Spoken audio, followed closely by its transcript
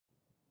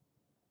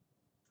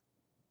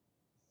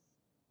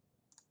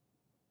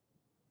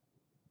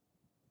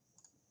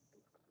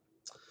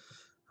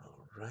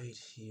right,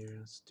 here,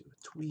 let's do a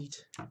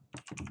tweet.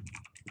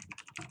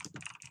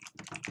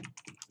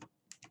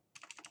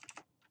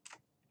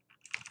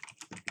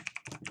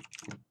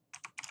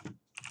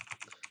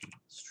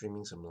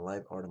 Streaming some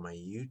live art on my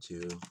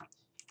YouTube.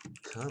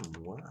 Come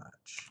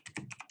watch!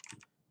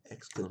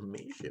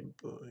 Exclamation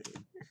point.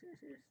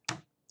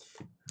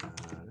 Alright,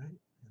 and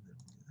then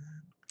do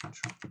that.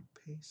 Control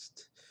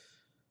paste.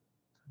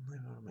 Live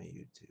art on my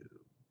YouTube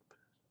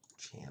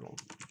channel.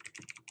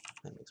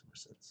 That makes more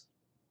sense.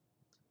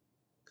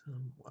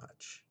 Come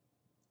watch.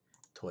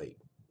 Tweet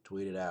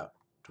it out.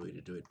 Tweet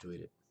it.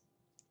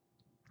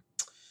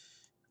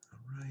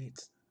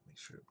 Alright, make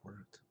sure it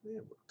worked. Yeah,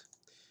 it worked.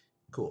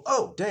 Cool.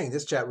 Oh, dang,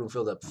 this chat room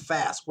filled up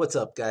fast. What's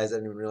up, guys? I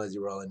didn't even realize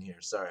you were all in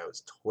here. Sorry, I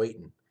was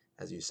tweeting,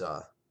 as you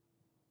saw.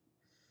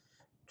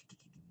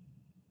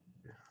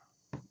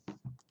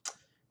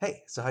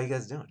 Hey, so how you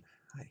guys doing?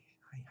 Hi.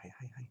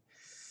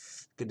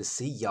 Good to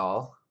see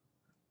y'all.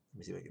 Let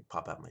me see if I can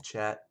pop out my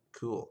chat.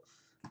 Cool.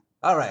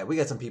 All right, we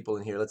got some people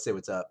in here. Let's say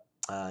what's up.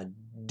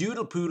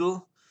 Doodle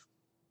Poodle.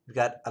 We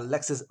got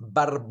Alexis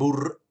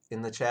Barbur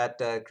in the chat.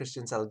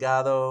 Christian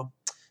Salgado.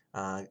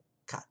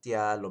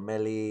 Katia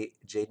Lomeli.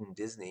 Jaden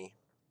Disney.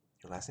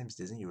 Your last name's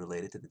Disney? You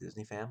related to the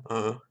Disney fam?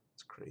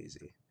 It's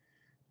crazy.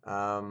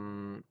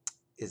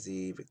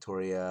 Izzy,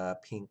 Victoria,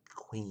 Pink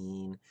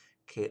Queen.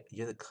 Kate,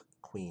 you're the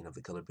queen of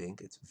the color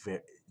pink. It's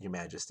Your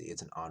Majesty.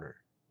 It's an honor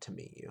to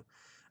meet you.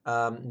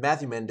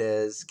 Matthew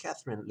Mendez,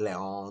 Catherine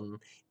Leon,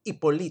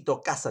 Ippolito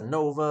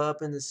Casanova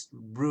up in this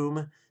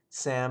room.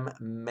 Sam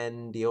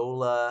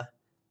Mendiola,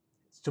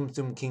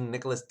 Tum King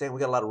Nicholas. Dang, we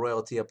got a lot of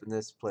royalty up in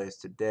this place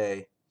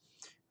today.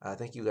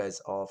 Thank you guys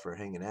all for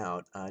hanging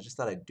out. I just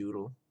thought I'd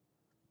doodle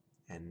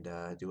and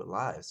do it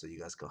live so you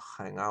guys go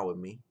hang out with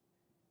me.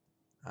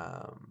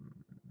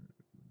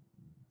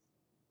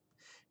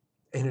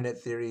 Internet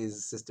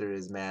Theory's sister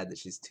is mad that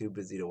she's too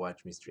busy to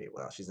watch me stream.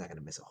 Well, she's not going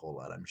to miss a whole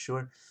lot, I'm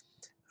sure.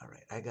 All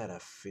right, I got to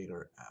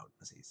figure out.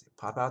 Let's see.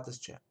 Pop out this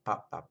chat.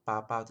 Pop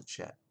out the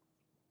chat.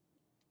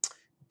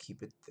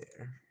 Keep it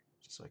there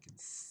just so I can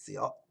see.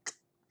 Oh.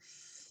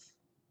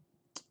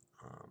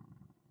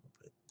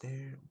 Put it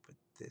there. Put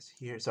this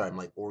here. Sorry, I'm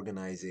like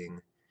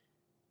organizing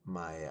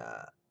my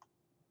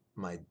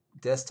my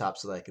desktop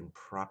so that I can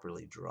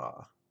properly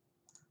draw,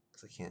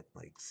 because I can't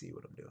like see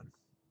what I'm doing.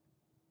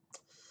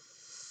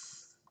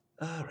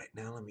 All right,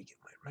 now let me get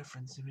my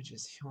reference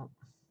images here.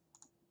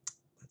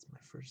 That's my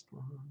first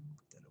one.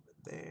 Put that over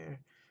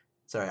there.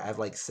 Sorry, I have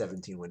like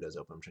 17 windows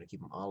open. I'm trying to keep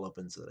them all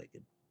open so that I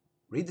can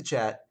read the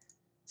chat,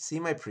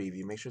 see my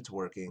preview, make sure it's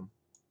working,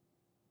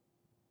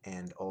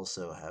 and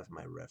also have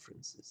my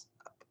references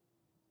up.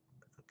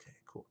 Okay,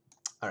 cool.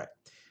 All right.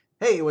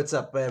 Hey, what's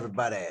up,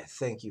 everybody?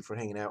 Thank you for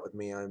hanging out with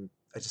me. I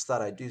just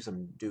thought I'd do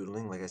some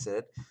doodling, like I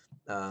said.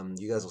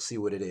 You guys will see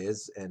what it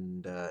is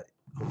and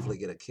hopefully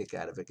get a kick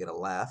out of it, get a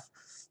laugh.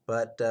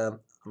 But I'm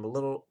a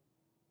little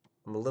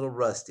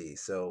rusty,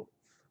 so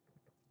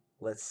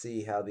let's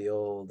see how the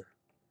old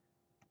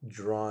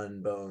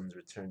drawn bones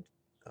return.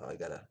 Oh, I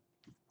gotta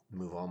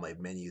move all my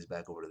menus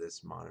back over to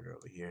this monitor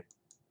over here.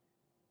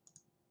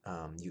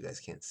 You guys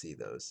can't see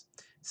those.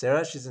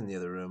 Sarah, she's in the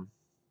other room.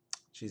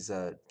 She's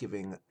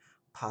giving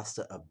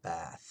Pasta a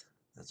bath.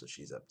 That's what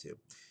she's up to.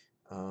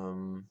 I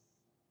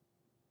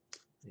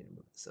need to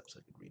move this up so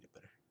I can read it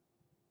better.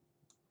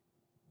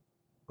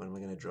 What am I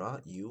gonna draw?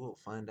 You will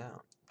find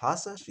out.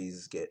 Pasta,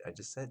 I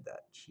just said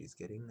that. She's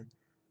getting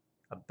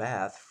a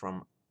bath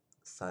from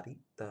Sarita.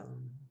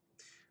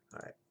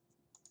 Alright.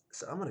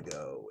 So I'm gonna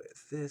go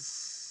with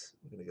this.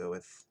 I'm gonna go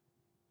with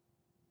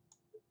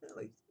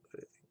like, what do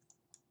you think?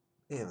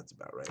 Yeah, that's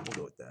about right. We'll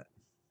go with that.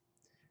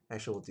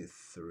 Actually, we'll do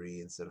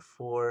 3 instead of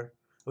 4.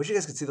 I wish you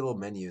guys could see the little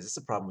menus. That's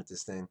the problem with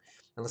this thing.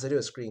 Unless I do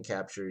a screen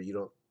capture,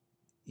 you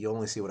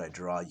only see what I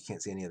draw. You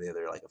can't see any of the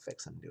other like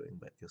effects I'm doing,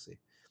 but you'll see.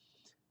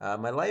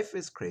 My life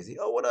is crazy.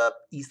 Oh, what up,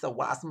 Issa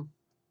Wasm?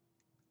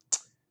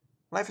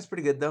 Life is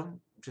pretty good though.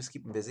 Just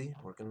keeping busy,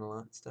 working a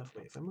lot of stuff.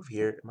 Wait, if I move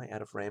here, am I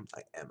out of frame?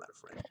 I am out of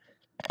frame.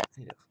 I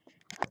need to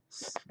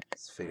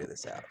let's figure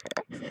this out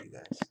for you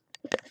guys.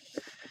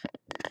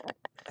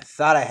 I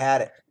thought I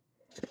had it,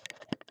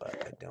 but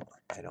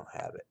I don't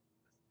have it.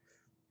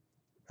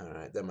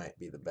 Alright, that might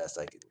be the best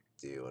I could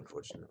do,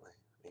 unfortunately.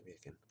 Maybe I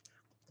can.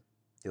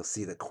 You'll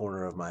see the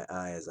corner of my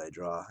eye as I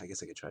draw. I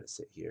guess I could try to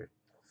sit here.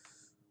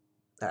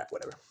 Alright,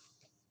 whatever.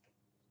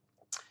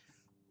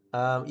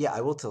 Yeah,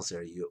 I will tell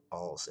Sarah you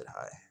all said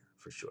hi,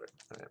 for sure.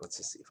 Alright, let's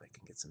just see if I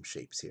can get some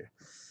shapes here.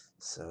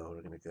 So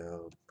we're going to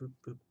go boop,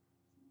 boop.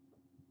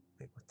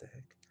 Wait, what the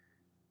heck?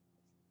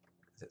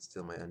 Is that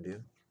still my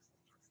undo?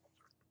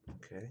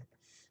 Okay.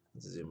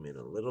 Let's zoom in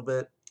a little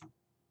bit.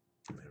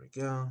 There we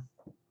go.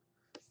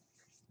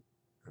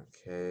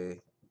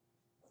 Okay.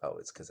 Oh,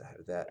 it's because I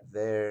have that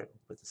there.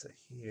 Put this up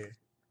here.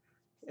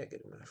 Yeah,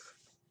 good enough.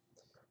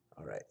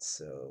 All right,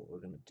 so we're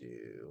going to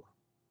do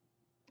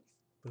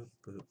boop,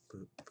 boop,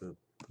 boop, boop,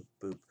 boop,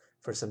 boop.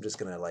 First, I'm just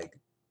going to like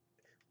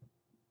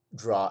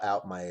draw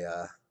out my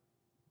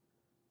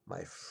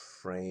my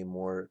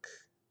framework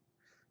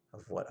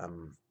of what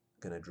I'm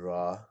going to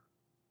draw.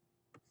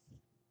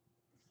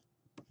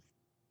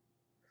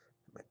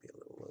 Might be a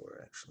little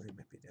lower actually.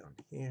 Might be down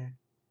here.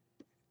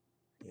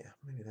 Yeah,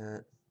 maybe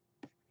that.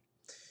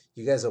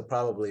 You guys will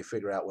probably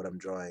figure out what I'm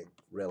drawing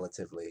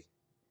relatively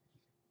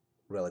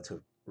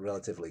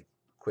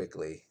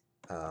quickly.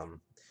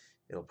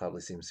 It'll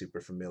probably seem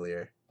super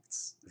familiar.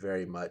 It's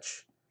very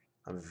much,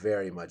 I'm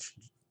very much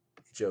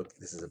joke.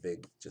 This is a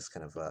big, just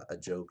kind of a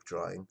joke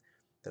drawing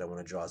that I want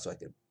to draw so I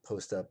can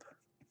post up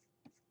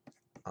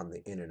on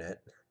the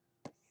internet.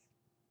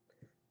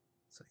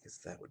 So I guess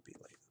that would be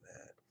like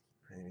that,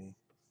 maybe.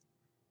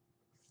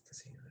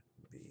 Because he would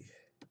be.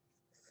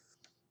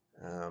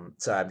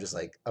 So I'm just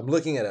like, I'm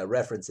looking at a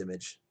reference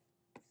image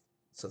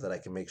so that I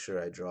can make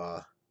sure I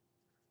draw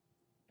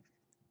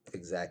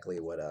exactly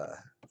what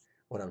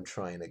I'm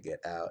trying to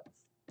get out.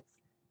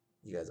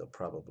 You guys will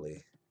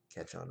probably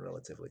catch on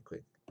relatively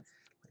quick.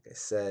 Like I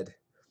said,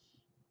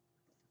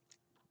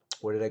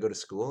 where did I go to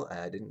school?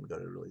 I didn't go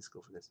to really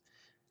school for this.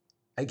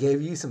 I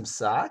gave you some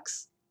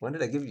socks? When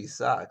did I give you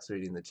socks?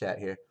 Reading the chat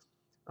here.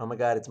 Oh my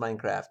god, it's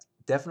Minecraft.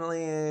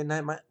 Definitely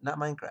not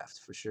Minecraft.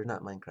 For sure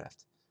not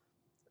Minecraft.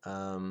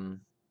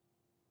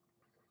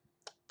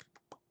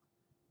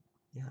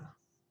 Yeah.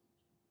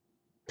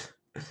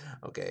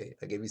 Okay,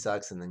 I gave you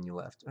socks and then you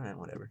left. All right,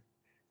 whatever.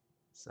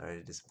 Sorry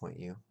to disappoint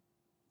you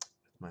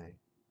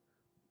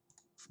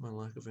with my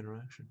lack of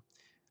interaction.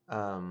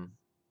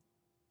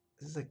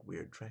 This is like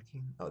weird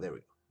tracking. Oh, there we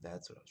go.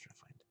 That's what I was trying to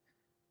find.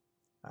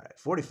 All right,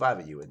 45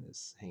 of you in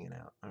this hanging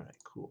out. All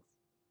right, cool.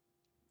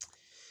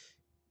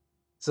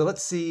 So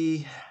let's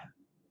see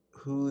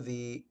who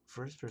the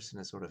first person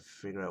to sort of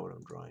figure out what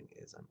I'm drawing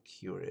is. I'm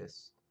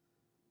curious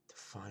to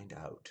find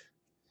out.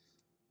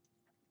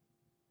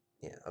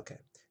 Yeah, okay.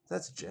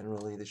 That's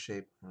generally the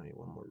shape. I need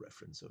one more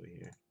reference over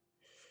here.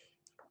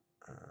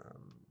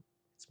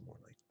 It's more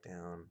like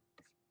down.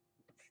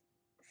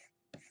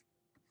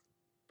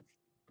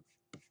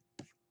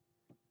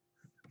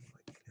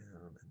 Like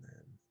down and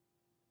then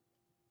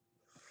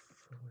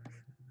forward.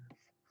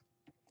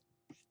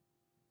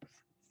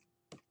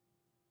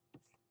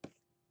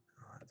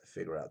 I'll have to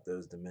figure out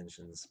those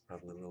dimensions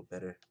probably a little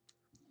better.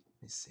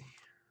 Let me see.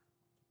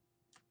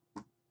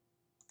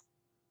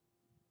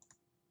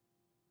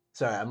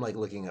 Sorry, I'm like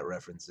looking at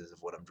references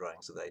of what I'm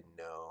drawing so that I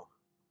know.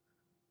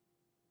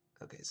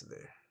 Okay, so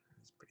there.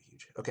 That's pretty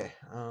huge. Okay,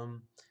 all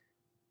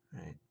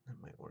right,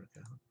 that might work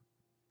out.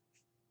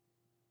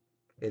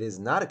 It is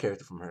not a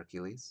character from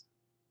Hercules,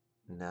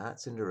 not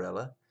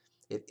Cinderella.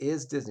 It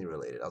is Disney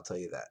related. I'll tell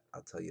you that.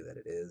 I'll tell you that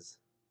it is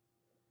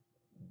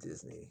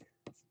Disney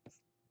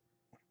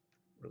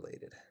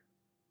related.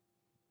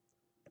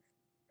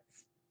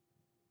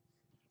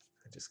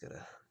 I just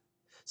gotta.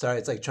 Sorry,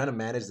 it's like trying to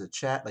manage the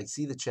chat. Like,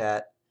 see the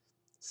chat,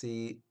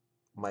 see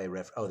my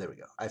ref. Oh, there we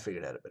go. I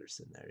figured out a better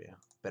scenario,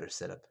 better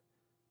setup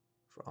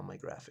for all my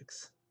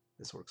graphics.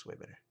 This works way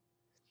better.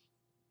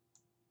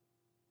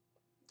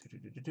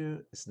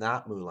 It's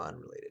not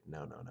Mulan related.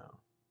 No, no, no.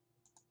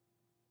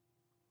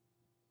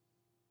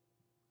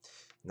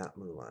 Not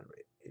Mulan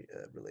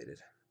related.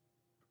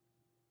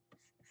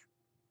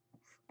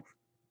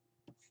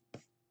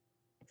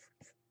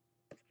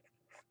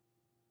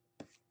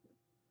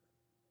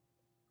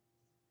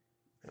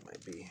 That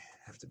might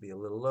have to be a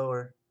little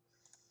lower.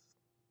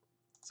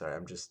 Sorry,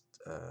 I'm just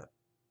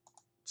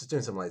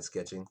doing some light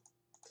sketching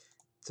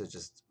to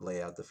just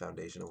lay out the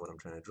foundation of what I'm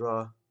trying to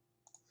draw.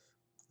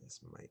 This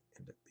might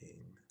end up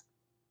being.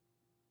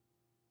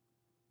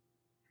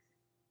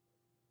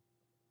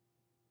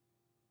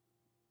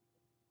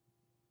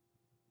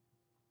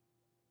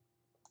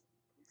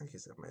 I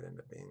guess that might end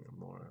up being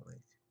more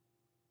like,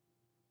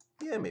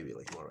 yeah, maybe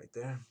like more right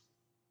there.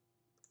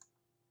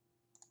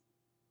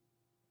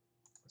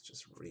 Let's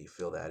just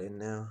refill that in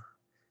now.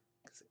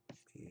 Because it would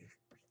be.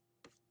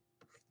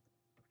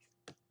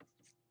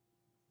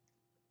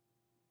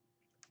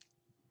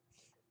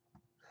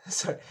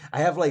 Sorry,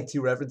 I have like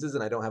two references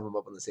and I don't have them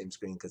up on the same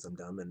screen because I'm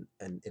dumb and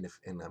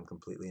I'm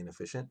completely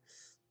inefficient.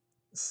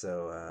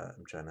 So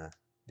I'm trying to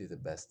do the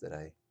best that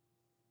I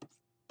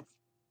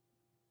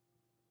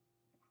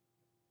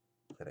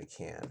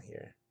can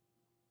here.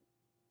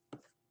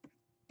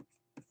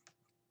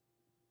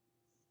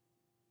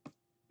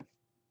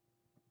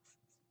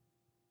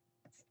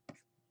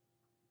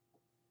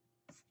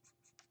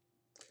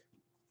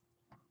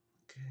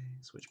 Okay,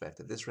 switch back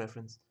to this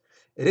reference.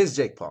 It is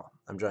Jake Paul.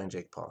 I'm drawing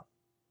Jake Paul.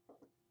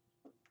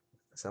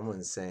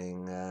 Someone's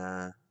saying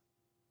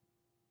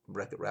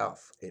Wreck-It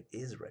Ralph. It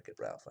is Wreck-It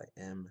Ralph. I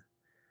am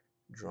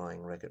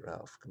drawing Wreck-It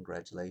Ralph.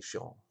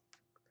 Congratulations.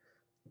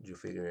 Did you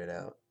figure it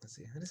out? Let's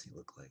see. How does he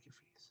look like if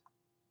he's...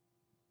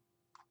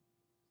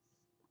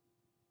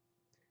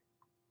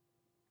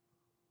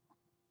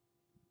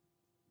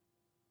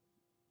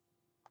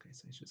 Okay,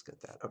 so he's just got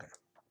that. Okay.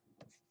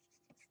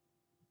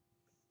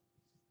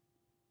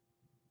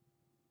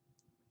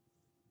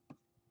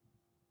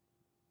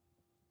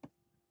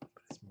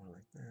 But it's more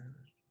like that.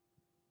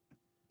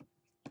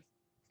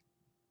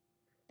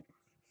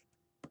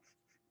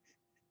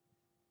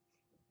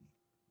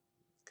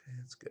 Okay,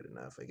 that's good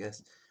enough, I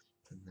guess.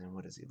 And then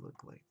what does he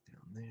look like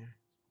down there?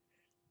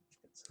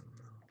 Get some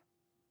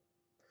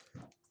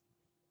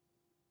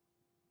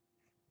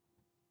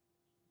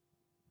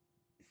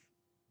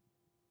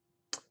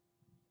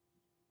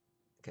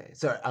Okay,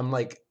 sorry, I'm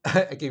like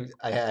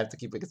I have to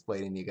keep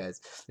explaining to you guys.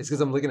 It's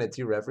because I'm looking at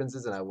two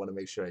references and I want to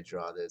make sure I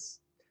draw this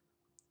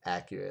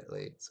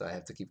accurately, so I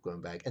have to keep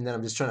going back. And then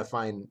I'm just trying to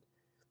find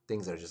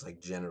things that are just like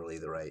generally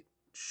the right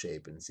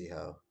shape and see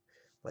how,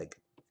 like,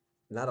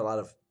 not a lot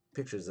of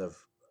pictures of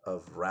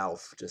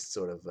Ralph just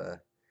sort of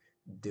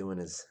doing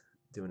his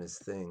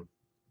thing.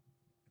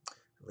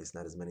 At least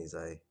not as many as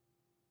I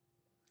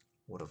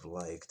would have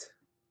liked.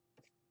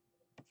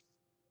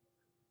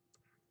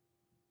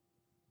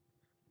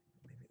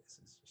 Maybe this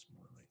is just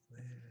more like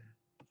there.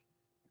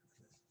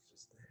 This is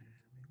just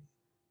there,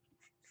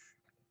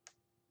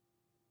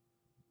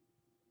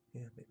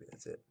 maybe. Yeah, maybe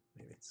that's it.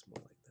 Maybe it's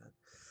more like that.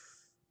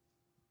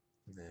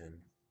 And then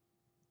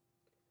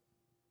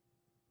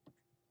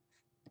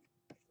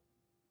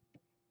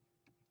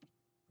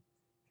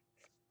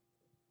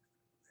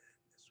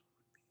this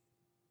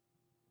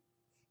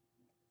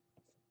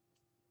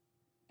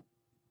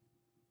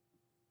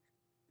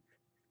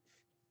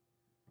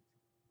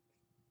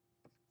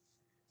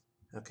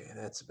one. Okay,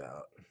 that's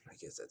about, I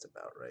guess that's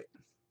about right.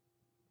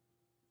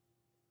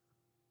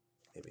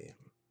 Maybe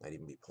might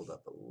even be pulled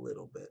up a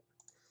little bit.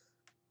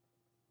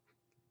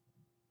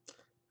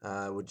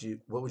 What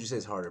would you say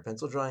is harder,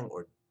 pencil drawing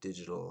or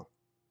digital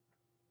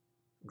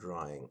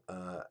drawing?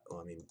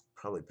 Well, I mean,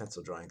 probably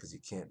pencil drawing because you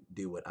can't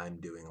do what I'm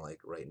doing like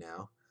right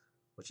now,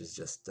 which is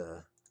just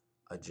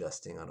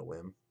adjusting on a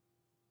whim.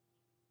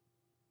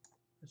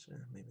 Which,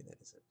 maybe that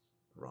isn't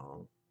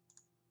wrong,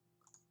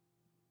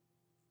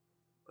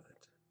 but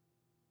it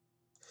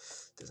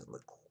doesn't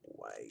look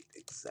quite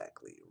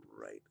exactly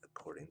right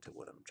according to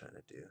what I'm trying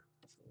to do.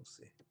 So we'll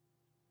see.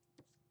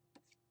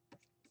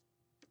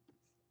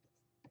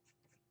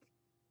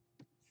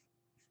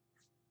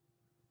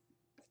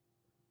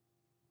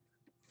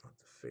 I'll have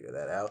to figure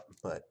that out,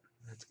 but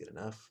that's good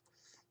enough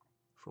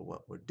for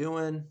what we're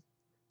doing.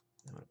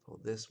 I'm going to pull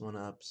this one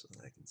up so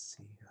that I can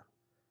see how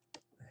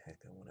the heck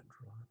I want to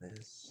draw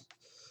this.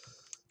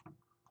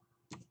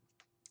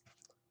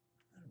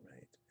 All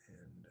right,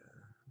 and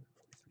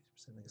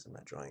 43%. I guess I'm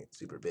not drawing it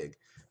super big.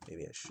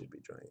 Maybe I should be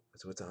drawing it.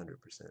 So it's 100%.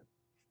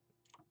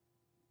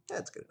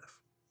 That's good enough.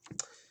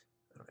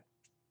 All right.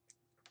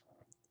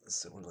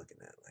 So we're looking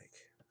at like,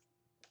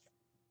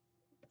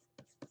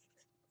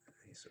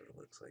 he sort of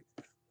looks like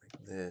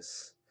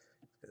this.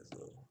 Got his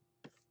little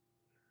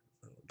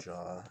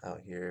jaw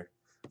out here.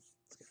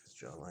 His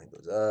jawline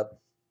goes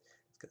up.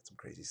 He's got some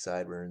crazy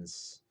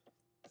sideburns.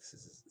 This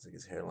is like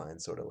his hairline,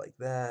 sort of like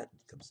that.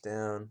 It comes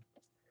down.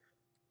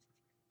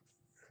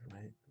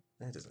 Right?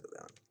 It doesn't go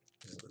down.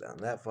 It doesn't go down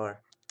that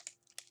far.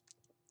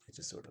 It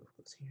just sort of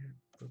goes here.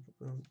 Boom,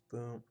 boom,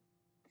 boom,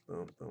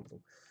 boom, boom,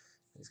 boom.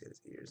 And he's got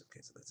his ears.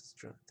 Okay, so that's his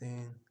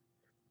thing.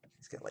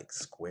 He's got like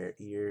square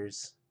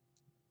ears.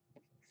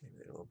 Maybe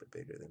they're a little bit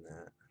bigger than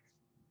that.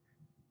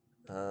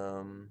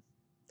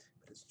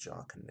 But his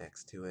jaw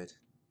connects to it.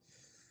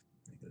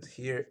 It goes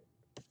here.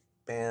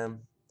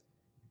 Bam.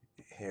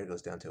 Hair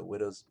goes down to a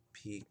widow's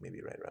peak,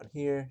 maybe right around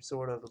here,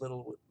 sort of a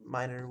little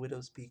minor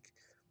widow's peak,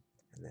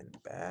 and then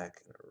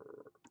back,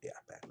 yeah,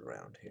 back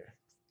around here,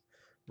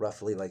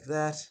 roughly like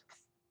that.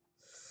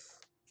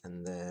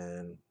 And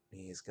then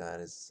he's got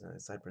his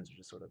sideburns are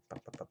just sort of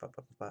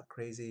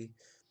crazy,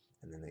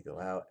 and then they go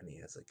out, and he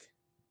has like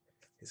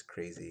his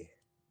crazy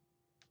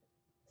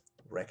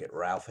Wreck-It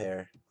Ralph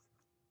hair.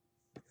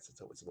 I guess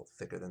it's always a little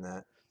thicker than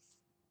that.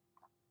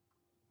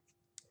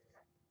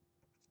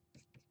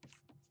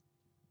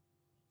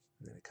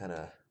 And then it kind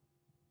of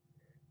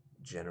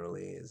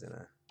generally is in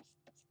a,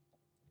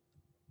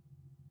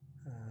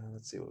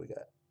 let's see what we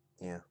got.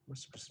 Yeah, we're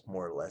just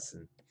more or less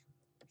in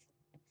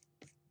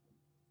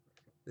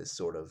this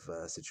sort of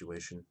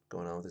situation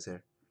going on with his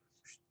hair.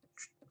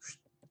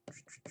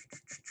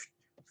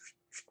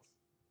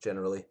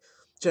 Generally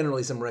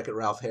some Wreck-It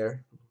Ralph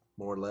hair,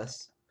 more or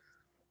less.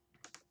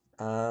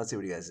 Let's see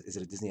what you guys. Is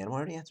it a Disney animal? I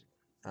already answered.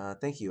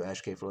 Thank you,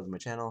 Ash K, for loving my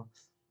channel.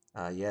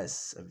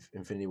 Yes,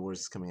 Infinity Wars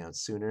is coming out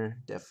sooner.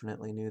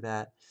 Definitely knew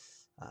that.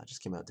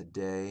 Just came out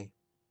today.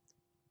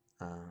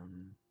 Do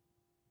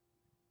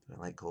I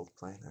like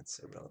Coldplay? That's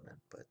irrelevant,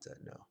 but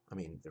no. I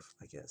mean,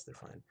 I guess they're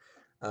fine.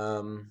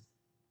 All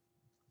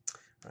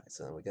right,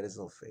 so we got his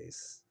little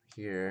face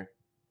here.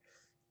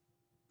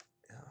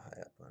 How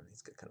high up on?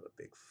 He's got kind of a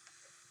big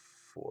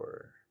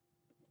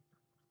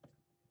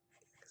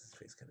because his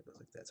face kind of goes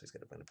like that, so he's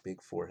got a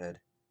big forehead.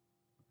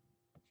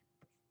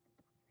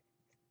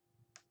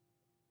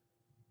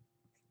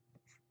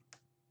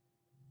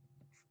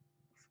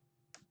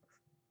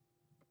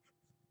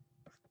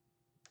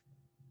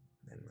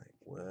 And like,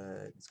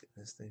 what? He's got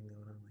this thing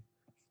going on. Like,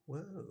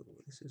 whoa,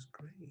 this is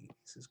great.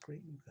 This is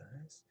great, you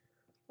guys.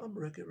 I'm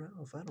Wreck-It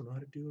Ralph. I don't know how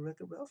to do a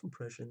Wreck-It Ralph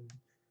impression.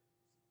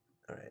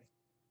 All right.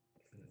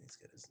 And he's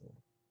got his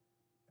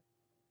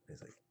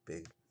like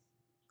big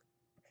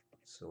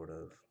sort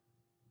of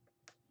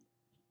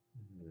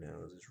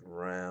nose is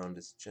round.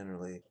 It's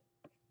generally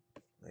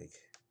like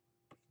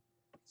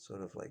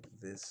sort of like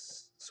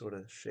this sort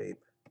of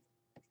shape.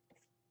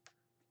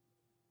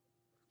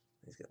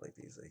 He's got like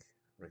these like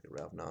Wreck-It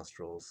Ralph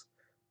nostrils.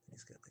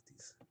 He's got like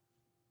these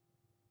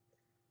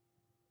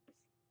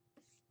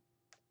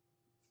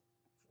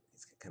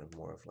kind of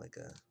more of like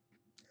a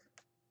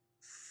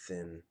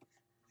thin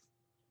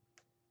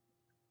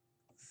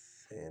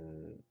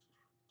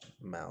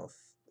mouth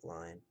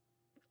line.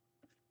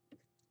 Like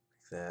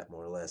that,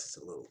 more or less. It's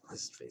a little,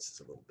 his face is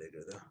a little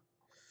bigger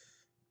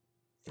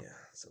though. Yeah,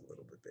 it's a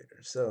little bit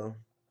bigger. So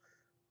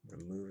I'm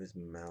gonna move his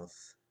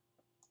mouth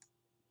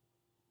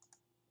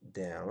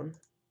down.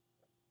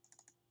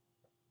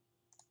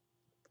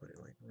 Put it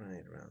like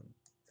right around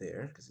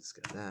there, because it's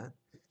got that.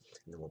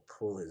 And then we'll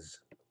pull his,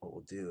 what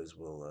we'll do is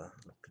we'll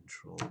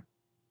control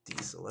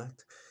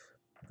deselect.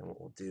 And what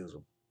we'll do is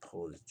we'll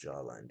pull his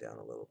jawline down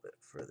a little bit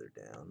further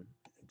down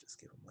and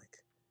just give him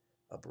like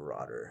a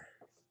broader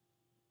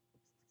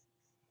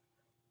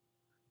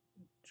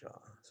jaw.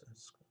 So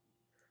it's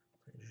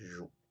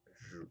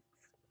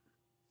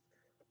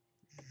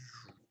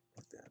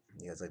like that.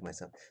 You guys like my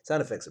sound?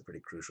 Sound effects are pretty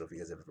crucial. If you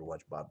guys ever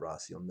watch Bob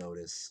Ross, you'll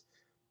notice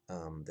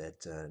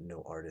that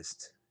no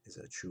artist is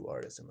a true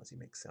artist unless he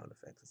makes sound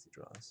effects as he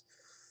draws.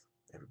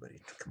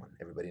 Everybody, come on,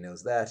 everybody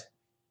knows that.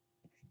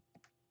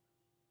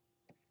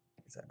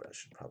 His eyebrows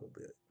should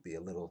probably be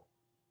a little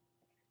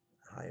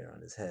higher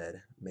on his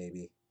head,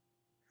 maybe.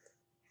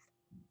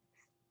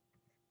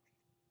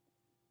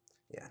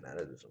 Yeah, no,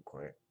 that doesn't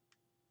quite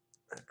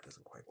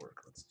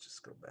work. Let's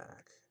just go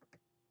back.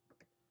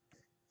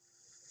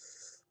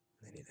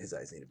 His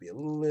eyes need to be a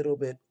little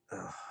bit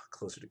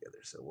closer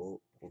together. So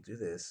we'll do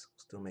this. We'll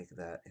still make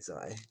that his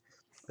eye,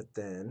 but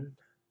then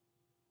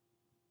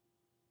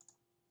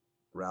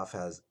Ralph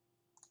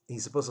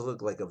he's supposed to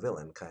look like a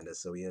villain, kind of.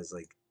 So he has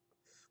like,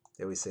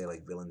 they always say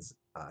like villains'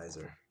 eyes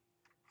are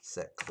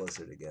set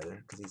closer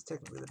together because he's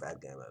technically the bad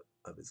guy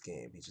of his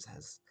game. He just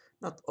has,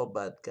 not all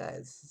bad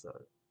guys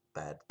are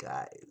bad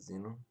guys, you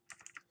know.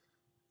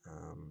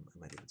 I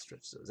might even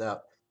stretch those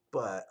out,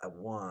 but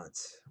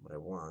what I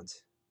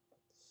want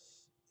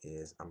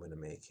is I'm gonna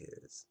make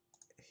his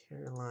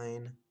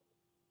hairline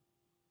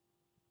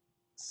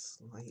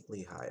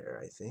slightly higher,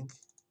 I think,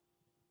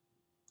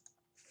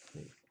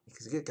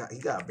 because he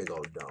got a big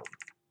old dome.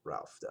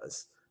 Ralph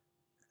does.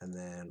 And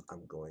then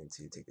I'm going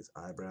to take his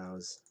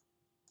eyebrows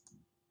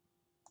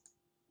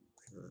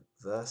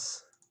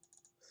thus.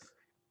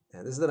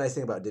 And this is the nice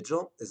thing about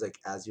digital, is like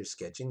as you're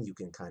sketching, you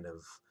can kind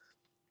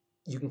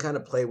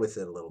of play with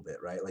it a little bit,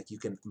 right? Like you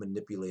can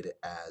manipulate it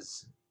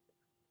as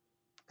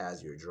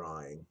you're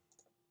drawing.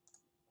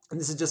 And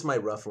this is just my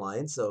rough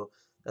line, so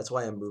that's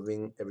why I'm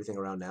moving everything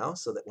around now,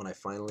 so that when I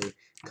finally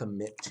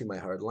commit to my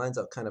hard lines,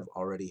 I'll kind of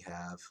already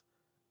have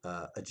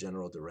a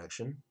general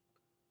direction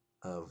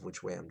of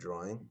which way I'm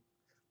drawing.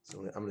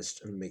 So I'm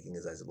making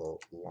his eyes a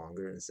little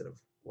longer instead of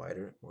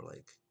wider, more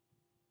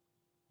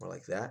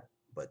like that,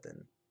 but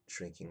then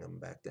shrinking them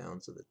back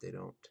down so that they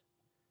don't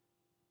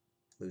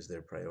lose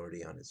their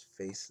priority on his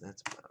face.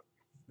 That's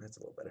a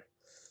little better.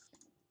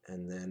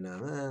 And then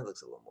it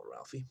looks a little more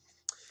Ralphie.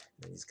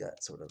 And then he's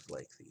got sort of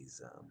like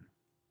these,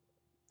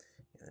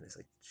 and his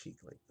like cheek,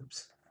 like,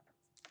 oops.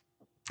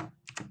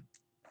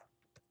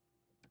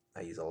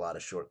 I use a lot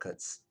of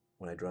shortcuts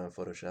when I draw in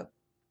Photoshop.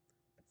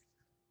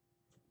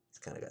 He's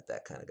kind of got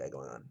that kind of guy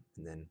going on.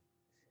 And then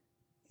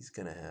he's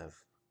gonna have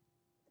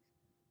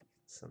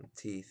some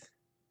teeth,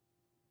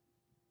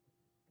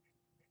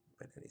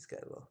 but then he's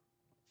got a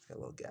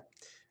little gap.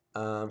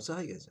 So how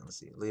you guys doing? Let's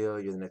see. Leo,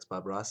 you're the next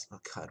Bob Ross. Oh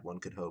God, one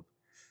could hope.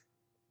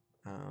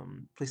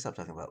 Please stop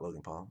talking about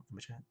Logan Paul in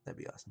the chat. That'd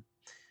be awesome.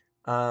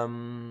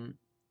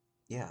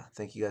 Yeah,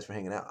 thank you guys for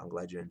hanging out. I'm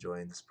glad you're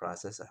enjoying this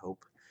process. I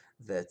hope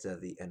that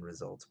the end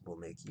result will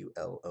make you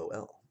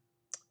LOL.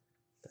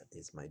 That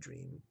is my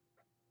dream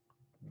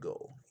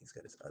goal. He's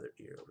got his other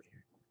ear over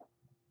here.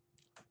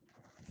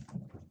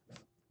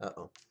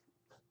 Uh-oh.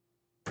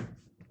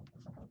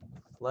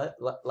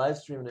 Live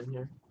streaming in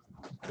here.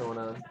 What's going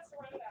on?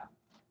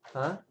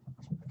 Huh?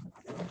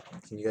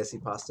 Can you guys see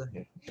Pasta?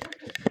 Here.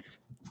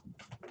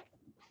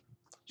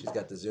 She's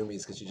got the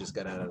zoomies because she just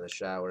got out of the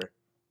shower.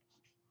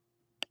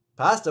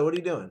 Pasta, what are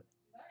you doing?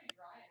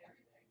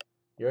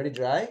 You already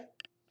dry?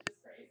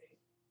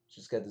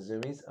 She's got the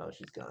zoomies? Oh,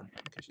 she's gone.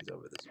 Okay, she's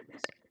over the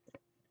zoomies.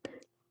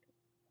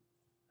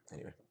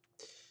 Anyway.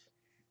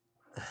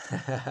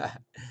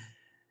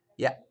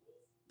 Yeah.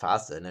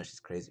 Pasta. No,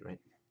 she's crazy, right?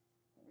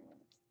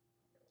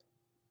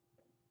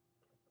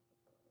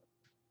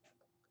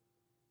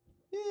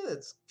 Yeah,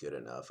 that's good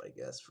enough, I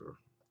guess, for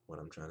what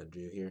I'm trying to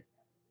do here.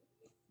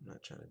 I'm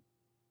not trying to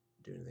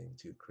do anything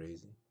too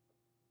crazy.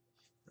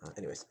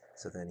 Anyways,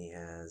 so then he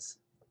has...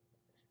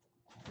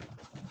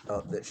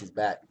 Oh, she's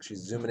back. She's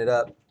zooming it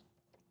up.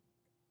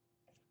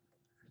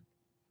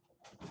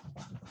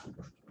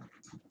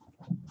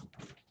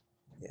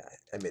 Yeah,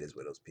 I made his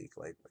widow's peak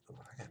like, oh,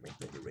 I gotta make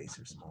the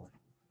eraser smaller.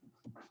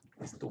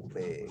 It's too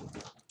big.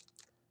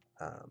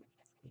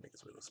 Make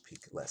his widow's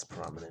peak less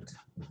prominent.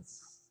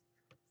 It's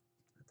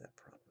not that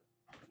prominent.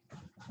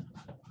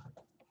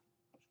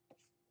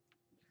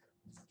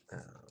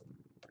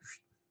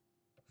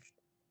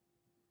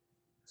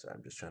 So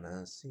I'm just trying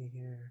to see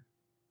here.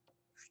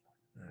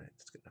 All right,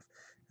 that's good enough.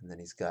 And then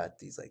he's got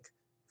these like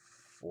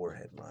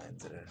forehead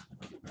lines that are.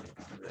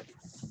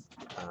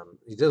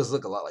 He does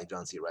look a lot like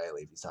John C.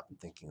 Reilly if you stop and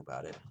thinking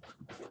about it.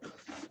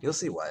 You'll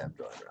see why I'm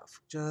drawing Ralph.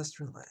 Just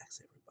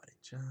relax, everybody.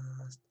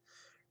 Just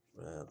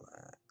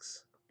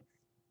relax.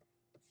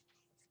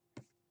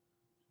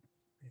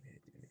 Maybe I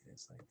do need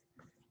his like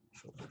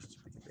shoulders to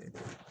be big.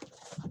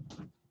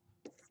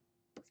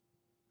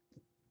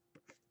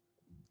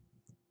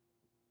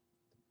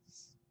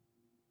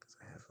 Because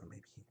I have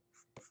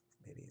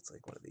maybe it's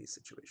like one of these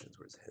situations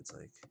where his head's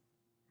like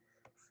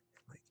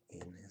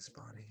in his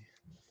body.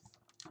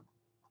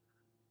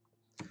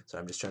 So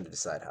I'm just trying to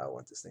decide how I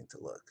want this thing to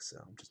look. So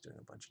I'm just doing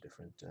a bunch of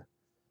different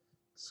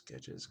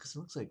sketches because it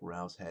looks like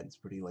Ralph's head is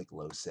pretty like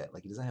low set.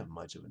 Like he doesn't have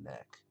much of a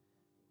neck.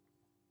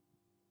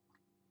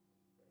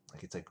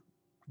 Like it's like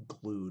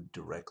glued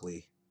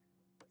directly.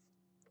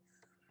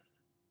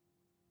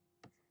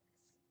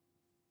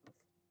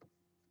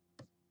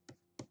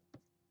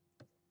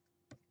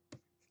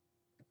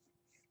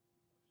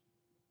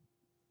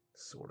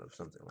 Sort of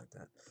something like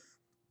that.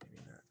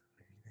 Maybe not.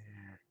 Maybe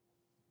there.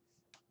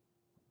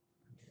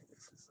 Maybe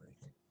this is like.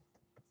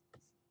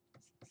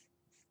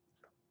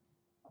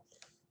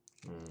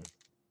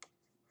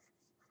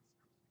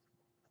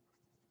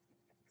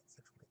 It's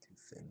definitely too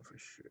thin for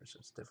sure. So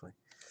it's definitely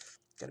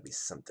got to be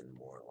something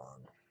more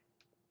along.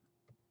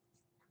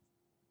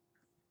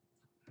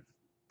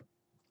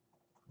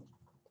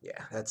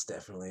 Yeah, that's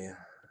definitely a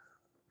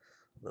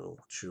little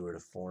truer to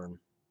form.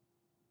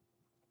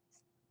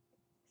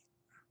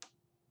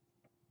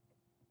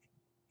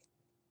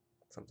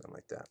 Something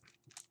like that.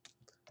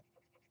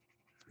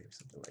 Maybe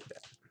something like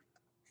that.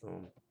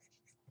 Boom.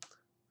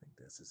 Like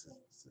this is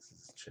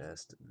his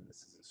chest, and then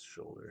this is his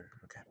shoulder.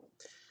 Okay.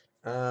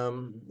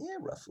 Yeah,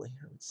 roughly,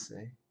 I would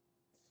say.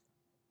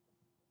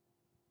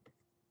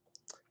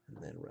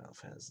 And then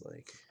Ralph has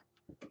like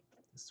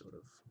this sort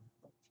of.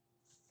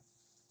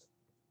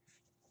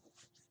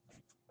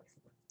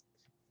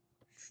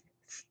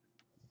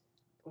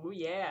 Oh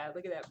yeah,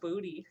 look at that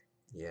booty.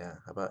 Yeah,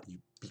 how about you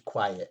be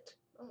quiet?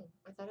 Oh,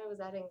 I thought I was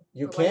adding.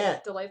 You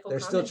can't. Delightful. They're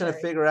still trying to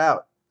figure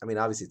out. I mean,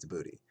 obviously it's a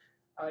booty.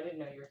 Oh, I didn't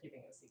know you were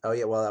keeping a secret. Oh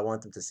yeah, well I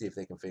want them to see if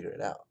they can figure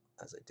it out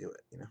as I do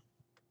it. You know.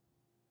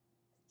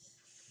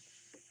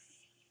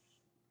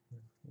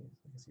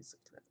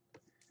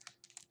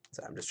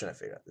 So I'm just trying to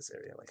figure out this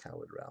area, like how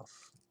would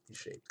Ralph be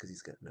shaped? Because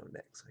he's got no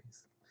neck, so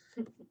he's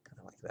kind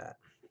of like that.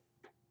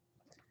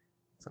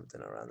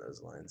 Something around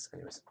those lines.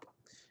 Anyways,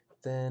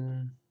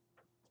 then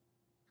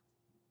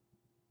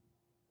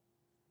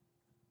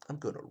I'm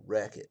gonna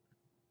wreck it.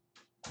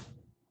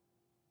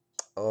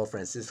 Oh,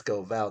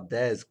 Francisco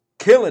Valdez,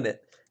 killing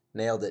it.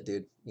 Nailed it,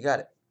 dude. You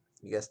got it.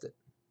 You guessed it.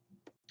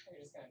 Are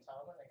you just gonna tell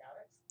them when they got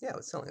it? Yeah, I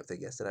was telling them if they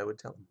guessed it, I would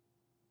tell them.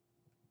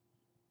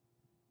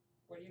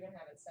 What are you gonna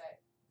have it say?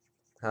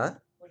 Huh?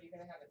 What are you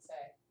gonna have it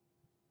say?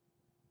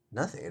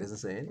 Nothing. It doesn't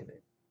say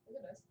anything.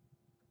 Look at this.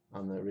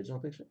 On the original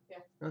picture?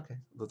 Yeah. Okay.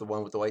 With the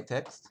one with the white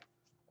text?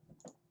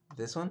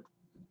 This one?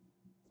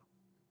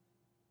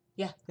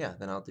 Yeah. Yeah,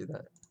 then I'll do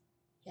that.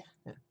 Yeah.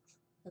 Yeah.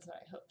 That's what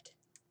I hoped.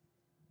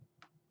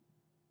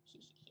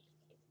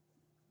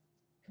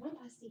 Come on,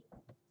 Basti. Come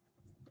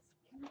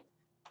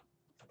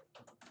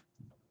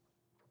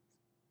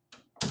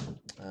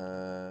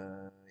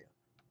on. Yeah.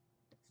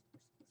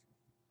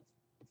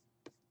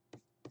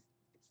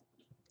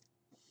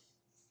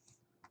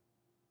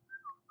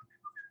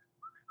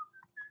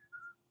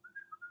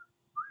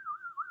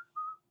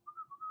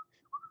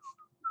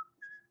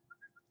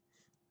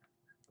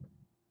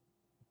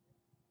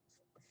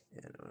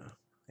 Yeah, no.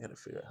 I gotta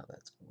figure out how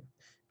that's going.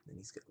 And then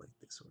he's got like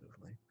this sort of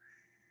like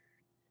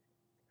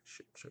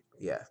shirt.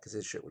 Yeah, because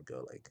his shirt would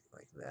go like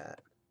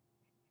that.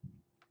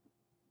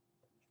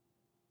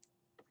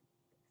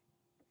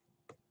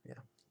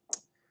 Yeah,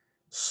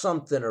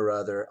 something or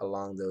other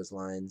along those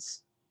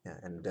lines. Yeah,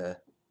 and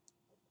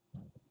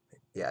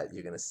yeah,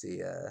 you're gonna see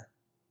the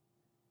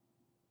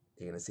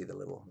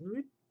little,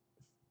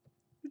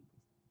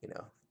 you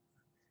know.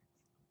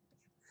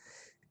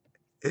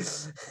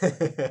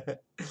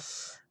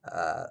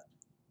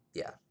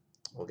 Yeah,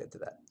 we'll get to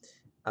that.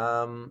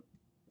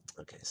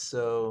 Okay,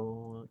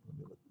 so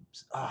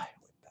oops. Oh, I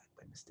went back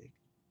by mistake.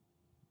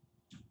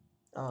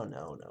 Oh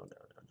no. Go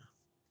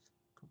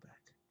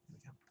back. Here we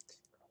go.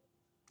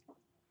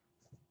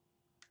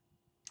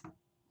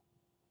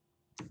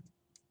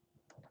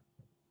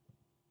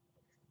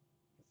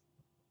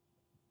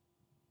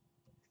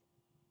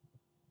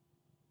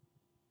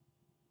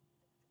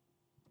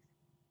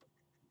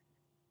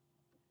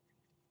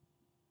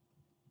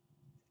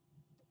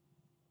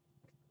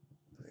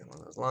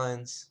 Along those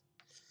lines.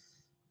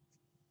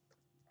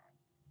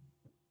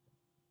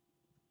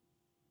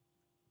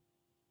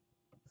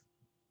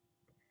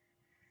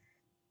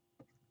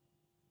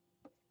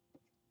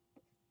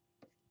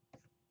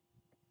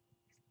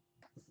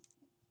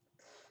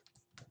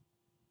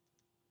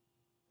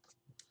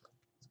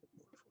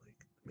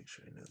 Make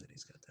sure I know that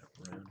he's got that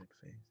rounded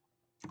face.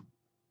 Now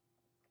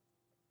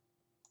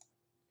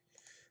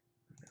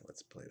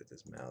let's play with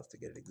his mouth to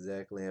get it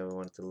exactly how I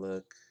want it to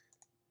look.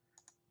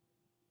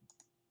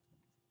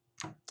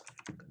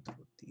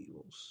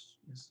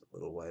 Just a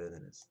little wider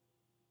than his.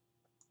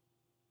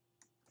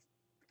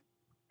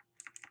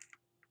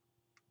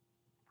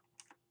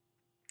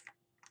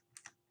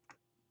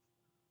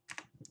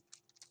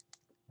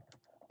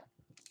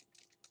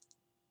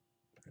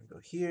 Go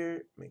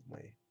here, make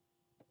my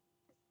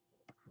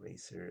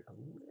eraser a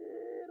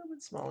little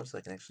bit smaller so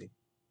I can actually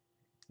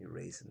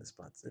erase in the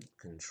spots.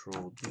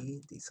 Control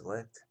D,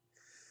 deselect.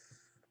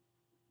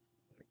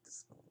 Make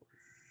this smaller.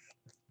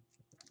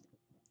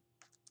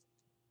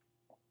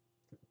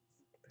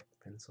 Back the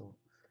pencil.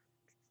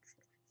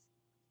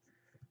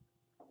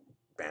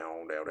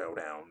 Bow, down, down,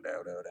 down,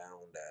 down, down, down,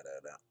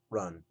 down, down.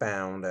 Run,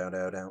 bow, down,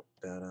 down, down,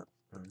 down,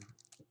 down.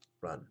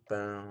 Run,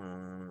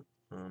 bow,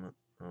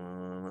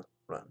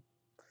 run.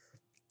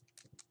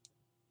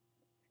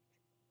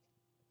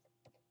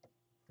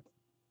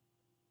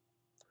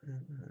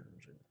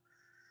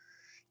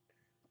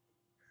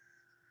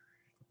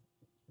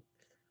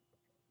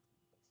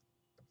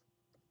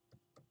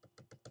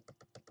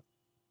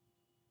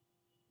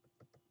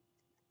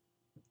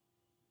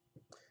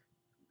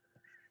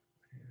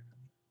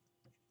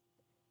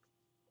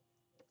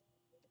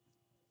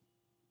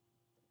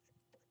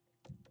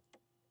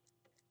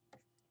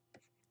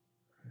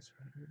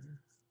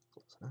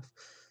 Close enough.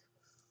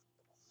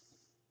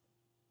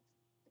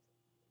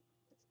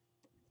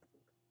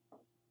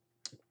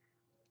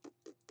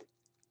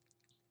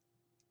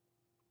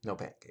 No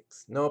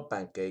pancakes. No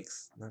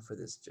pancakes. Not for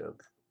this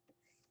joke.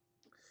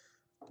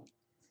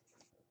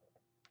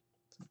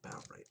 It's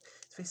about right.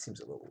 His face seems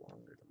a little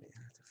longer to me.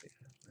 I have to figure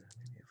out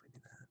maybe if we do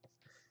that.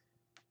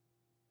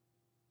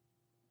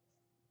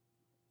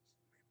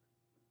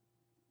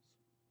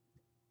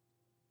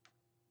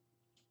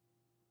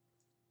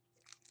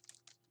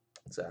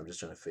 So I'm just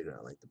trying to figure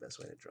out like the best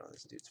way to draw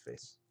this dude's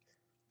face.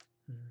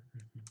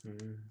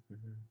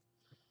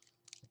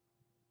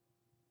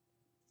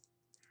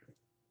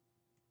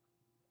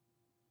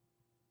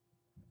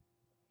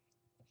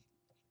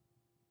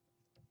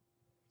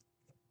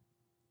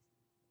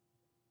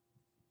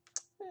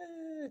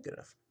 Good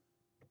enough.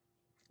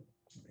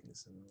 Bring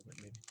this in a little bit,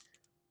 maybe.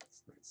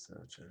 It's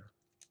not such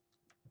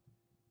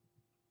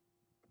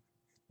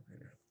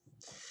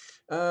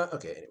a.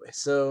 Okay. Anyway,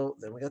 so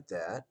then we got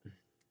that,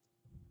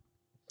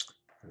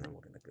 and then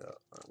we're gonna go.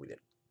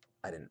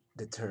 I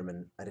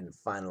didn't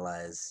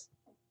finalize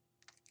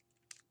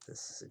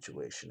this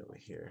situation over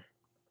here.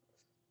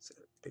 So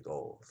big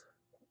old.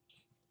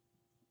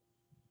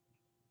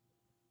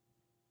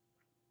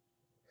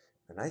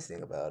 The nice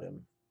thing about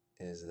him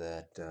is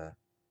that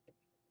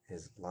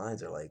his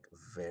lines are like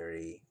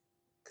very,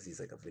 because he's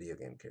like a video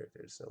game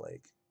character. So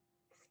like,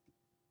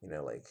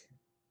 like,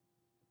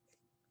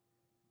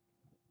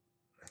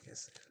 I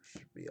guess it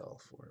should be all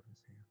four of his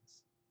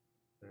hands,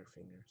 or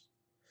fingers.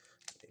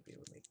 Maybe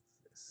we'll make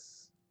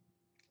this.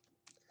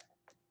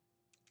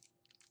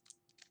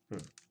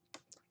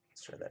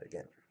 Let's try that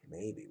again.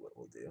 Maybe what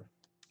we'll do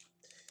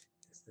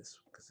is this,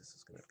 because this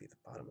is going to be the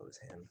bottom of his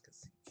hand,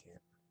 because he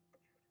can't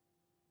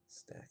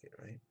stack it,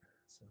 right?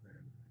 So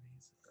then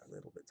he's a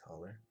little bit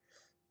taller.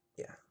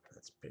 Yeah,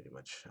 that's pretty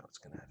much how it's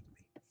going to have to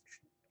be.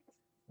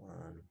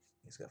 One,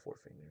 he's got 4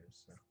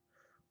 fingers, so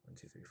 1,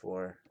 2, 3,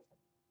 4.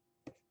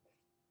 It's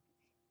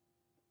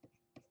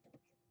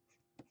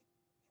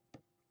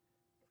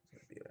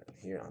going to be right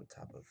here on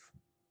top of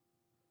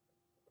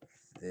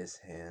this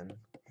hand,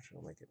 which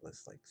will make it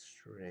less like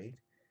straight.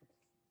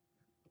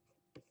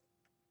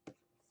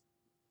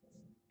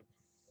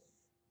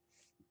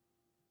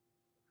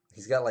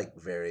 He's got like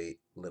very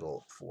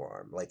little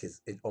forearm, like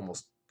it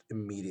almost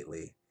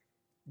immediately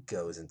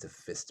goes into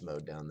fist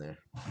mode down there.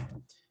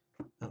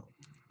 Oh,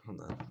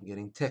 hold on, I'm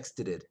getting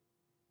texted it.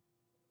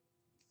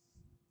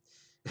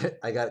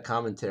 I got a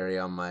commentary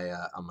on my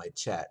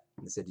chat.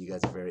 It said you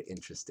guys are very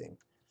interesting.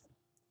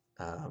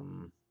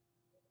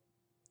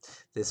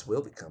 This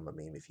will become a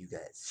meme if you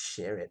guys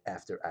share it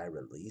after I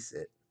release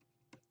it.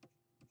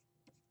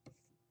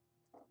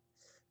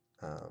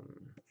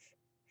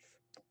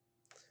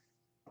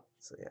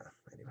 So yeah.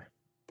 Anyway,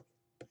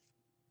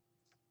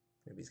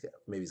 maybe he's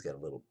got a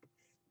little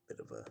bit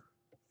of a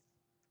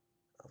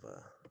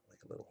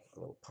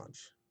little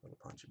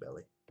punchy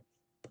belly.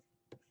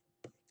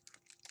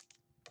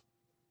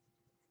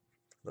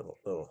 Little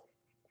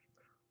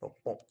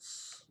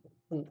bumps,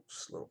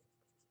 little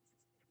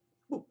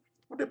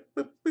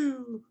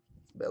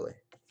belly.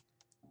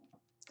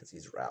 Because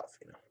he's Ralph,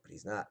 but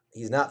he's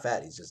not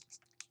fat. He's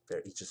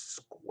just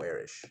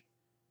squarish.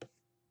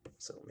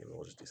 So maybe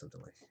we'll just do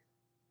something like.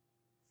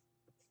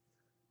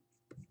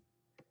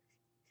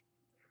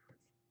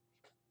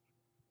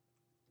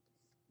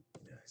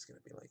 Yeah, he's gonna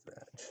be like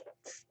that.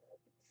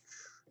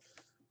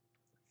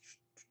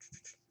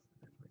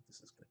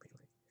 This is gonna be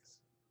like this.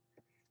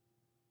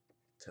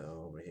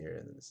 Toe over here,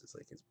 and then this is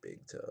like his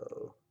big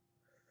toe,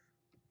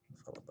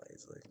 followed by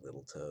his like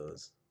little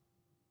toes.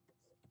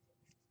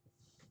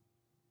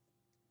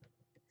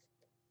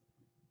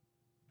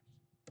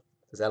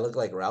 Does that look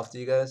like Ralph to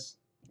you guys?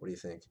 What do you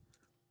think?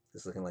 Is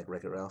this looking like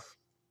Wreck-It Ralph?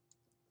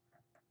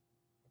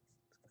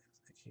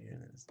 Like here,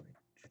 and then it's like.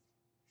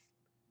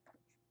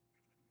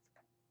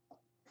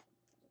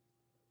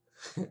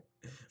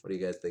 What do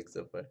you guys think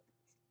so far?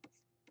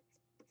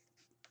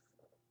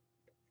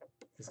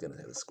 He's gonna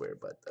have a square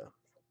butt though.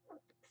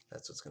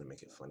 That's what's gonna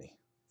make it funny.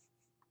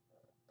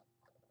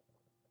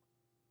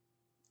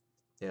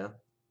 Yeah.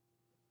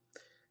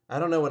 I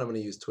don't know when I'm gonna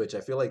use Twitch.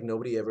 I feel like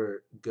nobody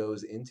ever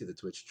goes into the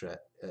Twitch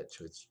traps,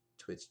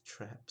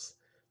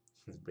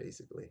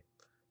 basically.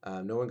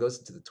 No one goes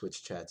into the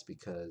Twitch chats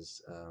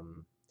because,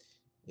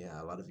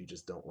 yeah, a lot of you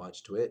just don't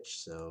watch Twitch.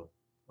 So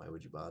why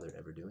would you bother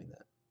ever doing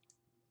that?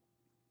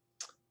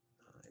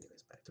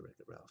 Anyways, back to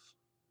Wreck-It Ralph.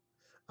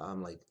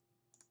 I'm like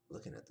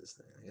looking at this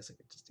thing. I guess I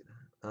could just do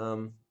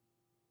that.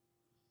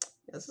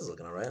 Yeah, this is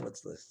looking all right.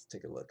 Let's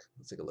take a look.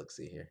 Let's take a look.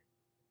 See here.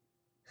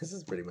 This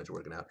is pretty much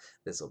working out.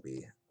 This will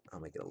be. I'll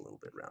make it a little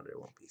bit rounder. It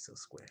won't be so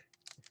square.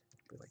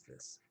 It'll be like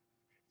this.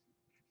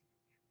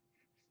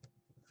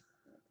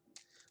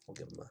 We'll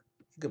give him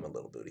a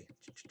little booty.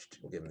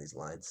 We'll give him these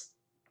lines.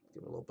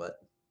 Give him a little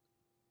butt.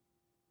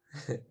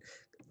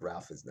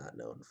 Ralph is not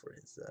known for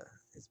his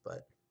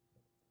butt.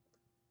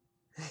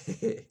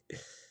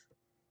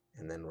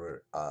 And then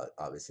we're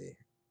obviously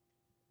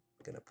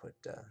gonna put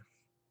a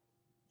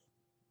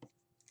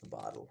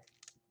bottle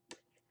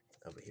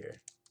over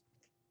here.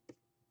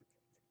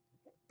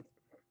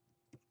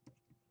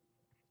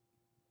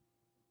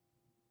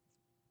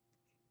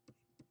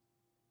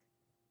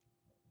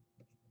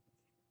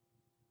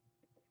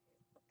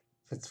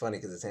 It's funny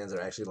because his hands are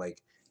actually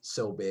like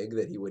so big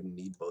that he wouldn't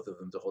need both of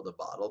them to hold a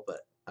bottle,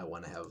 but I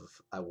want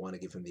to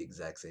give him the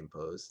exact same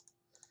pose.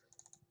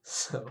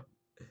 So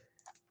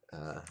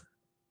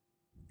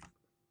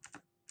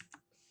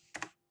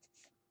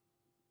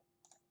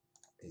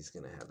he's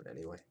gonna have it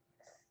anyway.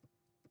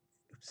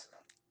 Oops.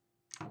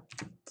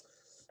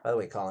 By the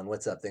way, Colin,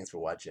 what's up? Thanks for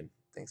watching.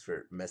 Thanks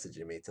for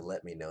messaging me to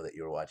let me know that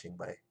you were watching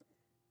by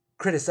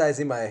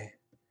criticizing my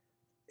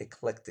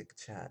eclectic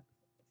chat.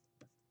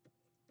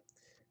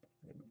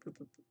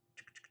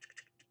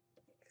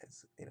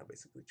 It's,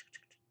 basically,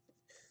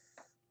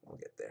 we'll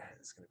get there.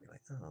 It's gonna be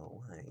like,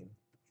 oh, wine.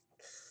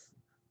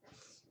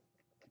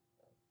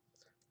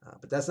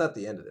 But that's not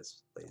the end of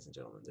this, ladies and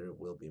gentlemen. There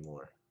will be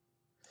more.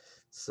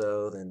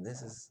 So then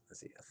this is,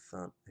 let's see, a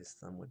thumb. His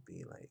thumb would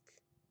be like,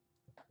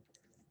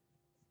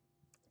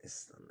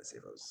 his thumb, let's see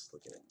if I was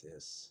looking at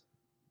this.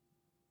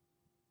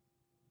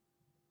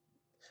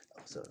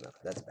 Oh, so no,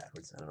 that's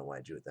backwards. I don't know why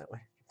I drew it that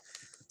way.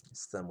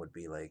 His thumb would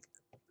be like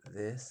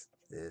this.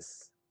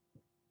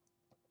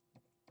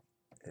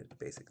 It'd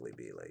basically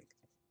be like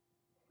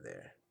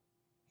there.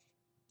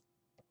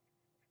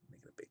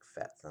 Make it a big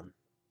fat thumb.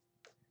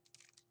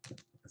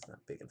 That's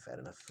not big and fat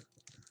enough.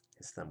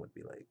 His thumb would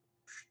be like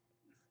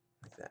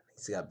that.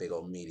 He's got big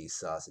old meaty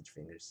sausage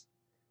fingers.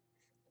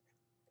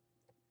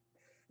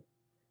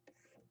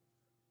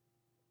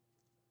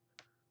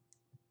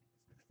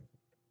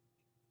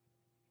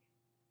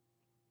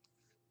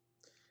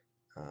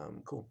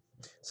 Cool.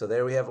 So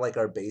there we have like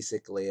our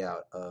basic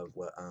layout of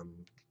what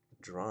I'm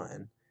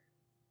drawing.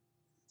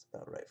 It's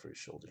about right for his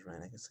shoulders,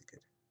 right? I guess I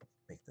could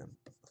make them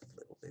a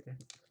little bigger.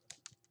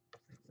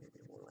 Maybe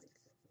more like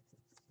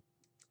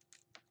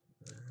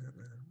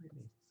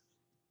maybe.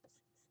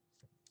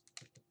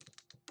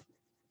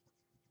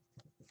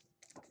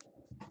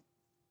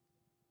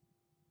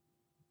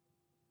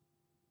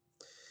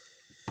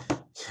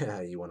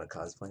 Yeah, you want to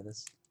cosplay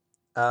this?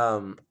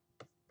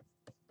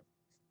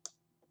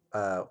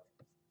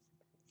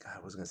 God, I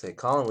was gonna say,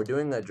 Colin, we're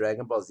doing a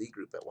Dragon Ball Z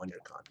group at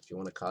WonderCon. If you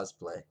want to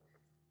cosplay,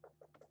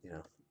 you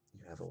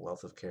have a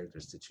wealth of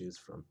characters to choose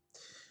from.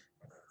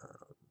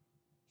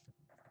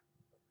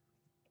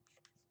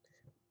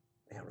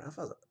 Yeah, Ralph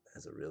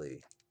has a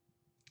really.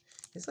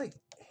 It's like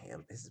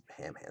his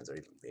ham hands are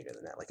even bigger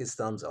than that. Like his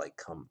thumbs are like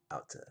come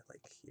out to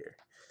like here,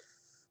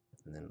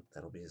 and then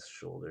that'll be his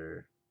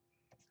shoulder,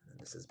 and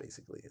this is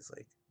basically his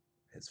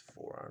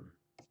forearm.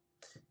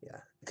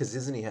 Yeah, because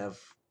doesn't he have?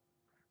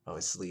 Oh,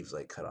 his sleeves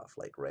like cut off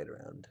like right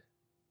around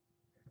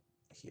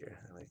here,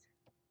 like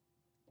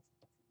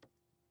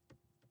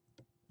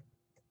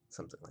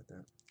something like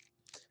that.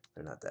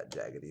 They're not that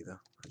jaggedy though.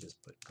 I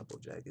just put a couple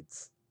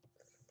jaggeds.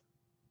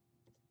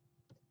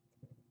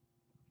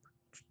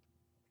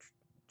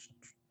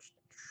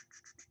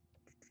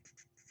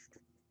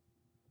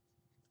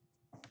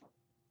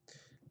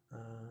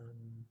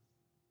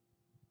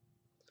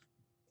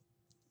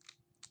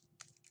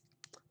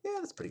 Yeah,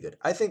 that's pretty good.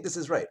 I think this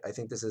is right. I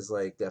think this is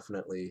like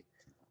definitely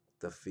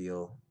the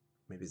feel.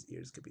 Maybe his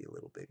ears could be a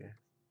little bigger.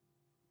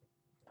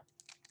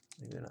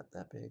 Maybe they're not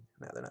that big.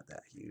 No, they're not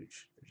that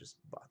huge. They're just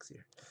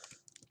boxier.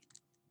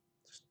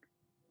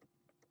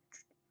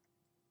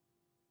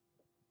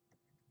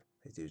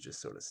 They do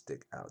just sort of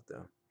stick out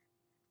though.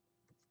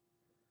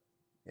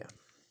 Yeah.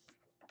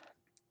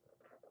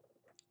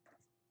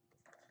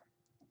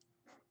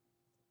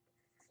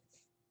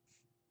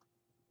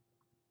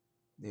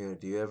 Yeah,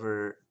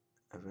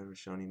 I've ever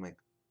shown you my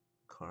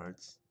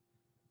cards?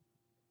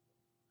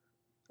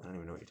 I don't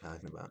even know what you're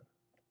talking about.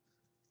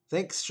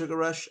 Thanks, Sugar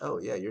Rush. Oh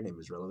yeah, your name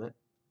is relevant.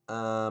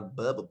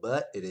 Bubba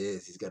Butt. It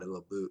is. He's got a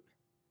little boot.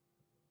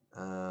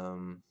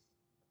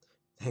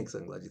 Thanks.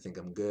 I'm glad you think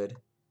I'm good.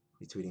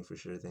 Retweeting for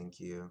sure, thank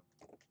you.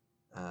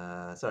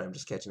 Sorry, I'm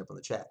just catching up on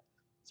the chat.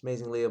 It's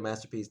amazing, Leo.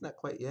 Masterpiece. Not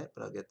quite yet,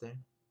 but I'll get there.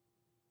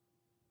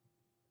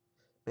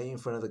 Met you in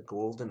front of the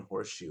Golden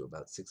Horseshoe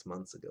about 6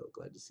 months ago.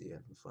 Glad to see you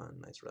having fun.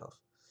 Nice, Ralph.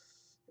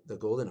 The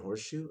Golden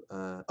Horseshoe?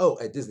 Oh,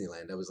 at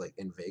Disneyland. I was like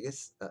in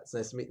Vegas. It's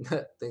nice to meet you.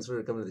 Thanks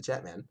for coming to the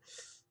chat, man.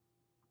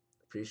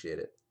 Appreciate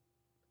it.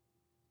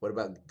 What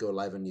about go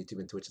live on YouTube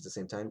and Twitch at the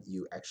same time?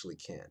 You actually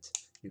can't.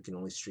 You can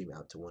only stream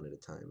out to one at a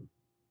time.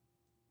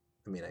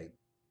 I mean,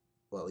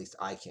 well, at least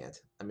I can't.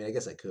 I mean, I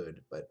guess I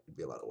could, but it'd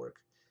be a lot of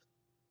work.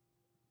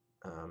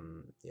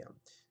 Yeah.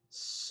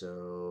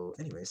 So,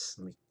 anyways,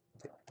 let me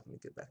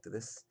get back to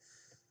this.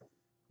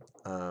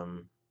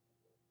 That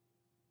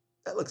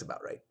looks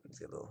about right. It's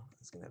gonna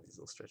have these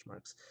little stretch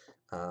marks.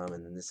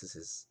 And then this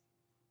is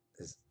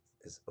his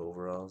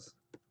overalls,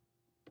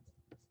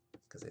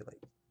 because they like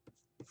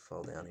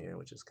fall down here,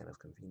 which is kind of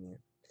convenient.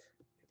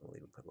 We'll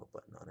even put a little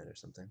button on it or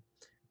something.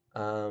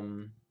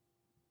 And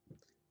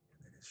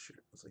then his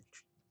shirt was like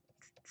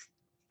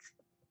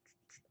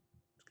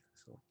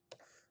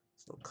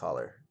this little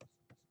collar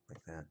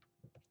like that.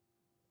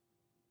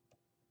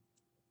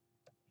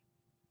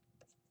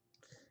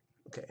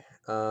 Okay.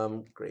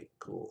 Great,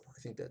 cool. I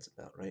think that's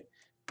about right.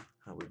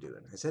 How we're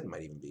doing. I said it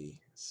might even be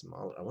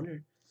smaller. I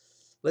wonder.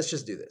 Let's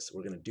just do this.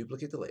 We're gonna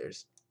duplicate the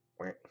layers.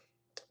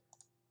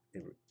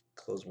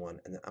 Close one,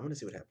 and then I'm gonna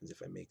see what happens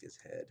if I make his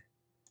head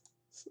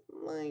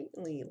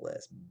slightly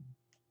less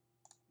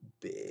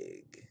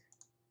big.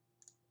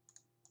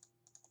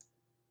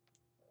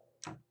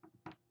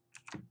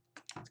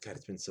 God,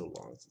 it's been so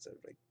long since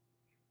I've like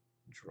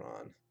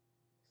drawn.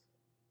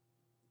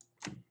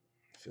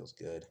 Feels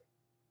good.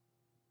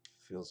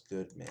 Feels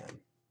good,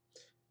 man.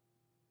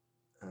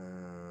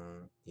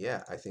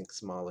 Yeah, I think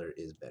smaller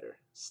is better.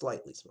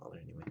 Slightly smaller,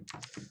 anyway.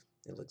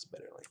 It looks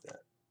better like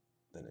that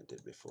than it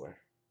did before.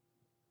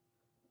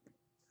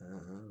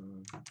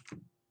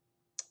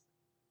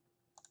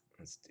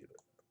 Let's do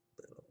it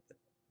a little bit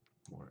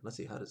more. Let's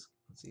see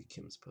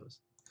Kim's pose.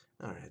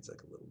 Our head's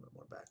like a little bit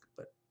more back,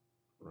 but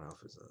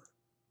Ralph is a.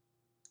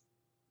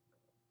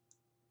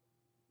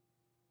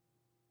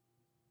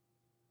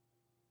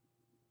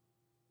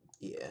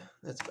 Yeah,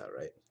 that's about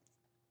right,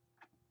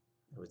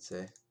 I would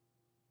say.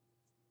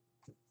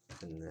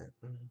 And then,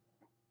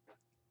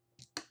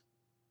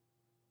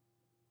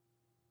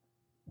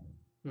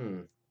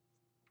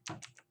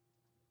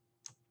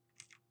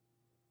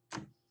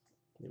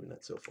 maybe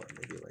not so far,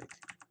 maybe like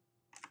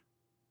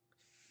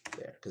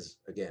there, because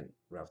again,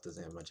 Ralph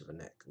doesn't have much of a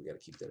neck. We got to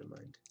keep that in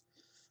mind.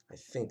 I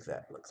think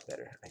that looks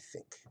better. I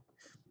think.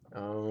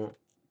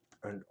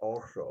 And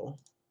also,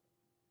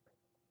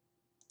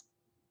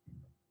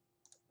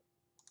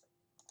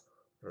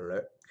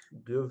 let's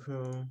give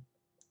him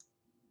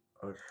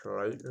a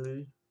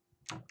slightly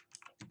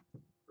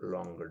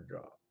longer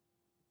jaw.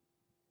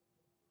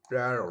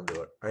 That'll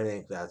do it. I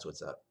think that's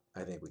what's up.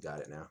 I think we got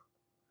it now.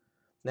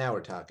 Now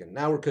we're talking.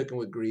 Now we're cooking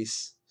with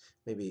grease.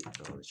 Maybe,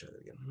 let me try that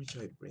again. Let me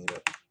try to bring it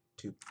up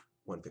to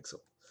 1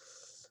 pixel.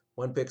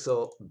 1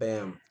 pixel,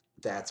 bam.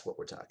 That's what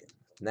we're talking.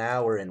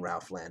 Now we're in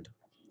Ralph land.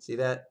 See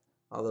that?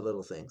 All the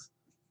little things.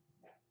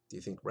 Do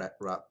you think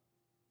Ralph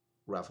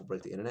will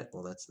break the internet?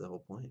 Well, that's the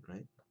whole point,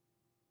 right?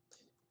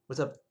 What's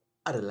up,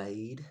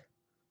 Adelaide?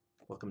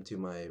 Welcome to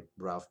my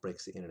Ralph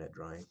breaks the internet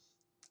drawing.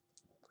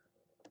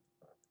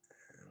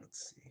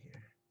 Let's see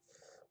here.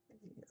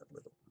 Maybe a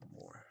little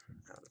more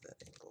out of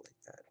that angle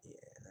like that. Yeah,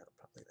 that'll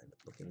probably end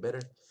up looking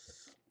better.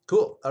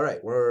 Cool. All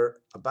right, we're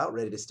about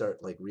ready to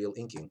start like real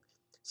inking.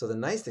 So the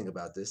nice thing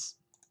about this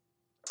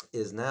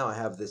is now I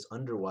have this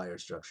underwire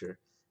structure,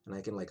 and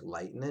I can like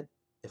lighten it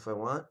if I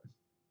want.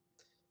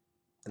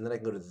 And then I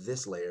can go to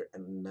this layer,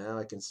 and now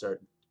I can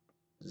start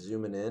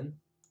zooming in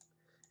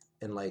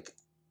and like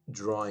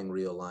drawing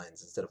real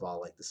lines instead of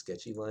all like the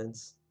sketchy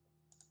lines.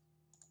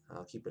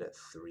 I'll keep it at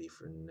 3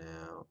 for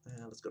now.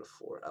 Let's go to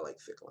 4. I like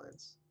thick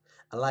lines.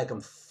 I like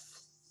them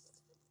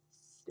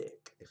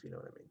thick, if you know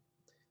what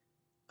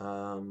I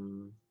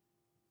mean.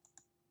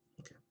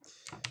 Okay.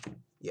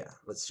 Yeah,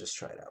 let's just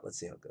try it out. Let's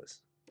see how it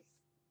goes.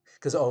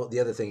 Because the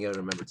other thing you gotta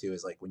remember too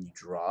is like when you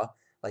draw,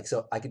 like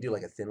so I could do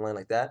like a thin line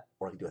like that,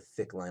 or I could do a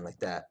thick line like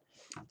that.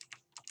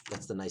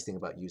 That's the nice thing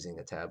about using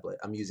a tablet.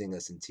 I'm using a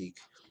Cintiq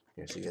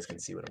here so you guys can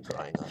see what I'm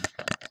drawing on.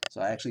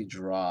 So I actually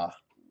draw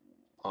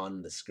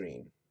on the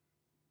screen.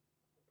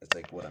 That's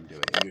like what I'm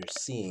doing. And you're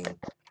seeing,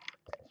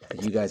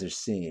 you guys are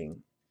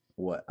seeing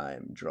what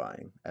I'm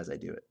drawing as I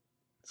do it.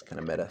 It's kind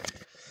of meta.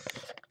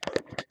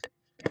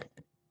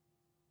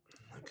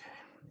 Okay,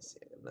 let me see.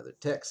 I got another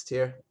text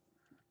here.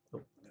 Oh,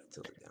 I gotta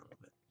tilt it down a little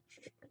bit.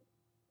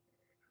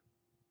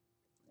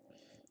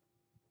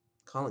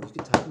 Colin, you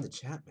can type in the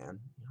chat, man.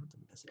 You don't have to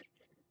message me.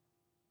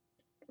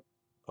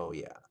 Oh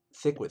yeah,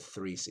 thick with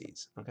 3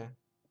 C's. Okay,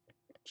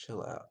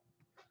 chill out.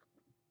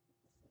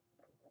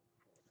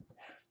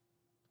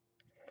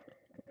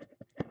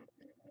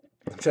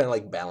 I'm trying to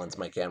like balance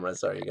my camera.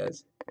 Sorry, you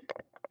guys.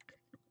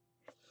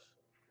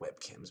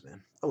 Webcams,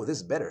 man. Oh, this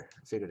is better. I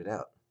figured it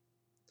out.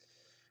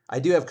 I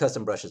do have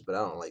custom brushes, but I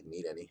don't like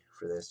need any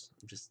for this.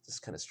 I'm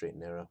just kind of straight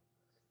and narrow.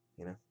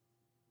 you know?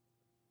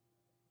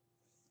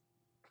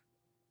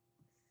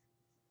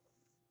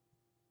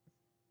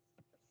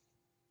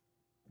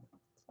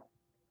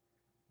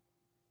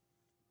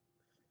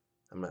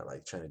 I'm not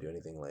like trying to do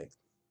anything like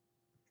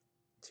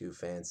too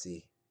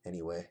fancy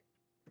anyway.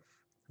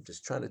 I'm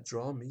just trying to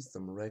draw me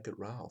some Wreck-It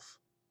Ralph.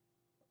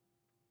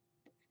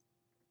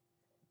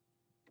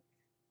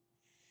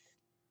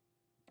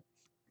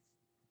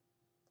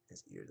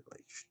 His ears are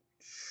like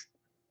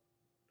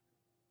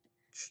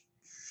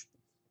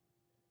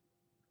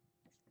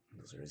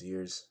those are his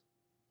ears.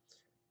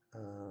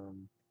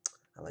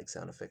 I like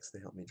sound effects, they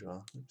help me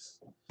draw. Oops.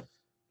 I'm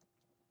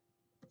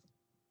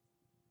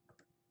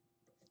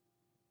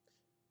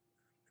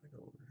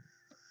gonna go.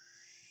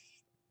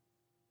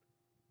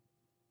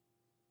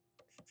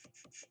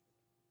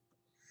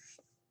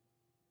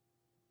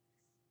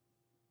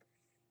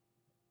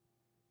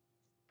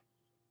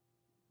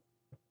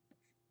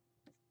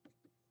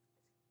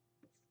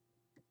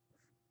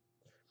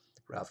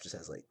 Ralph just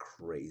has like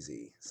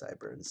crazy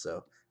sideburns,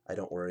 so I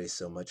don't worry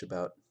so much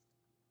about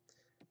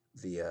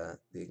the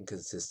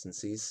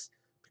inconsistencies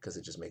because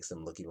it just makes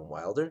them look even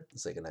wilder.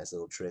 It's like a nice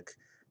little trick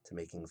to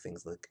making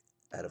things look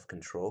out of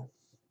control.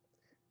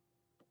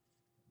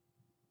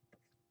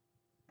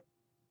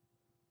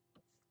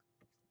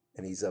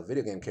 And he's a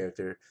video game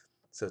character,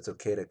 so it's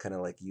okay to kind of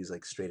like use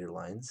like straighter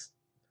lines,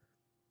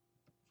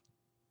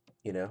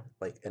 you know,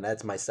 like, and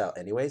that's my style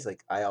anyways.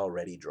 Like I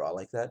already draw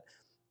like that.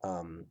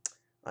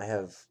 I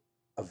have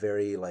a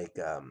very like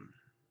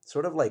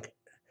sort of like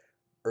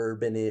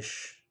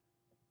urbanish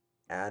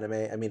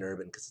anime. I mean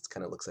urban because it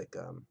kind of looks like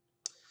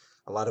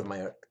a lot of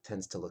my art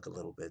tends to look a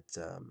little bit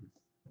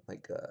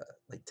like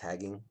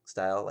tagging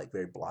style, like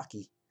very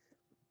blocky.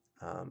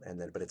 And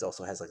then but it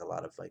also has like a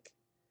lot of like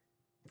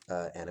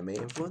anime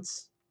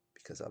influence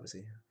because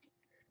obviously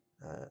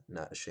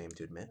not ashamed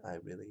to admit I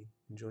really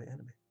enjoy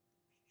anime.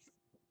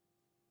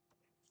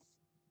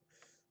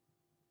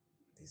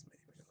 These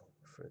maybe go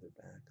further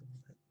back a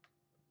little bit.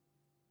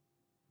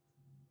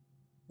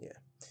 Yeah,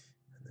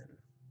 and then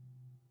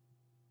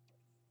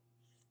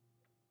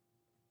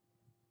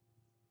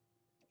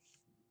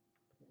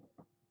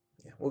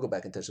yeah, we'll go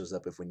back and touch those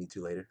up if we need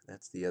to later.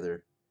 That's the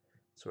other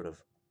sort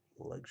of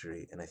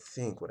luxury. And I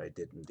think what I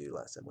didn't do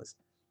last time was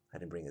I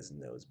didn't bring his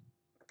nose,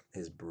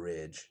 his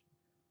bridge,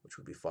 which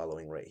would be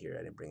following right here.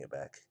 I didn't bring it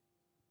back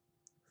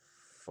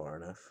far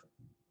enough.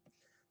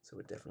 So it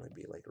would definitely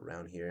be like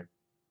around here.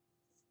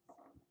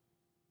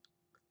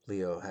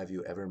 Leo, have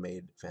you ever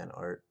made fan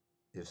art?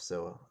 If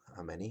so,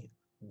 how many?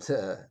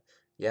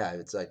 Yeah,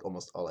 it's like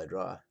almost all I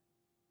draw.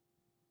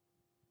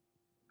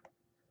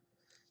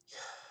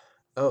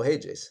 Oh, hey,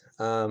 Jace.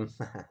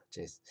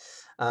 Jace.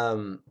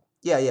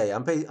 Yeah.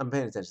 I'm paying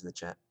attention to the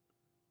chat.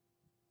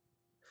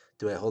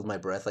 Do I hold my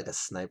breath like a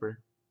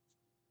sniper?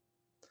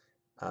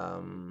 Sorry,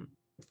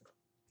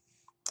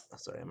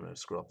 I'm gonna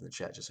scroll up in the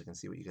chat just so I can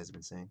see what you guys have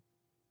been saying.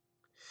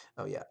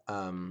 Oh yeah.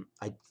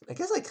 I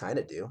guess I kind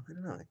of do. I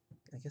don't know.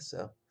 I guess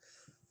so.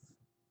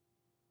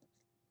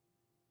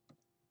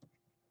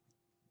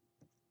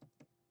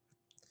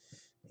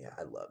 Yeah,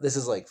 I love this.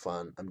 Is like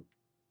fun.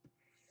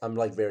 I'm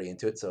like very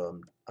into it, so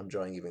I'm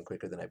drawing even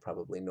quicker than I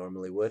probably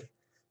normally would,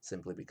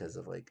 simply because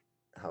of like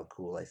how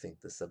cool I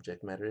think the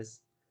subject matter is.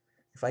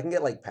 If I can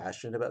get like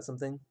passionate about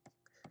something,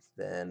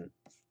 then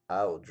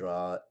I will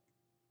draw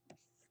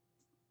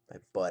my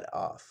butt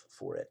off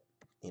for it,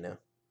 you know?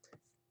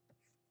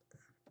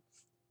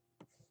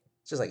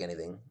 It's just like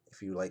anything.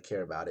 If you like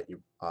care about it, you're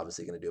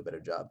obviously going to do a better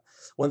job.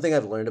 One thing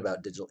I've learned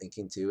about digital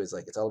inking too is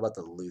like it's all about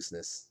the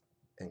looseness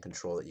and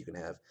control that you can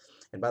have.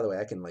 And by the way,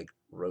 I can like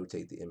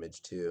rotate the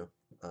image too.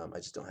 I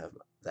just don't have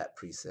that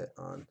preset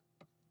on.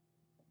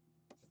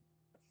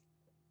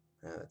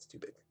 That's too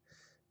big.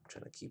 I'm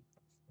trying to keep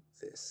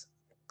this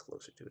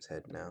closer to his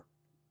head now.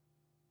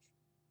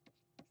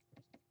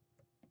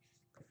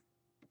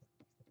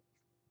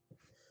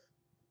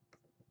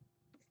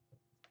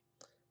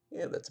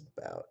 Yeah, that's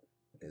about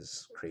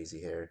his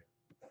crazy hair.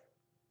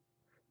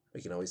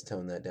 We can always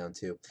tone that down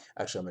too.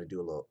 Actually, I'm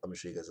gonna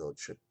show you guys a little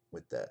trick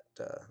with that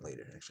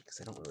later. Actually,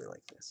 because I don't really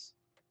like this.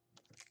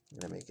 I'm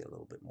gonna make it a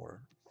little bit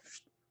more.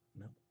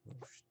 No,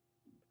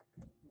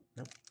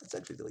 nope. Let's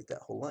actually delete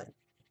that whole line.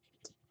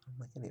 I don't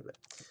like any of it.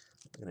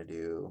 I'm gonna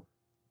do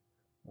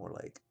more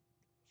like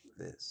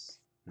this.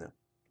 No.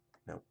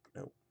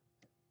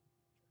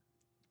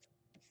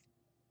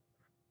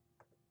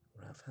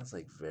 Raph has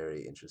like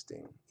very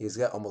interesting. He's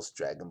got almost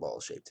Dragon Ball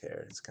shaped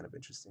hair. It's kind of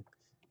interesting.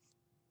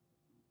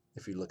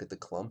 If you look at the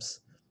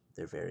clumps,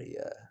 they're very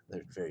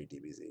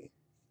DBZ.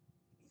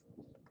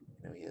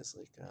 You know, he has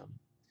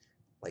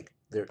like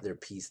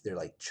they're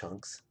like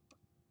chunks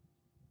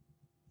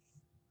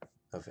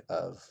of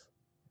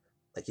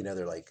like, you know,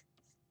 they're like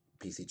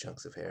PC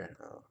chunks of hair.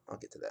 I'll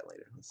get to that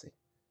later. Let's see.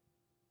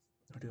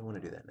 Or do I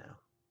want to do that now?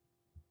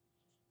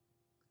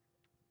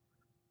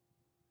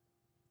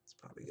 It's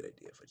probably a good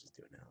idea if I just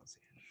do it now. Let's see.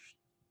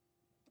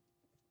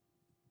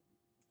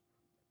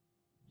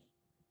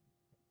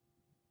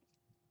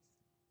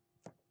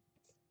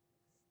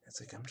 It's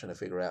like I'm trying to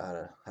figure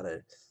out how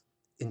to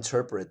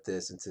interpret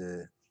this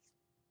into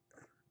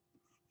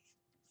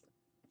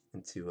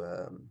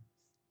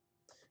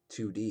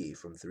 2D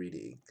from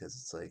 3D, because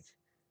it's like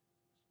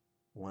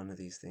one of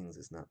these things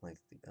is not like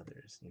the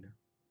others, you know?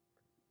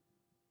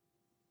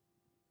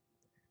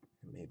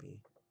 And maybe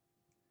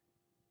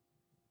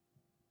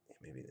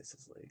this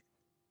is like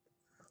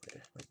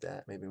there, like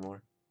that, maybe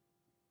more.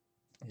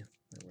 Yeah,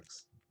 that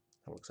works.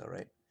 That works all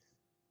right.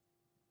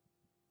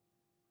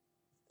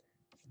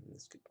 And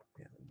this could,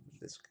 yeah,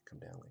 this could come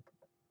down like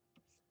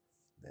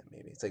that.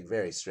 Maybe it's like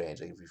very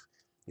strange. Like if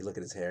you look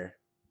at his hair,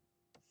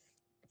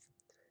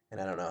 and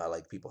I don't know how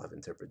like people have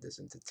interpreted this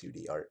into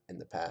 2D art in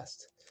the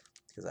past,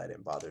 because I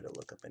didn't bother to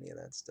look up any of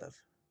that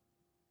stuff.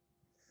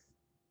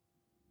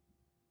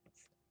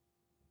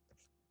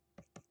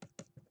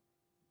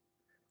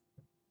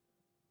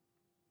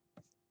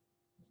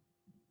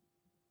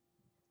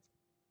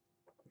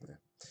 Yeah.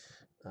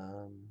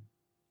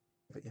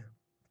 But yeah.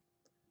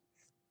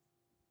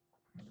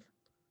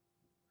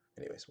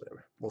 Anyways,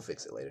 whatever. We'll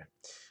fix it later.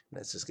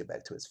 Let's just get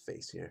back to his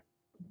face here.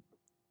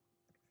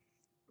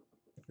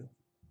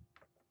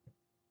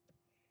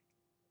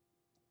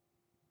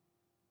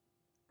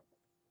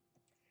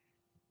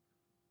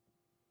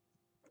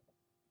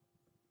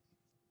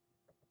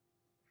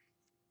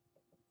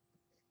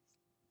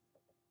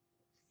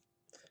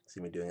 See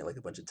me doing it like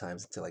a bunch of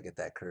times until I get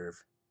that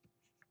curve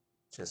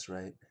just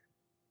right.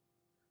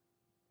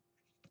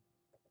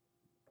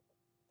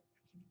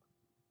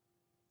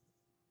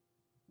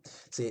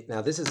 See,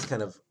 now this is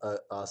kind of an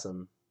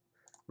awesome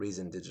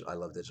reason I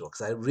love digital,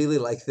 because I really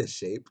like the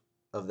shape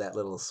of that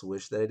little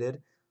swoosh that I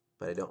did,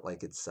 but I don't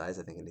like its size.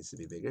 I think it needs to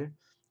be bigger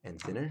and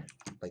thinner,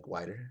 like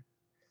wider.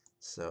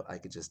 So I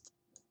could just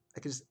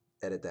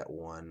edit that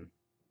one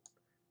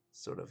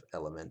sort of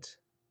element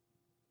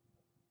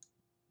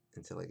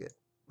until I get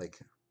like,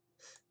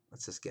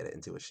 let's just get it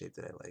into a shape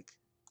that I like.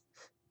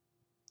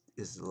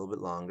 This is a little bit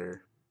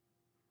longer.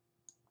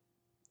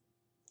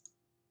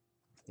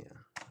 Yeah,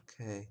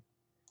 okay.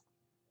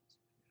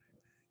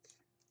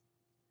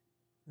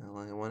 How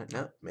long I want it?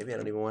 No, maybe I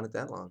don't even want it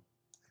that long.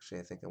 Actually,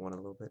 I think I want it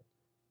a little bit.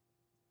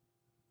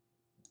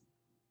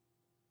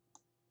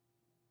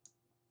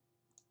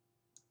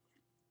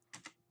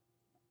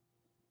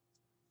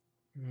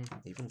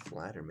 Even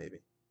flatter,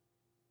 maybe.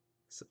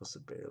 It's supposed to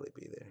barely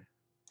be there.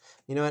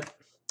 You know what?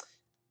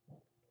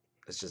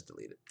 Let's just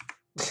delete it.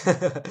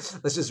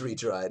 Let's just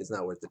retry it. It's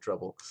not worth the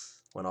trouble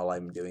when all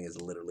I'm doing is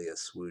literally a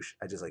swoosh.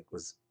 I just like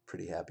was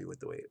pretty happy with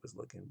the way it was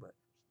looking, but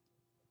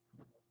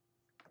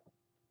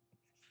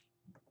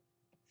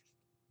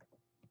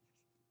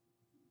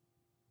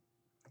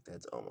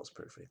that's almost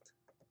perfect.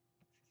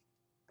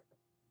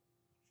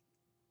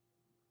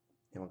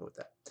 Yeah, we'll go with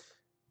that.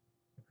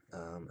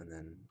 And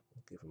then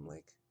give him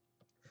like,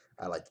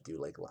 I like to do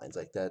like lines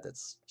like that.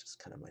 That's just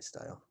kind of my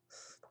style.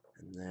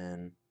 And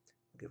then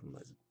give him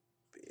a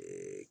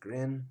big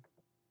grin.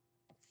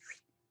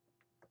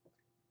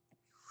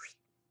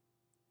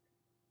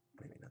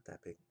 Maybe not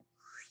that big.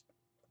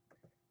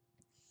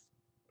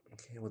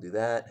 Okay, we'll do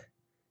that.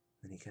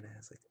 Then he kind of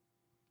has like,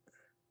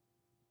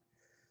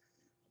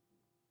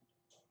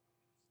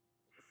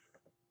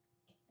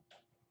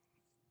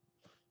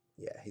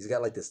 yeah, he's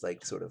got like this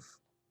like sort of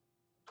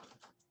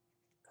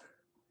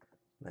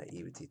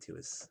naivety to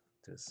his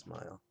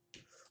smile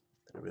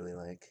that I really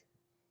like.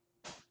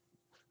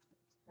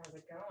 How's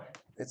it going?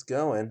 It's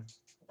going.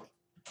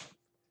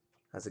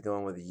 How's it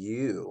going with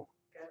you?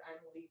 Good. I'm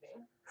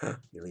leaving.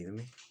 You're leaving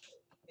me?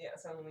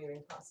 Yes, I'm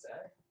leaving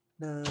Pasta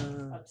No.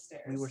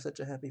 upstairs. We were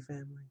such a happy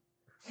family.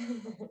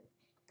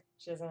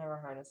 She doesn't have her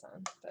harness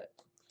on, but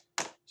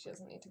she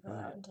doesn't need to go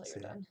out until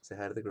you're done. Say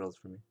hi to the girls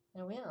for me.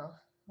 I will.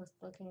 It's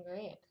looking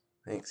great.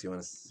 Thanks. You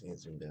want to see it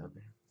zoom down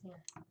there? Yeah.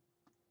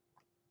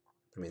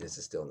 I mean, this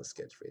is still in the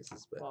sketch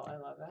phases, but. Well, I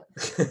love it.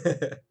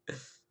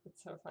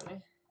 It's so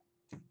funny.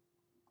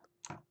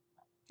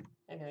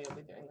 I know you'll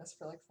be doing this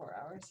for like 4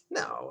 hours.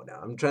 No.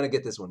 I'm trying to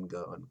get this one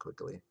going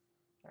quickly.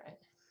 All right.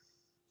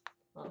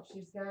 Well,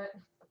 she's got, her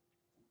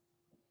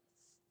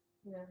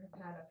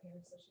pad up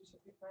here, so she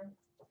should be fine.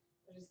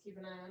 So just keep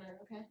an eye on her,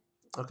 okay?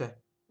 Okay.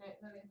 All right,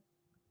 love you.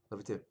 Love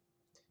you too.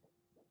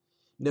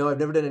 No, I've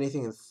never done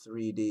anything in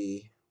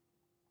 3D.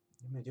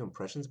 I'm gonna do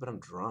impressions, but I'm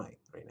drawing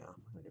right now.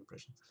 I'm gonna do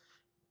impressions.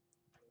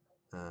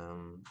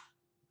 I'm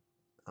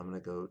gonna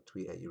go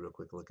tweet at you real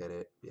quick. Look at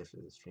it after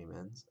the stream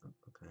ends.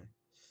 Okay.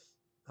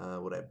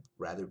 Would I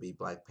rather be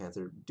Black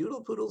Panther?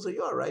 Doodle Poodles, are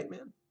you all right,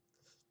 man?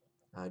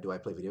 Do I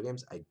play video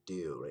games? I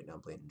do. Right now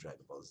I'm playing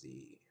Dragon Ball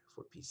Z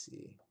for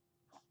PC.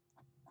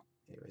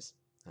 Anyways,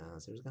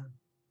 Sarah's gone.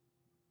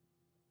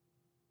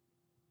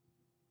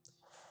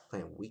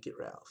 Playing Wicked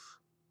Ralph.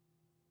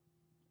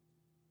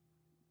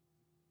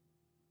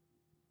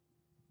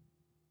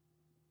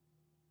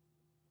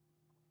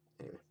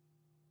 Anyway.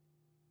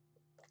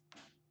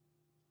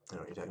 I don't know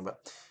what you're talking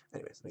about.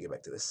 Anyways, let me get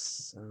back to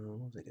this. What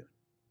was I doing?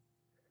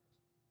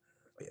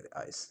 Oh yeah, the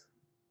eyes.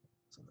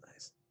 Some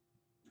eyes.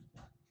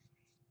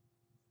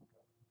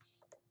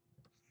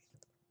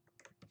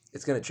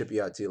 It's gonna trip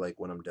you out too. Like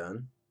when I'm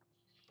done,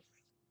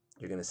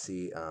 you're gonna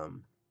see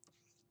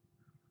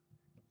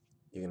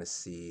you're gonna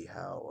see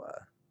how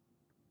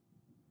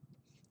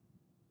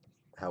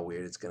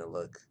weird it's gonna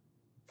look,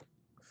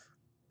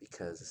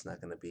 because it's not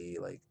gonna be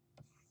like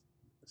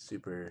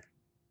super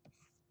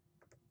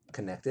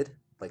connected.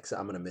 Like, so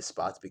I'm gonna miss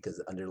spots because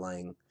the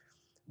underlying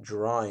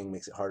drawing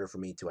makes it harder for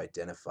me to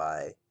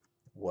identify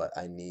what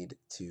I need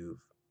to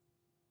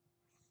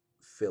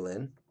fill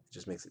in. It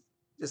just makes it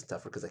just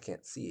tougher because I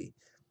can't see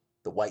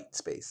the white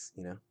space,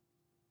 you know?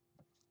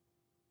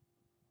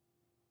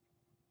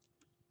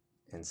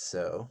 And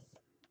so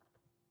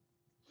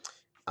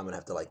I'm gonna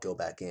have to like go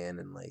back in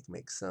and like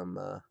make some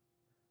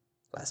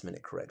last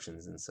minute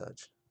corrections and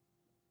such.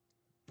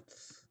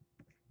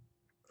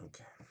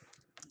 Okay,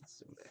 let's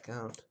zoom back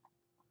out.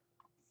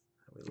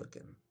 How are we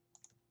looking?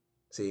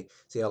 See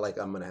how like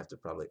I'm gonna have to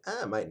probably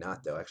I might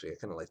not though. Actually, I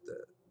kind of like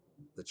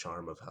the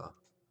charm of how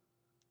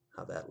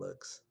that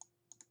looks.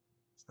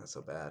 It's not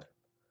so bad.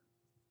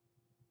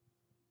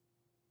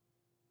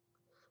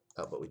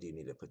 Oh, but we do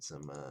need to put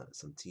some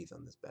teeth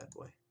on this bad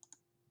boy.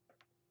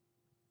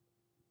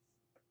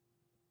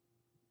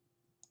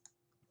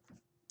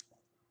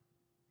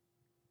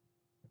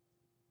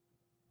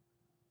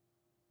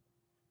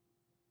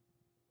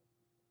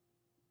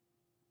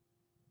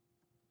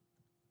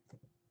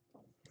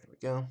 There we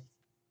go.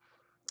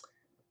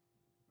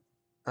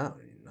 Oh,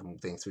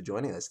 thanks for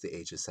joining us. The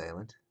H is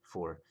silent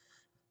for.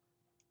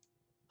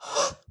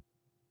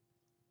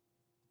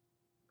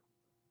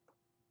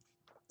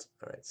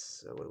 All right,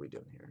 so what are we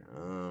doing here?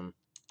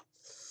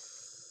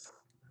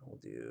 We'll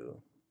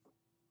do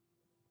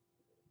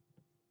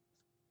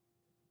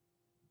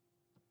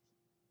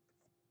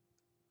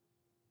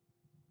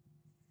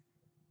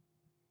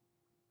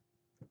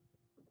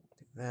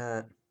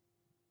that.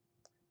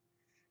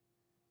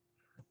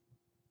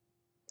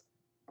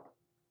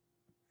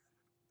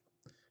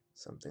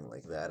 Something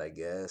like that, I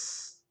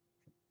guess.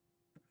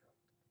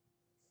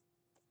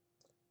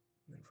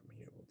 And then from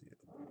here we'll do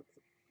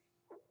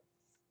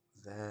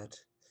that.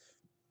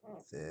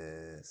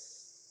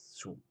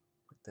 This,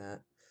 like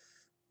that.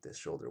 This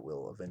shoulder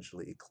will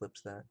eventually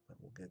eclipse that, but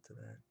we'll get to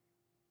that.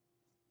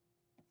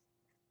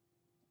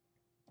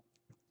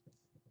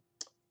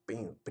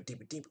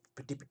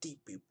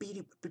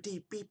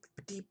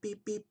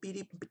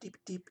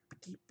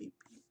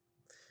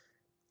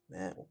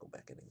 That we'll go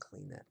back in and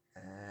clean that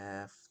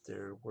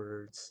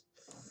afterwards.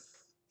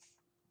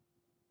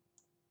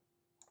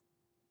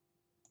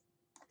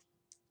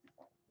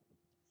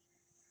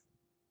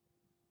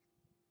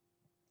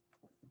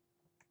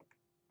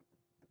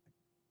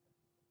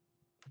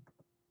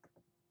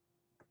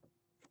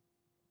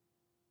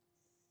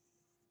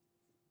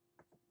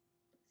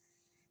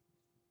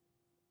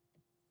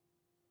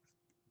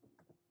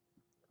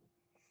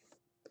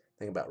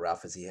 Thing about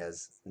Ralph is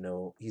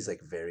he's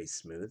like very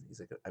smooth. He's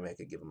like, I mean, I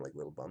could give him like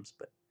little bumps,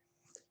 but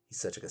he's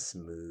such like a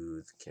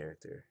smooth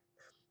character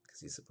because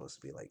he's supposed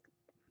to be like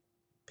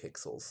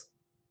pixels.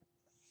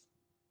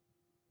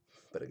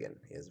 But again,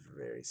 he has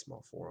very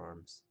small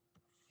forearms.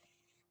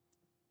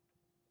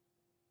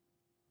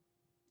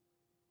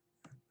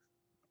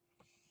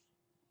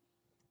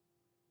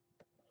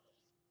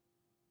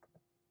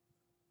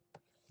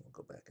 We'll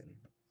go back and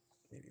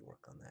maybe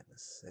work on that in a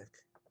sec.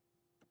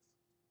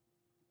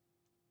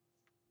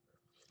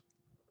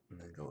 And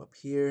then go up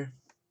here.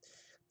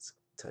 Let's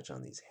touch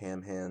on these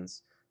ham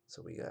hands.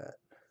 So we got,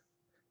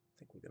 I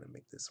think we're gonna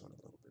make this one a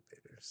little bit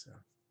bigger. So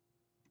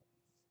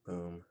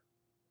boom,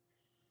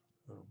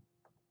 boom.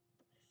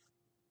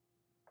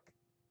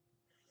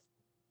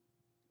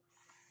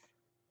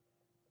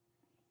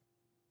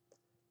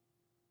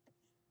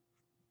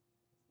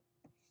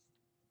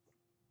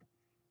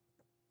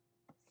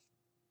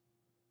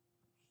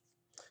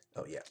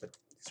 Oh yeah, but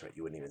that's right,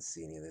 you wouldn't even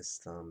see any of this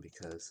thumb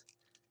because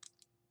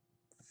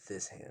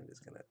this hand is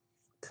gonna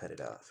cut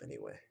it off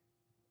anyway.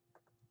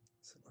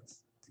 So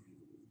let's do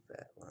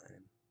that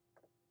line.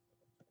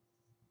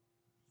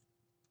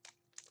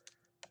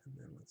 And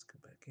then let's go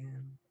back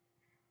in.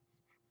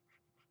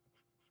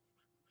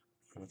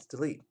 And let's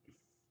delete.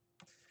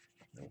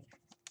 No,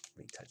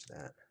 retouch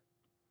that.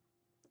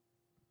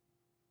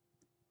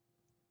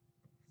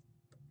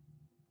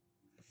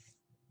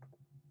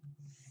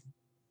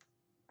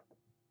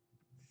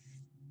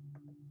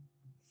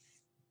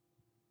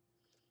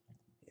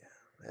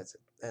 Yeah,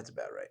 that's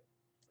about right.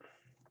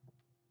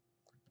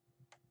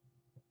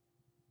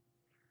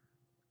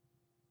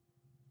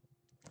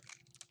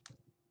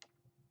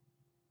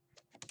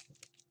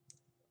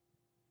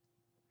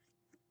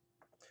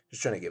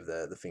 Just trying to give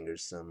the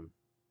fingers some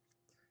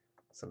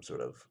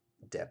sort of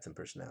depth and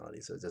personality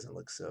so it doesn't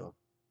look so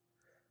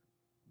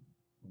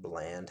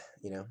bland,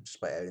 you know, just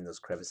by adding those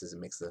crevices, it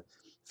makes the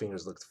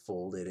fingers look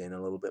folded in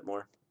a little bit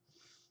more.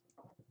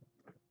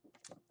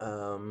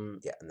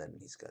 Yeah, and then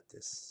he's got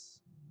this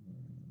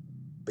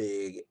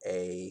big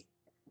A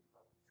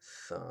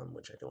thumb,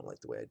 which I don't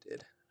like the way I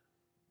did.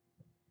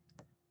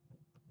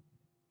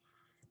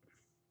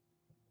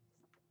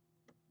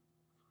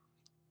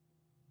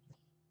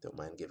 Don't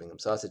mind giving him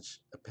sausage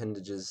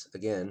appendages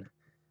again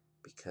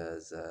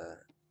because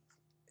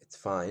it's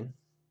fine.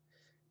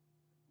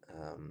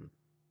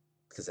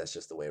 because that's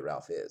just the way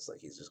Ralph is. Like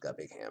he's just got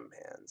big ham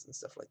hands and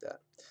stuff like that.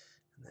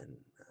 And then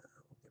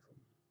we'll give him,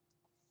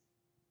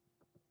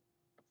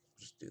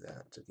 just do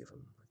that to give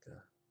him like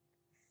a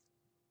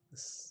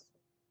this.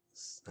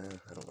 I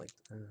don't like.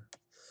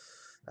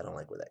 I don't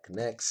like where that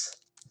connects.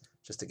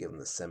 Just to give him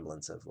the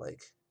semblance of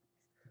like,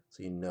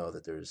 so you know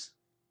that there's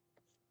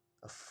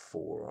a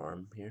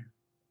forearm here.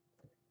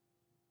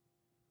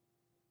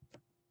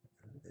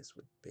 And this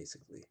would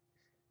basically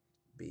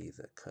be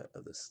the cut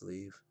of the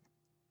sleeve,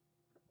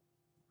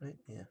 right?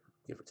 Yeah,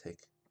 give or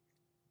take.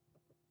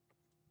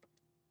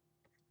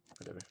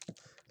 Whatever.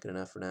 Good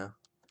enough for now.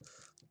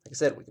 Like I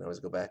said, we can always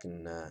go back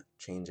and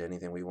change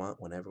anything we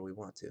want whenever we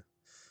want to.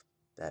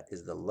 That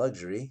is the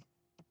luxury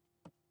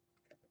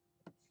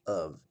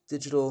of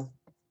digital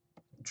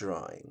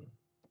drawing.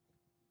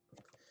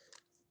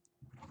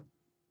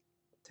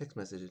 Text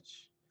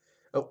message.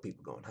 Oh,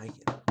 people going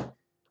hiking.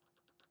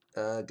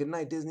 Good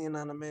night, Disney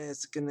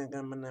Anonymous. Good night,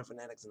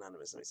 Fanatics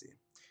Anonymous. Let me see.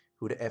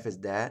 Who the F is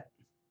that?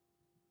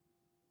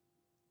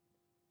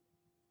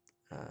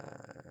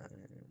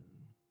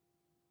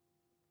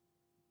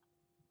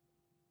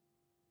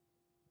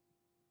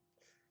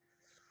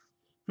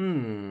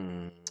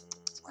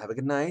 Have a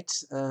good night.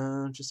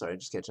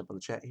 Just catch up on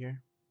the chat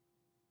here.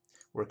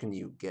 Where can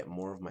you get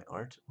more of my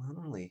art? Well,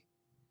 not only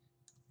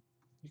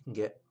you can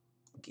get.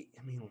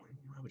 I mean,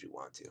 why would you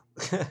want to?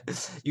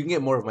 You can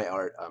get more of my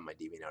art on my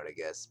DeviantArt, I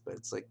guess, but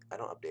it's like I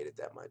don't update it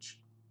that much.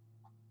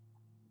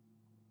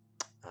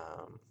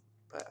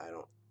 But I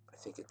don't. I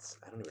think it's.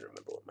 I don't even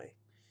remember what my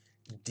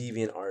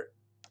DeviantArt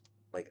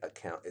like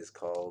account is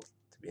called.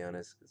 To be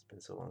honest, it's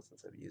been so long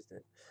since I've used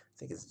it. I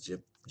think it's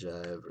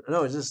Jive.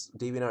 No, it's just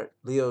DeviantArt.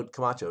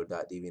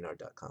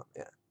 LeoCamacho.deviantart.com.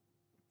 Yeah.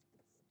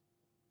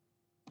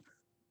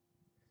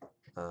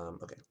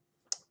 Okay.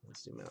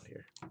 Let's zoom out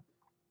here.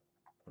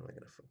 What am I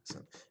gonna focus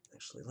on?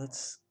 Actually,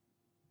 let's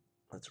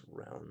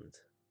round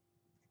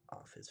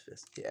off his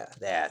fist. Yeah,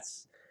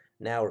 that's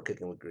now we're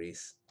cooking with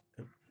grease.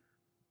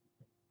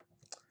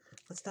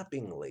 Let's stop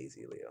being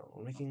lazy, Leo.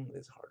 We're making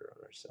this harder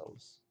on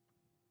ourselves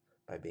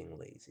by being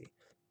lazy.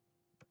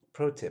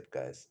 Pro tip,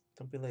 guys,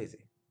 don't be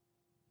lazy.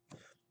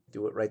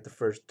 Do it right the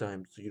first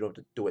time so you don't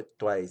have to do it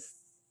twice.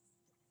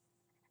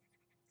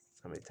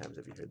 How many times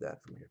have you heard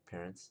that from your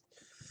parents?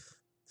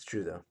 It's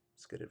true, though.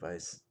 It's good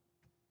advice.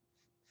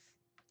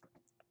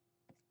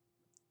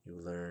 You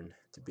learn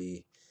to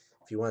be,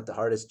 if you want the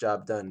hardest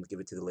job done, give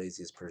it to the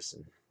laziest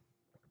person.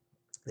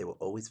 They will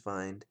always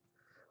find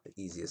the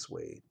easiest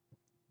way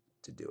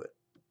to do it.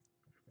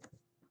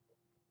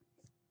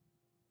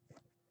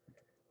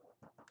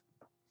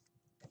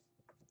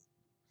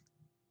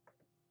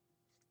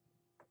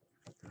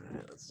 All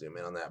right, let's zoom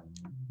in on that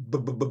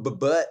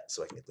butt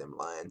so I can get them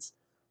lines.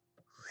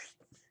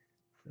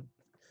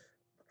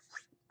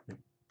 I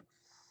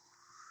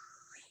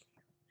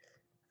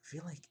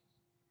feel like,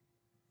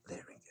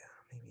 there we go.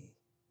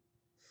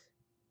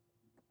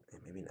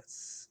 Maybe not.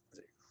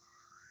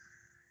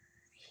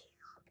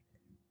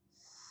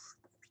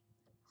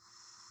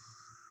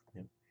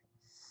 Nope.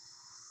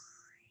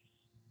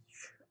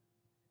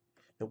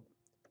 Nope.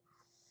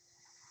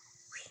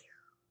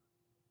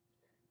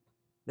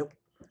 Nope.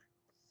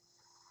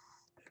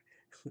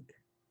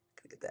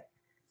 Gotta get that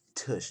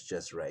tush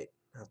just right.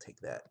 I'll take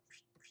that.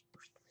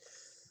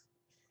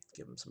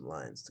 Give him some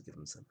lines to give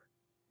him some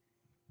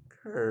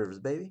curves,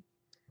 baby.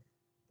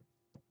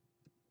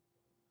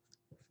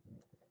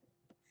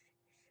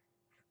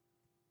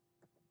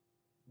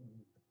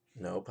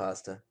 No,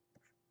 Pasta.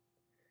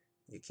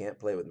 You can't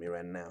play with me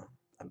right now.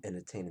 I'm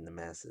entertaining the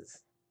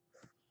masses.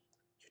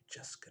 You're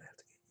just gonna have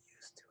to get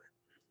used to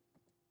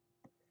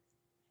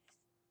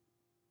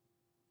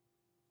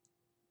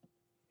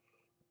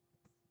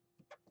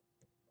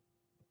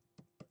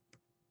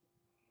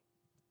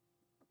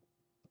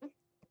it.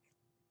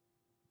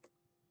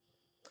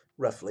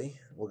 Roughly.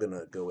 We're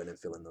gonna go in and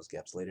fill in those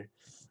gaps later.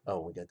 Oh,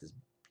 we got this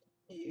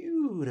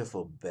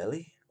beautiful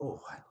belly. Oh,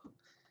 I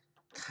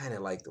kind of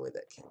like the way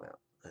that came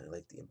out. I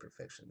like the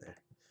imperfection there.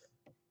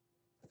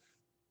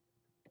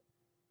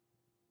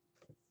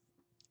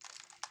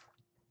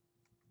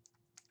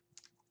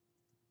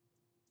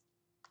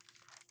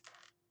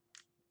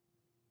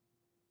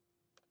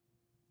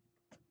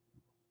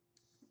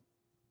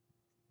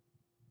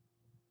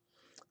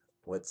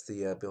 What's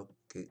the Bill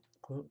Gates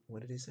quote? What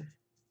did he say?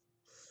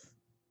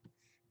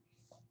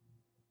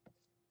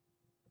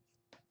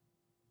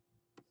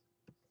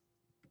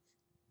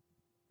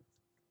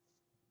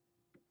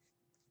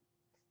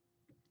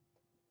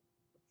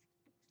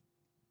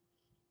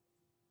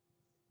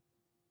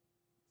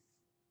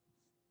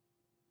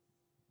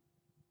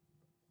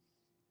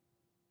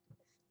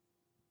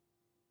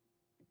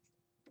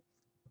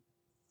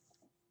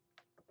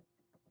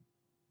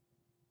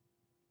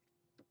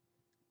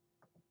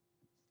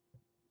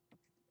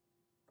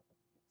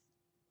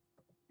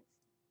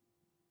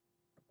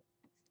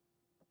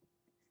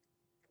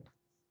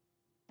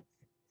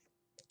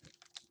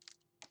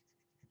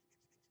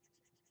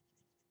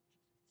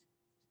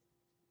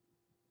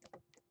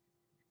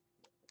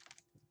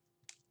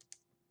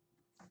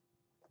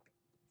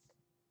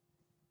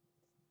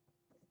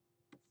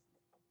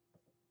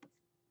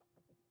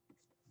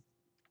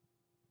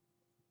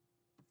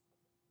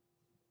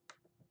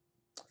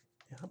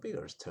 How big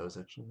are his toes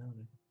actually now?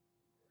 That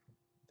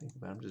I think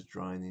about it, I'm just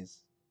drawing these.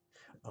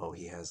 Oh,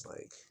 he has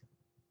like,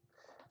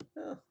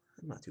 oh,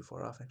 I'm not too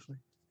far off actually.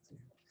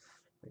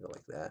 I go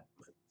like that,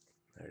 but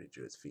I already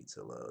drew his feet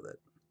so low that.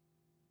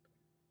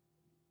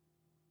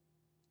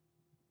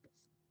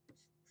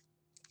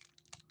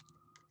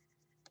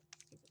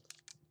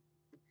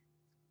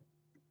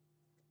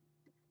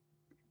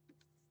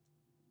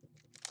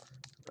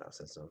 Ralph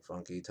has some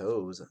funky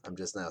toes. I'm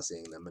just now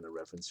seeing them in a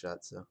reference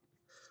shot, so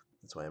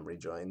that's why I'm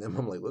redrawing them.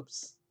 I'm like,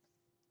 whoops.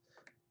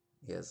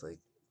 He has like,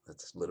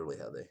 that's literally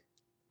how they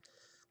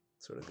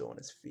sort of go on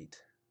his feet.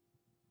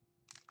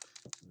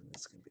 And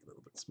this can be a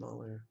little bit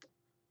smaller.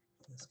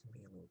 This can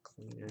be a little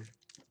cleaner.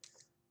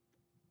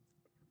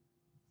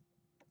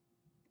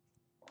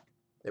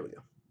 There we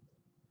go.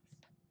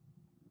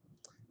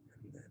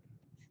 And then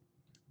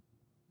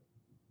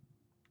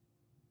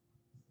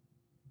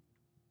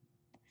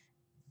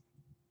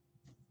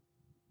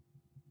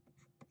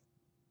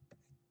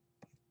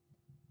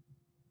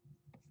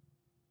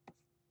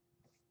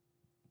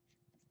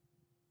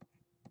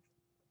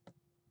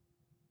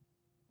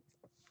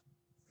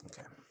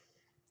okay.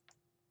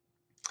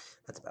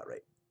 That's about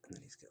right. And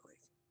then he's got like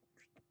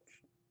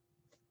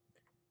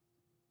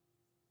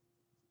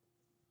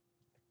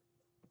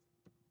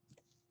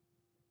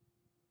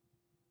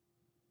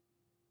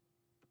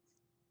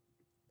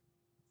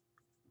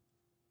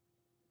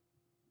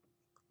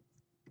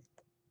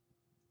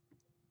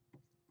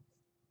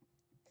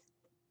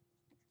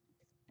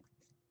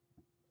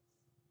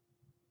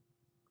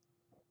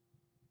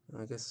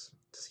I guess,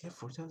 does he have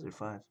 4 toes or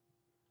 5?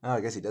 Oh, I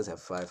guess he does have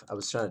 5. I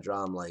was trying to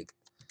draw him like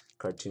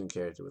cartoon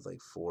character with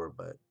like 4,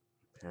 but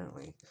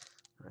apparently.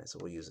 Alright, so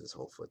we'll use his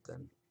whole foot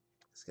then.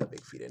 He's got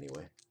big feet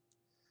anyway.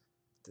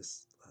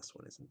 This last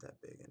one isn't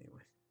that big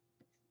anyway.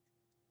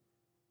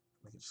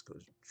 Like it just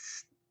goes.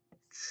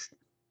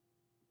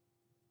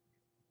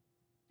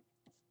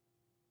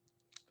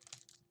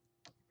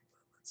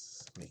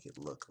 Let's make it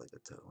look like a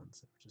toe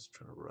instead of just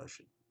trying to rush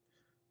it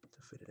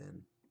to fit it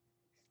in.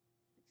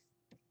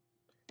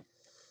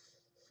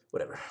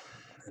 Whatever.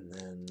 And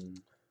then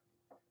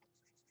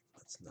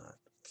let's not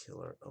kill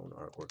our own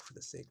artwork for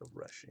the sake of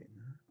rushing.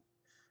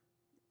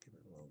 Give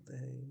it a little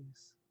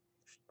vase.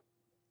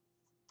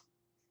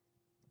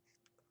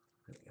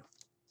 There we go.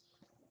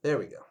 There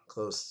we go.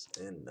 Close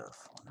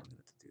enough. I'm going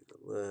to do the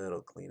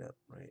little cleanup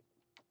right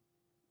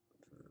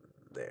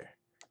there.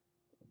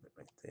 A little bit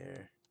right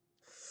there.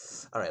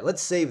 All right,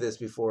 let's save this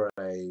before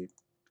I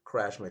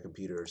crash my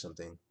computer or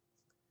something.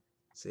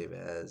 Save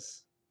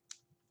as.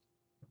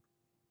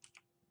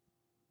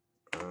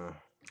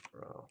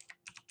 Bro.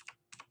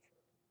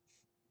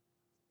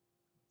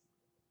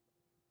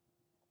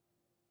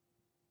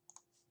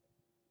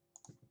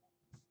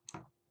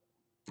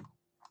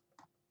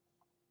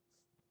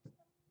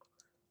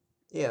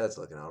 Yeah, that's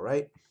looking all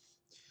right.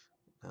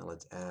 Now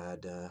let's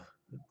add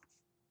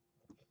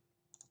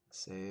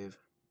save.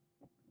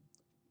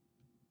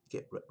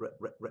 Get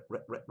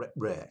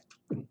wrecked.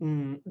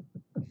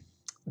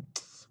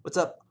 What's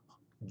up,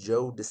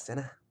 Joe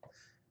DeSena?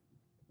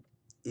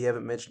 You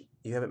haven't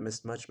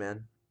missed much,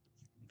 man.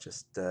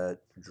 Just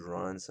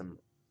drawing some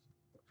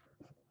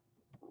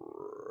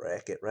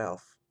Wreck-It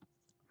Ralph.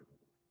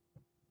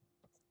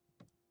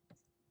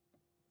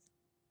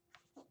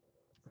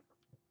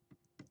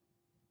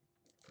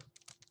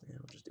 Yeah,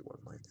 we'll just do one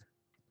line there.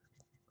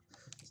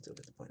 Still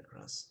get the point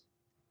across.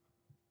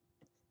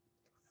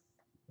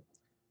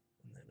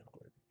 And then of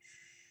course.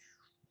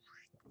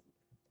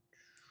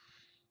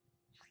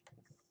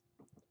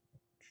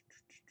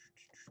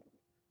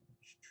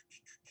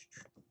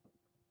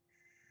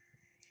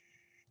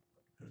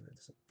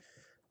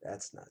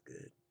 That's not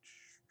good.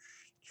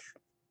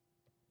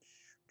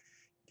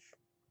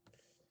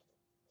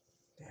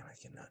 Damn, I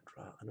cannot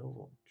draw an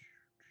oval.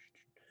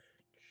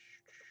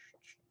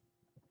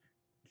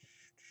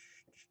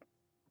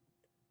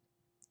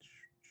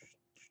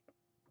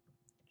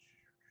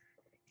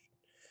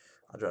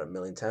 I'll draw it a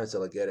million times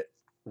till I get it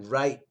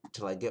right,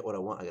 till I get what I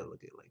want. I gotta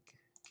look at like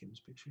Kim's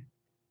picture.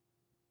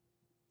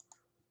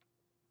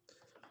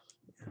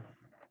 Yeah.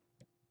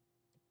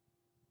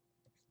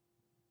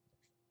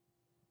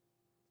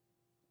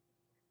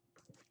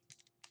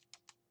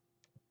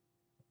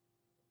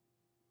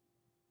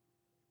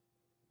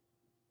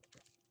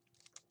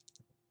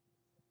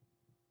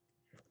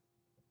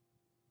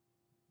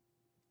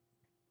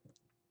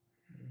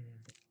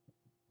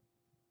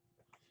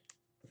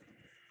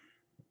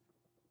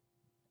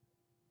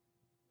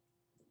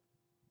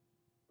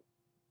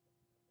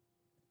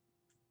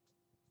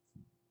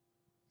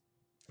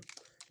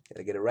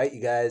 Gotta get it right,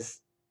 you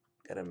guys.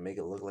 Gotta make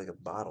it look like a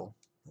bottle,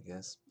 I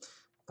guess.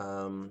 We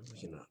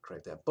can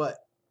correct that, but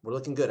we're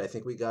looking good. I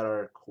think we got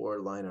our core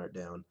line art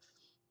down.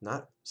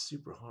 Not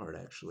super hard,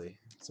 actually.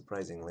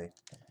 Surprisingly,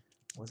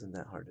 wasn't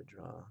that hard to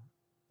draw.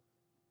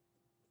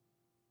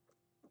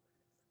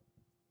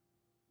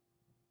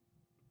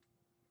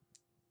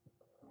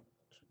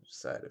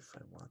 Decide if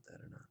I want that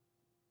or not.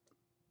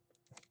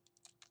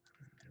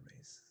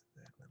 Erase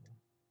that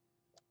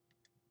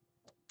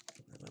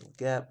little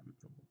gap.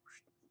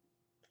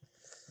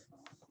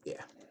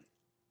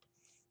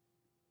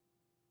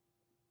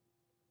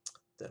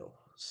 That'll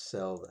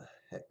sell the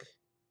heck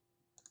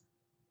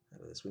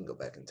out of this. We can go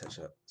back and touch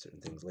up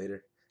certain things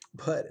later.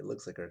 But it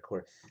looks like our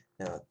core.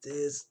 Now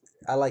this,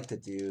 I like to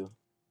do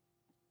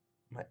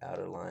my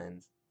outer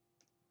lines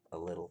a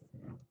little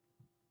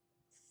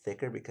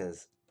thicker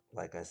because,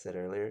 like I said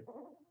earlier,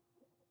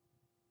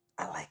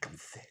 I like them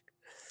thick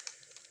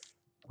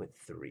with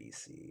 3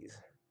 C's.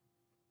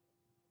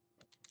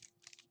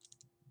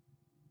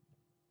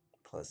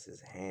 Plus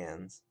his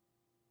hands,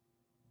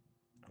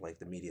 I like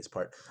the meatiest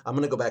part. I'm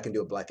going to go back and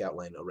do a black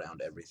outline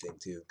around everything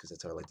too, because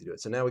that's how I like to do it.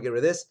 So now we get rid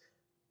of this.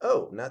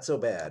 Oh, not so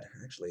bad.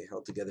 Actually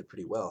held together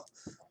pretty well.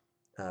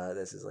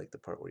 This is like the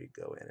part where you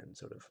go in and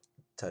sort of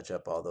touch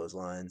up all those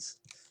lines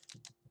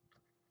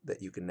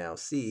that you can now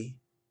see,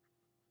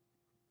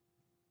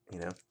 you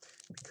know,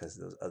 because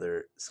those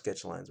other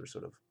sketch lines were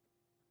sort of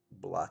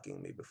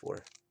blocking me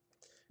before.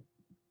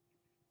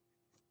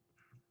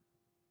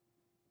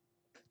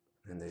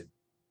 And they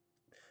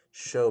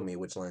show me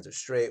which lines are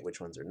straight,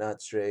 which ones are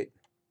not straight.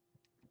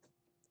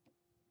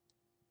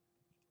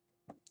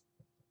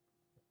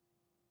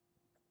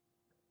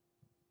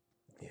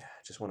 Yeah,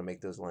 I just want to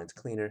make those lines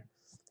cleaner,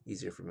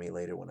 easier for me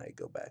later when I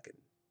go back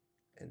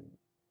and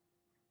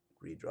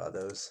redraw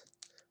those.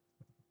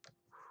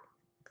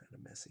 Kind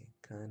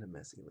of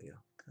messy, Leo,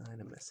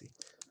 kind of messy.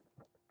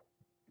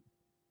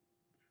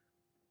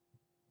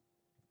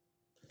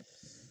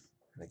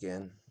 And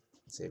again,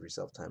 save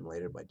yourself time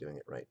later by doing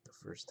it right the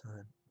first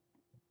time.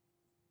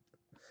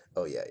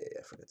 Oh yeah,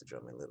 I forgot to draw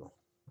my little.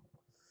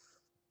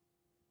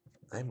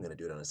 I'm going to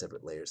do it on a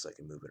separate layer so I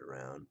can move it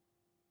around.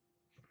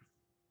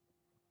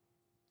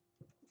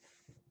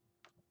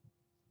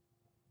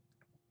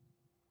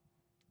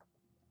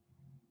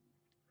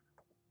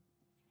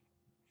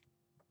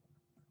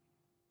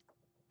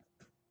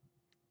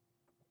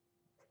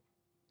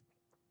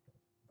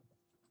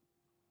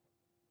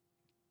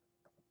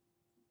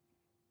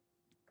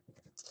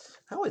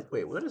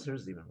 Wait, what does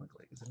hers even look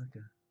like? Is it like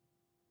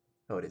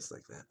a, oh, it is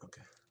like that.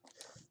 Okay.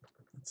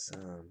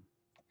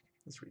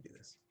 Let's redo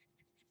this.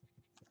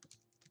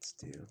 Let's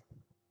do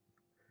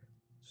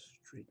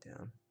straight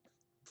down.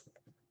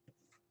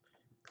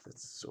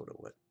 That's sort of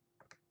what,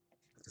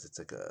 because it's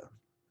like a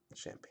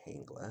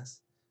champagne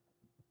glass.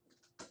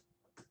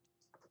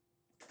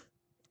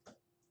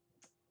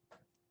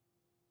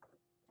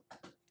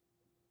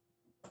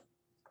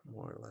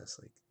 More or less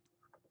like,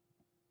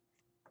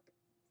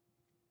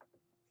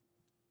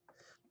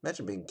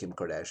 imagine being Kim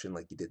Kardashian,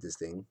 like you did this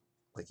thing,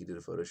 like you did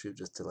a photo shoot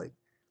just to like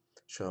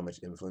show how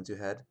much influence you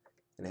had,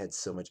 and it had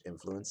so much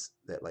influence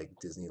that like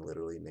Disney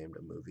literally named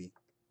a movie.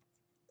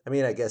 I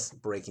mean, I guess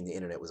breaking the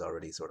internet was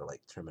already sort of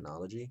like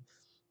terminology,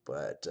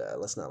 but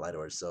let's not lie to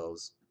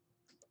ourselves.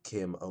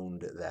 Kim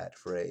owned that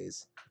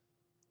phrase.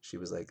 She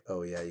was like,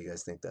 oh yeah, you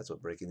guys think that's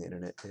what breaking the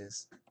internet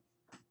is?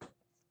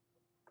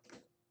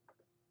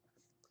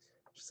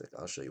 She's like,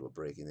 I'll show you what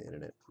breaking the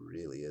internet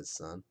really is,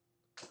 son.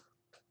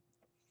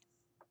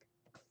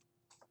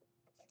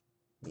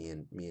 Me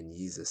and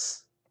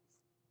Yeezus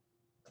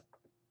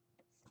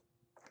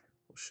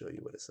will show you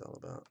what it's all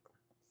about.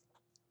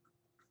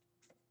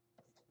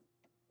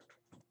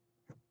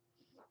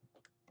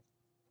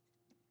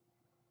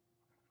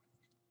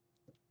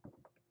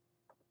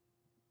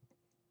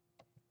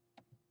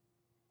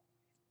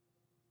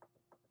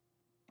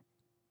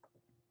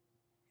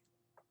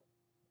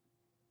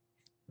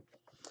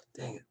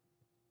 Dang it.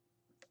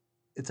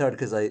 It's hard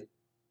because I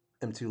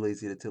am too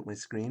lazy to tilt my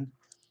screen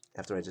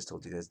after I just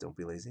told you guys don't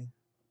be lazy.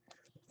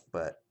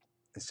 But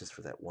it's just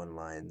for that one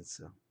line,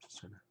 so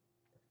just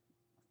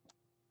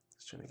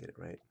trying to get it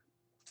right.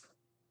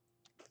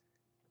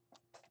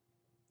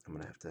 I'm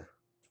gonna have to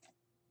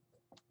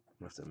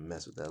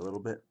mess with that a little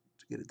bit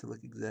to get it to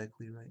look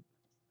exactly right.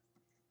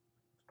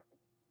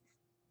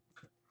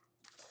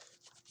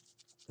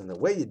 And the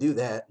way you do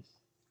that,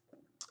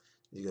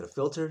 you go to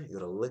filter, you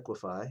go to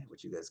liquify,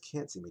 which you guys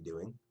can't see me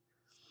doing.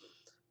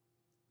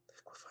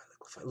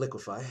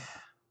 Liquify.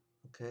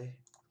 Okay.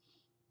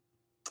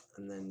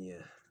 And then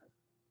you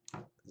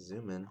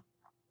zoom in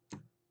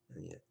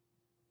and you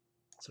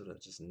sort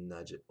of just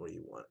nudge it where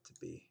you want it to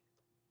be.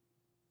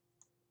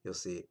 You'll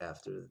see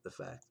after the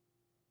fact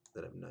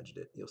that I've nudged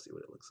it, you'll see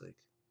what it looks like.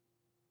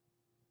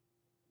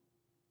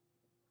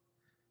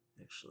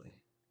 Actually,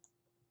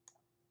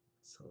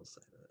 this whole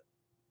side of it.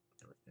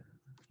 There we go.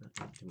 Not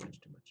too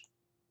much, too much.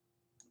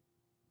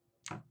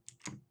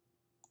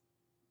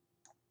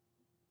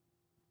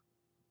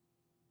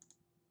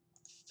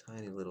 Just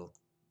tiny little.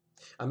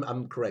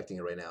 I'm correcting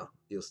it right now.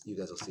 You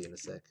guys will see in a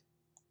sec.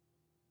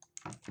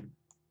 I'm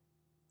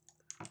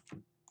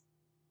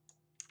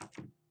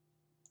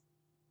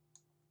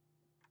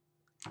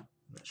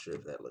not sure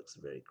if that looks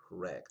very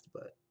correct,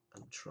 but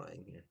I'm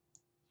trying here.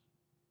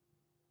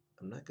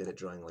 I'm not good at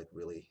drawing like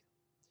really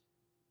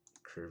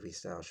curvy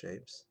style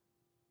shapes.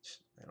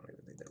 I don't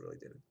even think that really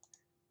did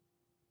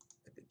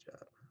a good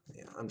job.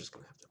 Yeah, I'm just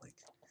gonna have to like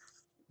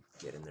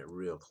get in there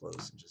real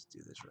close and just do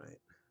this right.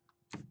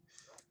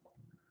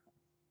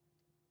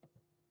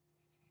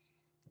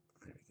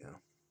 There we go.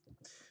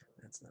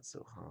 That's not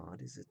so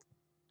hard, is it?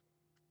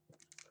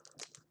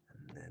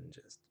 and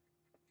just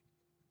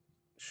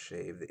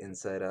shave the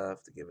inside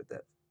off to give it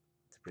that,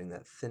 to bring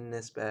that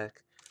thinness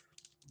back.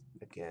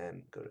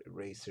 Again, go to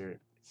eraser.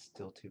 It's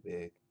still too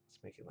big. Let's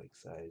make it like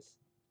size,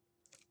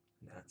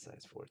 not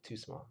size 4, too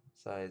small.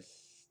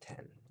 Size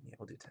 10. Yeah,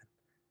 we'll do 10.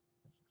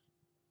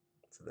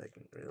 So that I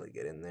can really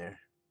get in there.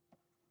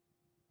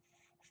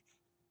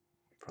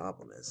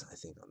 Problem is, I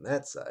think on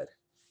that side,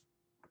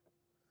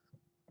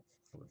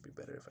 it would be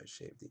better if I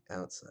shaved the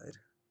outside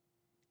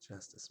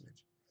just a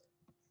smidge.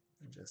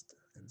 And just the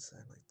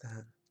inside like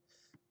that.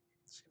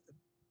 Shave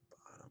the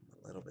bottom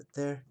a little bit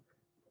there.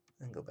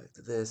 And go back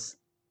to this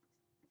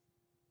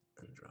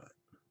and draw it.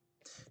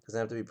 Doesn't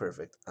have to be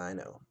perfect, I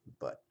know,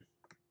 but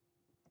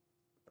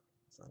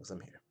as long as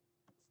I'm here.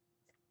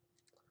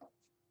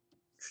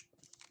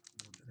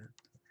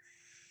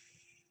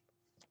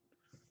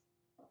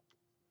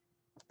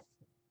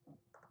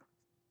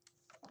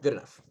 Good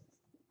enough.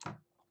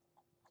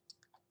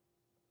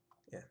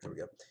 Yeah, there we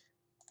go.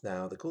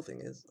 Now the cool thing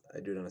is I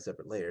do it on a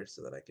separate layer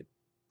so that I could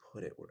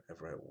put it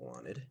wherever I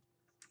wanted.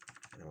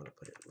 And I want to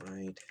put it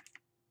right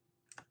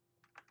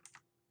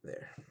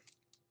there.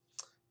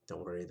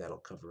 Don't worry, that'll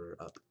cover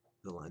up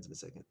the lines in a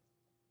second.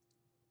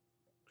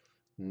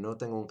 No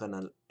tengo un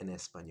canal en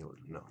español.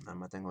 No, nada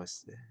más tengo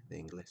de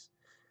inglés.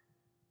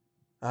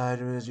 I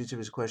don't know if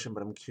YouTube's question,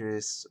 but I'm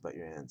curious about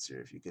your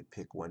answer. If you could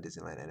pick one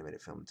Disneyland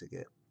animated film to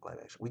get live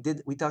action.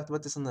 We talked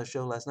about this on the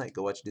show last night.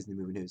 Go watch Disney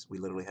Movie News. We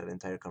literally had an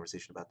entire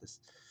conversation about this.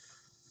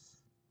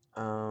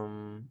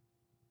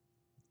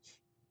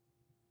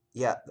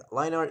 Yeah, the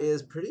line art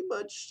is pretty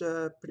much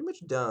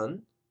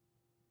done.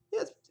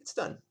 Yeah, it's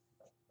done.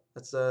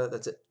 That's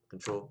it.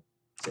 Control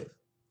save.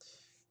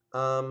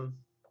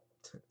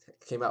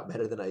 Came out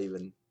better than I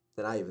even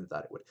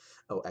thought it would.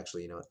 Oh,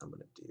 actually, you know what? I'm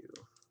gonna do.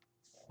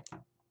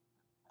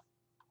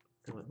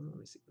 Let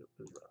me see. It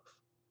was rough.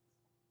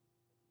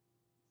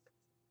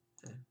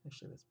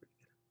 Actually, that's pretty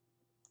good.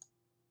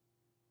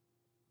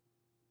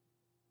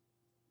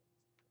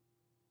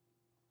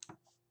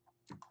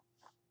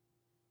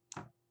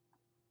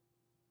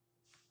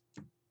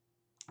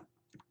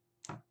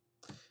 I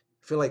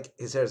feel like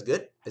his hair is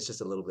good. It's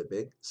just a little bit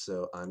big,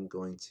 so I'm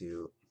going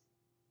to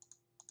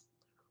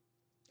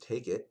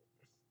take it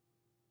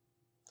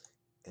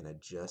and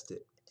adjust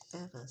it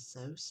ever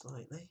so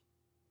slightly.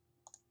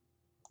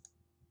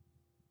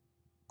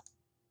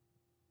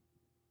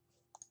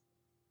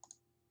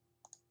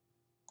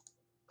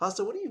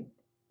 Hasta, what are you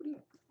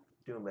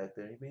doing back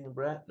there? You being a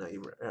brat? No,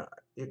 you're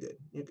good.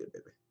 You're good,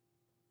 baby.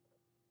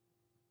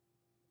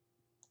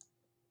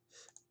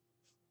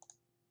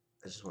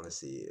 I just want to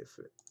see if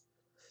it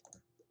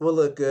will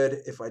look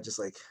good if I just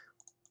like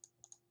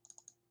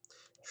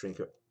shrink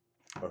it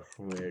a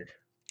smidge.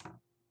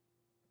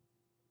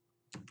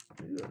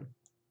 Yeah.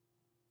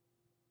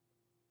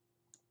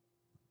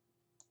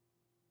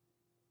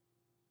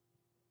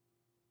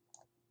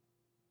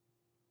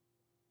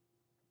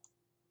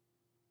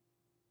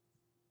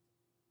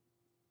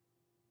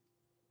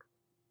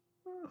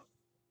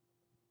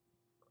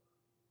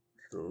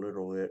 It's a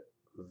little bit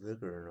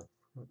bigger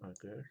in the front,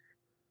 I guess.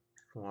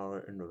 Smaller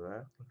in the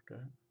back, like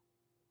that.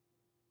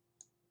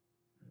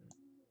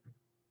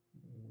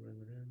 Bring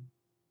it in.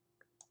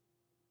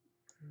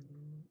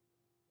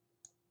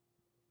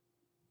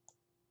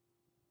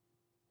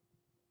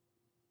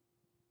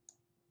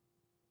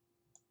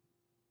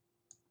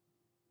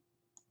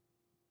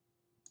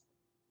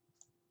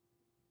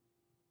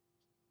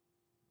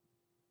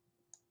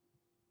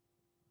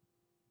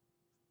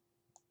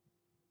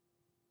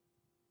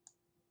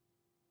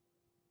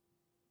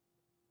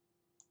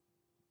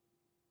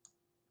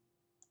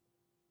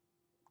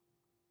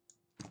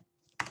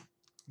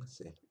 Let's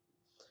see.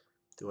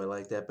 Do I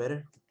like that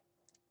better?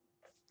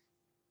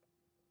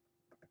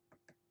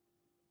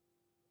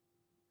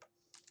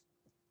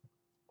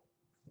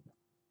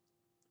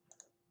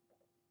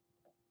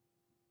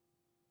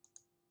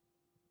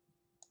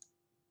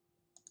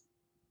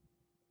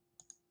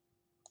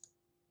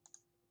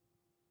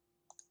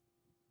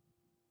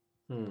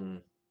 I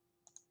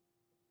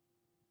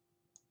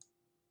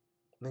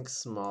think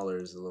smaller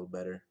is a little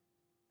better.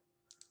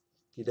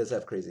 He does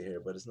have crazy hair,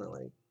 but it's not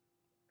like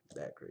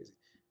that crazy.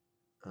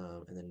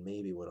 And then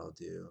maybe what I'll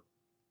do,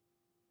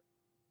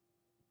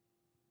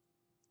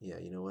 yeah,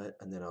 you know what?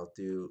 And then I'll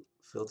do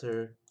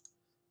filter,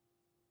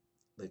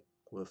 like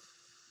with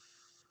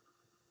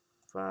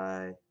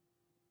phi,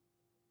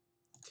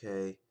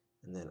 okay,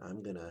 and then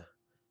I'm gonna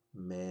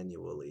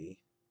manually,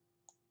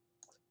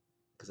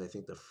 because I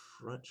think the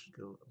front should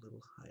go a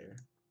little higher,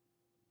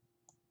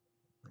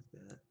 like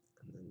that,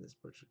 and then this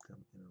part should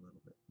come in a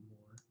little bit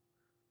more,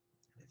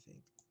 and I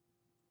think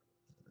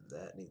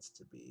that needs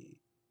to be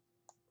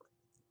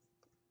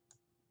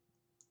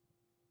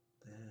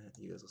that.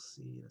 You guys will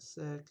see in a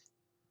sec.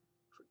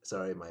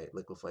 Sorry, my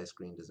Liquify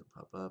screen doesn't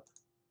pop up.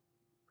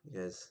 You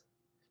guys,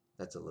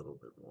 that's a little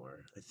bit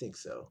more. I think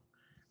so.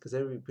 Because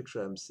every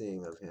picture I'm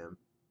seeing of him,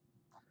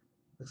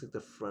 looks like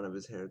the front of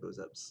his hair goes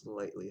up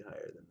slightly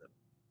higher than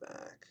the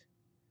back.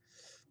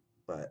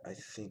 But I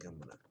think I'm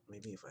gonna,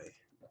 maybe if I,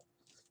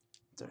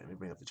 sorry, let me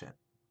bring up the chat.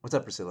 What's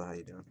up, Priscilla? How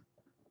you doing?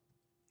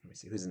 Let me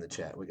see who's in the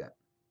chat. We got.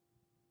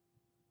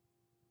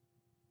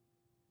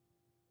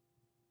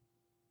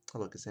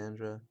 Hello,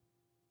 Cassandra.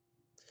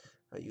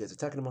 Oh, you guys are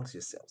talking amongst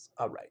yourselves.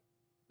 All right,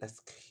 that's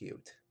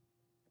cute.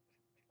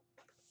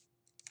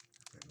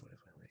 And what if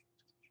I like?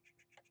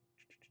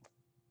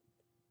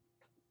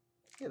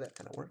 Yeah, that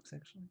kind of works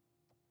actually.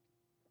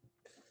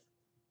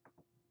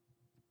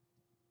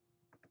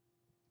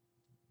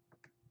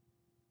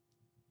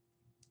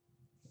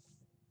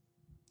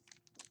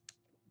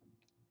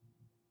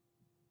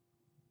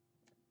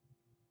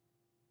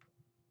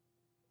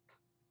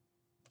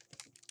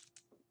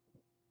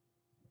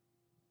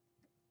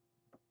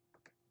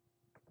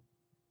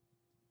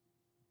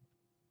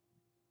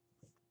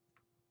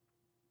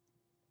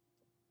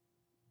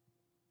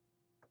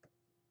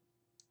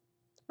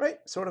 Right,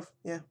 sort of.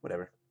 Yeah,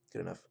 whatever.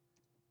 Good enough.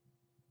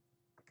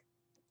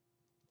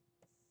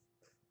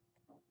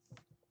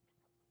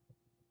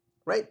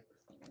 Right?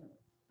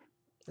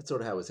 That's sort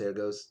of how his hair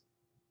goes.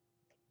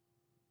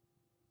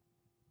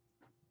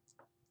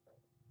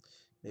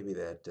 Maybe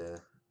that,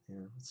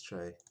 yeah, let's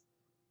try.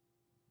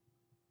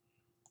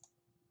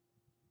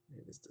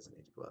 Maybe this doesn't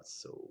need to go out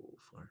so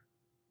far.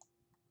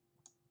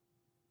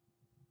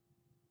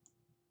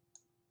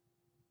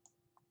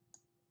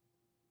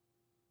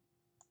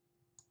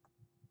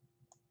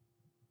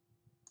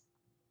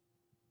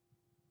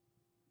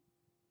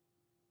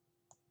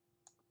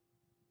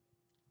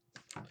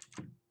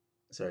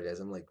 Sorry guys,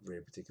 I'm like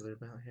very particular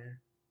about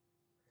hair.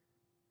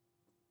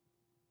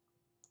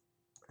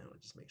 I want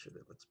to just make sure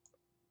that looks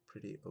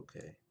pretty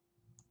okay.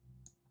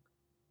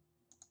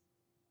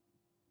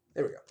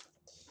 There we go.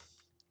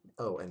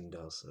 Oh, and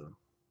also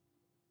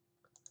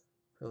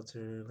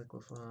filter,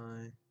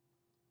 liquify.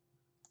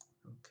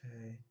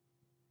 Okay.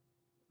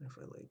 What if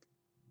I like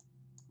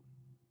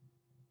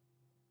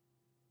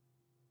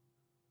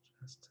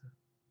just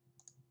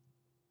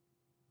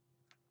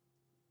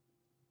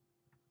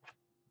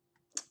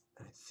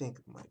I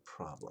think my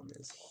problem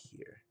is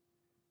here.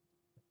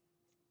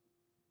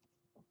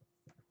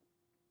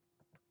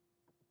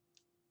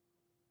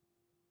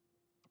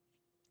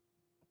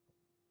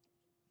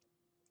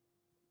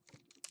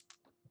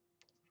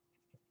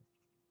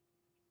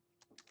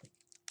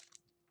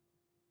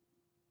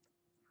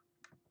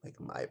 Like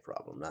my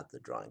problem, not the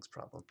drawing's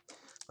problem.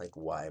 Like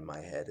why my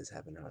head is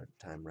having a hard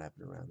time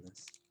wrapping around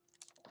this.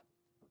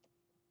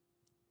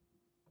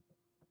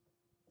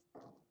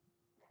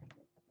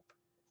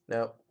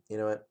 No, you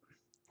know what?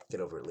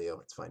 Get over it, Leo.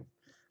 It's fine.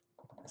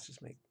 Let's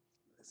just make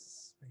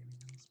this maybe a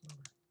little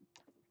smaller.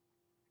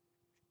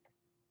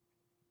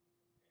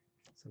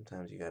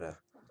 Sometimes you gotta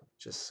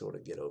just sort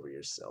of get over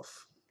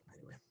yourself.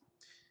 Anyway,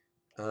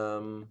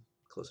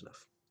 close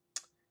enough.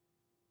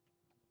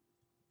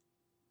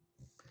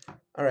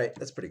 All right,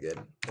 that's pretty good.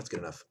 That's good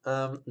enough.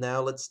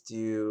 Now let's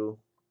just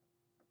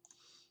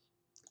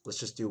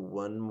do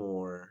one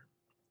more.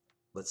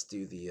 Let's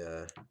do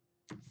the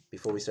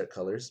before we start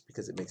colors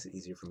because it makes it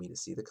easier for me to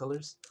see the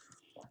colors.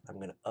 I'm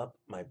gonna up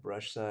my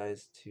brush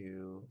size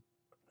to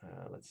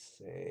let's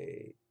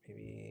say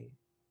maybe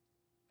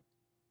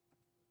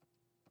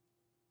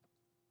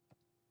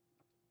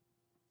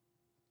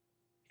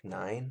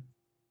 9.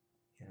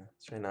 Yeah,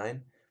 let's try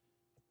 9.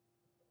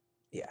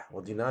 Yeah,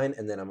 we'll do 9,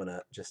 and then I'm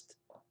gonna just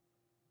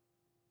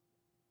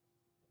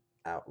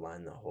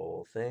outline the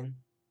whole thing.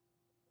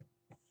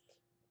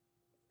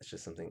 It's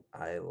just something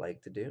I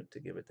like to do to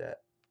give it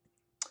that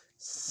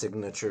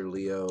signature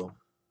Leo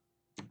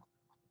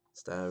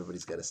style.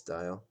 Everybody's got a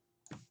style.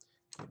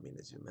 Didn't mean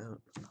to zoom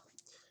out.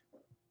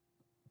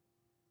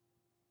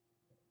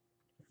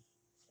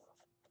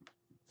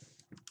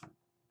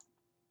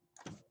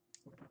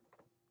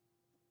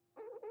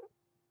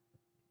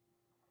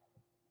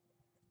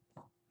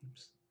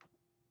 Oops.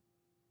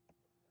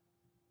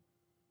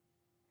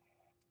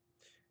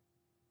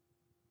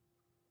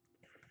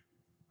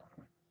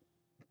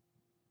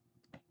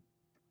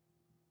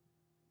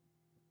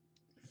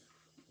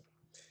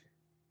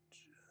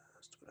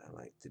 Just what I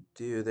like to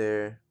do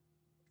there.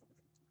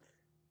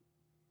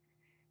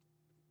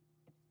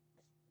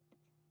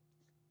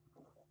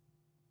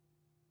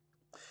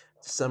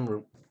 For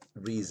some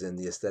reason,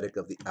 the aesthetic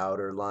of the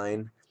outer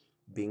line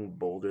being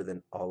bolder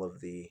than all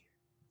of the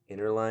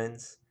inner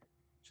lines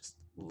just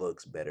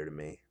looks better to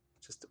me.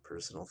 Just a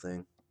personal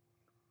thing.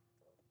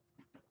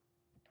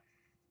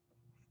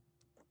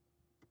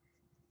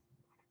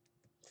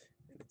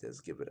 And it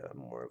does give it a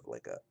more of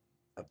like a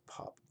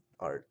pop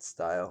art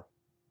style.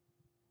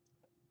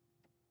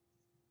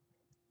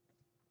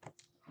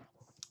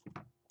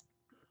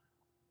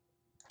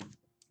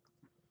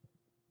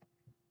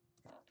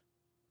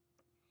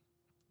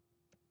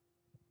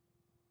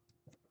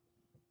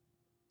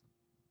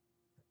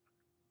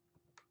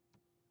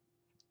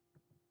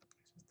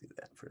 Just do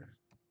that for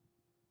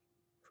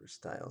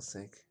style's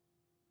sake.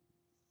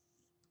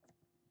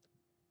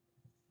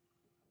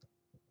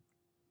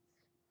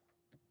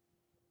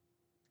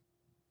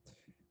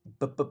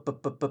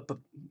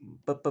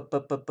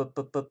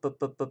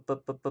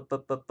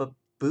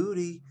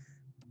 Booty,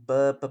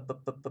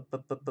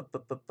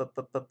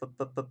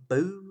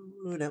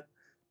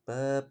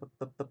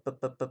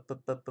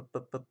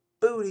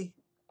 Booty.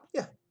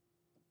 Yeah.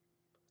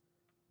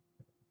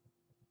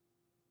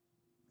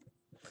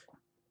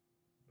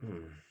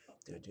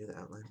 Do I do the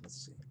outline?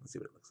 Let's see. Let's see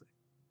what it looks like.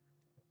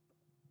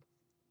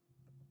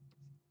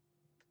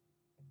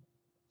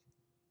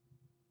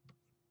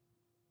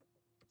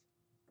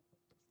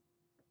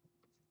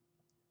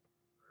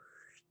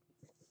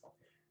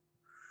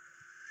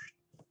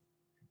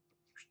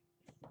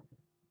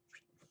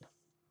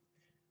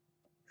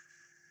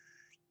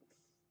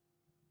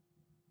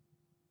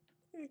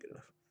 Yeah, good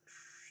enough.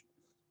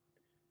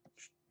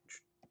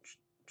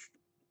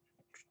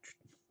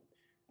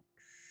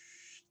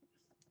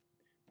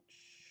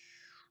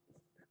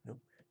 Nope.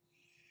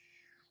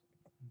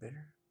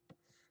 Better.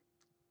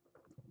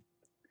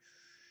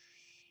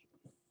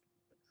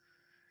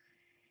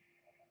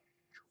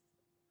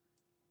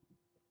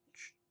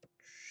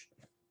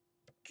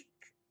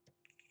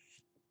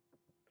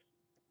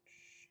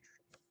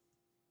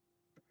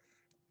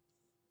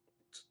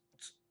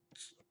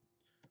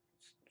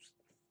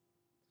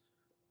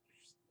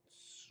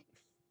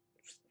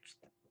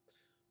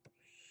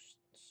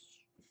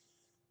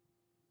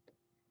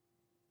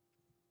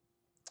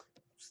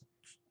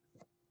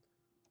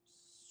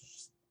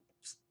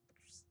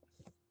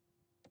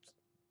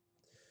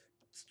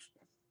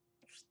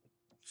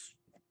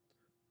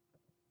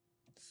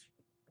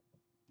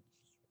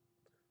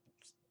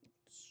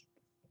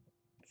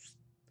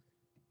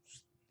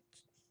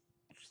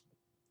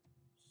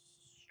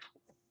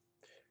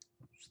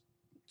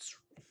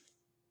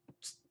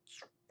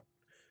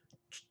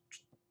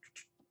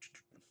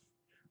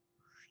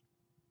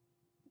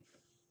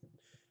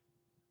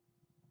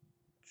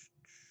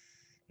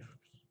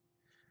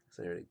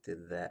 So I already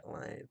did that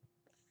line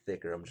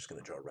thicker. I'm just going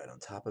to draw right on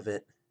top of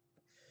it.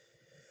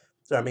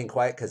 So I'm being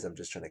quiet because I'm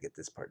just trying to get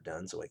this part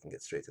done so I can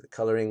get straight to the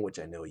coloring, which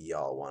I know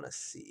y'all want to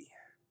see.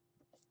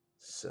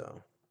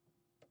 So,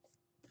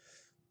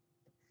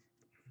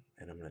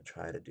 and I'm going to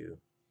try to do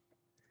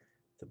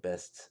the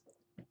best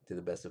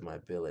of my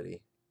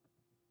ability.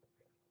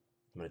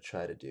 I'm going to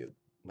try to do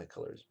my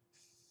colors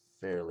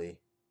fairly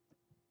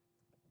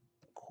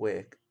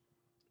quick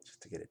just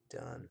to get it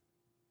done.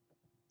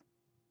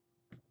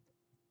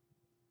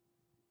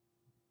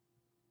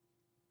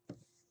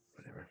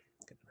 Whatever,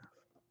 good enough.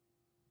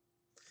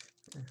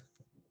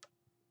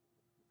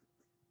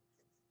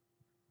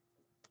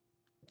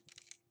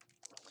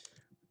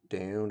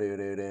 Down, down,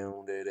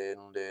 down,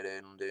 down, down,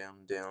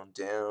 down, down, down,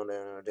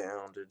 down,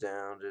 down, down,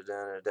 down,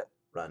 down, down,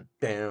 run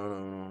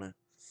down.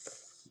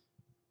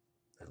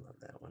 I love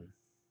that one.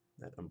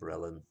 That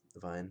umbrella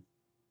vine.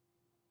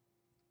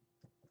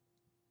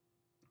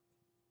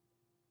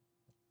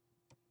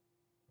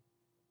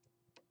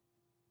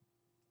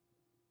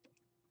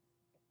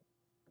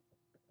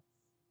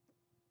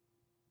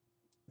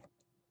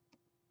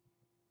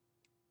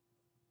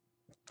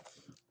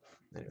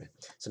 Anyway,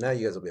 so now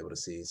you guys will be able to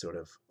see sort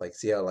of like,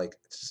 see how like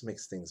it just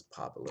makes things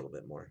pop a little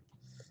bit more.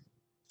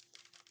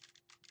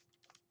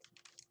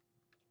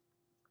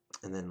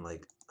 And then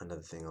like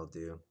another thing I'll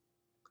do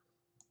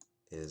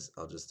is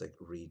I'll just like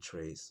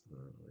retrace.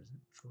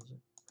 Where is it?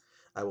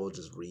 I will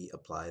just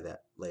reapply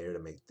that layer to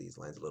make these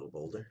lines a little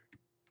bolder.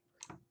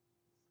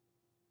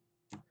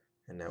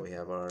 And now we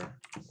have our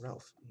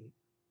Ralph. He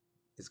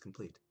is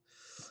complete.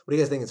 What are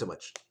you guys thinking so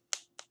much?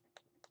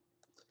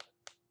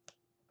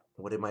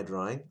 What am I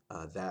drawing?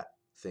 That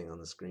thing on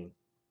the screen.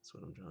 That's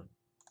what I'm drawing.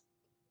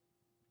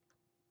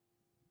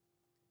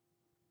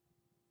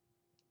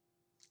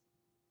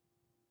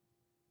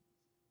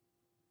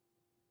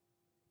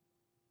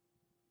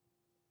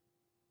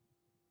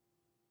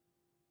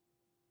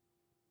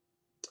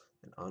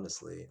 And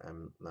honestly,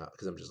 I'm not,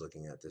 because I'm just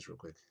looking at this real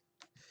quick.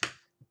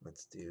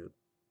 Let's do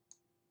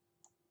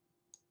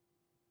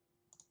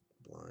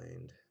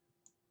blind.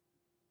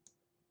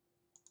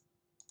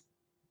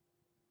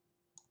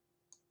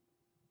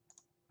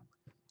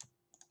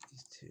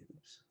 These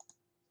tubes.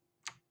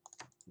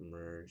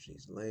 Merge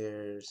these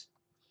layers.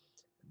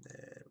 And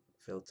then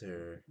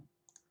filter,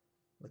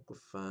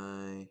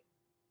 liquefy.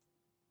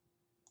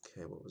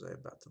 Okay, what was I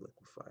about to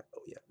liquefy?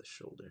 Oh yeah, the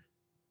shoulder.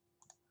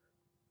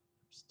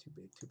 It's too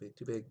big, too big,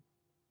 too big.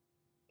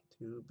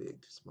 Too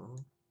big, too small.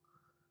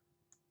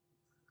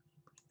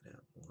 Bring it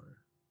out more.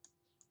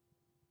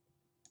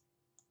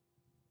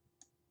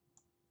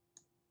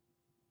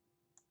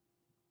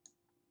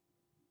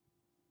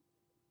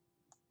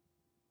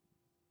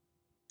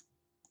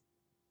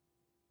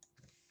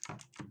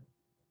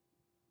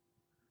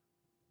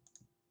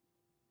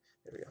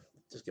 There we go.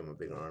 Just give him a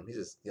big arm. He's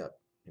just got,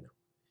 you know,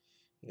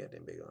 he got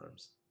damn big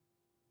arms.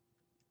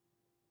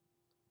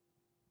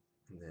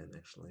 And then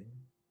actually,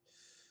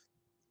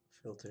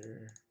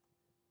 filter,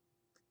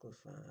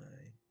 liquefy.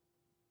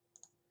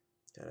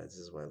 God, this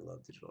is why I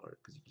love digital art,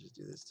 because you can just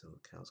do this till the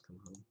cows come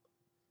home.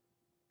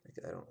 Like,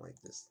 I don't like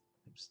this.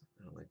 Oops,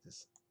 I don't like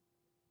this.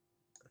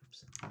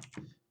 Oops.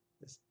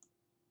 This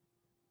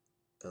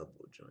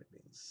elbow joint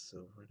being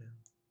so far down.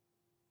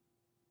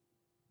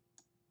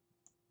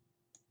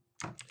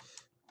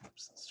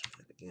 Oops, let's try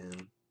that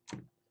again.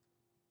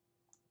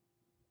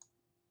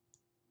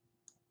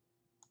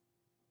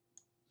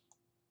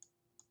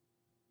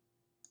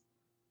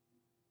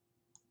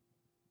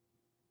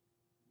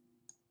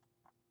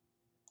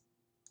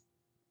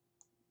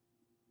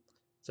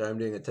 Sorry, I'm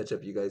doing a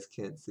touch-up you guys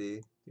can't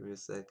see. Give me a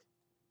sec.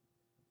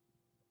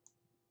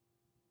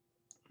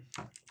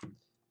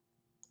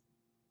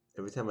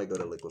 Every time I go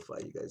to liquefy,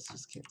 you guys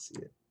just can't see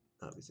it.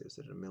 Obviously, I've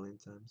said it a million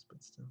times,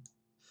 but still.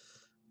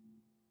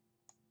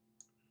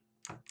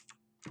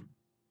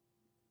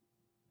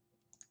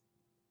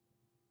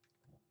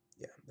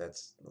 Yeah,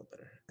 that's a little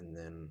better. And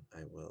then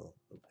I will,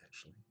 oh,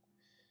 actually,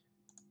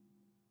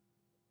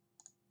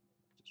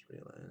 just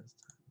realized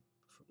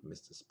I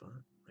missed a spot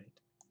right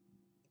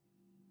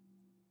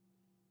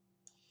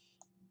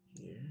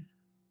here.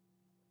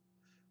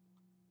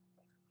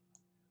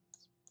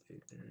 It's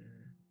bigger.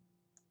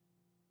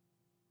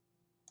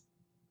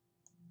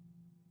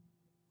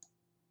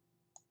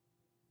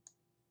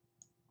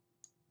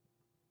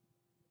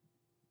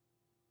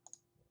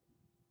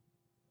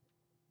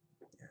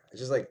 Yeah, it's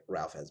just like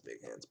Ralph has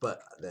big hands.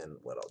 But then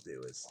what I'll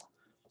do is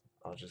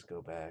I'll just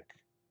go back,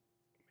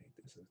 make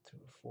this to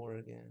a 4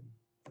 again,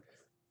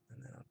 and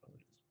then I'll probably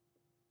just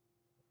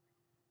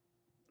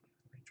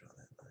redraw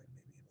that line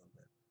maybe a little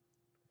bit.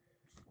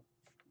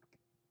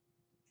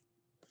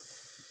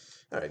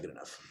 All right, good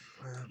enough.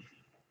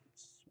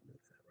 Let's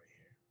move that right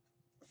here.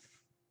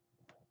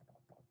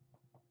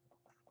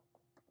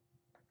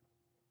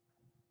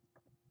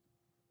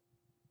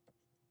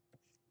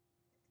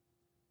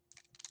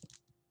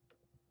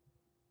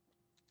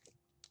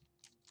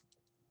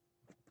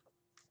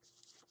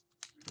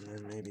 And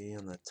then maybe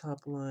on the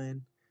top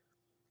line,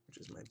 which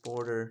is my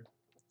border,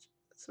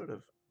 sort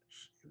of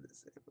shave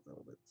this in a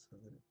little bit so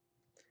that it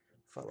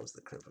follows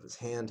the curve of his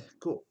hand.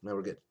 Cool, now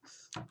we're good.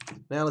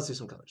 Now let's do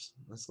some colors.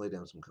 Let's lay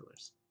down some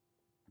colors.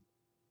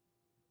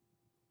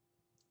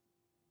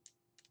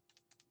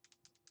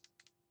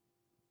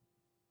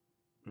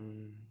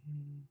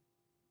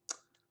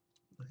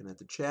 Looking at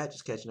the chat,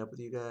 just catching up with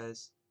you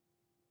guys.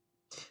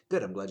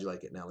 Good, I'm glad you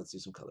like it. Now let's do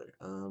some color.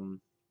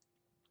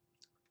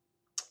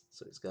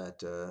 So he's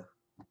got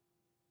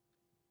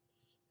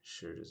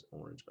shirt is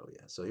orange. Oh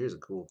yeah. So here's a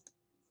cool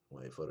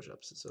way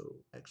Photoshop's so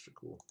extra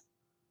cool.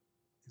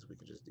 Is we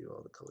can just do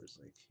all the colors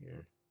like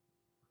here.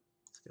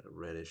 It's got a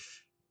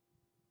reddish,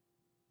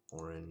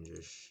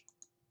 orangish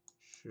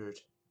shirt.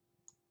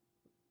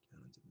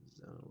 Down into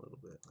the zone a little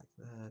bit like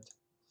that.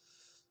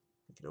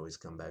 We could always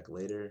come back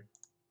later.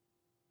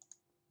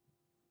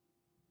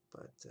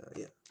 But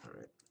yeah, all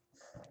right.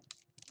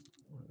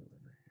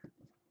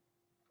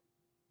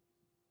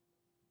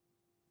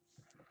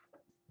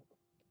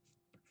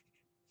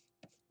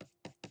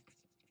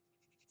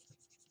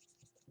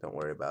 Don't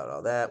worry about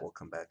all that. We'll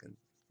come back and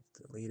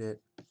delete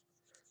it.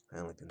 My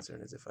only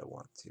concern is if I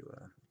want to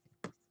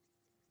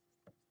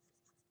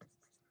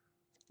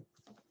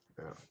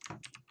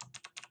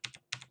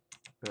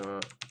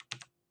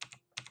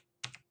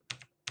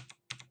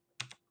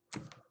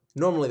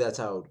normally that's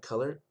how I would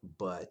color,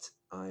 but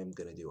I'm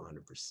gonna do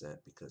 100%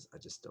 because I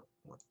just don't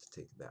want to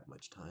take that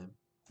much time.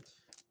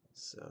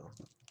 So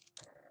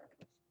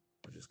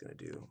we're just gonna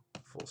do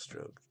full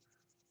stroke.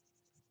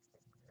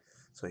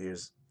 So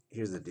here's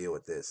the deal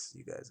with this,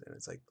 you guys, and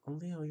it's like, oh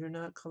Leo, you're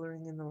not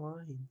coloring in the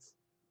lines.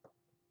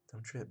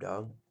 Don't trip,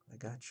 dog. I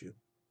got you.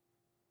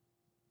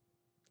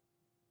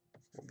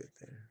 We'll get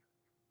there.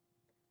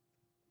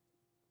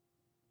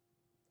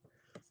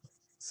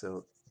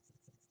 So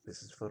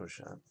this is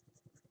Photoshop.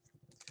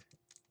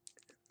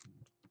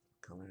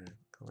 Color.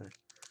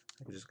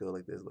 I can just go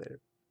like this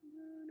later.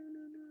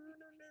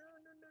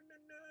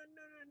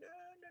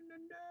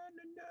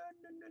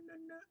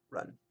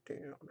 Run.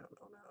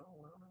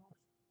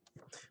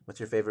 What's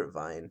your favorite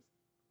Vine?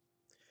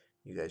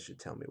 You guys should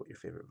tell me what your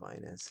favorite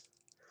Vine is.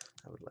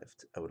 I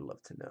would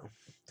love to know.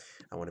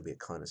 I want to be a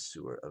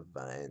connoisseur of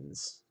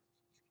vines.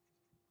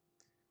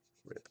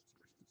 Rip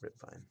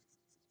Vine.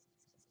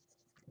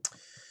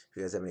 If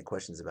you guys have any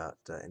questions about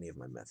any of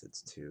my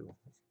methods too,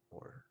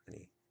 or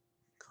any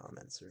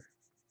comments or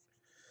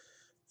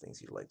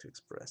things you'd like to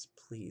express,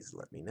 please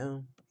let me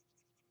know.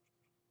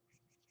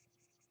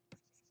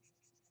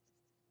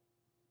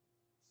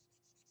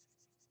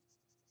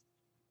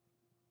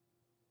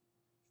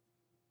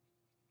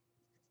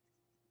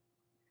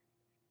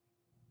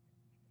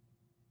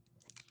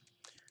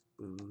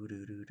 Ooh,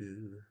 doo, doo,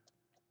 doo.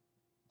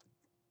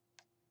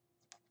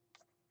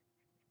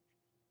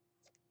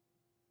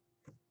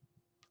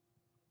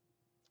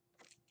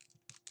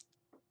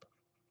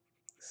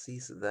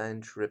 Cease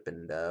thine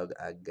tripping, dog.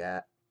 I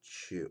got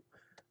you.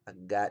 I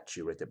got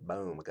you right there.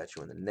 Boom. I got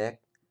you on the neck.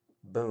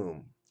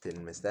 Boom.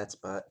 Didn't miss that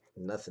spot.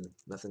 Nothing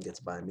gets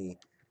by me.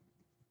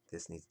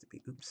 This needs to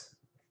be, oops.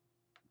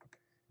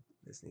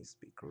 This needs to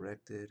be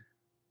corrected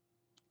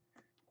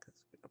because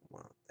we don't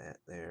want that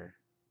there.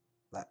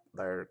 That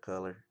there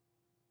color.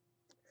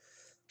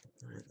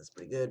 All right, that's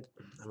pretty good.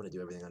 I'm going to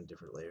do everything on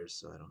different layers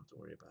so I don't have to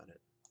worry about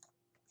it.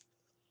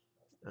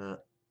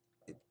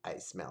 I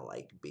smell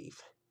like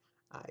beef.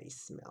 I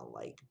smell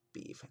like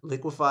beef.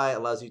 Liquify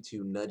allows you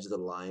to nudge the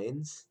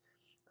lines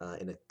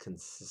in a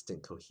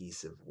consistent,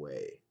 cohesive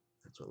way.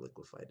 That's what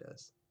Liquify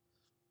does.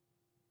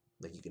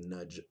 Like you can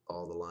nudge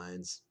all the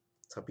lines.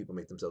 That's how people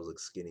make themselves look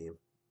skinny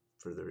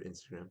for their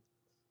Instagram.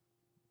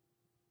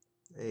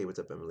 Hey, what's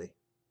up, Emily?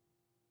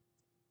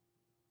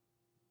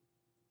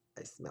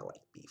 I smell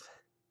like beef.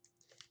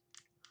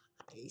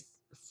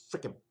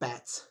 Freaking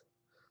bats.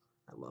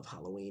 I love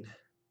Halloween.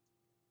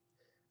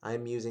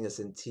 I'm using a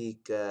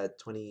Cintiq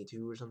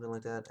 22 or something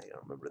like that. I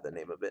don't remember the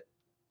name of it.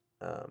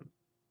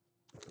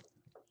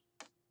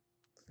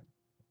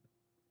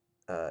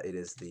 It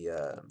is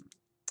the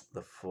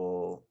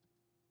full,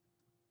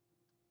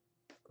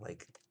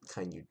 like,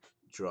 kind you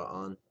draw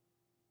on.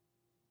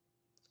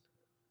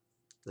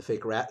 The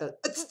fake rat. That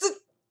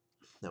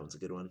one's a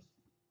good one.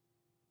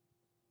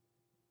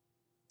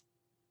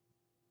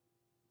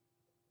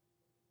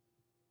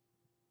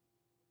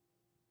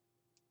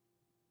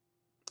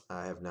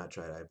 I have not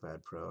tried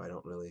iPad Pro. I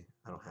don't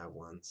have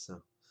one,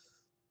 so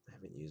I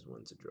haven't used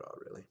one to draw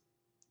really.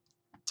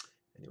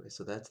 Anyway,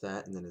 so that's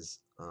that, and then his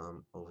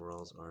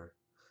overalls are.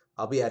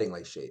 I'll be adding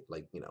like shade,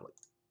 like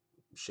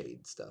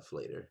shade stuff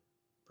later,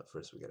 but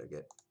first we gotta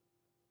get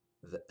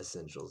the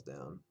essentials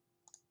down.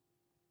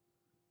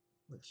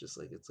 Looks just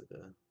like it's like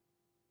a.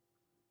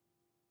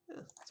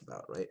 Yeah, it's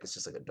about right. It's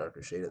just like a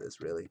darker shade of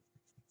this, really.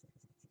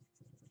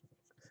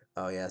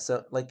 Oh yeah,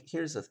 so like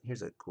here's a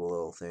cool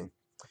little thing.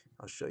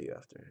 I'll show you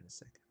after in a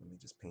second. Let me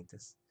just paint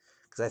this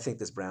because I think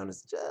this brown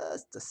is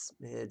just a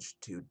smidge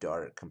too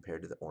dark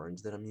compared to the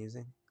orange that I'm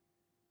using.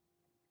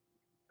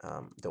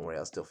 Don't worry,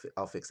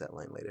 I'll fix that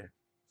line later.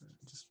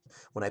 Just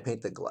when I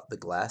paint the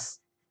glass,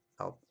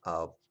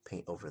 I'll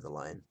paint over the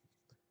line.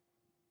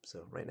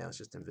 So right now it's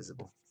just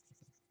invisible,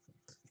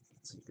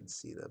 so you can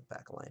see the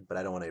back line. But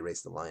I don't want to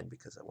erase the line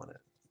because I want to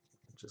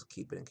just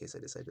keep it in case I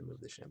decide to move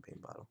the champagne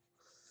bottle.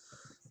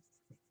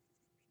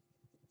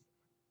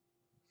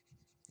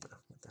 Oh,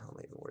 what the hell am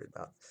I even worried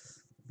about?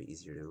 It'd be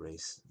easier to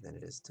erase than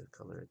it is to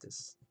color at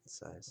this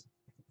size.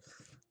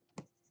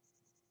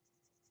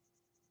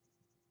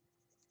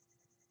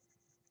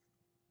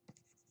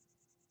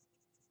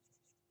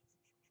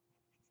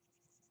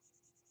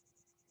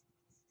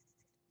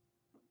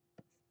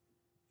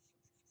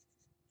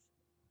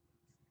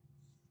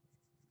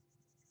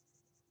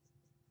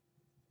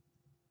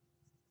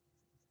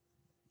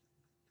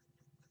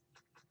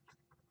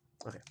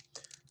 Okay,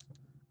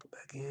 go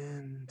back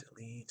in,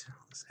 delete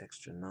all this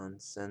extra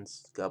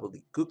nonsense,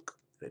 gobbledygook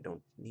that I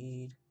don't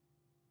need.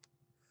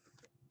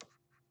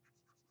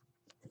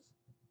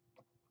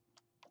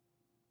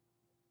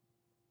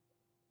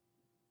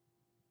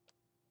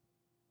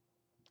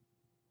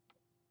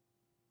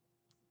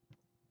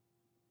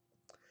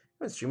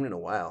 I haven't streamed in a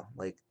while,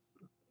 like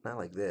not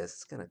like this.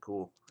 It's kind of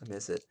cool. I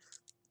miss it.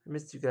 I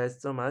missed you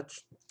guys so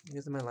much. You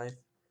guys are my life.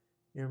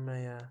 You're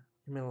my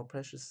little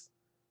precious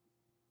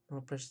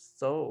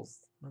souls,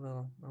 my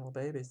little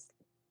babies.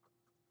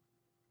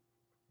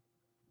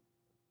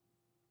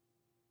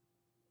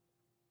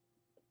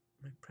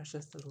 My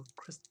precious little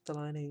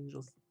crystalline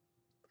angels.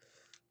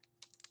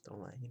 Don't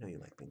lie, you know you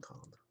like being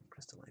called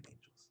crystalline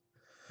angels.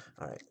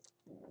 All right,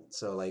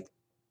 so like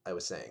I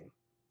was saying,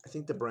 I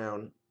think the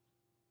brown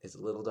is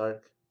a little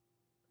dark,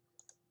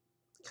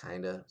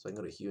 kinda. So I can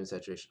go to hue and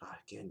saturation. Oh,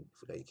 again,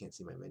 forgot you can't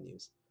see my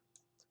menus,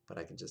 but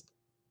I can just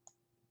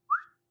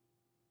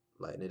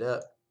lighten it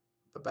up.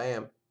 But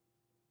bam,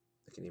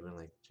 I can even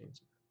like change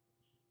it.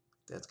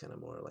 That's kind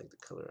of more like the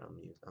color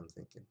I'm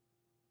thinking.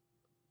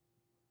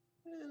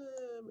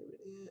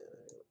 Maybe,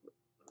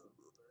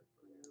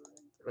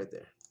 right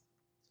there.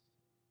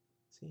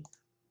 See?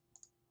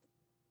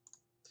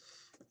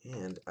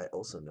 And I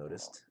also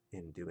noticed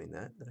in doing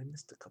that I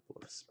missed a couple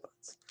of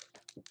spots.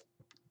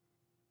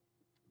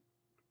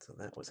 So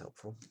that was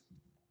helpful.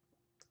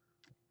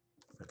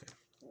 Okay.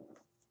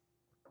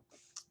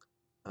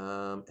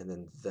 And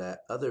then that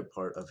other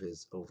part of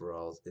his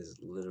overalls is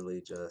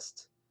literally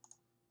just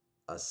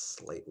a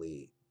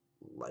slightly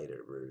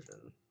lighter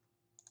version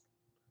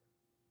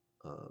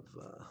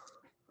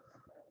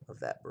of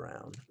that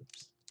brown.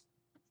 Oops.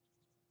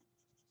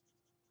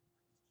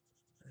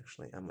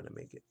 Actually, I'm gonna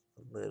make it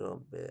a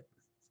little bit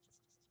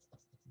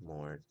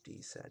more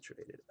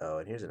desaturated. Oh,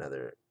 and here's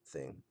another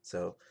thing.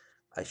 So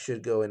I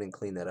should go in and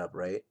clean that up,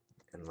 right?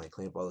 And like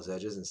clean up all those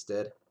edges.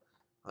 Instead,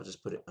 I'll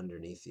just put it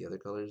underneath the other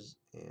colors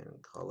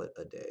and call it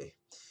a day.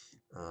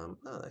 Oh,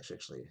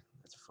 actually,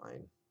 that's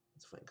fine.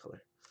 That's a fine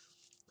color.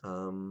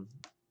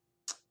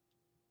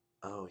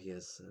 Oh,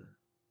 yes.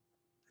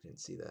 I didn't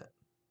see that.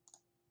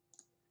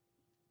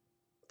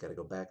 Got to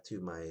go back to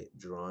my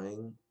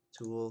drawing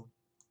tool,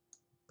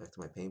 back to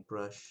my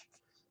paintbrush,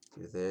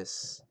 do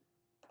this,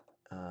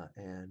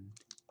 and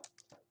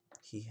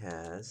he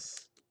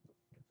has,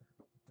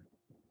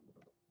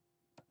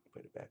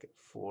 put it back at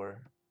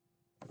 4,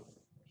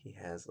 he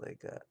has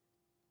like a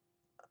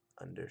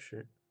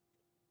undershirt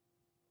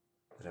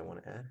that I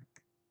want to add.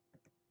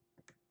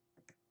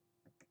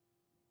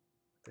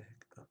 What the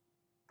heck? Oh.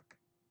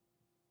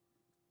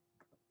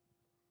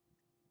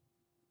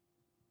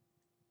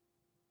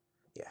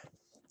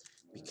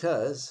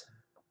 because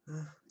I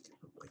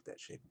don't like that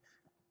shape.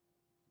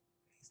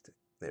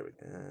 There we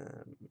go.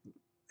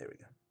 There we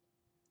go.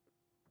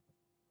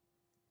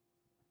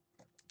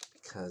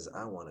 Because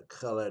I want to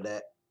color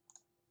that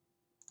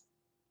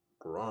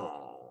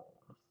wrong.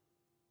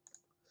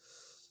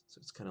 So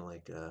it's kind of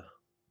like a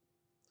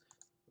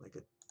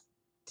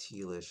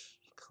tealish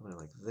color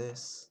like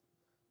this.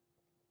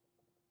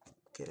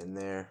 Get in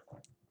there.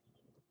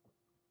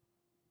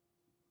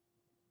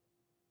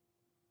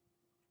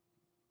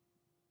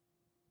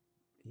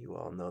 You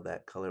all know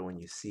that color when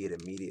you see it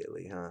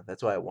immediately, huh?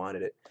 That's why I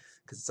wanted it,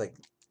 because it's like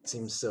it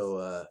seems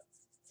so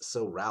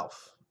so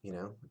Ralph, you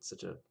know? It's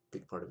such a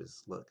big part of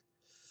his look.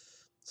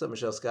 What's up,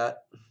 Michelle Scott?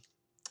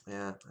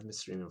 Yeah, I miss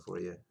streaming for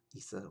you.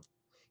 Issa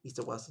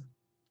Wasa?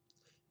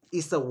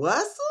 Issa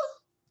Wasa?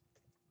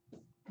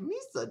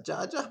 Misa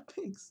Jaja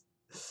Pinks.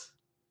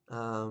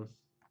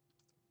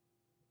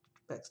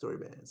 Backstory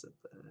bands.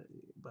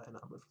 Buy an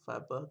omelet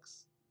for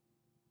 $5.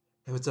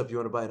 Hey, what's up? You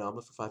want to buy an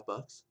omelet for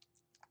 $5?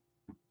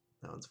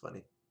 That one's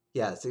funny.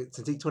 Yeah,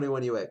 Cintiq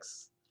 21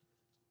 UX.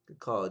 Good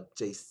call,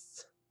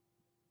 Jace.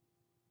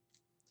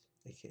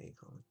 AKA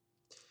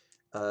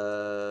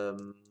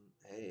Colin.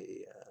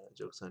 Hey,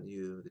 joke's on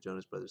you. The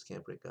Jonas Brothers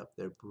can't break up.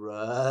 They're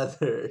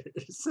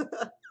brothers.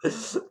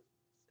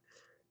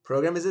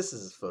 Program is this?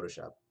 This is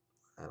Photoshop.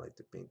 I like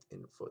to paint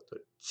in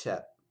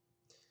Photoshop.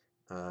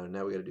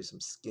 Now we got to do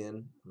some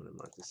skin. I'm going to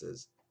mark this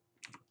as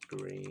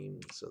green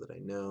so that I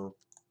know.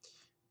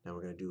 Now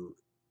we're going to do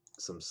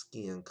some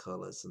skin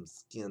colors, some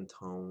skin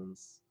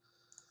tones.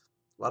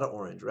 A lot of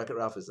orange. Wreck-It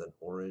Ralph is an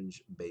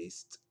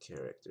orange-based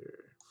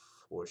character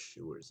for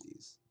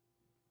surezies.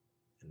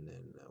 And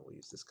then we'll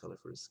use this color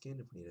for his skin.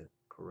 If we need to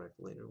correct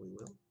later, we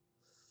will.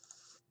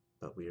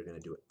 But we are going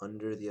to do it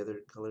under the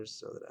other colors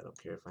so that I don't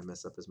care if I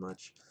mess up as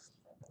much.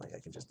 Like I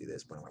can just do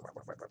this.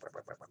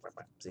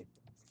 See?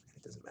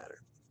 It doesn't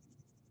matter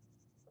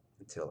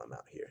until I'm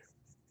out here.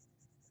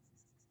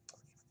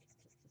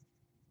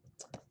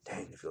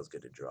 Dang, it feels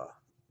good to draw.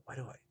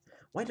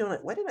 Why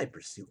didn't I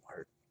pursue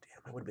art?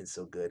 Damn, I would have been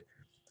so good.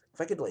 If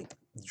I could like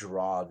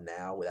draw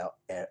now without,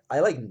 I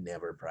like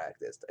never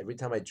practiced. Every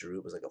time I drew,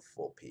 it was like a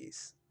full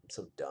piece. I'm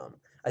so dumb.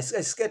 I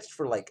sketched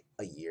for like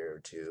a year or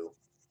two,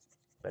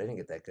 but I didn't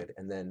get that good.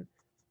 And then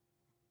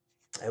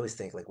I always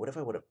think like, what if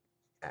I would have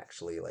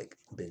actually like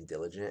been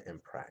diligent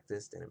and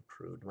practiced and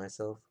improved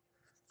myself?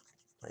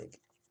 Like,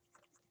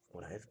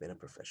 would I have been a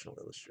professional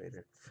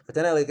illustrator? But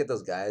then I look at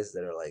those guys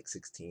that are like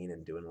 16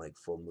 and doing like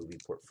full movie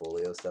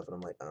portfolio stuff, and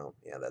I'm like, oh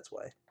yeah, that's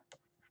why.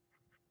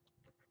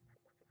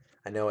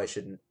 I know I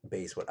shouldn't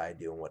base what I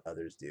do on what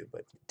others do,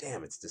 but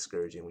damn, it's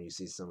discouraging when you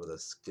see some of the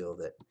skill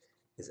that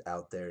is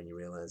out there and you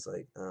realize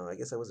like, oh, I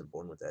guess I wasn't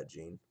born with that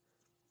gene.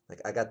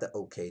 Like I got the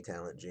okay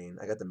talent gene.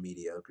 I got the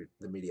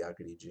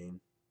mediocrity gene.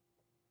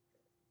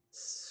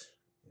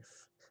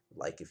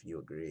 If you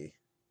agree.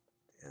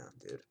 Yeah,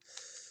 dude.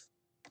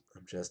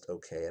 I'm just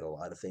okay at a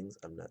lot of things.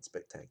 I'm not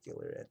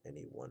spectacular at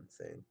any one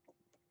thing.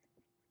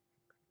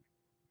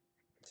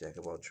 Jack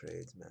of all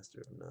trades,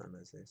 master of none,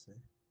 as they say.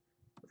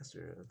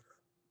 Master of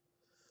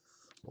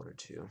one or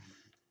two.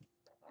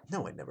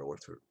 No, I never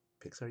worked for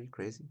Pixar. Are you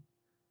crazy?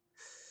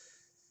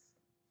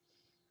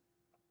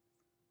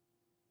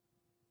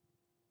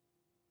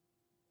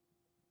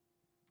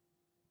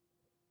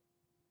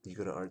 You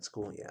go to art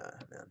school? Yeah,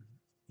 man.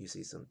 You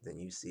see something,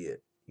 you see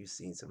it. You've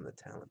seen some of the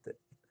talent that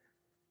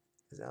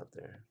is out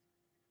there.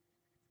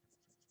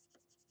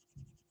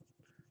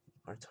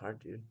 Art's hard,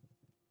 dude.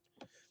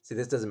 See,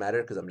 this doesn't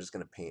matter because I'm just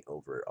going to paint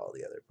over all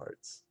the other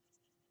parts.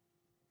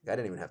 I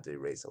didn't even have to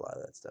erase a lot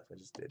of that stuff. I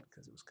just did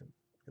because it was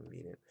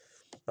convenient.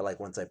 But like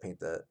once I paint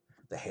the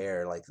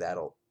hair, like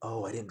that'll...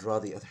 Oh, I didn't draw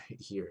the other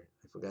ear.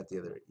 I forgot the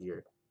other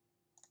ear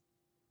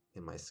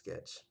in my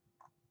sketch.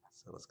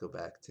 So let's go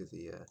back to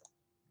the...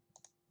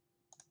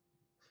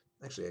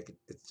 Actually, I could...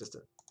 It's just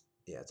a...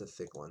 Yeah, it's a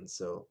thick one.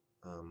 So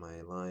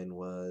my line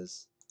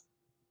was...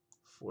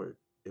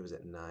 It was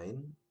at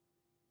 9,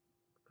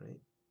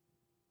 right?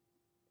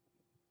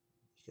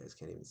 You guys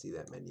can't even see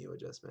that menu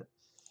adjustment.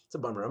 It's a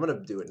bummer. I'm gonna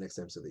do it next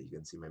time so that you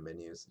can see my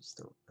menus.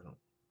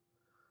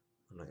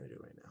 I'm not gonna do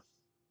it right now.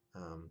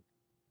 I'm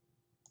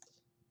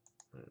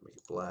gonna make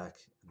it black,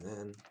 and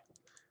then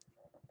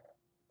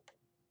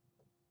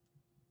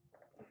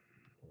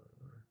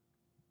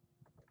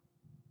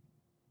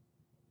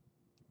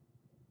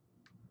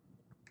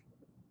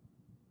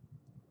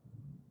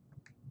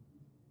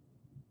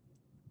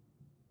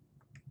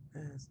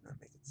let's not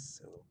make it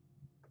so.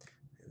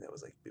 And that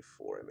was like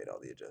before I made all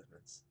the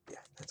adjustments. Yeah,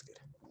 that's good.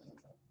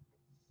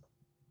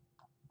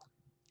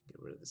 Get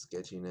rid of the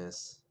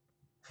sketchiness.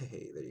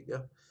 Hey, there you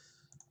go.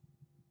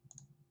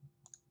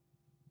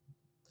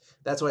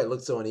 That's why it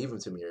looked so uneven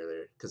to me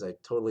earlier, because I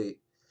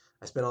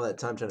spent all that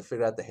time trying to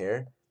figure out the hair,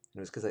 and it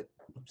was because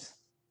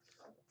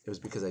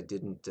I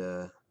didn't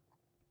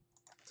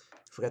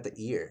forgot the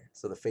ear,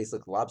 so the face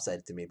looked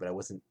lopsided to me, but I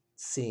wasn't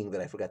seeing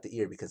that I forgot the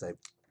ear because I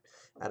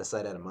out of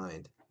sight, out of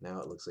mind. Now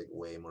it looks like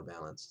way more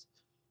balanced.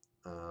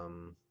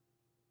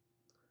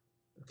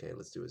 Okay,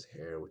 let's do his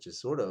hair, which is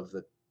sort of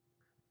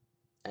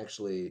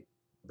actually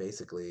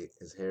basically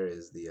his hair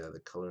is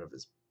the color of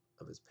his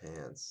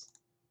pants,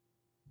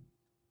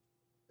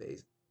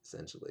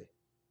 essentially.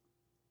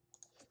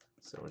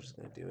 So we're just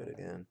gonna do it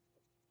again.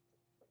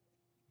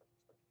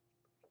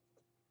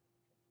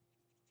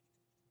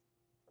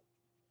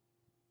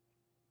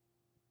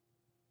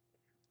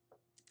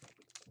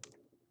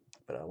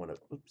 But I want to.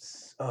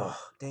 Oops! Oh,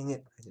 dang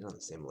it! I did it on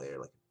the same layer,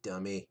 like a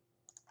dummy.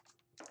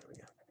 There we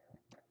go.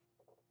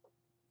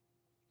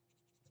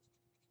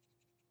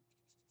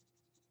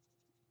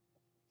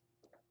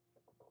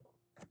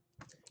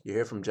 You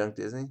hear from Junk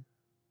Disney?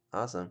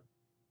 Awesome.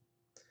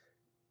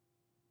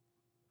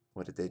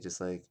 What did they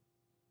just like?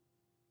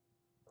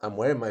 I'm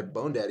wearing my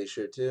Bone Daddy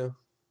shirt too.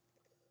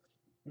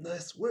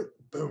 Nice work,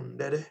 Bone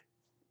Daddy.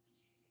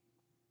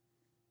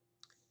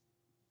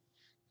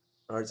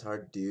 Art's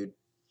hard, dude.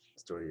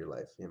 Story of your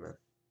life. Yeah, man.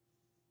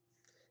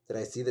 Did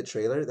I see the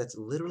trailer? That's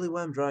literally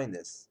why I'm drawing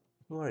this.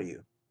 Who are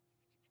you?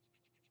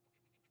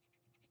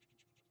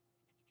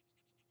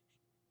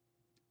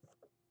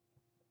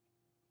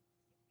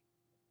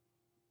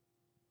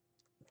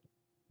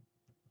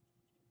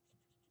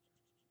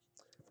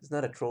 It's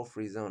not a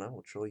troll-free zone. I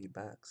will troll you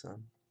back,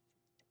 son.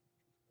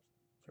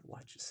 Better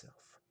watch yourself.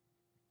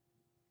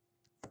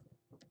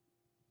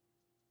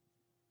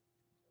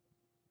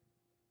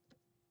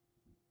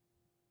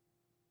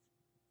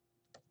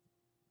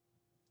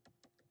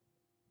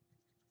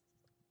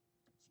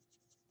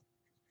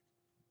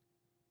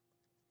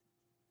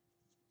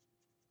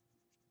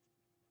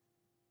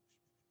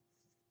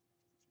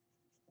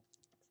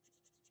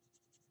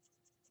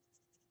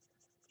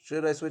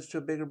 Should I switch to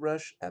a bigger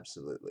brush?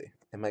 Absolutely.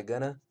 Am I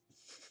gonna?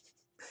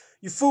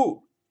 You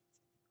fool!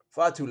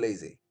 Far too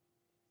lazy.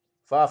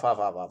 Far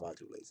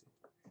too lazy.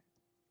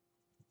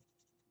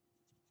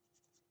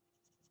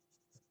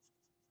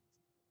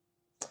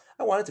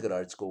 I wanted to go to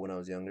art school when I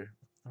was younger.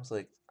 I was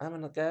like, I'm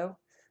gonna go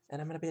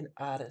and I'm gonna be an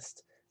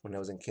artist. When I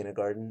was in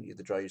kindergarten, you had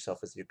to draw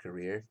yourself as your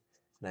career.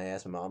 And I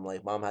asked my mom,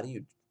 like, Mom, how do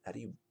you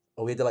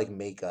oh, we had to like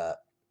make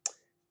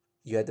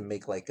you had to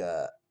make like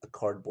a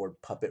cardboard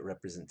puppet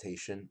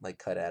representation, like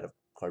cut out of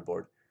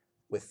cardboard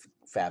with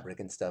fabric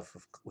and stuff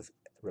with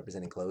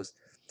representing clothes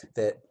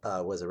that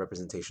was a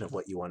representation of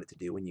what you wanted to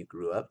do when you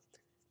grew up.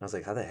 And I was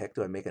like, how the heck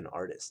do I make an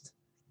artist?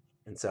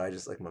 And so I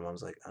just like, my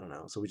mom's like, I don't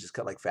know. So we just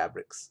cut like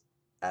fabrics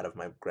out of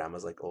my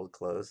grandma's like old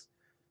clothes,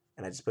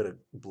 and I just put a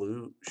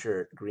blue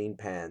shirt, green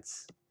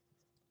pants,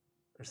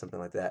 or something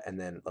like that, and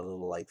then a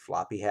little like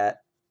floppy hat,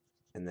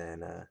 and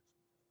then a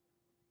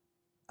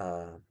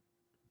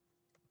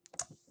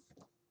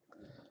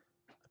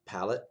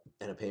palette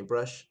and a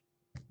paintbrush.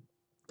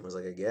 I was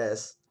like, I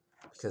guess,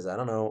 because I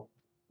don't know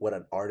what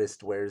an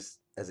artist wears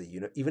as a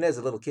unit. Even as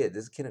a little kid,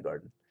 this is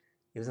kindergarten.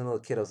 Even as a little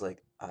kid, I was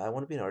like, I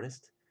want to be an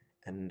artist,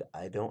 and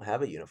I don't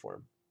have a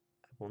uniform.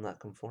 I will not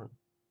conform.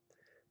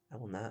 I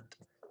will not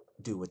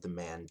do what the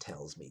man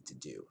tells me to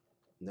do.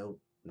 No,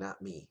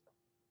 not me.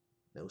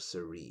 No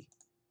siree.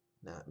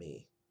 Not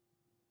me.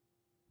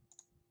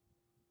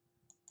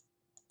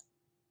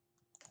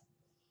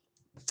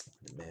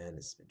 The man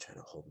has been trying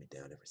to hold me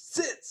down ever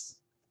since.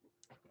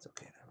 It's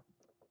okay now.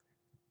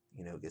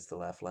 You know who gets the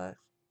laughs?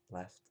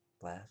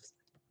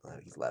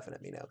 He's laughing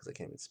at me now because I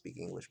can't even speak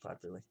English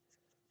properly.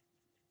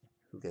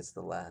 Who gets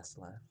the last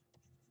laugh?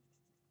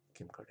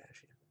 Kim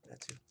Kardashian.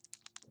 That's who.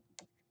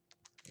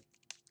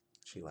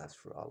 She laughs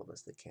for all of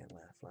us that can't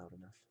laugh loud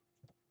enough.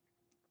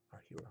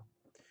 Our hero.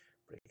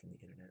 Breaking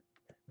the internet.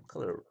 What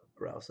color are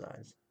Ralph's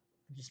eyes?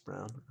 Just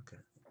brown?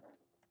 Okay.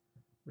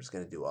 We're just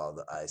going to do all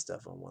the eye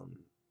stuff on one.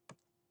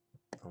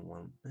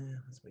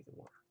 Let's make it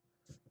more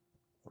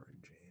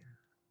orangey.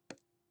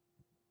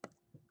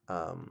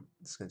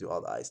 Just going to do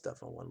all the eye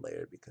stuff on one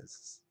layer because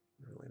it's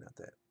really not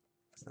that,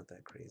 it's not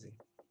that crazy.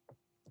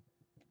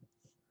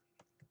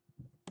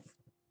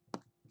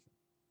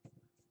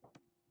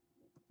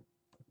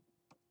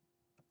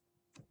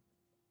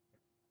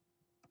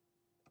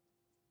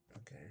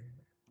 Okay.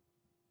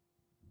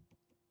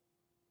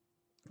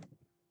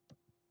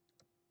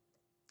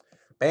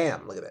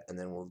 Bam! Look at that. And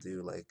then we'll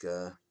do like,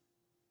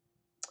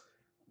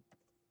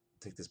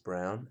 take this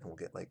brown and we'll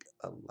get like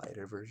a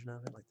lighter version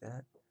of it like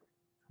that.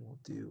 And we'll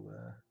do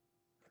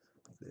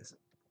like this.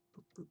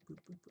 Boop, boop, boop,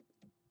 boop, boop.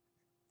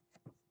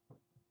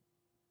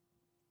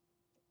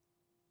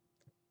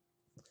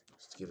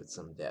 Just to give it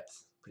some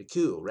depth. Pretty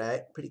cool,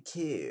 right? Pretty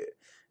cute.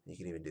 You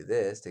can even do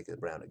this, take the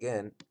brown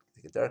again,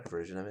 take a darker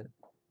version of it,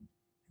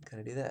 and kind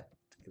of do that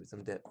to give it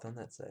some depth on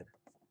that side.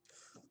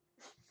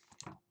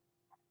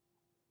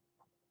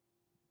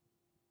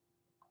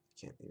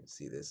 Can't even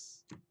see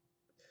this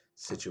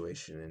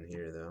situation in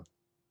here though.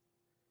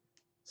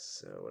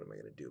 So what am I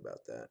going to do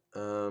about that?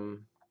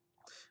 I'm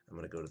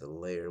going to go to the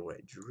layer where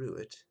I drew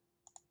it.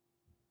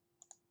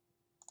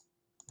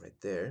 Right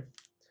there.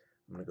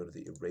 I'm going to go to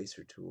the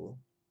eraser tool.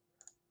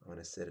 I'm going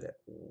to set it at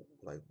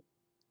like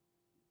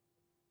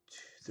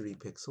 3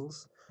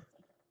 pixels.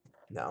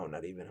 No,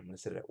 not even. I'm going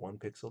to set it at 1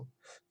 pixel.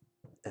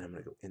 And I'm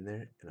going to go in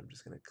there and I'm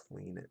just going to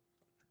clean it.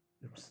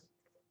 Oops.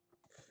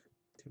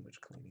 Too much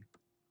cleaning.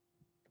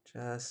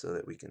 Just so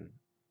that we can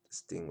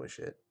distinguish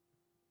it.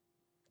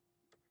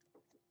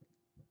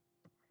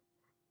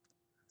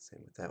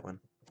 Same with that one.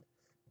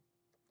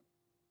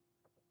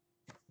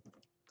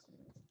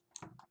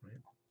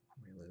 Right,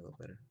 maybe a little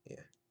better.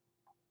 Yeah.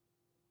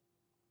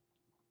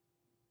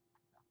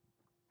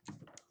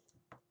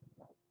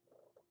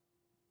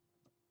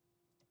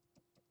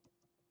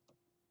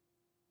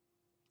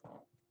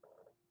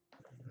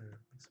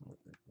 Somewhat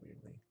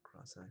weirdly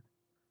cross-eyed.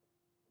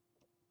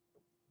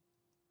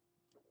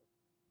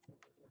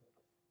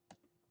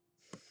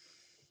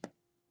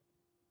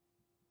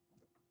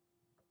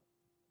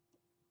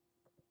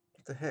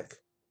 What the heck?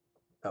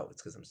 Oh,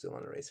 it's because I'm still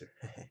on eraser.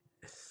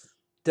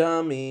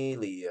 Dummy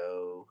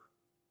Leo.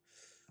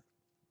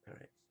 All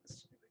right.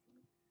 Let's see if I can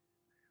get it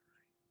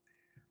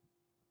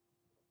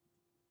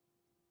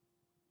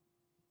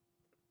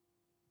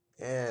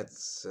right there. Yeah,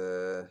 it's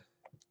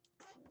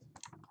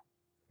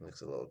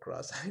looks a little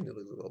cross-eyed. It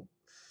looks a little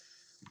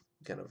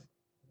kind of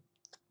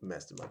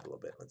messed him up a little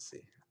bit. Let's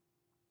see.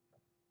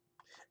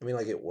 I mean,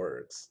 like it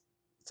works.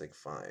 It's like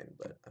fine,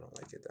 but I don't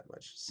like it that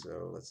much.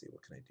 So let's see.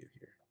 What can I do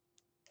here?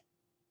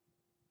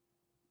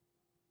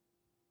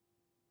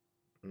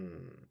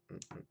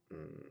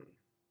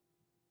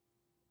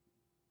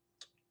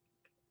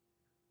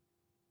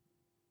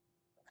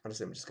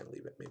 Honestly, I'm just gonna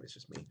leave it. Maybe it's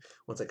just me.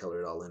 Once I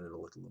color it all in,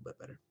 it'll look a little bit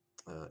better.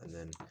 And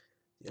then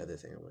the other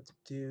thing I want to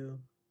do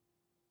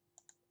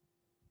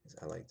is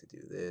I like to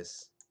do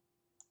this.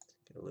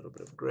 Get a little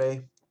bit of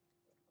gray,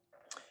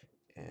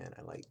 and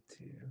I like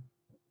to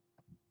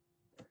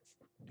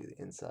do the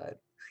inside.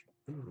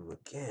 Ooh,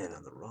 again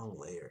on the wrong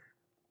layer.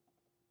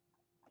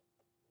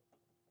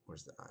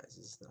 Where's the eyes?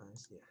 Is this the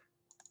eyes? Yeah.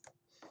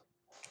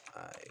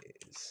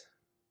 Eyes.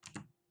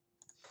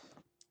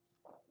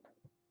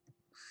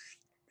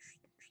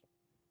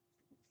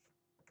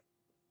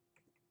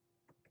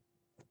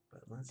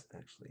 But let's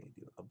actually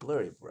do a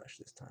blurry brush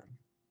this time.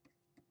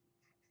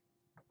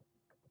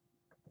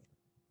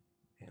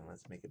 And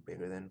let's make it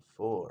bigger than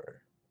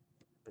 4,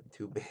 but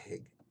too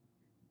big.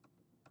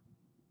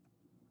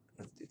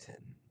 Let's do 10.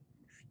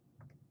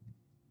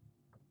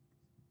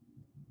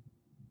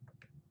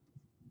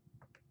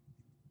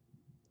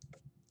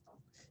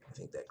 I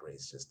think that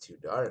gray's just too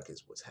dark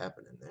is what's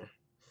happening there.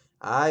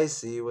 I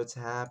see what's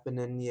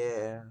happening,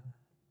 yeah.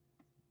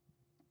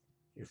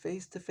 You're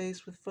face to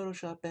face with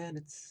Photoshop and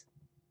it's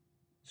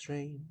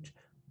strange.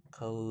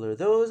 Color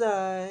those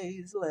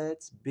eyes,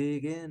 let's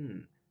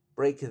begin.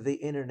 Break the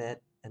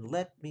internet and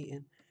let me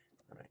in.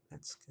 Alright,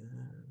 that's good.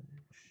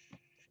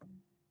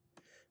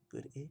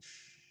 Good-ish.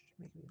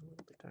 Make it a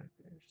little bit darker.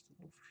 Just a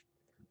little.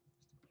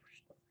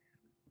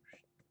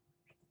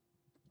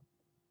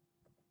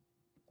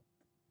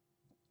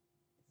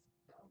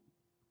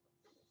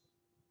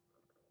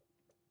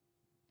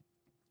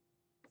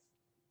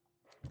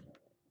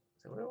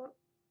 Is that what I want?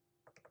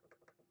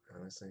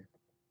 Honestly,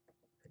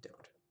 I don't.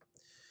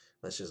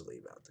 Let's just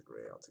leave out the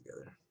gray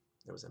altogether.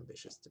 That was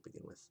ambitious to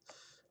begin with.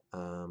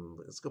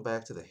 Let's go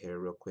back to the hair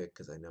real quick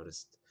because I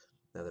noticed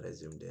now that I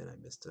zoomed in, I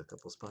missed a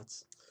couple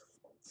spots.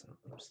 So,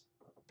 oops.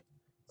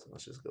 So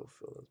let's just go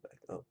fill those back.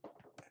 Oh,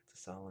 back to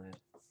solid.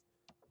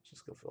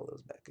 Just go fill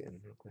those back in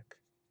real quick.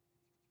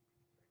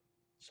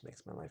 Just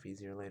makes my life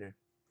easier later.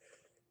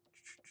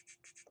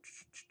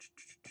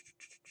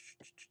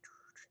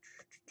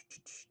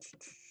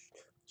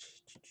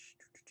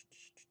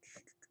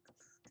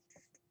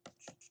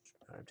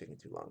 I'm taking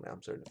too long now.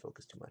 I'm starting to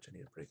focus too much. I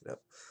need to break it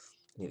up.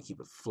 I need to keep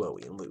it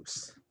flowy and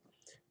loose.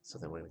 So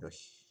then we're going to go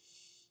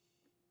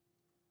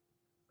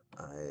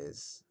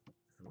eyes, and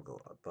we'll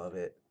go above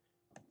it.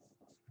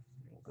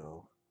 We'll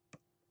go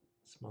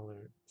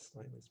smaller,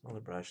 slightly smaller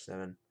brush,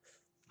 7,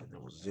 and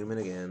then we'll zoom in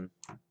again.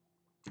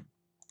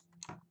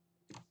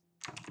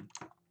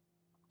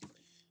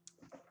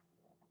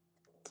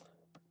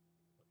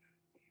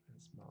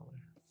 Even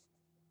smaller.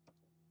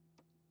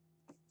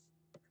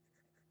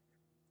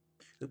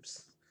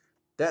 Oops,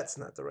 that's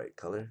not the right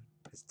color.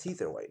 His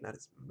teeth are white, not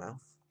his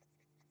mouth.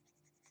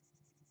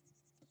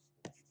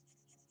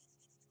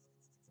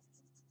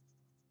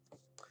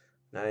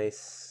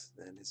 Nice.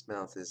 And his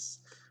mouth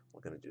is,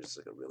 we're going to do just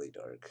like a really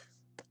dark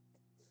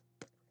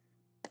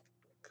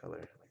color,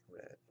 like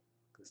red,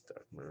 this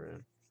dark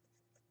maroon.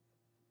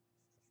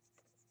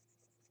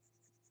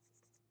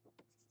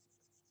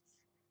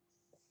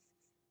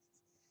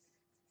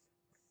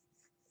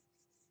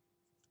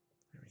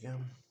 There we go.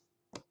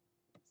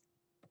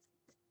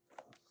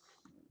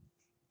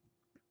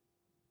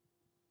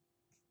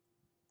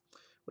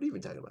 What are you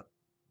even talking about?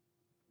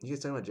 You guys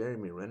talking about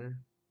Jeremy Renner?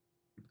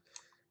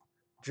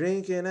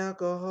 Drinking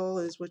alcohol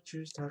is what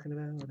you're talking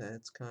about.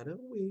 That's kind of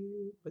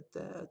weird, but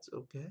that's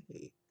okay.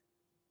 It's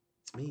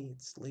me,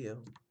 it's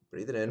Leo.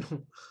 Breathe it in.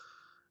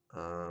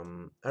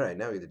 All right,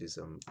 now we have to do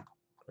some.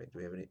 Wait, do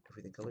we have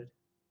everything colored?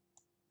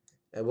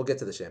 And we'll get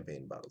to the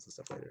champagne bottles and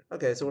stuff later.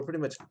 Okay, so we're pretty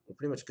much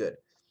good.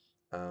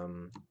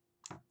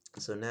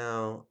 So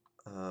now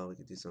we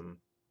could do some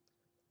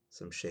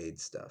shade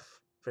stuff.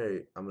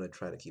 I'm gonna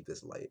try to keep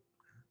this light.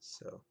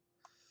 So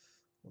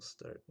we'll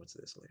start. What's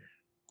this layer?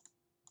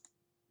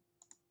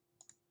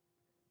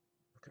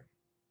 Okay,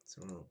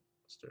 so we'll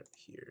start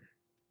here.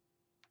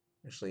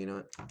 Actually, you know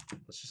what?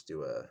 Let's just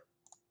do a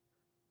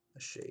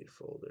shade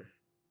folder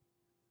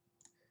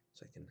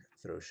so I can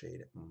throw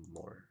shade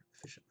more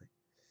efficiently.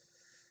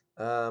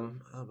 How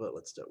about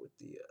let's start with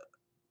the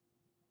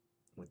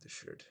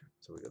shirt.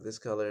 So we got this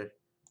color.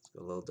 Let's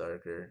go a little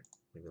darker,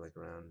 maybe like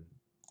around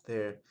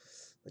there.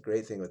 The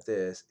great thing with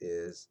this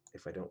is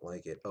if I don't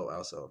like it. Oh,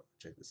 also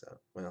check this out.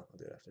 Well, I'll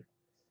do it after.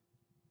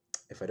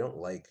 If I don't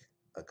like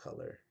a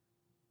color,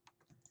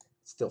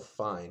 it's still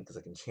fine because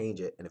I can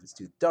change it, and if it's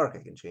too dark,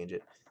 I can change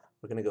it.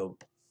 We're gonna go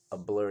a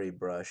blurry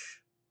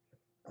brush,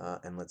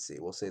 and let's see.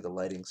 We'll say the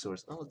lighting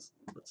source. Oh,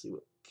 let's see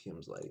what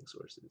Kim's lighting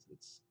source is.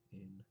 It's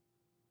in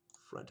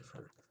front of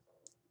her.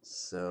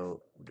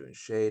 So we're doing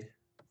shade.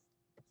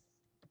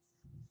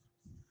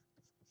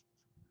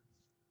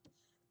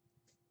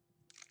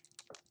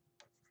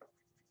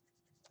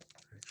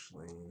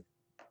 Actually,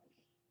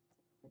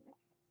 a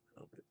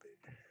little bit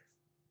bigger.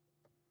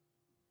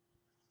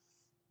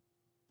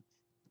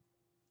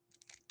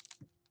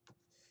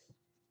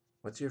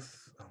 What's your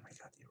oh my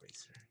god, the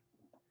eraser.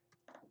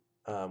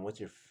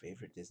 What's your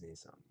favorite Disney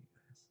song, you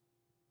guys?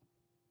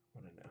 I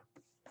want to know.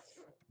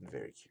 I'm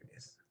very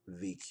curious.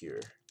 The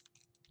Cure.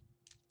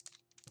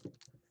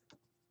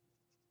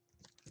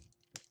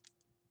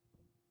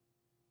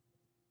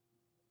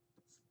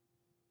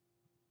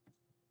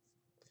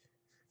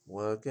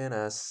 What can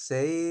I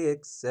say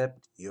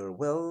except you're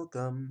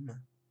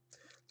welcome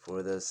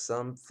for the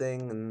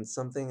something and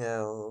something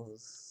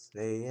else?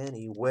 Say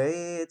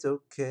anyway, it's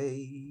okay.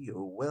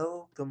 You're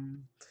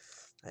welcome.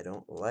 I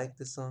don't like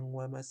the song.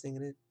 Why am I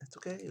singing it? That's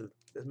okay. It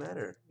doesn't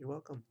matter. You're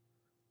welcome.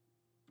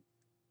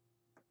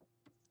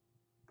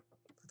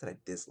 Not that I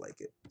dislike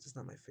it. It's just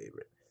not my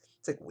favorite.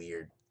 It's like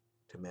weird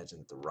to imagine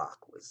that The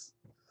Rock was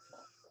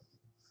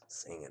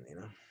singing, you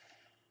know?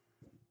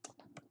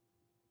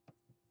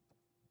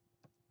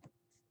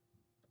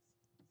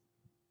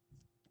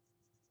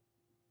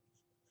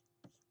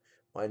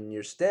 When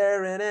you're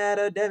staring at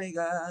a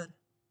demigod.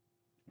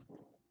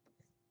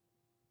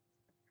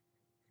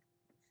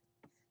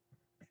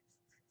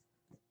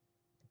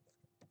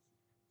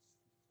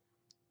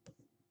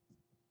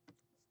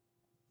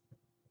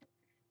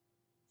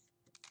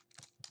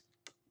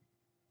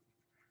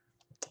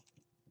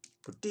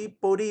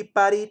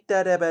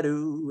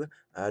 Putty-potty-patty-da-da-ba-doo.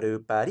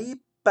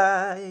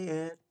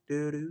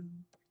 Ado-patty-pie-do-doo.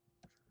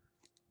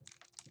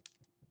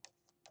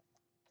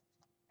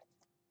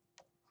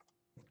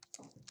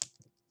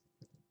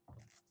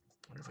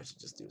 I wonder if I should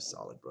just do a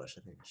solid brush.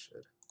 I think I should.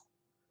 And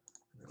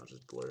then I'll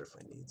just blur if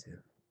I need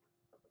to.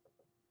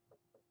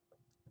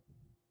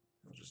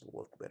 It'll just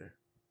look better.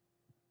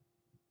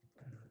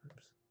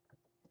 Oops.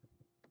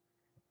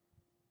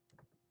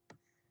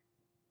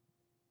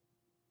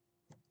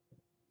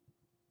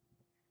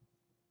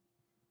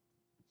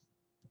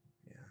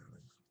 Yeah,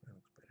 that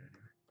looks better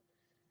anyway.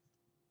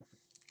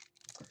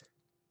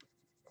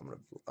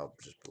 I'll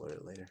just blur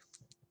it later.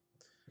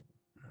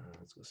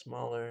 Let's go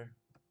smaller.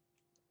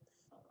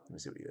 Let me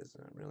see what you guys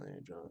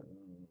really draw.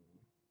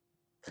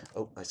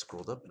 Oh, I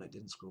scrolled up and I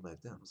didn't scroll back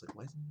down. I was like,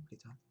 why isn't anybody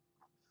talking?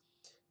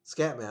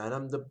 Scatman,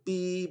 I'm the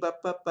bee.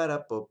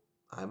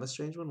 I'm a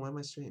strange one. Why am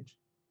I strange?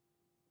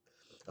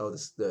 Oh,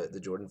 this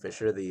the Jordan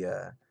Fisher,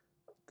 the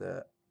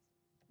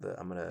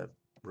I'm gonna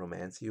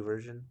romance you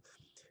version.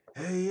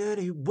 Hey,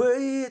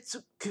 anyway, it's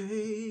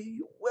okay.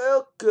 You're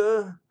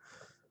welcome.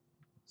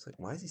 It's like,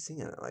 why is he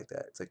singing it like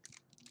that? It's like,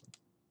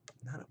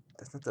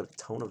 that's not the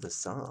tone of the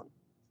song.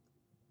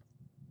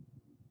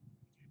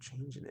 You're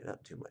changing it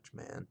up too much,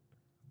 man.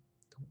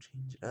 Don't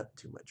change it up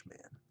too much,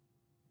 man.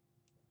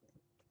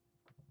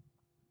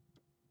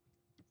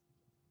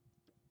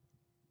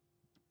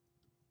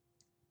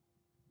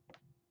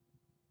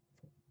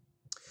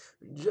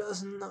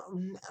 Just not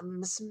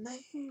miss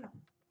me.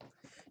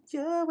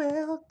 You're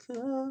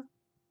welcome.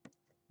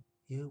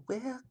 You're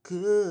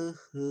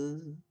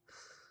welcome.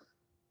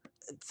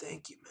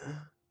 Thank you,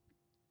 man.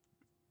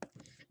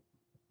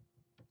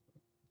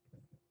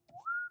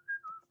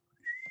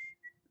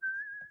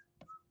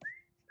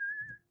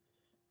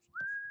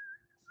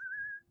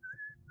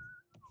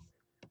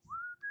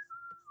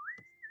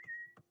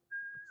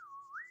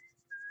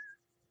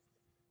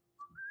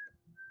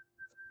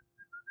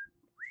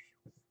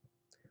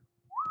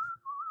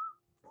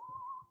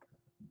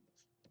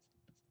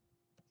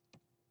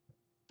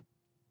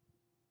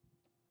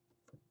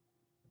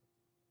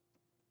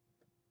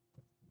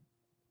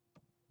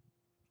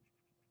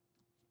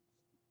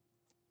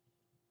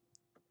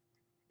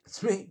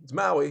 It's me. It's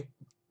Maui.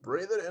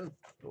 Breathe it in.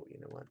 Oh, you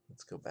know what?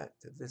 Let's go back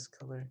to this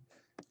color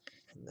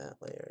and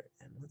that layer,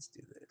 and let's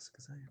do this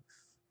because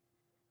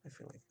I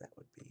feel like that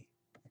would be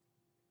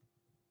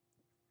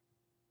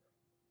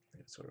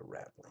sort of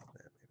wrap like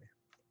that, maybe.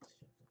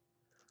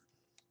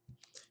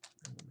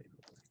 And then maybe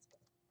we'll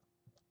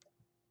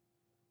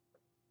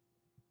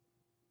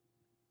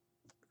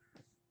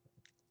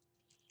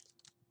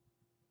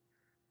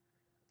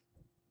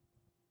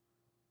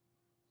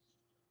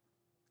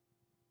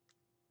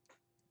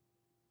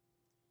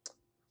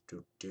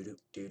do do do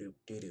do do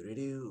do do do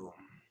do.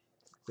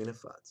 Queen of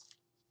Thoughts.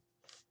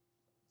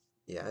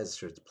 Yeah, his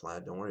shirt's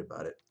plaid. Don't worry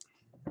about it.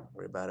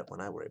 Worry about it when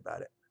I worry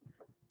about it.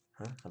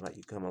 Huh? How about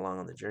you come along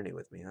on the journey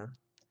with me, huh?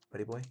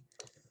 Buddy boy?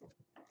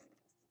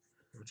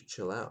 Why don't you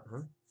chill out,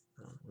 huh?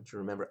 I want you to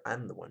remember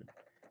I'm the one.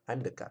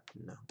 I'm the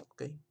captain now,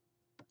 okay?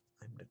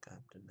 I'm the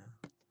captain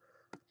now.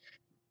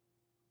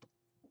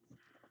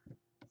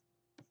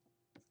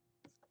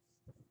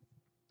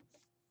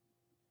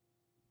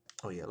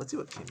 Oh yeah, let's see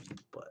what Kim's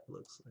butt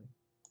looks like.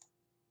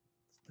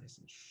 It's nice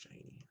and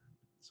shiny.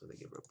 So they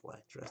gave her a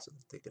black dress so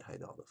that they could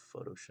hide all the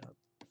Photoshop.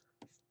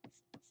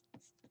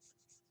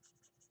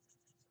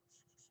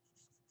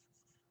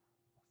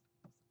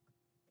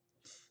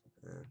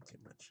 Too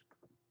much.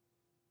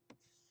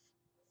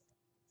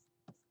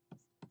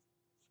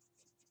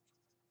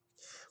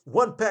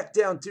 One pack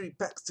down, 3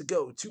 packs to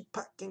go. 2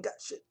 pack ain't got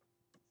shit.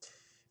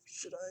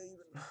 Should I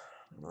even?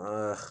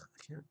 I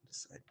can't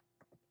decide.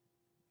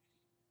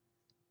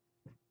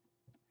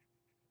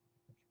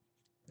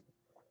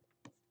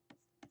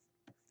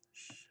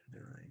 Should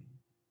I?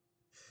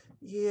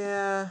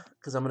 Yeah,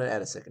 because I'm gonna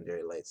add a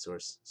secondary light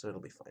source, so it'll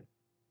be fine.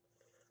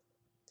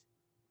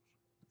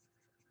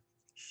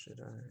 Should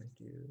I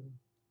do?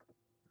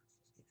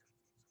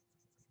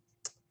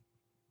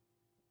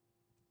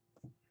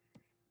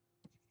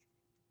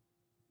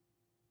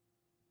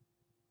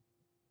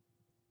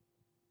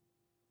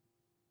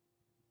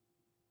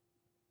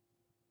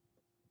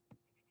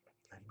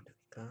 I'm the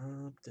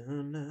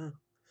captain now.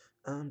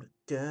 I'm the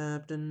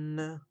captain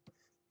now.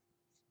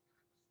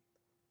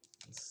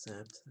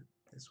 Except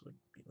this would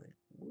be like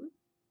whoop.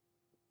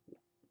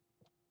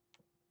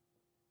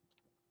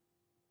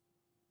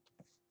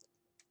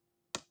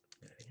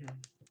 Get out of here.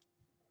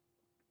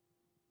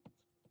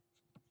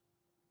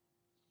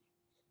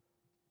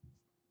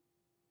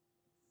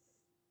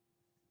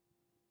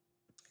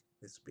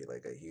 This would be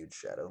like a huge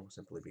shadow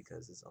simply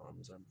because his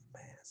arms are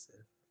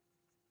massive.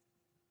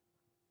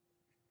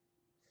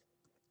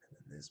 And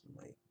then this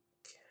might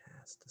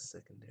cast a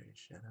secondary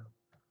shadow.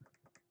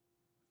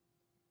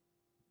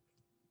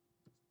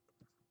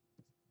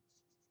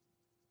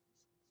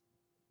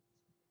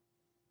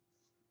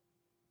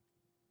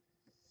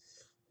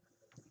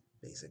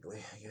 Basically,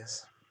 I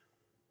guess.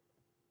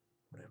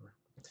 Whatever.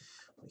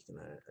 We can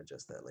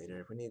adjust that later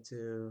if we need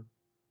to.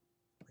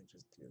 I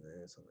just do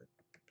this on the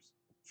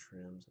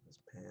trims of his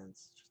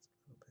pants just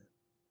a little bit.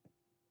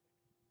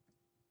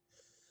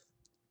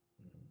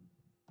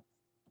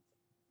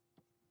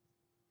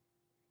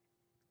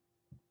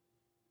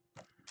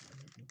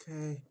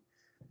 Okay.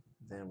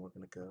 Then we're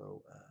gonna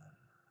go.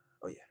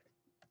 Oh yeah.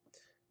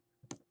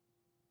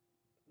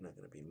 Not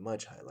gonna be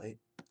much highlight,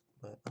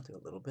 but I'll do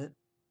a little bit.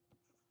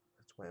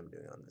 That's why I'm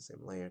doing it on the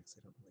same layer because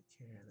I don't really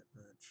care that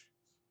much.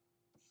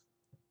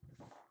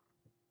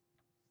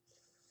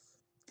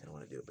 Kind of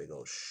want to do a big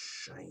old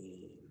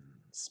shine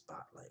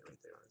spotlight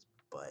right there on his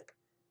butt,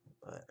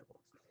 but I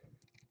won't.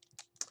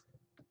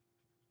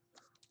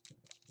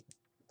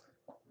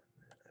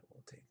 I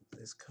will take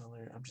this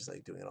color. I'm just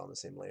like doing it all on the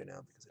same layer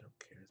now because I don't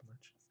care as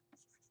much.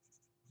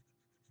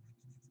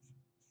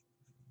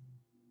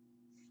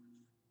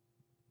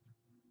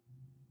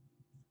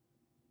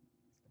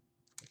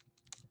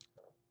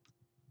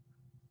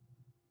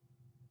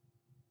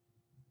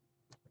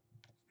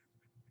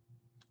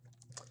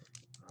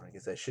 I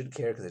guess I should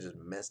care because I just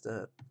messed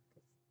up.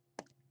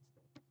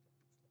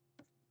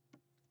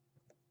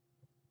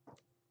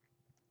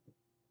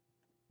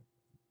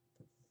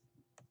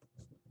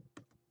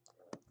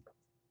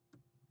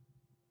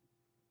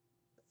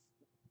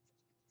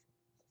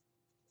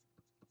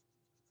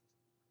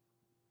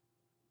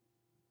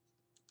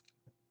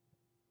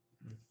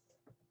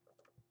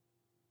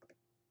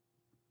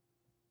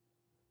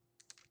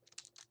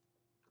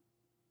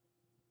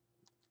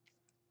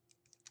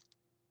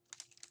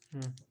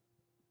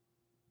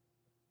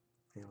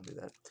 Yeah, I'll do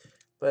that.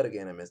 But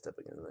again, I messed up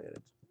again. I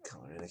gotta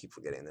color and I keep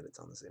forgetting that it's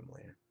on the same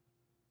layer.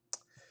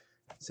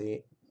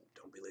 See,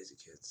 don't be lazy,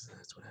 kids.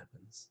 That's what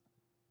happens.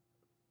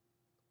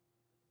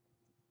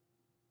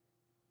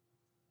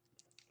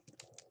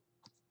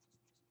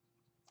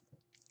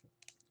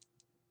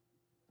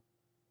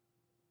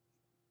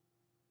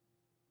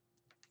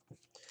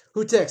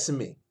 Who texted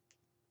me?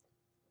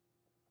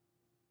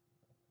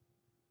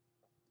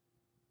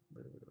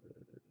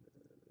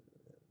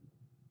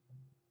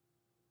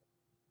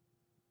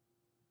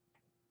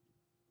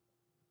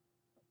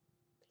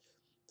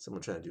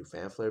 Someone trying to do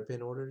fanfare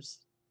pin orders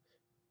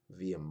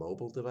via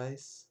mobile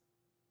device?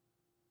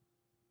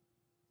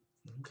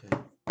 Okay.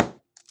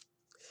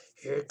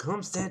 Here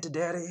comes Santa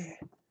Daddy.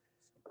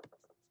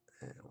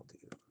 And we'll do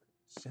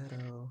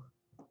shadow.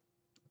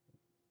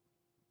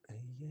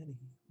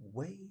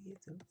 Anyway,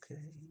 it's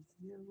okay.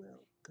 You're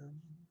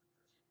welcome.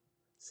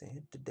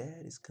 Santa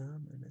Daddy's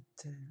coming to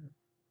town.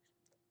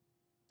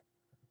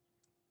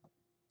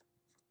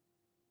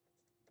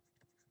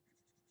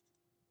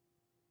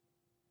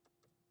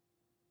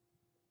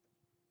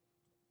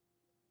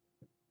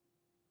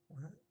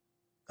 What?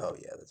 Oh,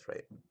 yeah, that's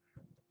right.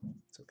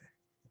 It's okay.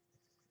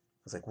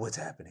 I was like, what's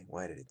happening?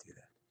 Why did it do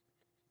that?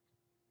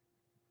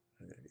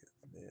 I'm going to do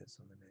this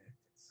on the neck.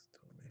 It's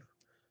totally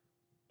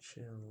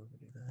chill. We'll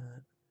do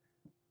that.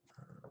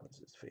 What does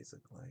his face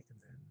look like?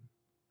 And then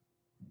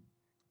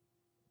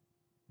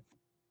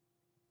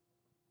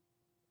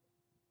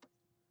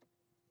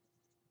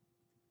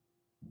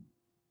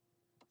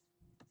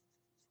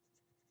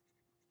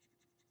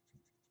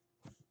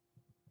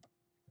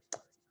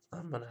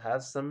I'm gonna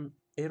have some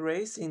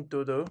erasing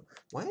to do.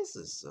 Why is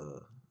this?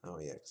 Oh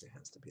yeah, because it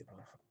has to be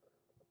above.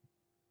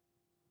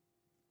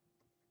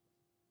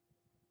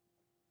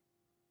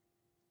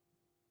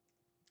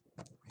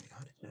 Wait, how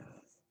did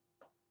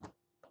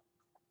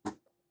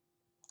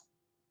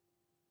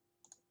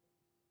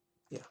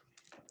yeah,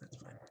 that's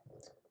fine.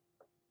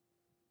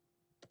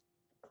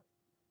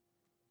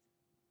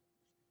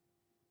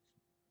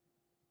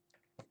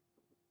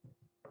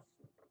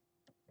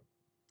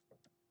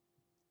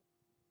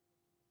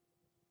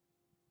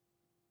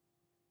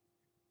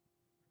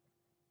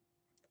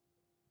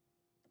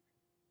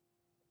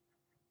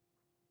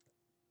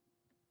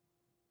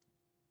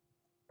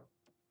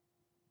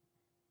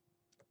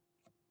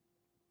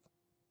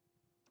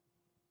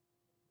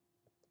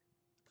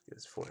 Give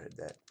his forehead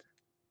that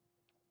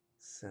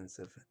sense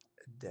of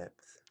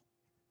depth.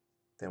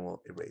 Then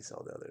we'll erase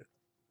all the other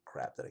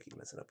crap that I keep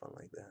messing up on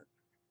like that.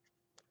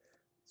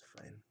 It's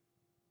fine.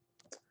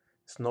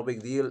 It's no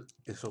big deal.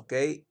 It's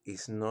okay.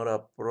 It's not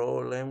a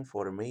problem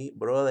for me,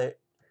 brother.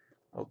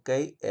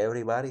 Okay,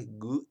 everybody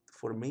good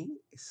for me.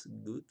 It's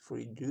good for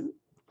you.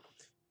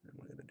 And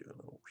we're gonna do a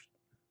little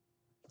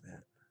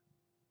that.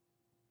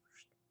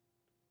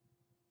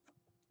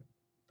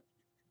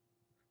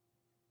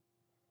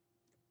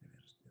 Maybe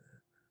I'll just do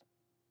that.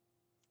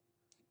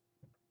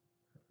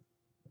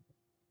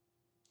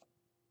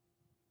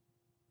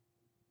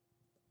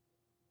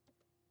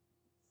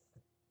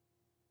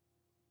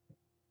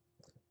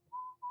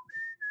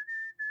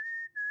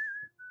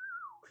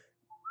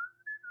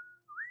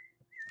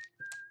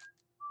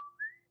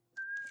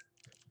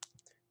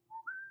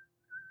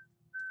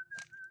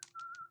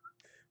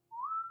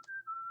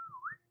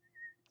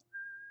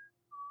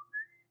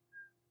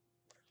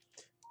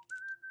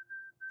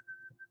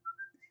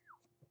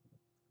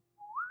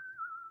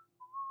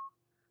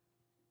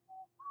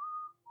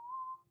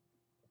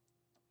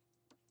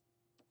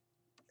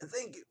 And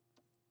thank you.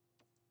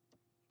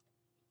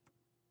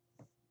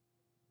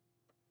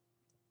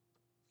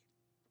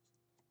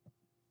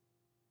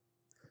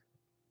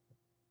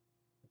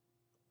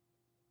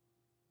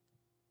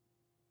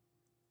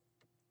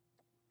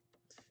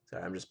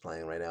 Sorry, I'm just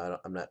playing right now.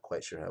 I'm not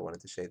quite sure how I wanted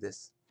to shade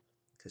this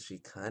because she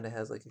kind of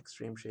has like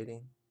extreme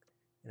shading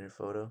in her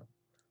photo,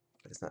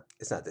 but it's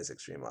not this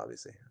extreme,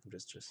 obviously. I'm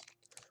just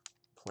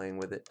playing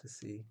with it to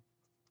see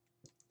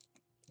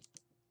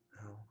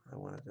how I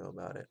want to go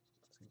about it.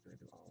 So I'm gonna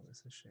do all of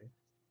this as shade. It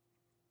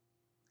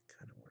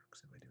kind of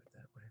works if I do it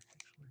that way,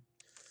 actually.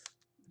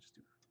 Just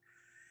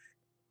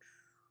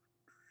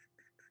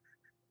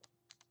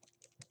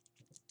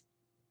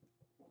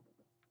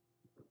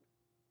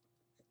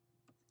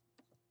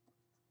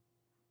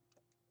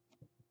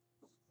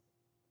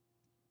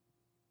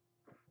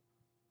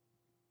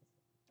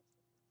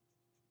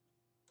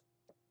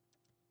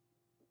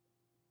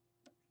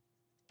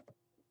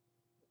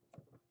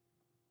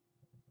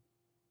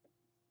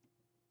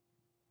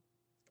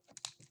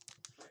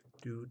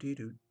do do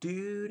do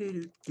do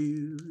do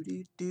do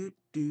do do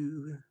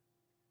do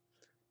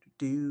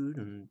do do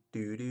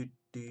do do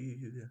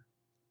do do.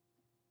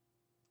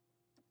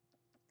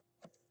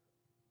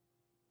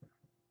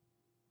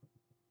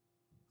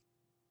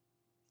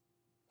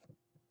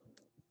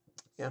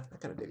 Yeah, I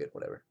kind of dig it.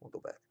 Whatever. We'll go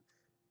back.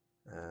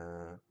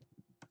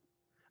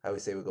 I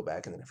always say we go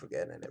back and then I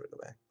forget and I never go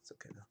back. It's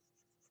okay though.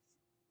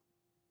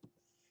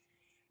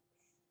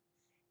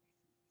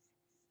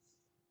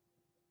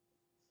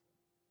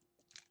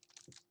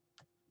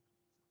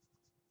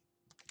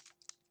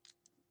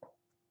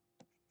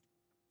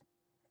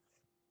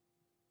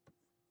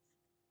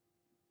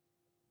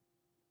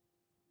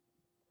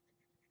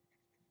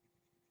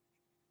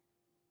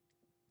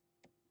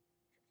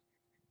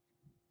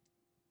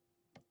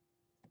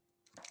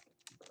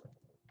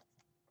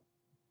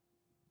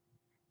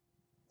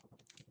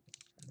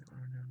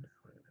 No,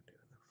 we're gonna do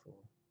the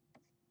full.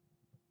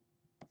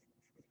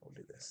 We'll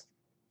do this.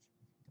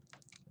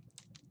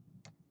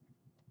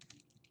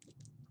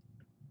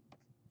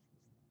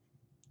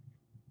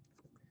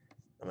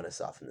 I'm gonna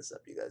soften this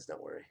up, you guys.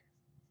 Don't worry.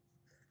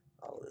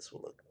 All of this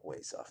will look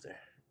way softer.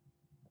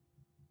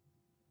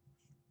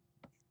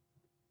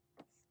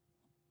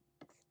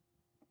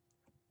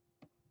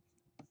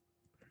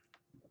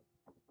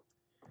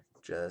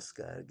 Just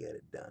gotta get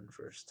it done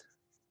first.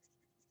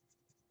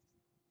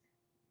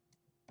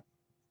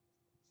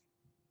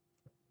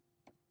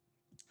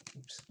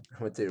 Oops.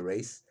 I went to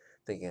erase,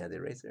 thinking I had the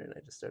eraser, and I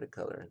just started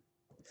coloring.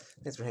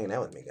 Thanks for hanging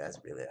out with me, guys.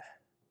 Really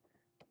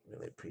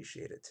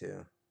appreciate it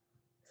too.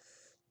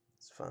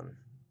 It's fun.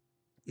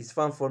 It's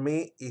fun for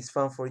me. It's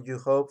fun for you,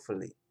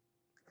 hopefully.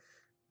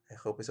 I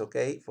hope it's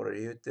okay for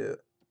you too.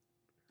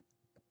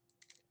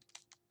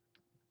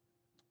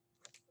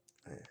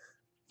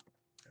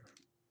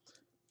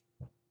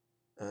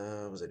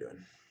 What was I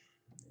doing?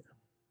 Yeah.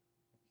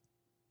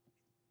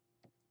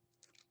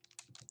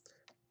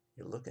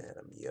 You're looking at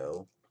him,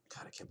 yo.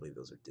 God, I can't believe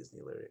those are Disney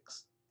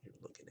lyrics. You're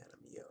looking at him,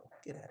 yo.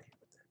 Get out of here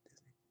with that,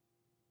 Disney.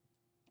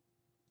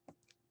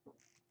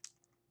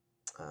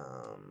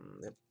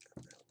 Yep.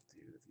 I'll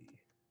do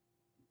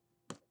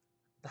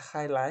the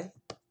highlight.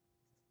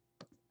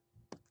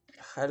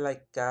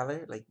 Highlight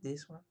color like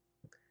this one.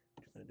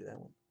 I'm gonna do that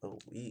one. Oh,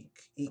 eek.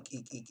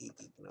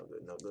 No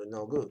good, no good,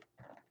 no good.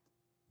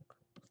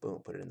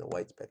 Boom, put it in the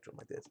white spectrum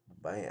like this.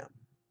 Bam.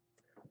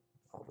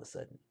 All of a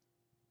sudden,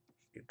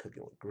 you're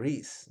cooking with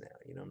grease now.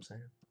 You know what I'm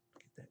saying?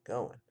 Get that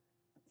going.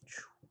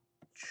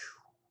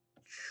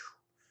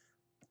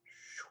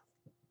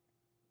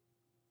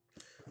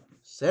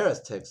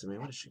 Sarah's texting me.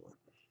 What does she want?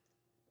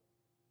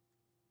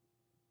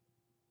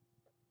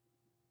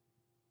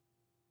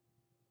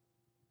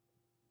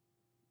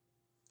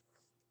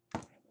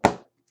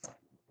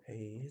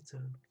 Hey, it's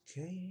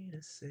okay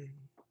to say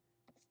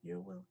you're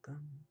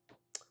welcome.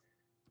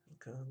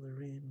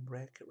 Color in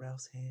Wreck-It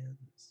Ralph's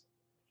hands.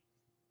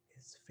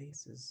 His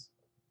face is.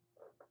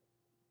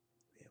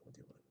 Yeah, we'll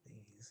do one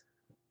of these.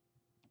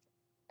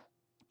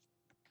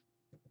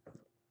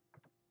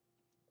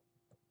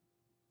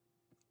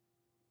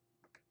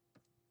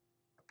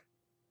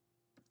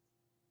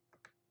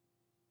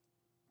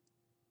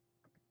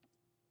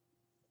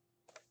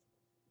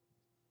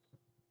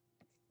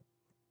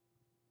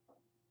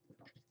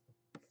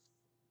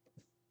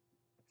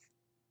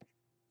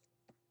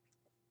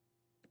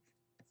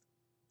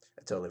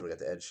 I totally forgot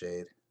to add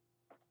shade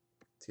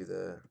to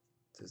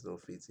his little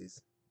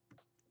feetsies.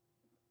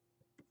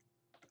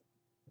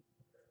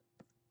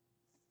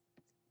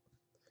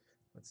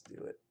 Let's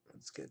do it.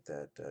 Let's get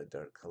that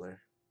dark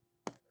color.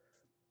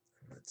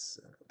 Let's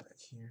go back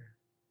here.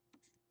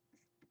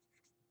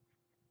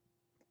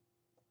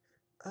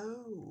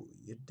 Oh,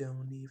 you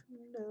don't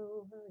even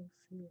know how you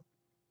feel.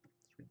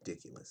 It's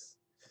ridiculous.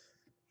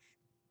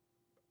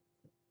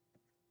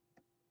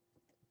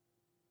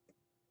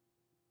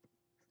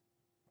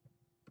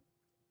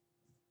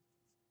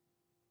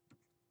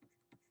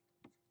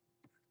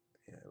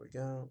 Yeah, there we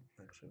go.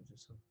 Actually, we'll do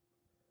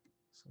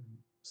some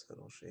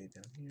subtle shade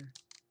down here.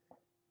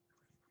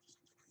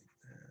 Just delete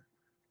that.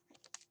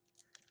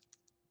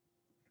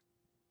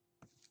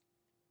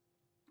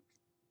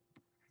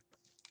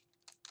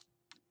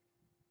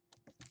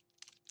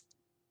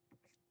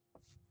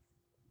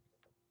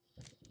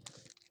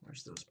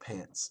 Where's those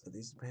pants? Are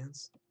these the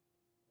pants?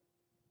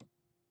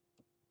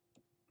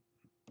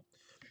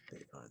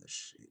 They are the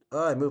shade.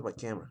 Oh, I moved my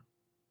camera.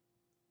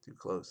 Too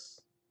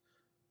close.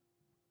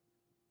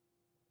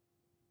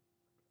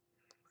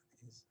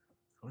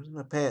 Where's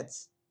my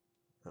pants?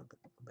 Okay,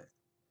 I'm back.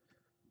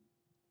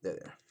 There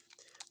they are.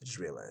 I just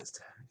realized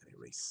I gotta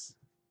erase.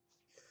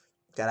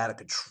 Got out of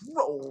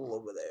control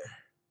over there.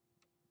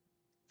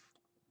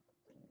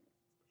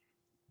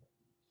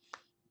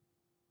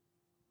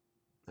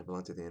 I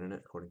belong to the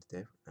internet, according to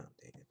Dave. Oh,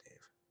 dang it,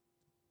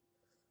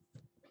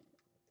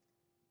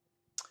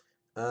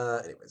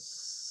 Dave.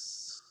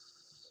 Anyways.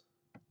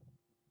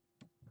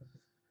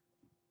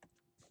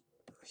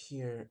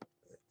 Here,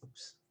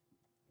 oops.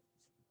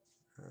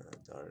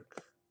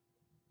 Dark.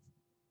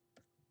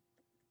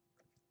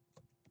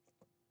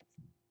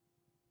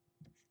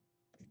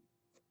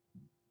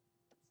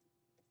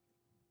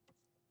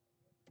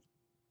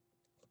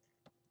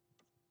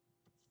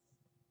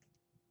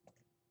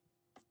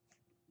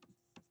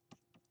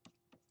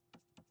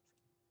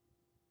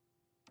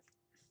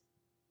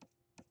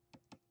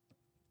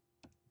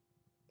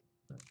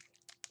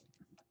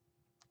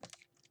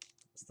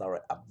 Sorry,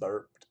 I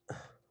burped. I'm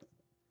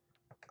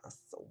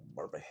so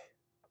burpy.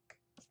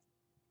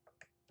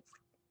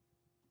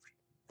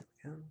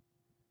 There we go.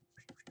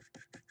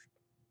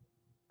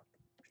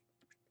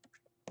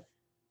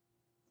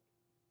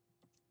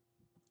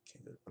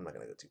 Okay, I'm not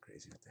gonna go too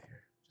crazy with the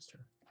hair. Just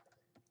trying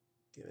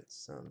to give it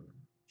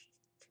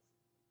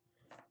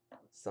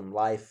some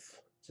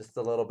life. Just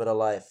a little bit of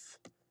life.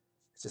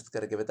 Just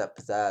gotta give it that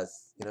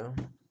pizzazz, you know?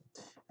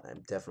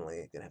 I'm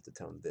definitely gonna have to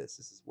tone this.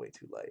 This is way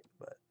too light,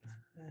 but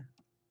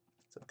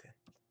it's okay.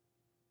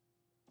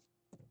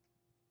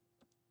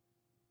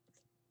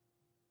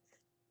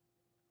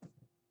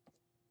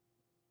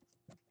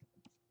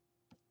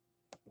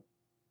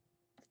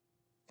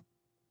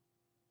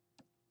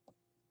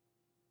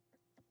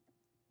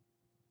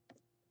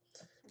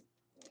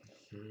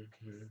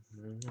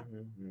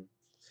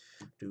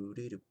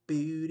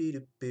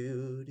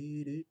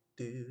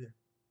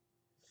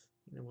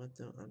 You know what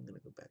though? I'm gonna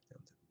go back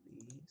down to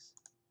these.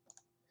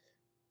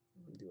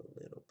 I'm gonna do a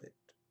little bit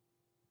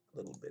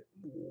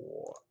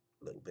more.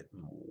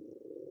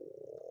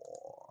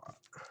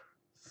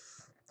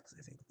 Because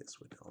I think this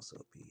would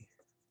also be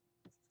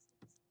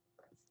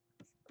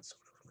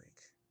sort of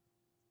like,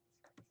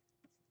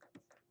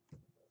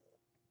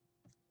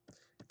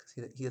 because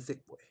he a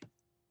thick boy.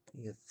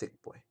 He a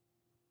thick boy.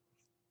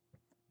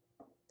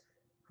 I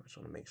just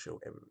want to make sure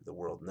the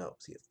world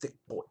knows he a thick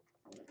boy.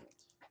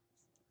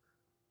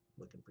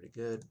 Looking pretty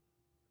good.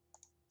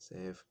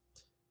 Save.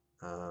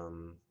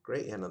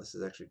 Great. Yeah, no, this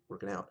is actually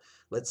working out.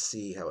 Let's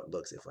see how it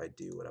looks if I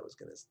do what I was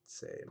gonna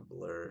say and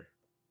blur.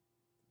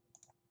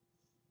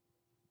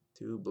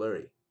 Too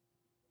blurry.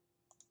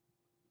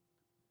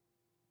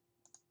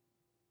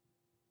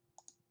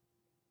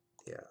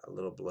 Yeah, a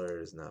little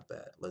blur is not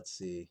bad. Let's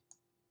see.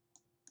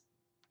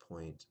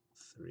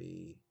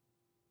 0.3.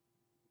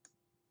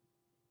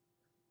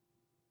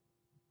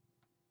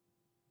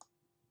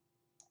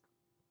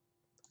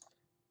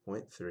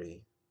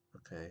 0.3.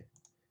 Okay.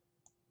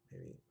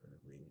 Maybe we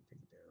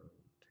take it down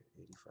to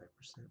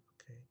 85%.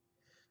 Okay.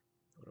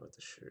 What about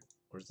the shirt?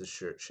 Where's the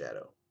shirt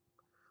shadow?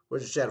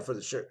 Where's the shadow for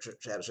the shirt?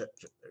 Shadow.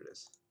 There it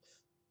is.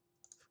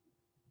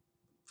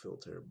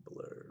 Filter,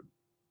 blur,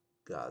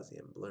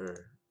 Gaussian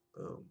blur.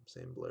 Boom,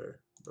 same blur.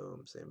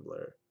 Boom, same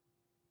blur.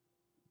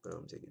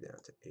 Boom, take it down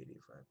to 85%.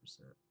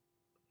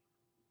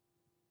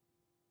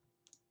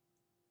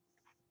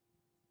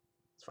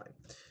 It's fine.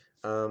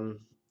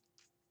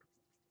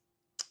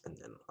 And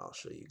then I'll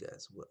show you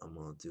guys what I'm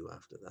gonna do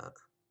after that,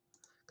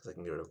 because I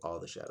can get rid of all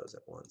the shadows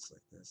at once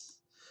like this.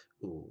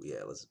 Ooh,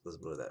 yeah, let's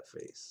blur that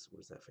face.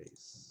 Where's that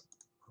face?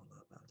 All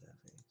about that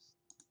face.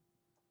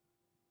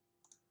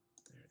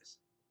 There it is.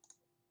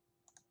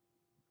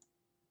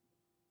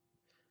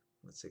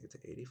 Let's take it to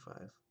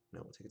 85.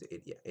 No, we'll take it to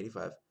 80. Yeah,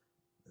 85.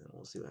 And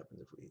we'll see what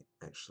happens if we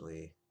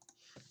actually,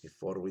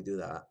 before we do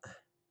that,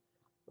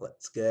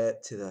 let's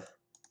get to the,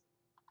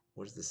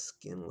 where's the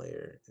skin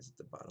layer? Is it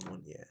the bottom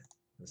one? Yeah.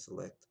 And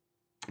select,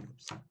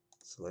 oops,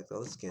 select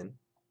all the skin.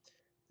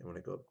 Then we're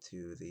going to go up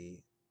to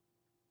the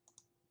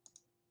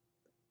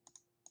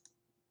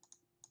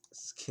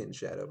skin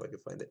shadow, if I can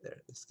find it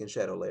there. The skin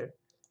shadow layer.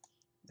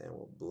 Then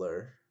we'll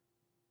blur.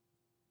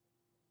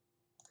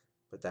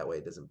 But that way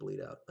it doesn't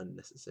bleed out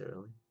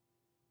unnecessarily.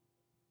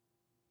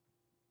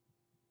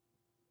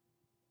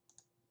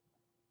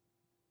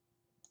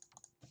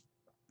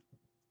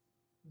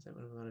 Is that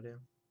what I want to do?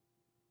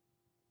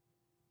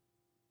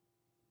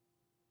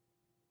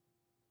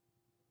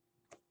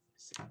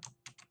 Let's see.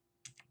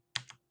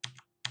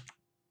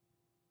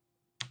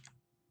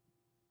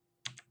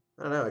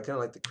 I don't know, I kind of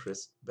like the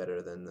crisp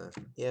better than the,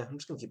 yeah, I'm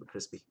just going to keep it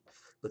crispy.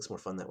 Looks more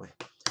fun that way.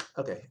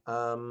 Okay,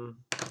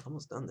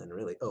 almost done then,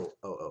 really. Oh,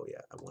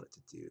 yeah, I wanted to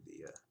do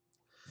the,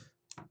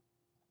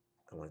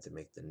 I wanted to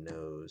make the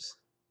nose.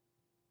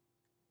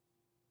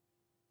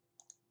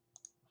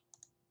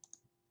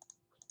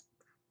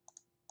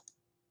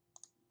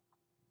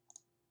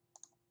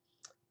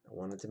 I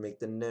wanted to make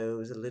the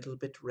nose a little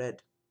bit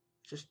red.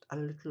 Just a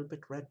little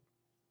bit red.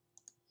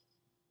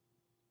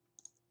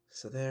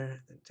 So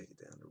there, then take it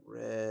down to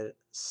red,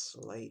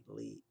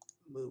 slightly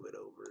move it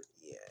over.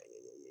 Yeah.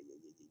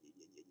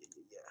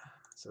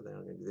 So then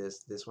I'm going to do this.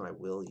 This one I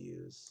will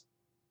use.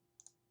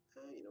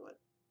 You know what?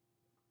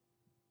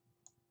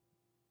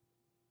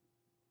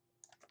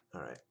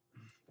 All right.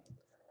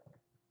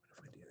 What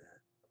if I do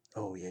that?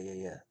 Oh,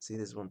 yeah. See,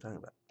 this is what I'm talking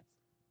about.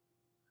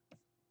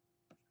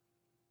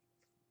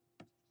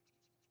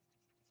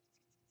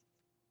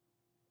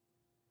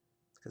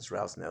 Because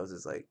Ralph's nose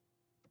is like,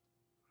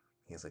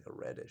 he has like a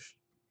reddish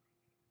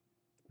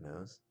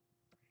nose.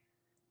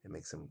 It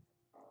makes him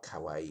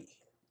kawaii.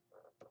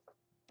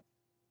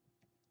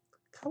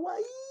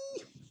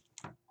 Kawaii!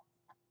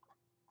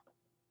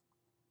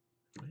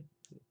 Right?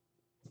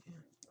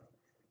 Yeah.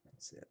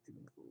 Let's see, I can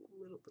go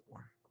a little bit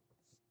more.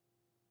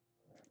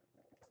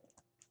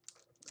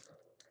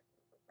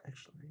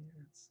 Actually,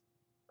 that's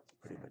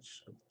pretty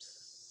much,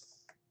 oops.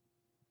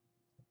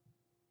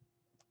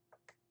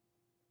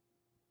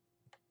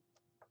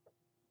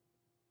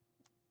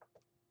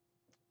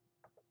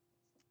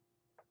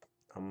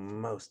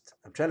 I'm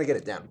trying to get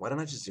it down. Why don't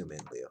I just zoom in,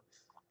 Leo?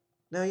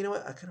 No, you know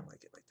what? I kind of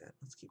like it like that.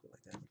 Let's keep it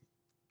like that.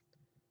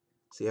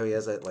 See how he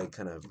has that like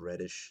kind of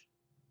reddish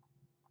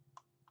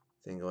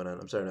thing going on?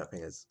 I'm sorry I'm not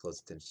paying as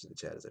close attention to the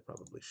chat as I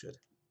probably should.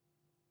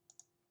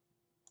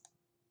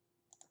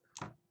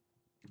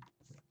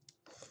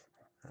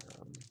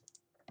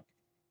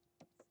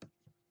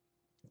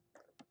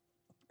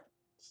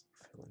 Just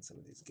fill in some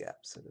of these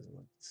gaps so it doesn't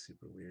look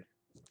super weird.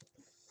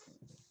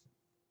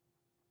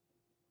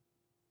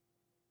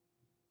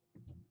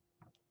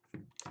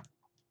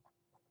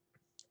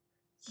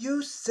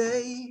 You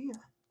say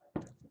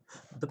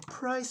the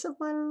price of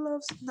my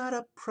love's not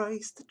a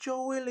price that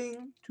you're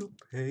willing to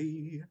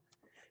pay.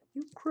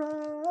 You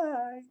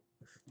cry,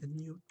 and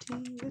you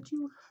think that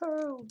you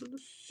hurled in the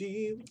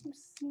sea when you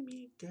see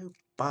me go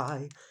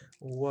by.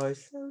 Why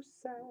so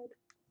sad?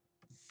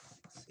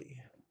 Let's see.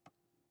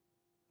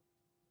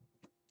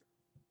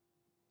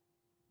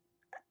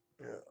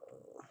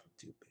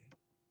 Too big.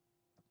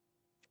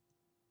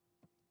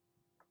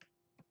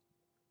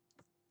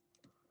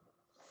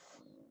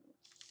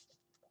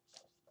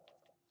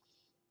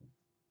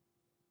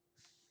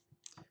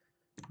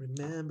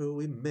 Remember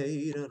we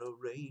made an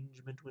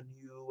arrangement when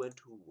you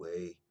went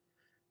away.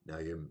 Now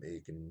you're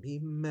making me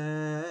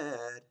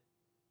mad.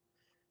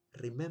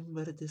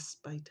 Remember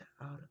despite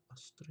our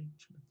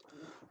estrangement.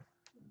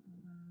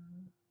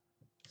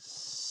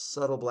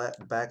 Subtle black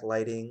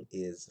backlighting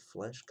is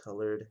flesh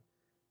colored.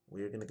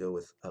 We're gonna go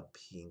with a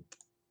pink,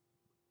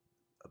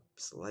 a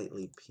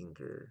slightly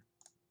pinker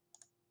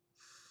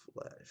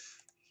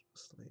flesh,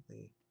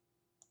 slightly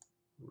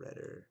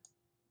redder.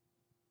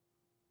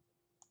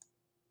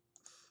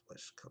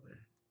 blush color.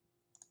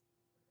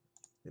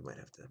 We might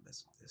have to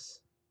mess with this.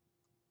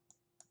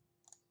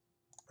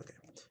 Okay,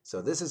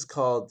 so this is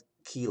called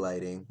key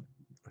lighting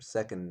or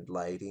second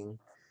lighting.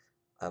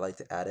 I like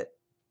to add it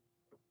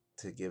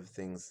to give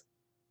things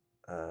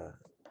a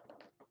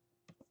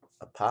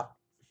pop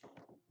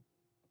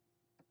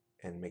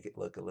and make it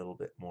look a little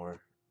bit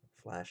more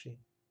flashy,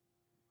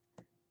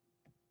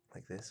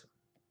 like this.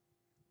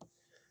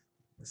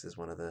 This is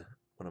one of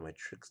my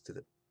tricks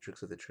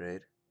of the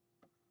trade.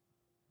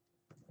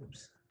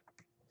 Oops.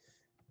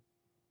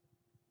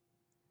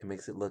 It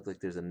makes it look like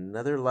there's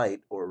another light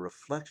or a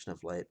reflection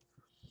of light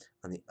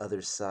on the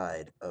other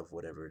side of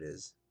whatever it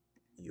is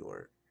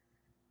you're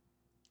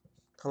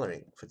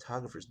coloring.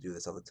 Photographers do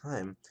this all the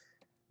time,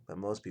 but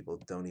most people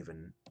don't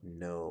even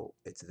know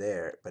it's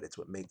there, but it's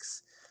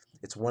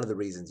one of the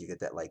reasons you get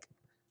that like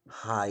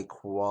high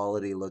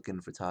quality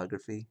looking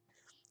photography.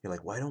 You're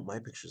like, why don't my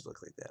pictures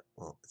look like that?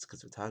 Well, it's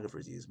because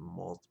photographers use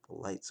multiple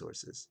light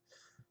sources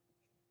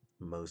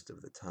most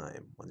of the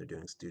time when they're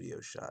doing studio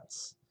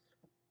shots.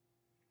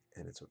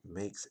 And it's what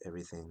makes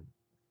everything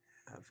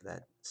have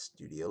that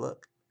studio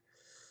look.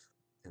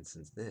 And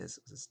since this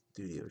was a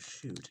studio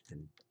shoot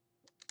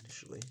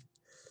initially,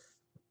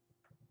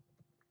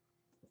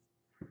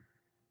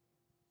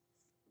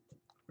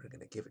 we're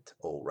going to give it to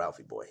old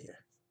Ralphie boy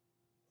here.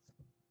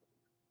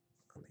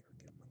 I'll even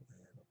give him a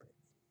little bit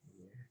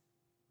here.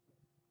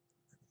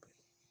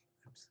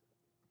 Oops.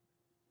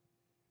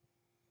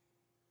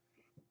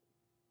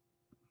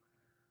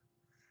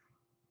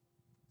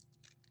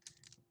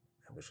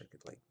 I wish I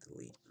could like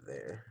delete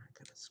there. I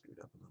kind of screwed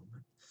up a little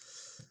bit.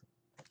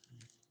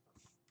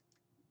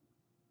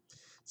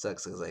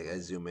 Sucks because like I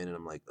zoom in and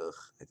I'm like, ugh,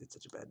 I did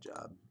such a bad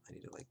job. I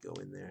need to like go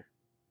in there.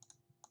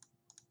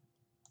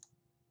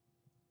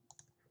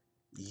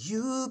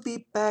 You'll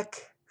be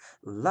back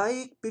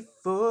like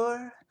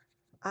before.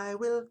 I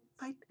will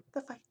fight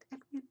the fight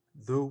and win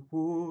the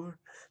war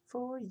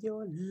for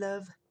your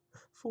love,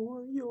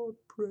 for your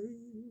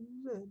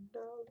praise, and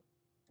I'll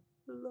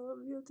love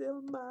you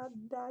till my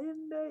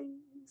dying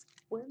days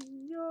when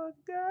you're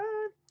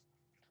gone.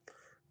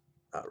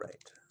 All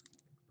right,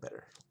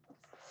 better.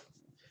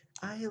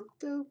 I'll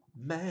go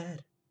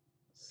mad,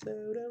 so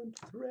don't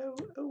throw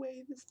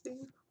away this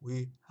thing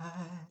we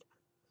had.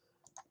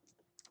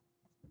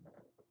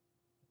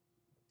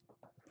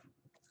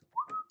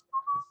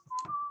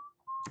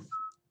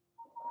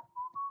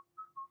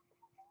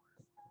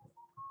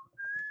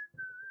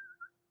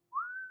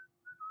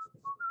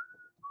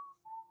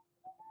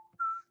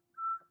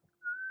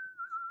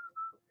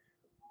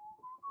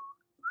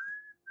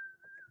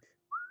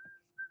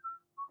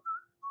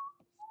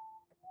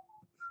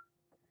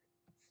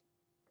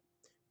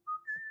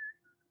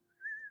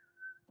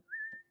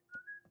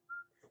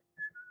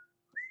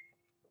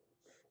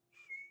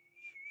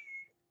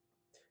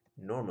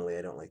 Normally,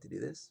 I don't like to do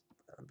this.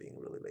 I'm being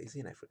really lazy,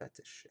 and I forgot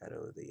to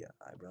shadow the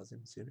eyebrows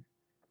in sooner.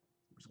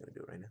 I'm just going to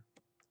do it right now.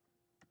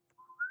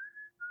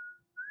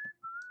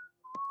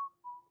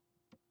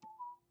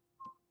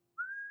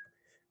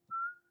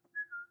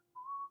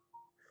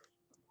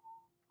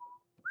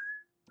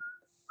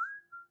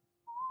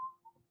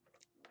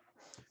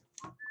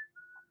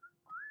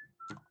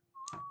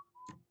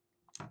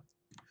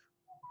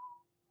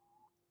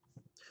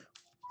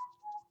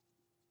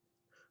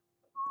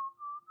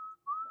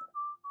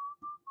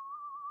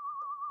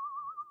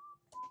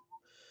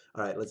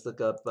 All right, let's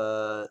look up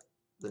the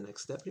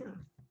next step here.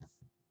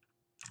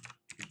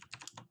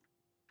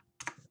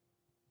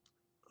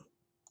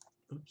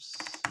 Oops.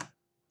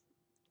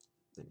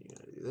 Then you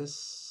gotta do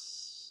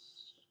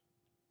this.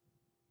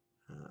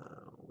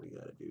 We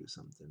gotta do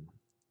something.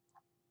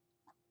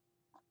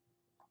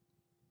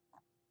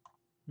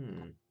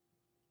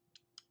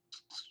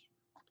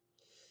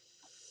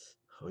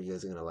 Oh, you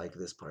guys are gonna like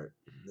this part.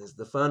 This is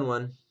the fun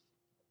one.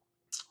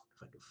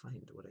 If I can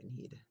find what I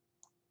need.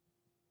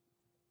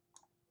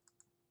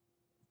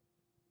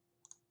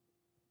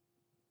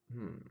 To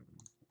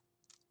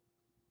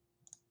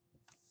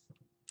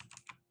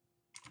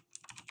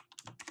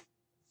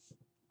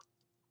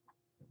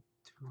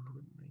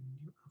remind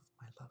you of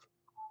my love.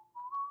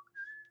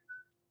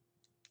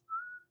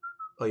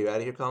 Oh, you're out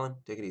of here, Colin?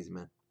 Take it easy,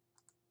 man.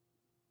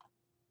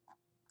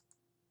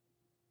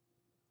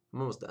 I'm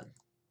almost done.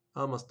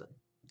 Almost done.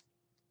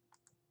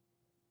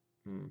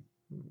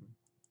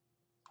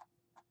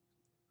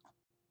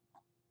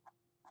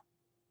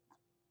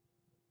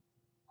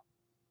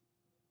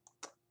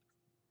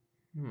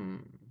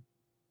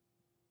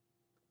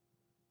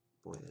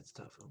 Boy, that's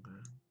tough, okay.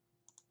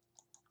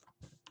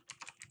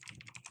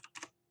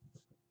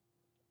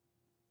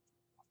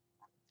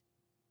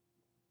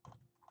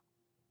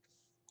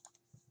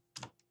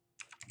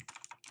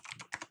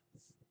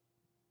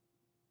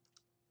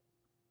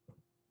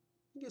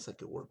 I guess I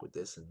could work with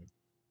this and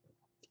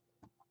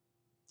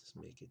just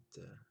make it,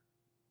 double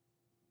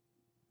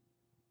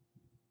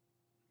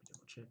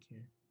check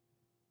here.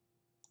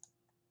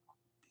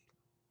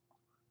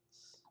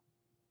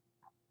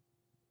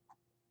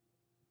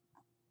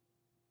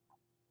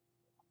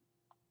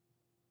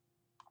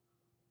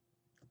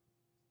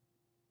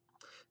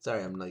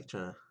 Sorry, I'm like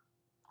I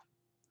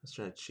was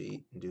trying to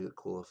cheat and do a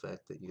cool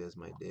effect that you guys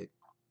might dig.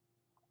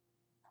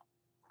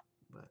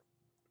 But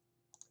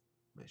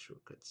my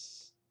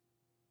shortcuts.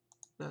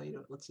 No, you know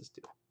what? Let's just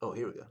do it. Oh,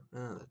 here we go.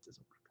 Oh, that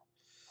doesn't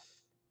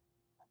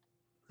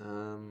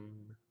work.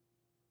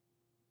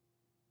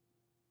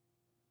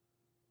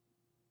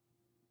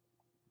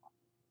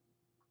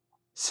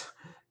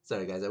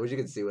 Sorry guys, I wish you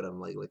could see what I'm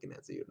like looking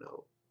at so you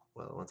know.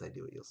 Well, once I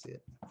do it, you'll see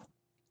it.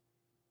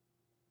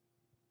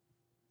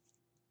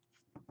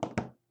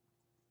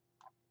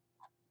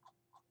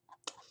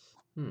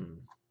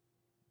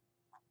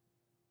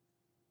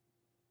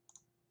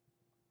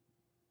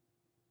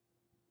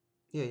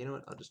 Yeah, you know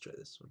what? I'll just try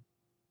this one.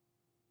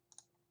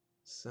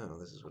 So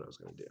this is what I was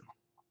gonna do.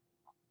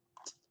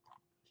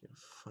 I'm gonna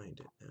find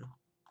it now.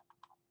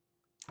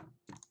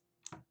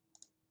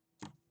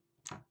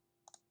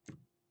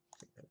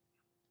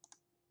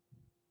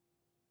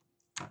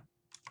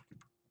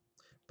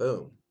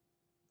 Boom.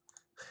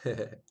 So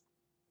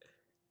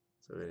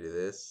we're gonna do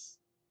this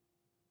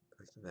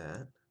like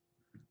that.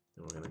 And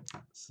we're gonna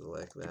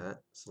select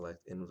that,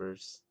 select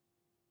inverse.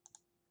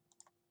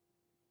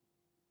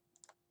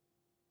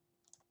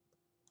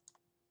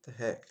 What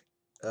the heck?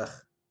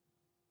 Ugh.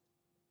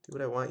 Do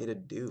what I want you to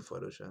do,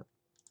 Photoshop.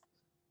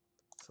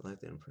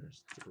 Select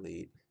inverse,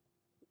 delete.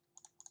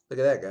 Look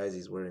at that, guys.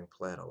 He's wearing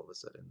plaid all of a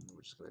sudden.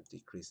 We're just gonna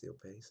decrease the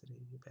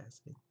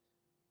opacity.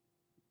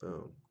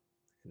 Boom.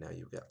 And now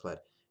you've got plaid.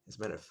 As a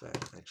matter of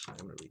fact, actually,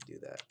 I'm gonna redo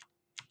that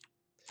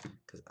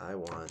because I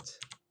want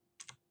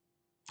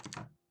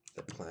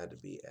the plaid to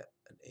be at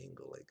an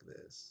angle like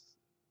this,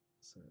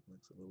 so it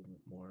looks a little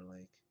bit more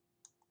like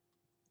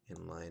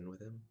in line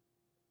with him.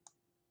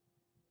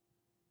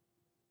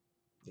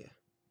 Yeah,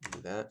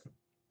 do that.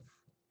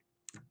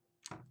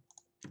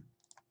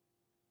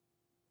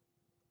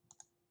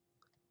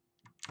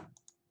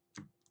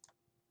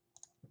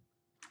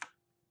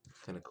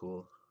 Kind of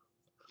cool.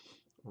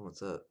 Oh,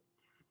 what's up?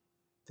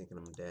 Thinking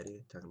I'm a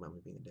daddy? Talking about me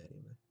being a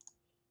daddy.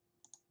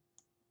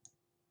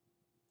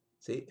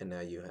 See, and now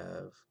you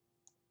have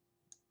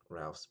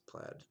Ralph's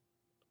plaid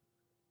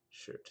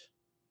shirt,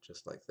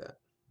 just like that.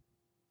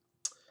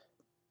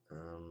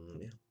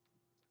 Yeah.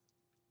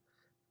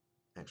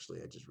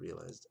 Actually, I just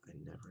realized I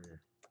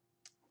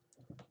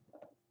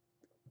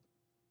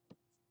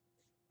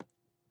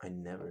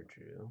never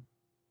drew.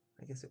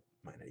 I guess it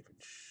might not even.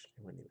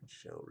 It wouldn't even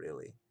show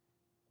really.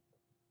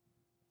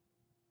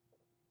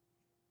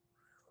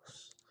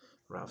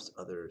 Ralph's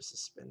other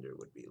suspender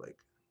would be like.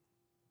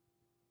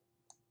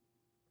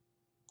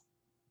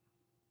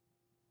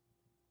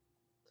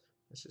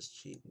 Let's just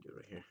cheat and do it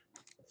right here.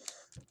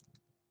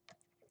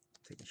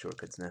 Taking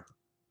shortcuts now.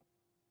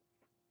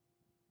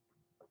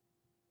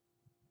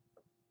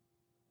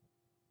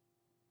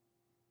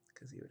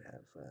 Because he would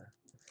have,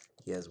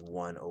 he has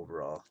one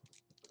overall.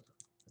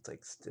 It's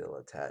like still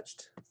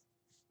attached.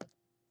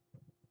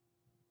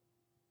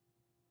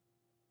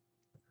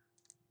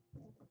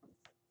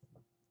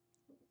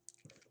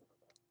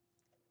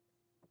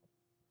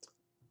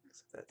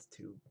 So that's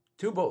too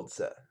bold,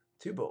 sir.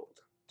 Too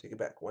bold. Take it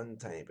back one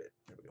tiny bit.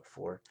 There we go.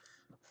 4.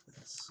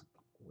 Let's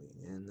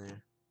wing in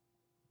there.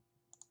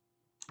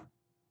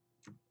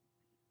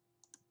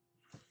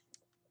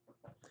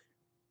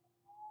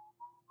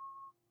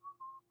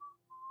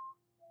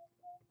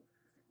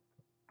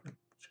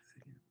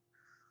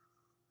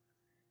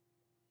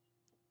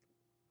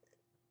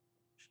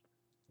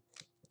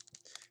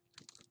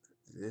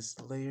 This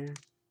layer, we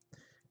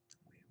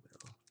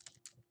will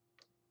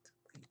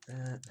delete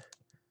that.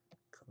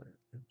 Color,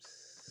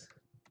 oops.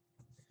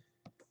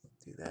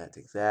 Do that,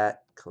 take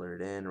that, color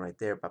it in right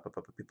there. But I'm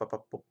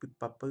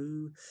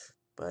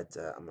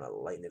gonna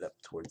lighten it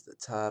up towards the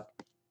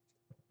top.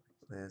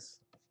 This.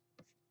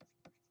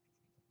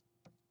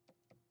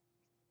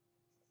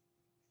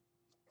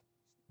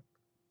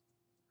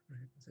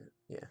 Right, is it?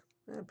 Yeah,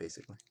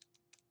 basically.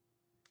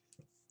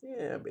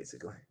 Yeah,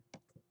 basically.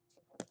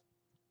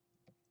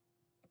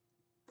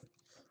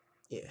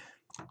 Yeah.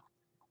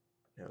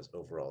 Now his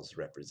overalls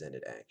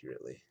represented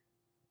accurately.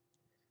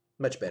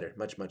 Much better,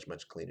 much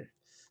cleaner.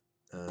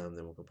 Then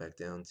we'll go back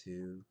down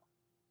to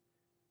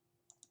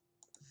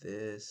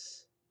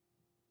this.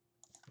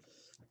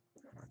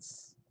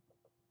 Let's,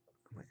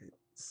 like I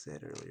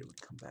said earlier, we'll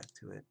come back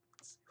to it.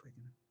 Let's see if I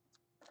can.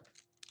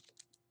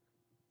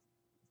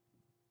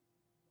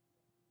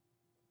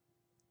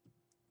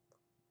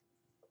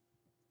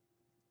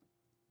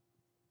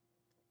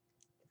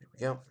 There we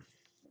go.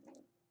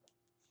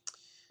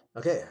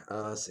 Okay,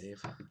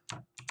 save.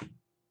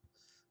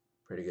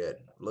 Pretty good.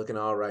 Looking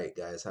all right,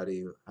 guys. How do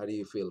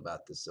you feel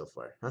about this so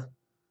far? Huh?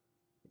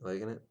 You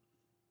liking it?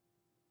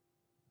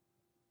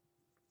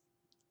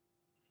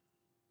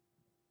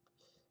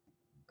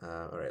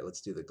 All right,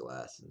 let's do the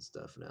glass and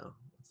stuff now.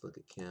 Let's look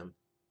at Cam.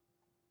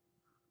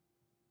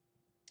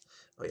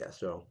 Oh yeah,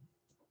 so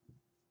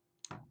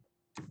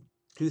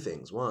 2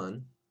 things.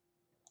 One,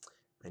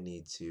 I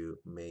need to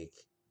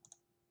make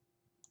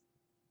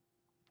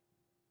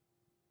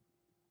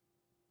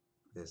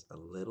this a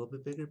little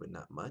bit bigger, but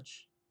not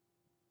much.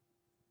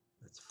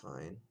 That's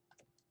fine.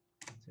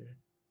 Enter.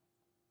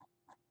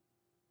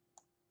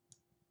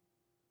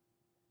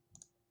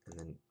 And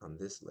then on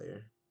this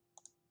layer,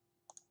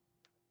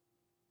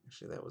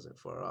 actually that wasn't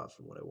far off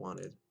from what I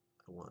wanted.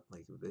 I want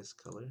like this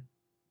color.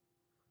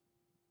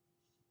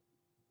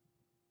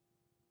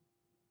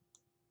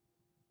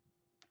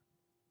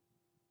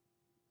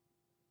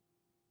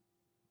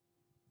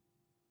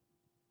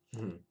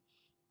 I'm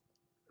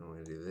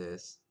going to do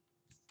this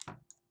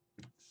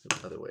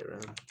the other way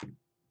around.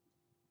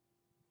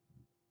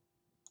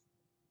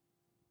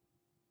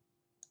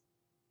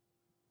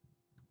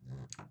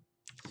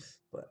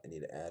 But I need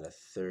to add a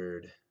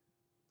third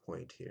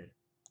point here.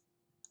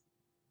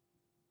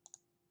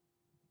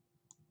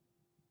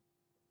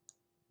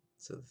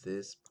 So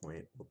this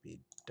point will be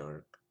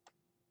darker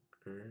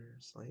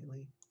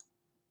slightly.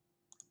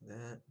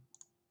 That.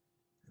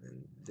 And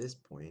then this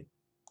point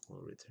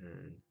will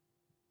return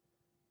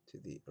to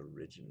the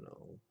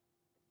original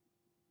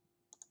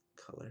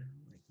color,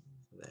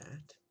 like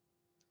that.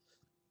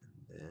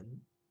 And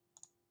then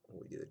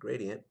when we do the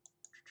gradient,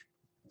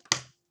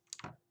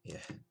 yeah,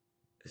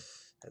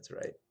 that's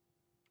right.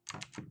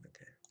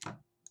 Okay.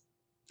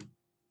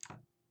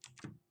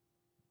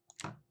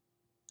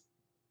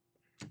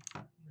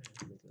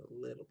 Make it a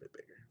little bit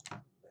bigger.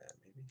 That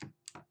maybe.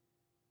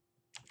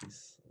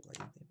 Slightly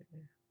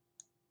bigger.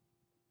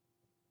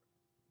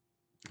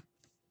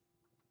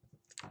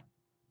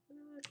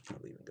 I could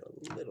probably even go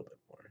a little bit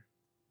more.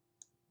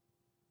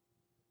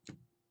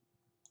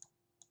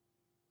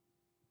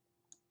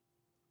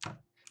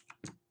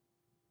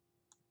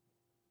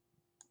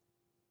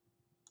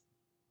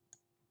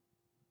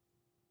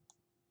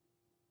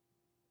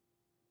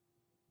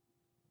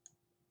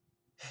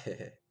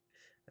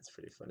 That's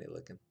pretty funny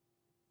looking.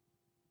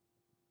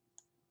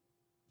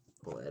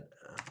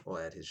 We'll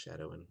add his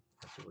shadow in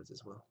afterwards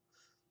as well.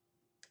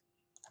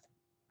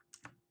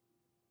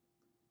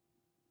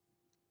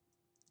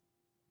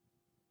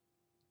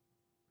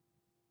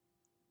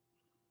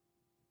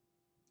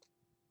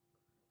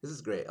 This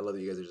is great. I love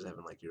that you guys are just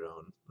having like your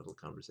own little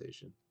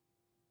conversation.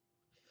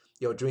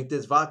 Yo, drink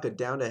this vodka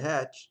down the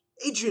hatch.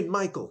 Adrian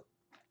Michael.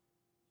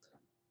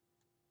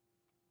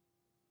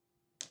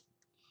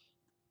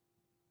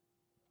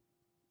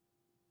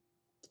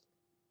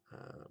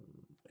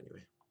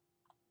 Anyway,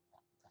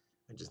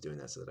 I'm just doing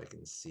that so that I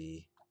can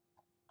see.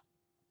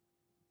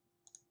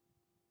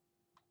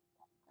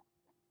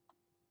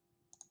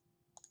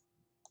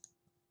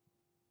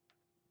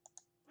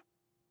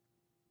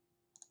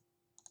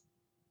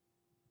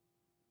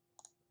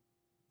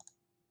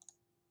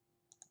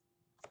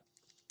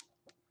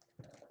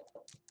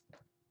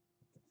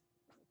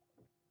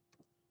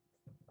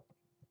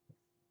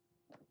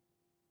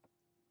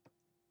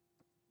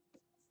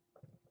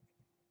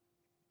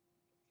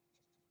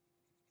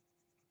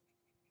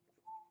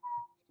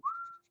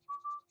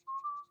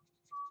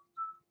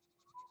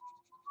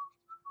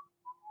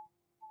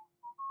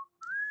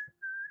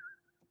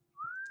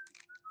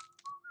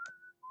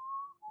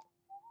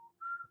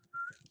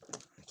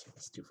 Okay,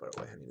 it's too far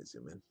away. I need to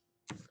zoom in.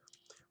 I'm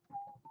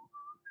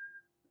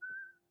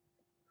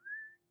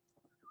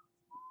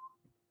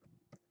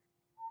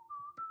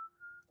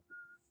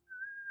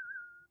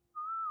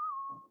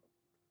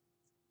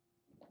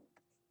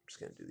just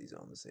gonna do these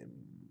all in the same.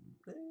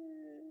 Yeah.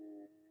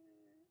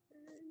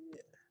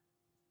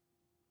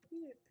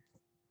 Yeah.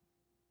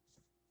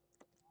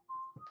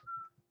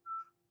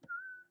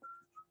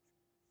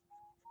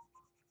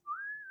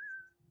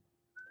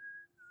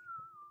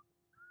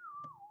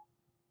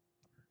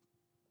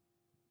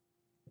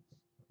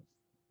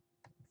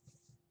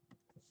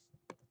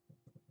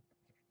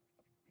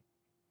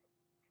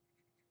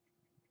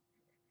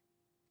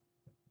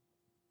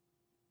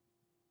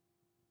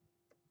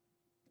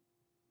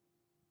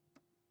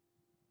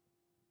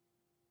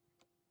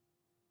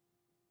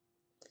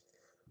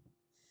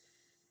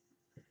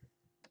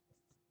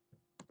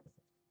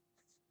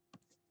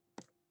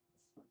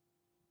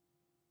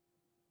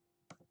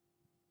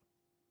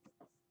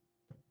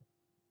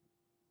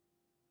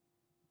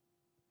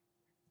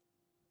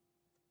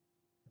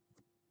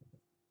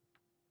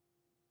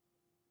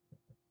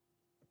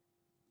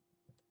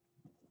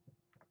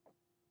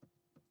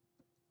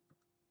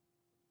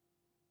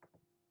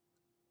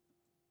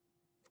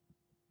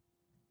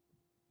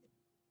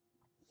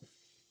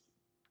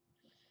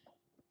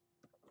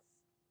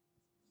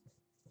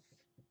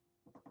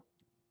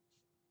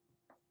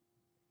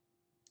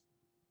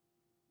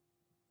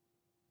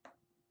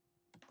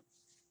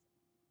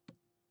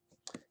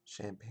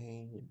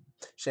 Champagne,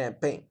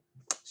 champagne,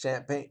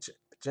 champagne,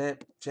 champagne,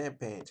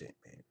 champagne.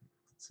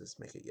 Let's just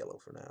make it yellow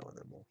for now, and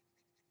then we'll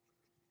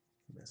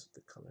mess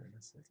with the color in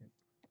a second.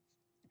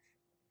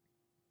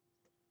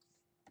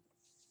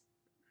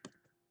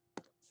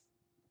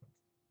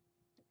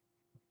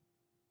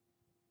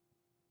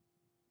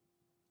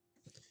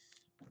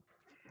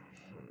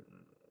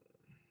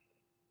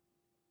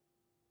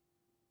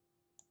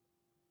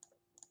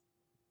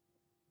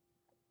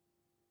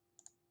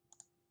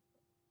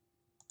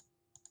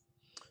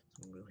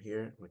 So I'm going to go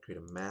here. I'm going to create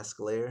a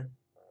mask layer,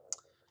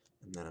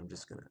 and then I'm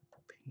just going to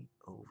paint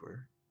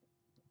over.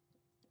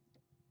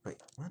 Wait,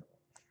 what?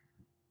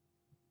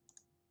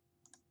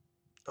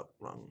 Oh,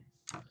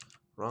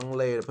 wrong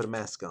layer to put a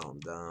mask on.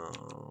 Here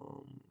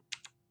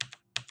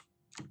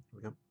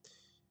we go.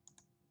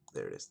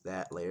 There it is.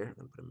 That layer. I'm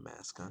gonna put a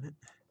mask on it.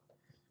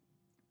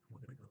 We're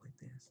gonna go like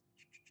this.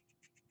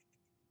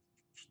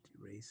 Just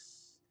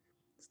erase.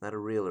 It's not a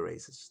real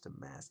erase. It's just a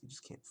mask. You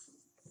just can't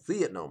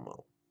see it no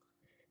more.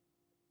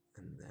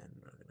 And then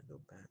we're gonna go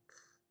back.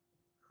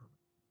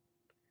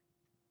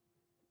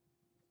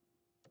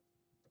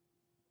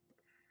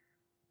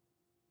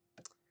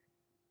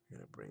 I'm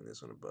gonna bring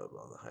this one above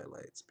all the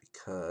highlights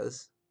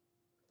because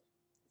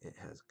it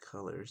has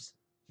colors.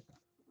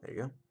 There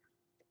you go.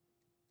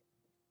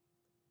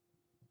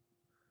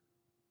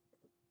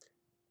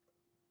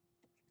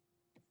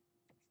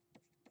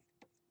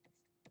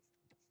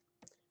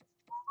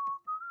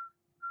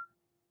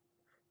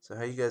 So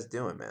how you guys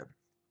doing, man?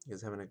 You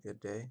guys having a good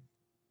day?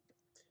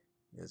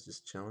 You guys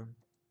just chilling?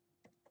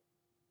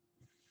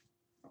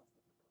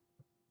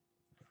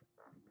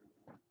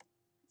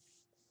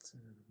 A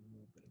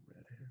little bit of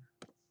red here.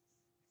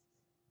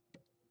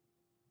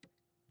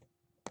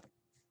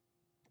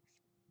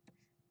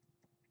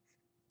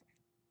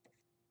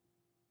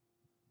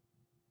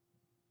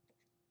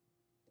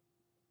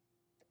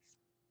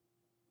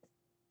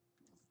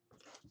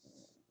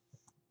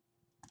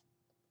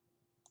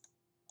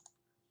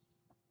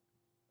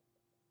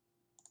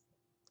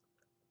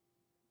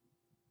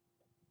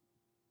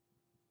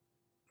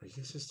 Are you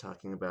guys just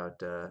talking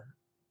about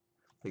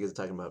you guys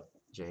talking about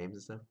James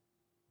and stuff?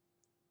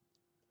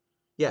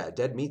 Yeah,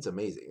 Dead Meat's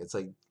amazing. It's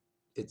like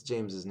it's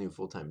James's new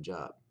full-time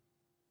job.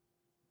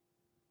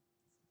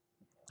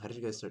 How did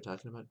you guys start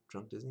talking about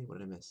Drunk Disney? What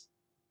did I miss?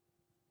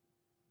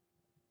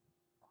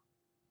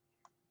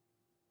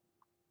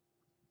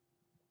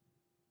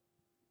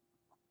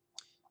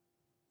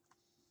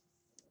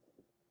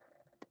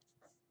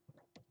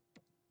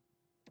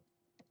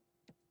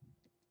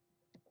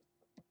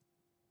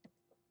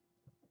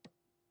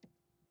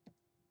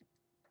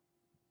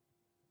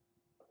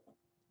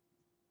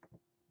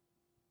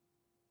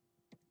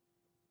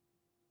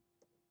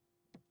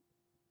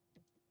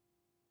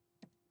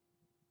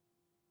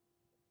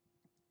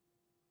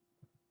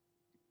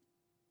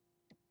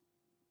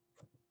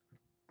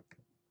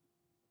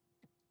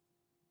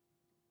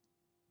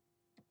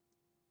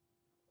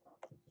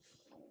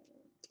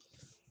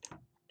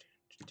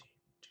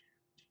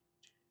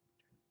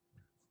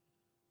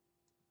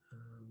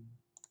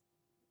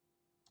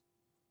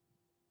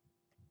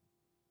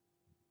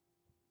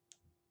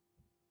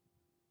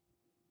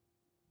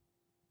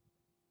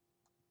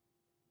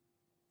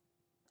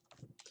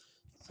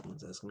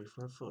 Someone's asking me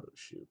for a photo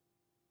shoot.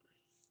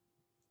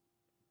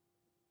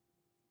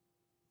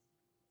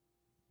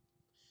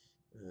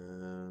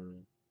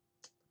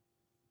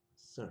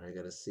 Sorry, I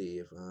gotta see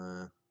if what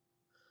am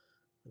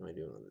I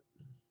doing with it?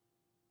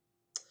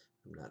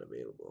 I'm not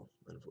available,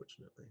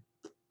 unfortunately.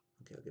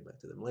 Okay, I'll get back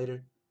to them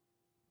later.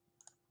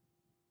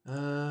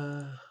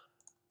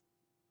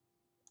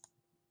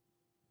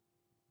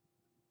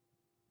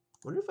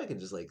 Wonder if I can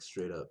just like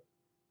straight up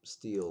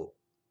steal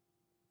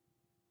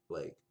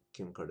like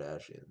Kim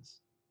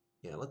Kardashian's.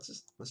 Yeah,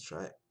 let's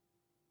try it.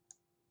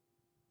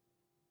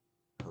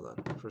 Hold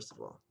on. First of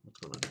all, what's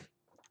going on?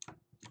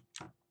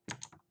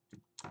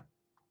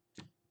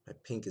 My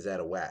pink is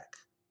out of whack.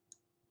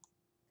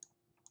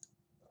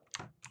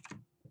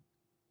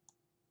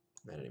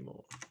 Not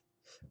anymore.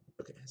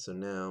 Okay, so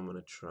now I'm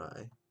gonna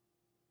try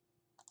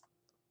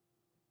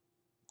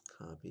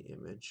copy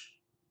image.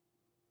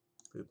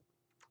 Boop.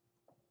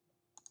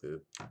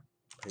 Boop.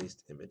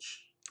 Paste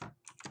image.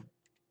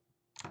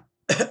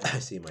 I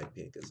see my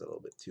pink is a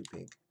little bit too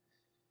pink.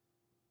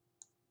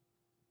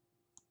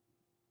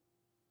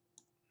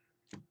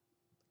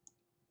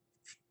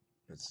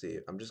 Let's see.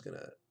 I'm just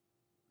gonna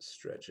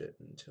stretch it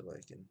until I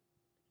can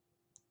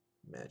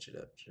match it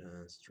up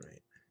just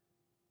right.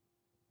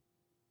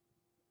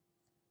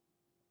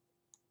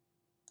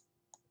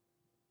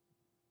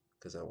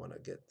 Because I want to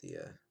get the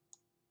there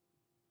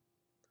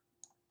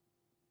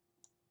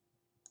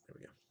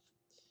we go.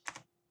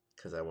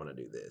 Because I want to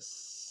do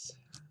this.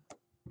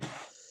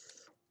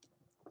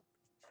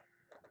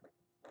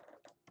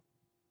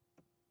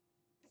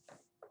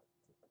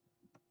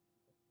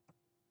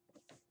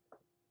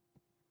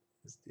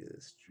 Let's do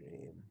the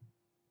stream.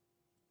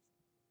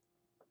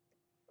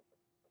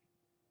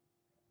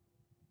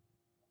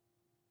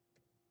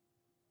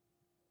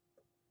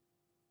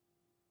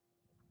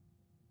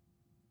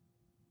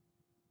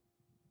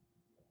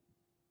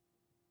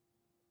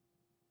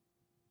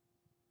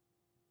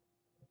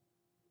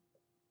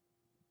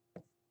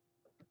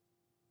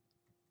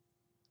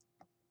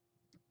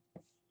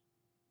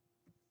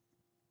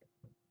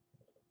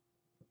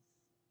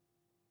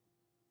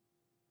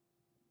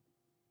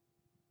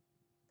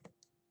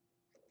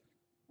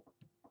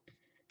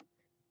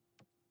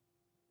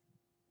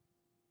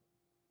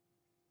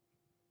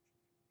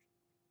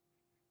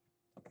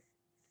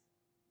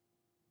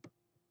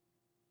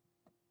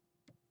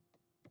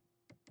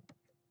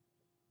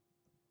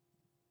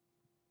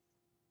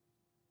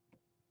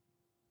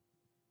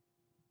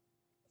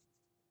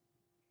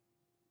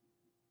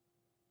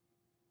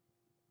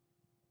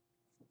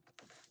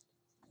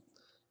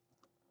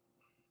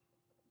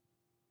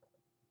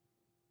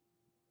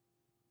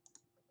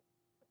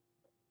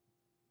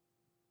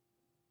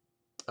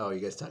 Oh, you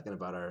guys talking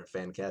about our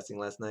fan casting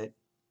last night?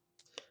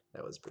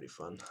 That was pretty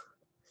fun.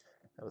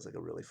 That was like a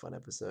really fun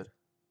episode.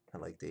 I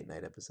like date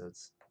night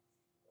episodes.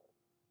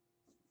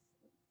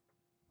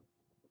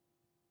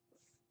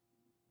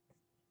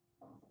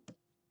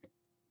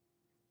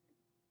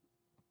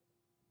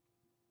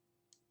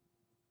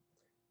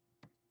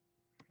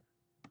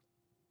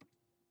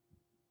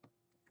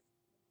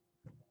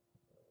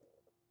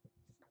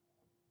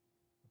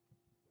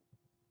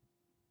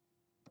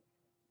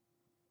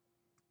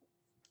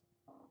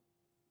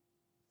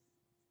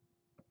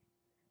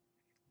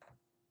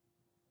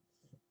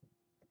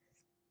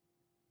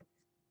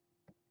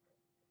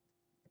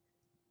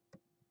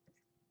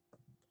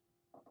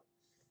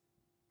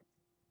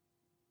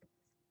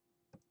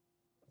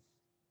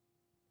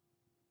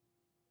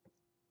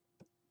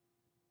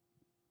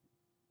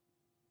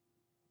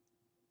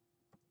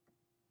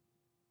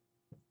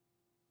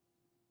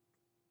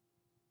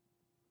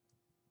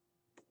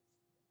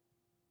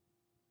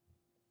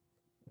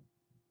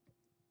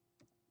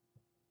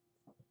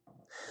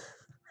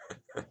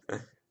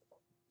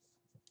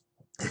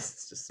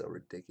 This is just so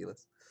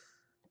ridiculous.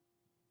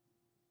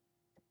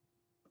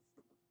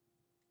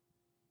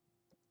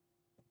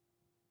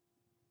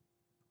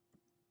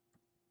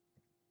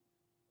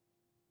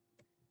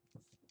 I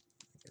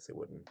guess it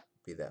wouldn't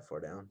be that far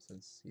down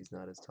since he's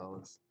not as tall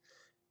as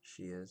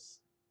she is.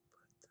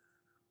 But,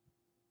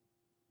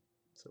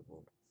 so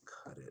we'll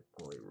cut it.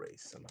 We'll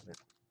erase some of it.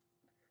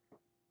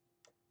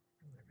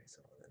 We'll erase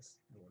some of this.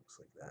 It looks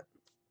like that.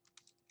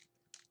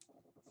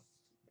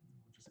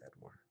 We'll just add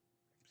more.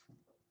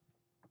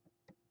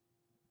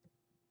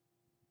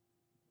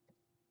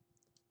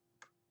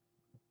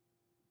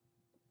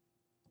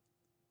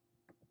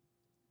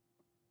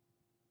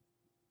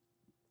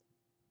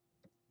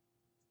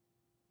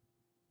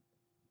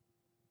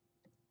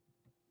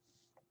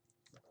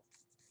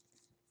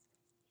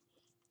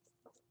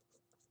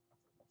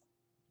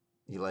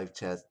 You like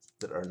chats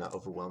that are not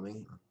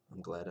overwhelming?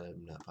 I'm glad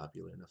I'm not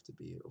popular enough to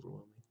be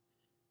overwhelming.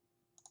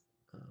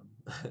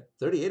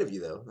 38 of you,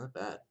 though. Not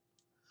bad.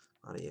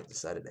 A lot of you have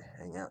decided to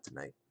hang out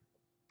tonight.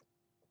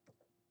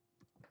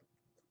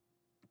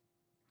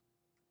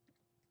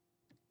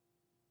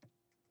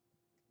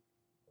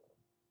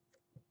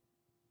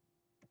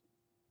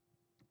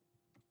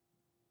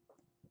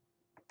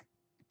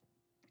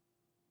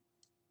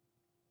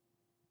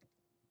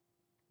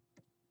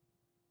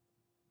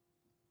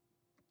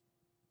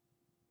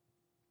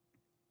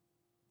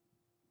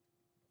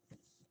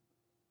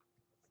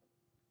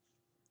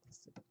 That's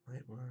the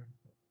right one.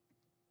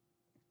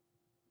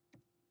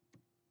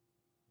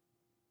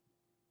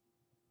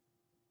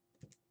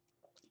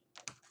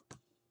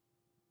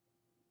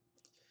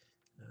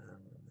 And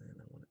then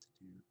I wanted to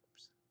do,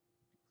 oops,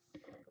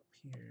 up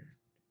here,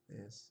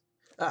 this.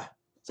 Ah,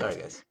 sorry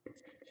guys.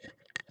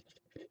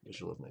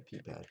 Visual of my pee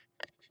pad.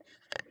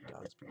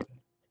 Dog's pee pad.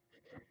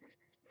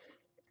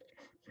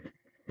 There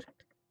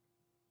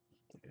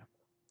we go.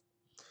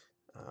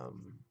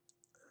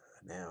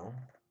 Now,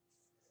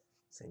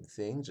 same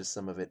thing, just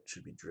some of it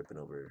should be dripping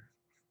over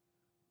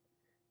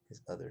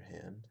his other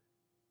hand,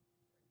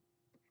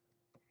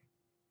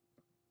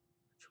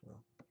 which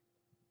will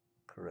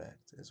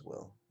correct as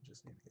well.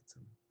 Just need to get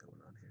some going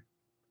on here.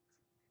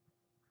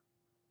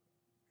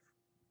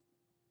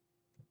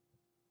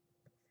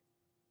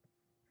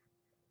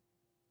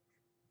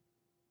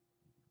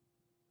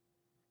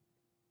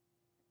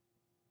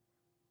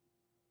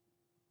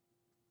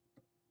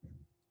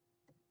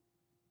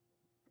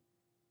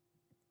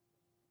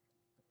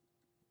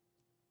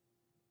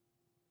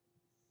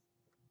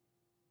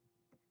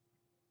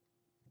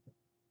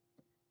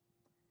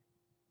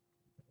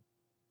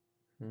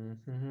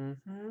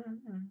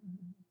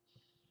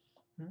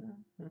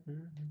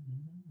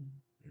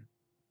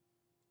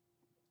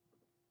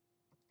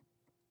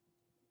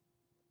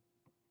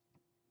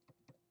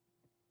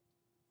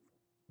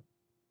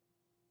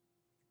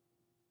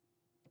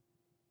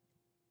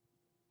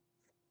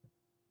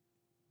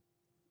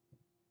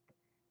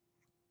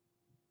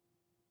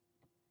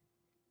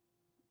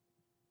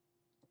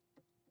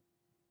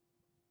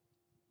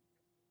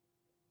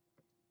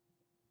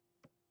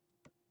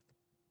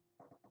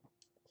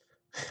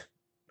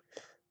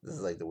 This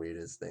is like the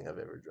weirdest thing I've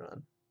ever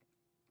drawn.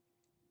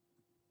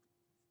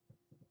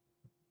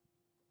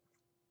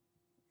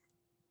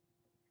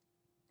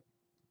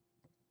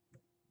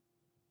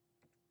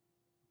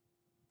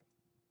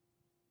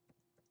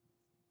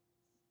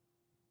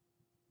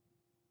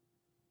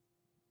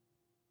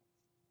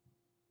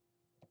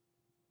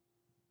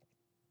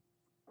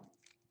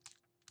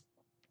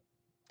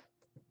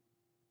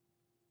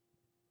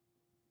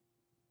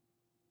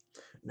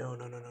 No.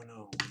 Wait a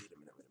minute.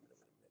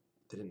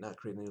 Did it not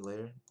create a new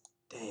layer?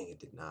 Dang, it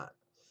did not.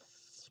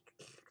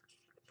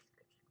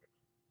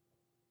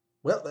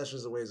 Well, that's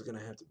just the way it's gonna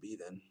have to be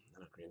then.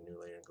 I'll create a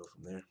new layer and go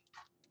from there.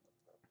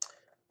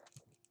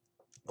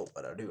 Oh,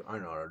 what I do? I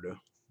know what I do.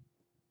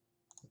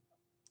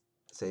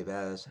 Save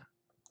as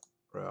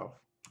Ralph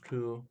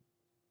 2.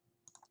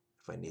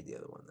 If I need the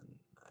other one, then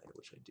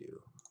which I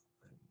do.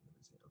 I'm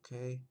gonna say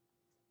okay.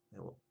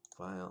 And we'll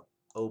file,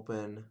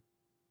 open,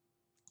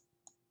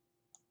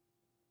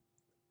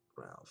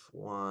 Ralph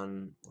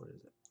 1, where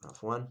is it?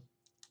 Ralph 1,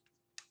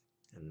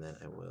 and then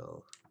I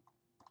will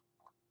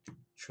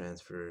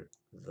transfer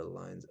the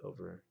lines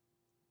over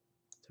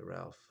to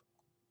Ralph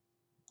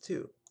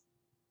 2.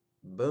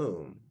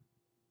 Boom.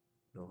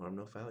 No harm,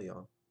 no foul,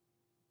 y'all.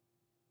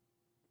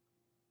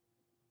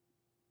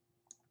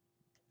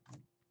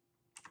 That's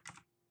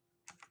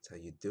how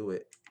you do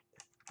it.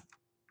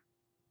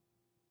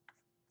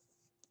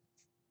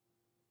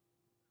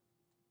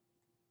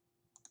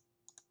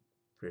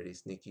 Pretty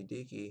sneaky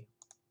deaky.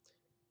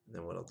 And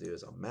then what I'll do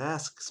is I'll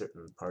mask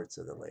certain parts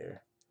of the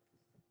layer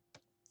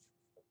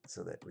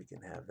so that we can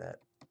have that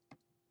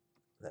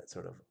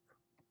sort of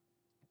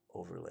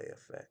overlay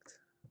effect,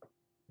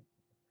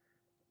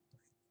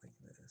 like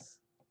this,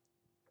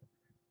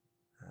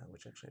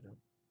 which actually I don't.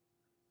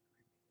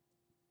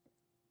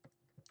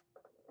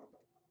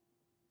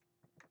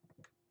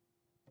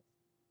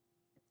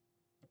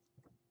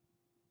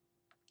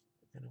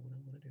 I know what I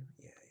want to do.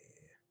 Yeah.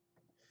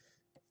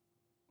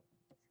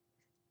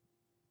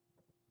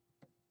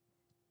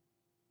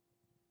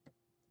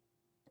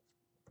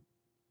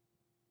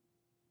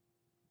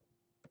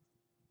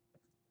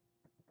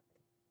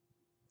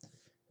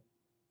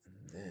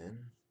 And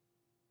then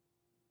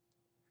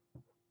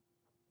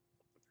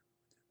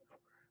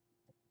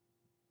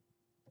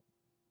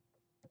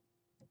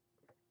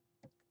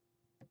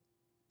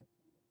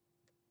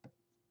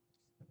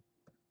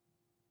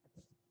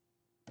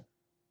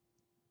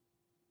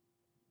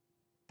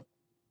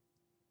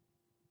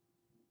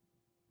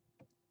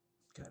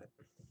got it.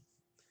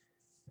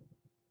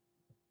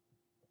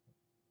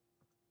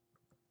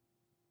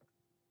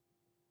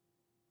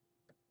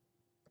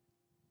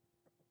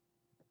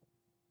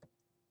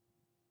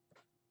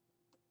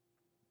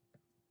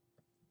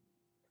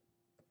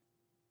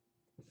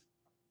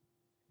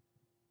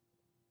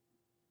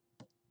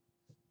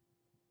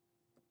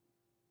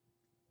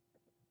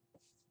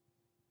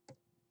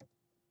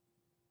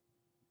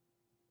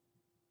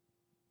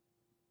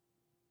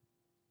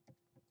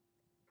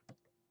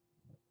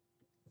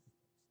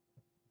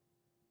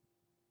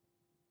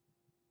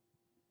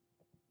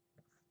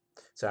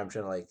 So I'm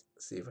trying to like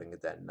see if I can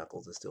get that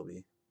knuckle to still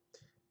be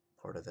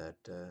part of that.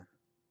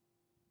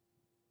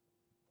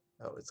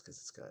 Oh, it's because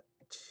it's got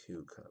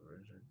 2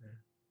 covers right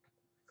there.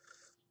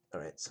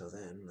 All right, so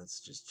then let's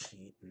just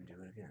cheat and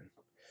do it again.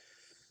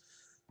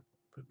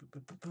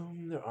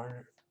 Boom. There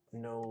are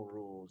no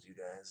rules, you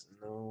guys.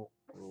 No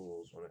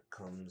rules when it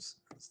comes.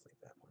 Let's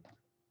leave that one.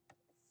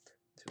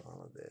 To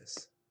all of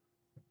this.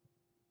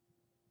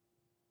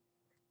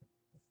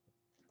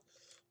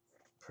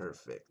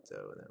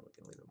 Perfecto. Then we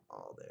can leave them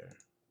all there.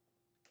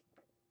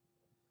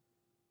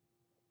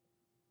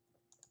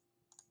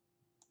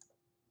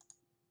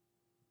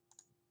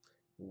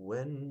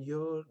 When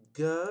you're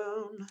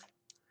gone,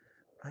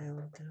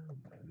 I'll come,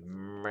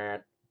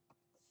 Matt.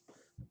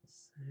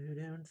 So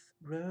don't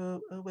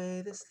throw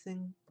away this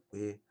thing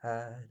we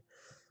had.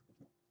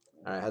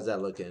 All right, how's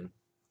that looking?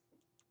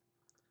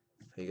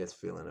 How you guys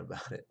feeling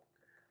about it?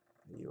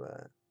 Are you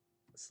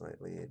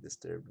slightly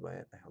disturbed by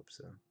it? I hope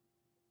so.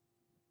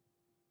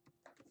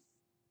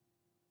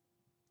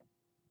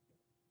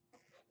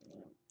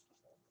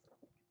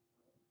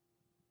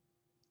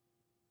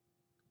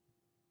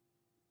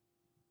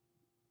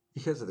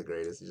 You guys are the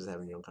greatest. You're just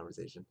having your own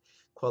conversation.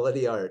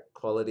 Quality art,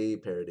 quality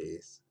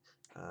parodies,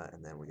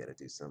 and then we got to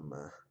do some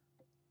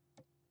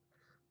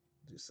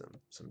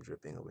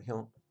dripping over here. I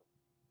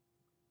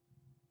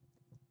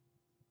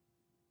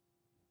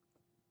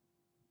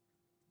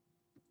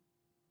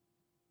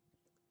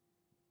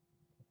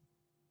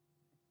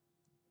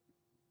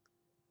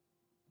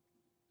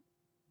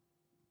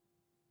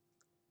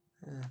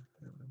know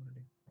what I'm gonna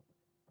do.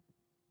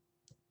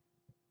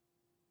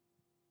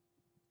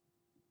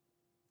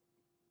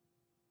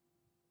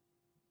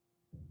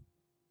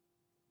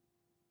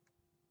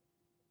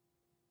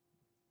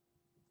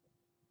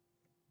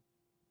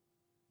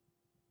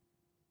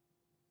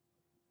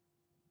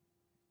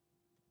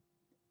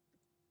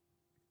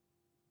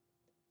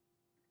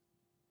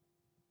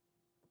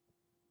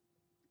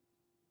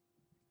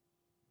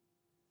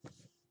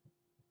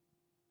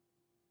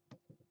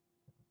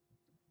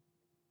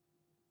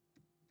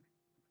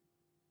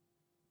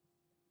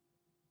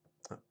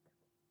 Oh.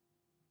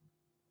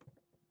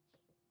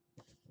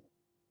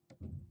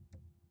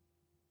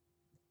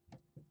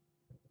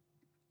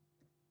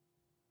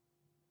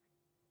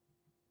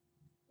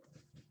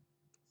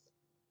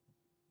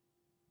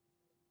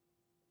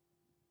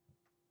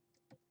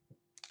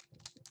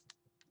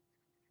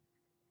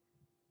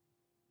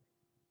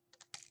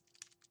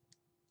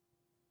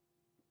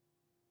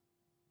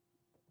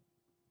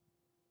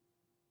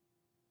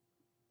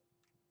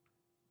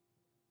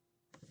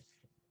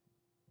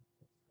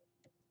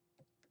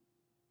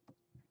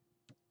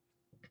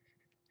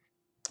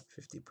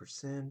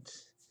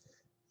 %.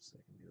 So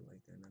I can do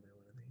like another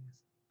one of these.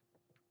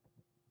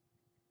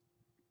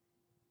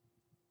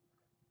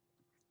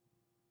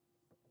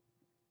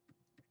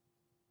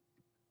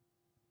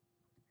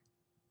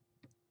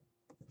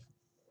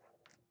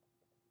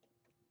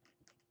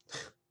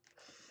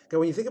 God,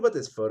 when you think about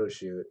this photo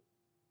shoot,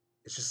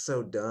 it's just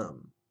so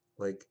dumb.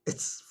 Like,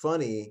 it's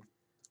funny,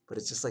 but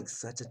it's just like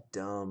such a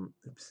dumb.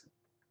 Oops.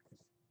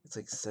 It's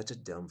like such a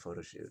dumb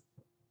photo shoot.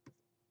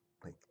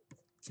 Like,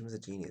 Kim was a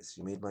genius.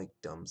 She made like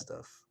dumb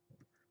stuff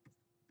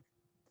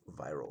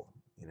viral,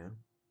 you know?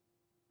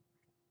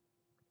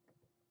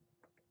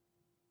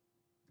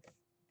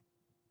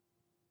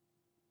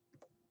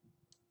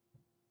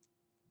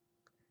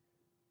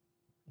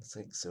 It's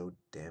like so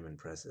damn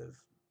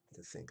impressive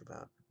to think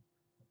about.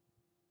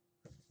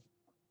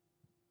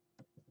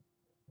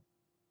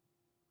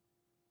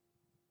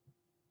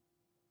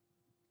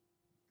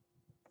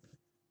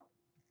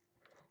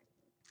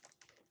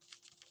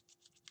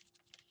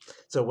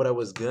 So what I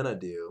was gonna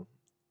do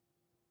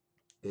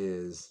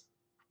is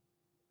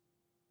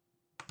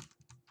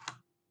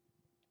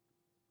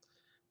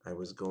I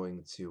was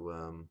going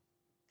to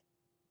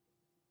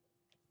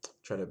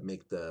try to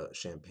make the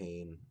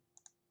champagne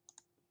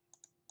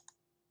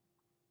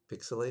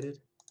pixelated.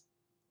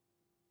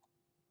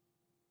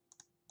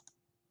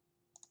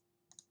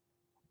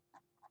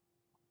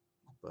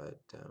 But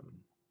I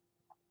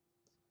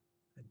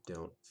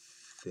don't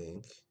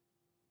think.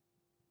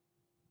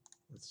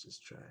 Let's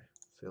just try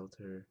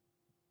filter.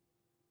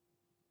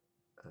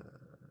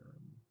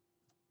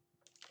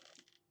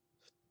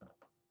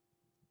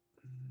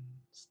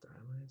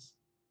 Stylize.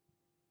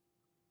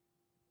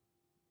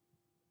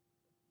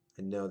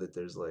 I know that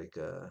there's like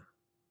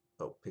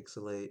oh,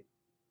 pixelate,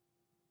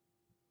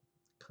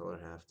 color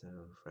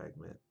halftone,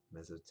 fragment,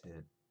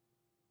 mezzotint,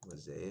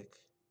 mosaic.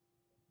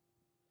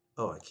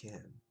 Oh, I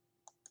can.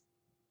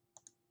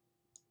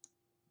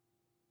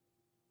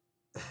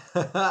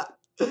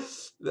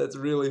 That's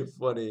really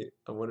funny.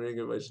 I'm wondering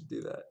if I should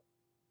do that.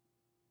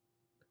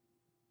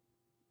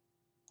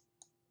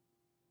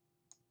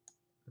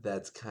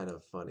 That's kind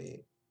of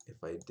funny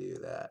if I do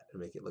that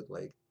and make it look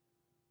like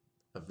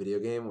a video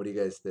game. What do you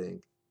guys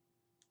think?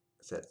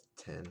 It's at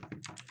 10.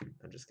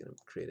 I'm just gonna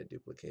create a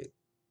duplicate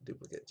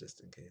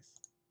just in case.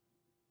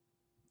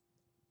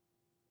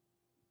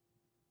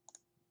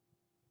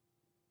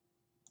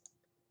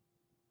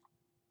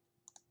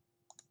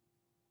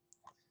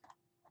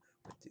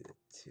 I'll do it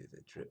to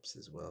the drips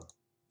as well.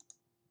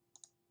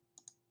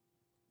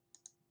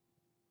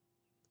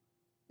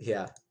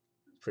 Yeah,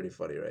 pretty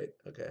funny, right?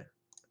 Okay.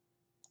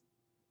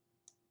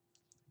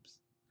 Oops.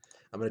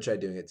 I'm gonna try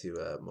doing it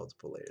to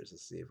multiple layers.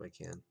 Let's see if I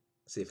can.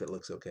 See if it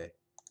looks okay.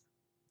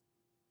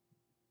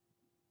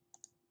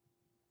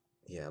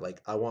 Yeah,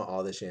 like I want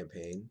all the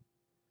champagne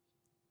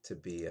to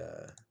be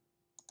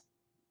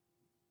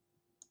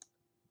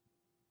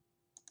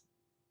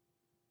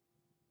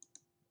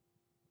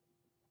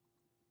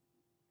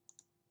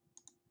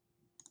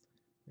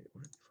wait,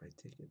 what if I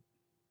take it?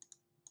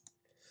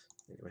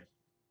 Anyway.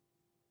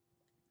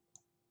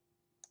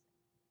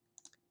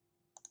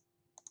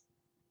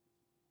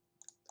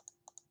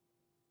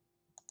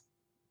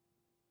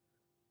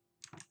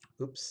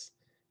 Oops.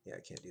 Yeah, I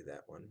can't do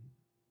that one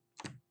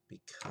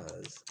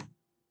because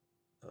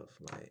of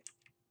my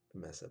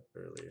mess up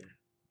earlier.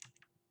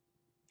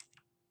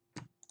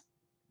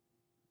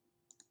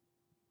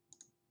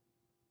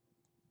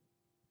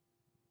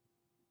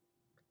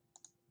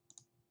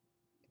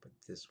 But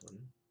this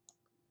one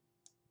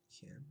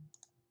can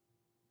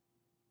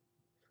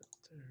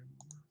filter.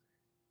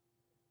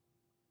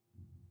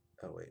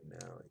 Oh wait,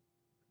 now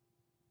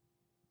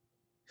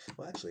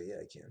well actually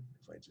yeah I can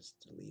if I just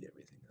delete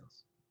everything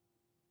else.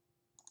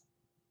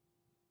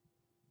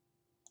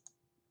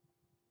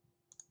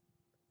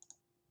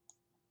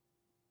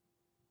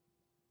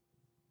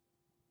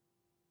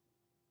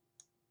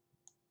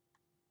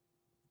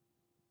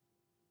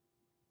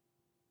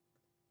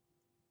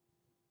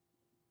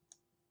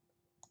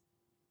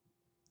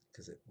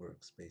 Because it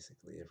works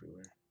basically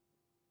everywhere.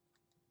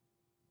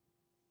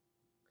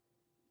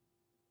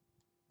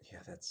 Yeah,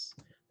 that's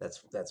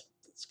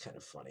kind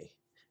of funny.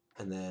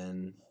 And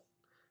then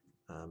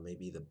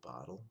maybe the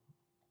bottle.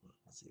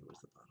 Let's see,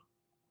 where's the bottle?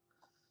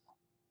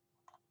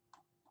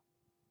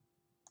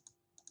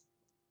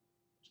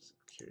 Just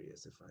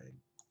curious if I.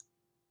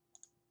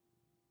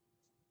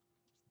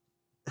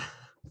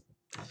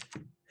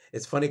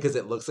 It's funny because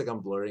it looks like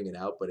I'm blurring it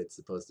out, but it's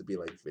supposed to be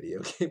like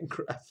video game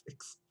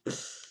graphics.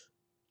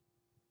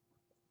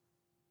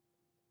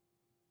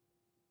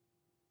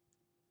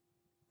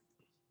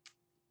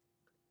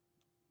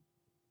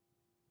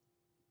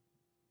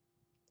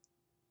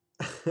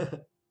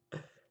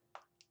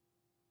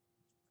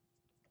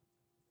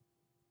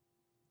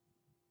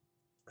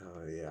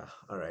 Oh yeah.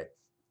 All right.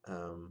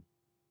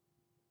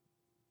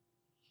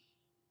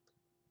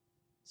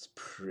 It's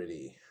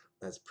pretty.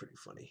 That's pretty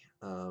funny.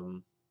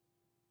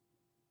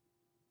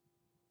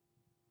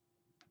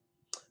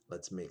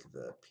 Let's make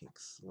the pink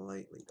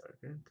slightly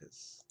darker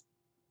because,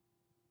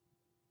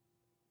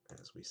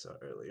 as we saw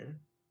earlier.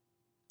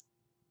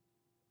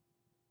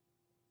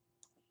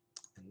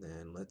 And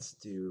then let's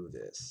do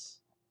this.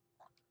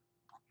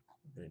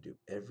 I'm going to do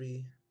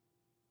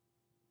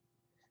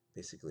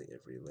basically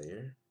every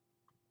layer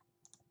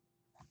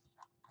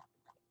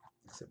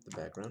except the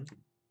background. I'm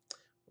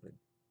going to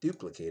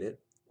duplicate it.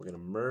 We're going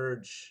to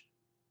merge.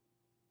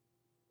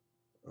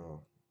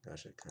 Oh,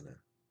 gosh, I kind of,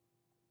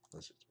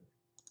 let's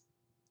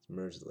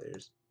merge the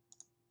layers.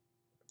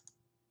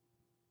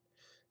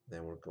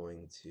 Then we're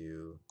going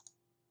to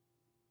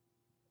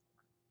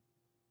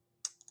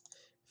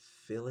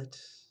fill it.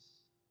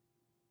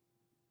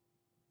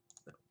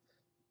 No,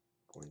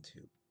 going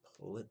to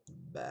pull it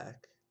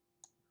back.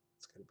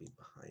 It's got to be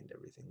behind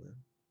everything then.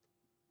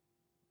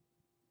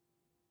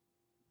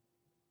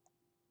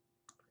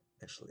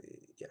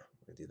 Actually, yeah,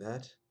 we're going to do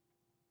that.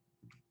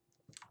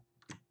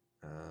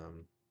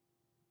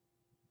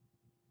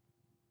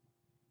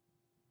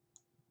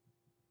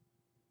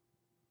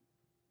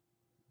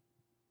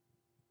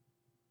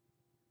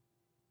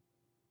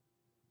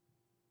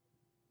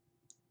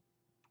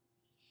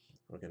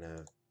 We're going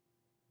to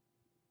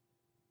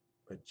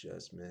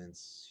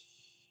adjustments.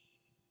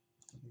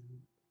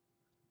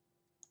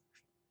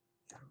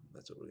 Yeah,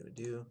 that's what we're going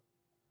to do.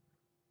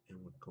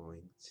 And we're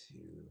going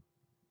to,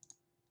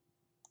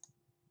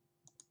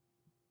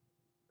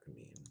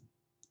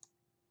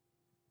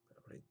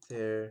 right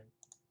there,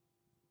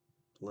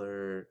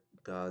 blur,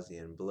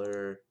 Gaussian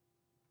blur.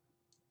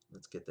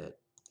 Let's get that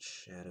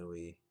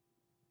shadowy.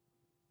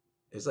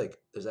 It's like,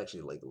 there's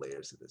actually like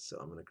layers to this, so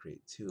I'm going to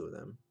create 2 of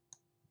them.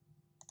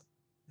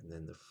 And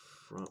then the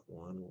front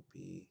one will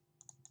be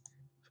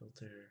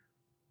filter,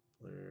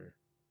 blur,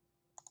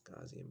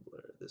 Gaussian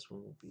blur. This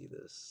one will be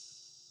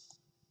this,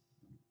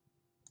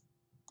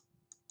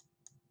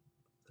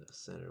 the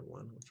center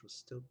one, which will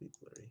still be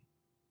blurry.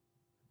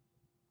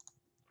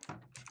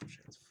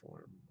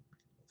 Transform,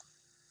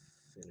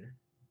 thinner.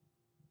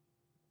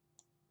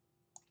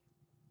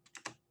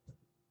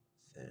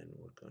 Then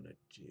we're gonna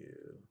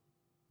do,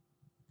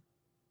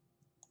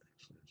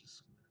 actually I'm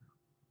just gonna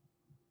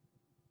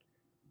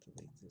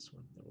delete this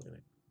one. Then we're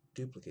gonna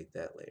duplicate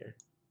that layer,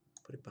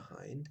 put it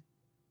behind,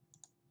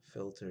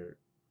 filter,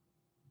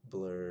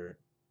 blur,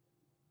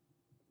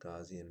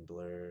 Gaussian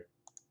blur.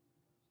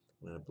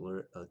 I'm gonna blur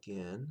it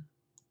again,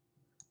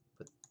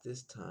 but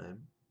this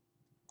time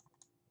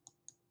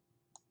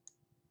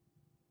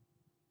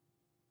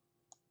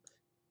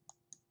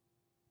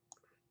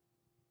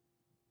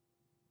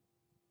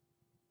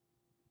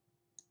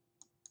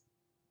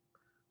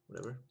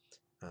whatever.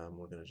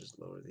 We're gonna just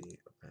lower the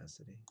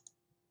opacity.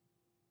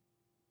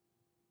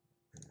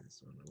 And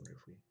this one, I wonder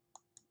if we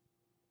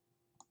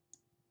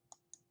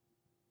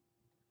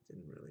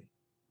didn't really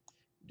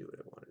do what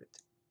I wanted it to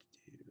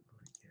do,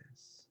 I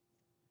guess.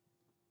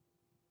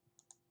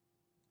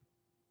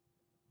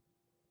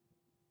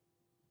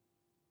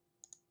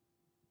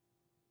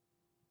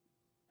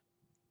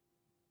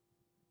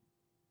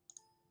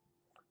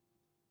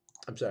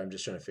 I'm sorry, I'm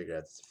just trying to figure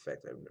out this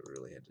effect. I've never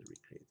really had to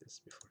recreate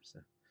this before, so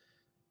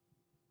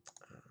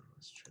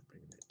let's try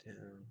bringing that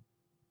down.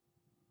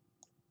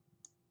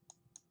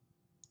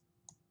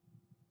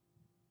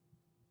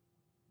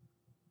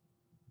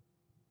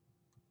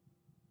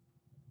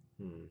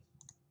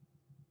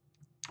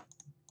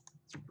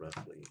 It's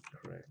roughly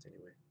correct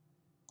anyway.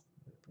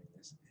 I'm going to bring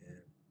this in, bring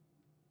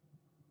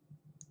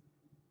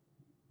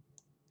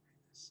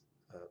this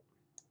up,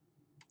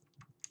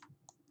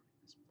 bring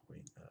this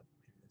point up,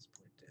 maybe this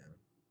point down.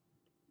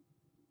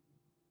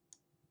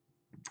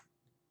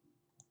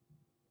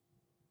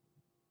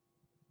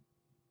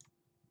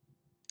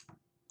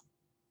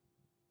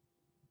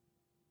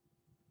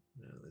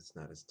 No, that's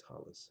not as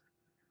tall as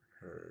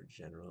her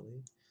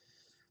generally.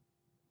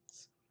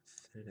 So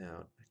thin it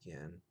out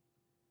again.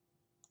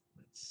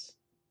 Let's,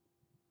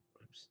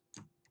 oops,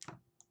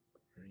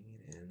 bring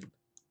it in,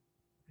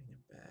 bring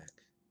it back.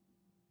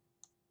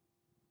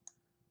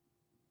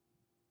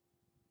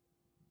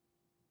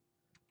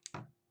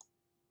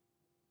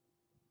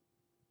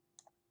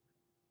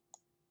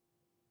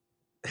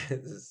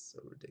 This is so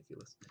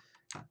ridiculous.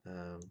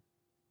 Kind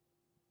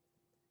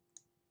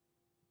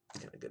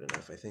of good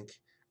enough, I think.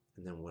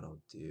 And then what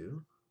I'll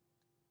do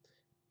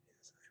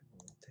is I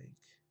will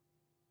take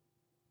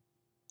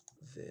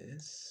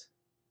this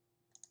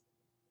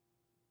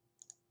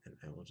and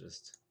I will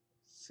just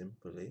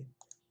simply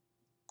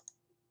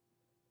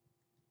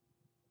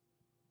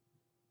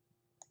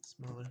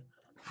smaller.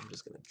 I'm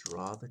just going to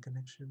draw the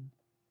connection.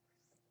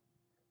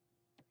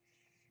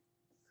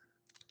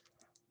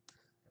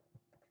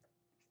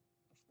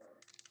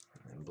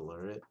 And then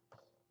blur it.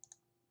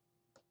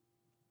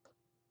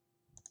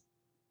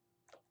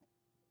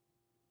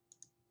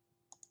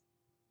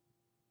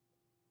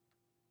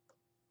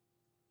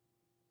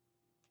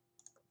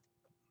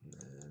 And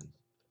then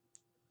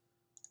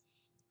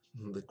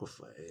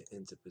liquefy it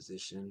into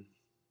position.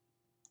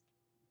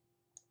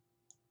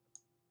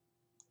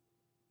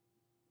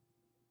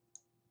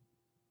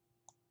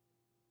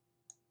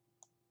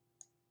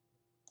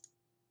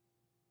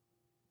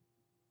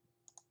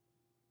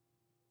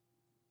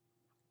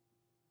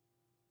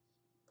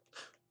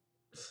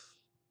 This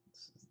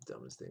is the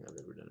dumbest thing I've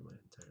ever done in my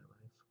entire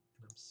life,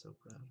 and I'm so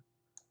proud.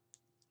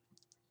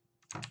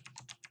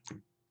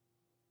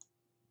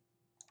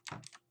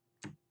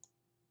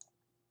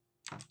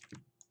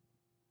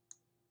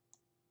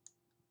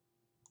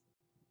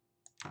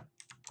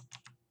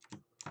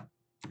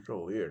 So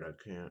weird, I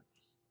can't.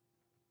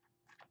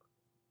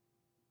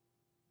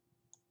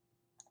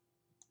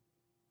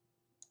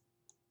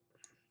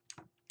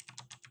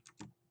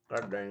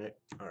 God dang it.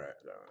 Alright,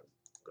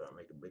 gotta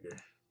make it bigger.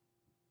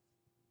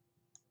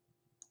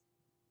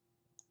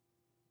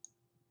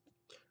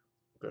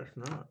 Guess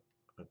not.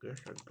 I guess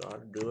I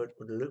gotta do it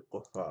with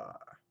liquify.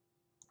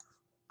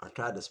 I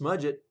tried to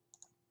smudge it,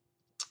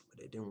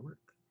 but it didn't work.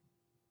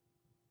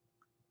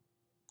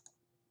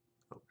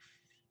 Oh,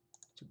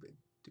 too big,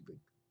 too big.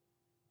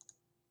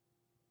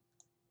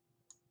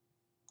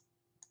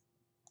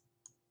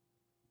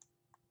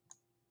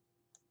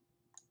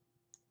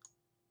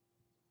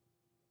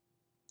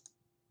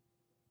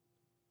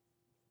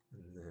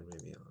 And then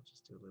maybe I'll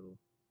just do a little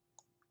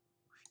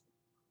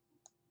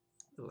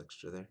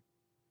extra there.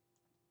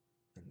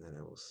 And then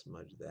I will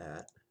smudge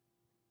that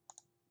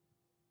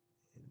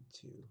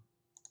into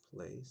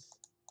place.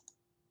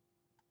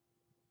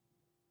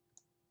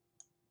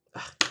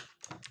 Ah.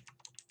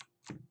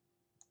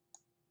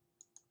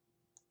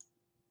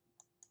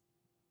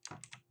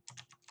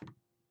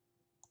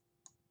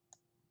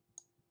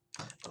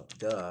 Oh,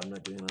 duh, I'm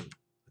not doing it on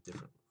a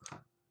different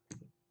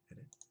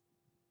edit.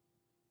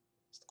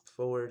 Step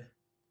forward.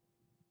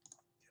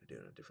 Gotta do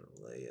it on a different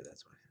layer,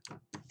 that's why.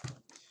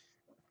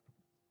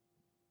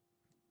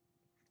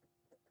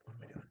 What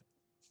am I doing?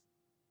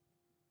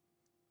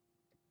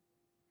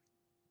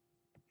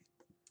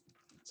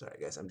 Sorry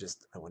guys, I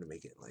want to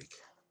make it like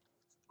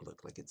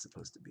look like it's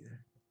supposed to be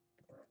there.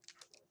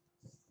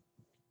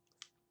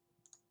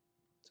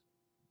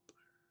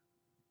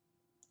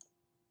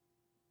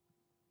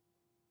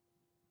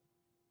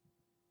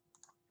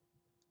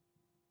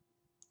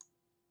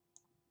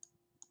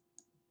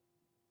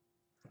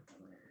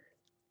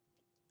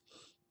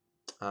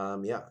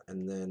 Yeah,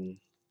 and then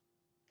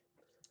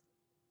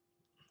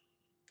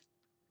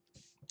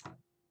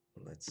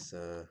let's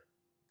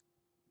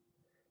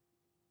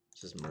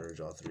just merge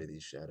all three of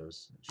these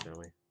shadows, shall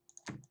we?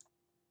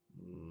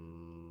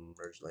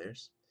 Merge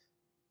layers,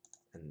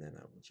 and then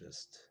I will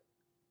just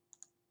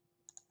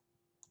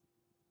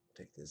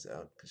take this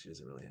out because she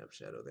doesn't really have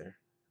shadow there.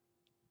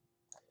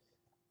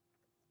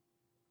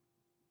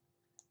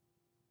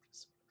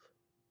 Just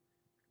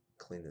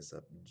clean this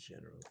up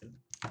generally.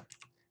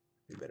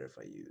 It'd be better if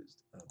I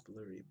used a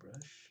blurry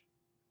brush.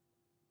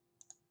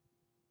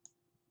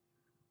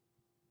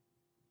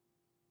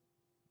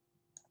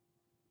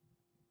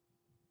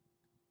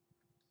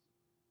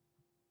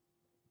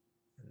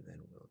 And then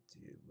we'll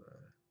do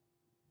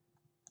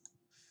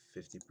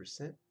 50%,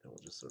 and we'll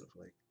just sort of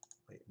like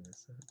lighten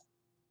this up.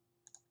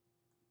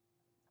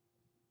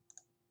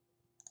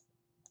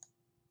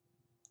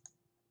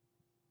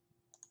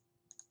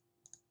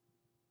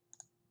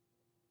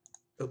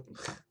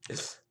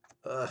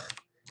 Oh,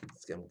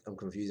 I'm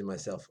confusing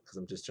myself because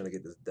I'm just trying to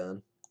get this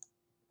done.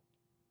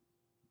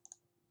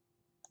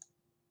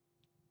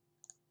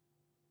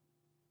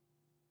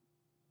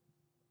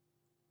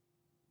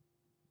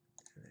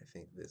 And I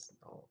think this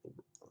all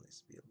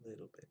needs to be a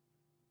little bit.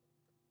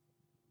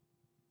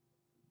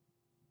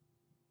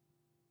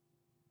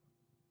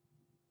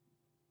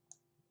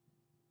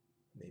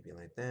 Maybe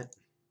like that.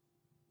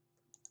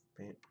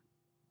 Bam.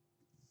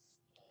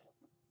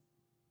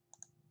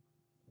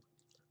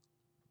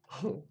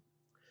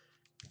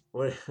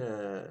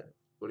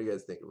 What do you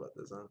guys think about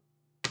this, huh?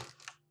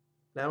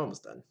 Now I'm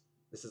almost done.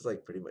 This is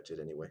like pretty much it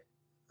anyway.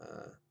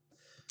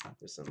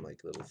 There's some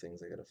like little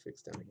things I gotta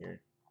fix down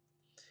here.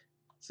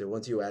 So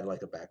once you add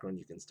like a background,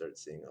 you can start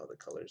seeing all the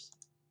colors.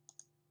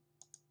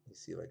 You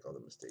see like all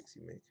the mistakes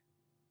you make.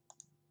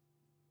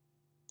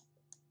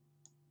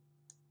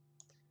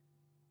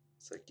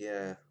 It's like,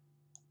 yeah,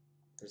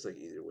 there's like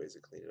easier ways to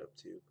clean it up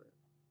too, but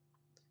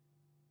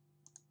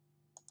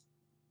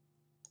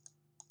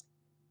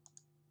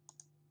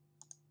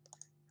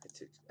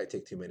I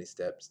take too many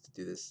steps to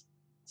do the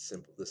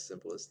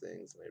simplest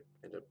things, and I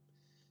end up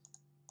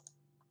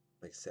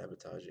like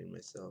sabotaging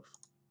myself.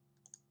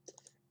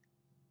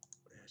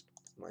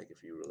 Like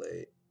if you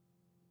relate,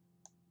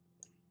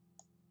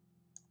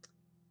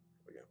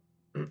 there we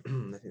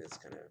go. I think that's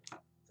kind of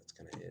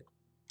it.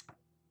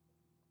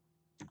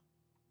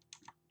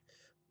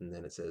 And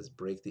then it says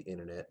break the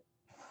internet,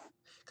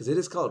 because it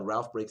is called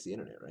Ralph Breaks the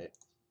Internet, right?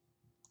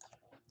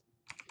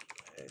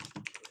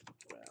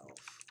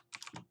 Ralph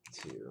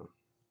 2.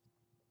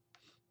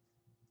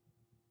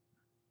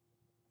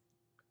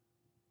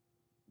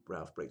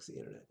 Ralph Breaks the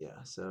Internet,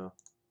 yeah. So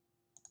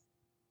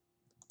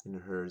in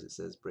hers it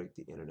says break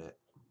the internet,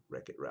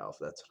 Wreck-It Ralph.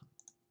 That's,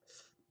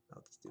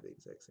 I'll just do the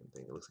exact same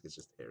thing. It looks like it's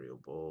just Arial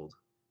bold.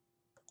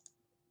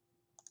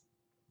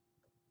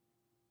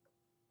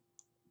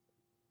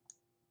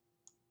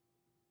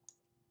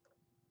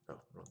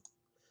 Oh, wrong.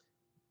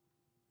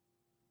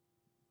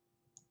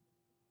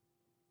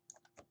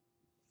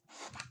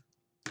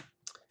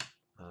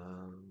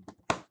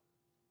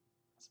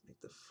 Let's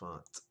make the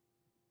font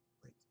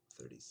like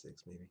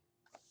 36 maybe.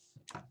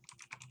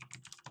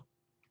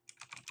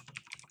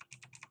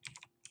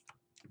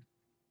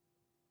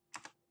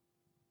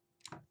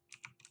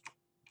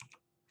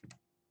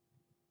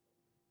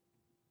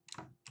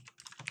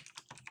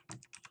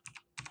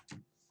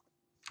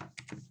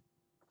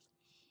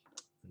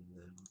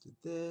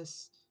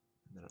 this,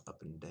 and then our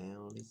up and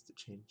down needs to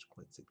change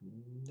quite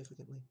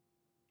significantly.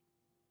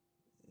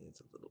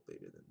 It's a little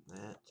bigger than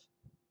that.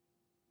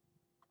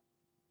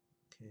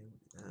 Okay, we'll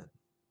do that.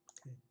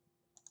 Okay,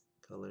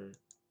 color,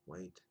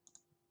 white.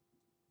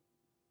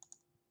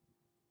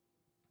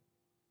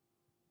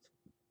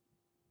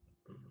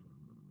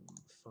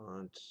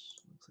 Font,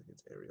 looks like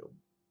it's Arial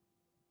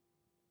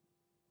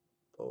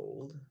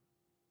bold.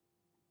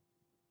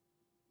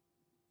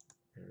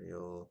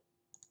 Arial,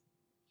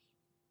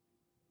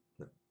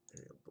 no,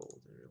 Arial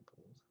bold, Arial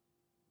bold.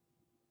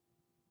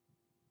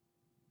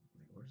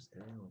 Wait, where's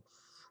Arial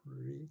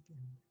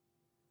freaking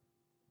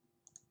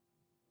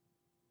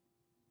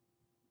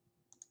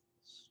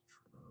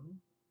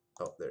strong?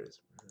 Oh, there it is.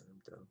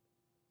 I'm dumb.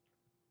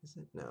 Is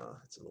it? No,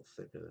 it's a little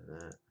thicker than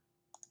that.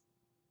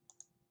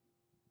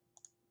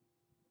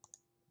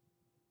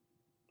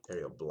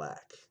 Arial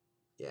black.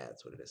 Yeah,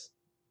 that's what it is.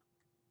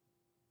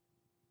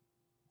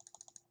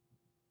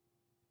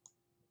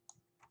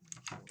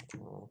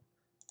 Oh,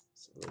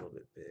 it's a little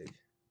bit big.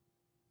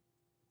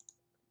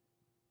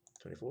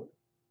 24?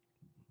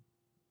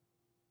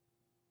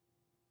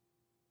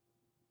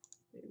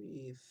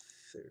 Maybe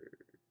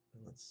third.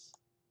 Let's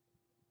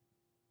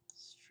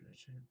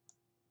stretch it.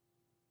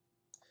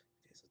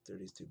 Okay, so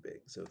 30 is too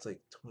big. So it's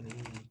like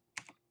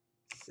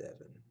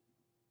 27.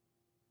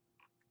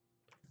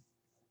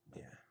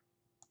 Yeah.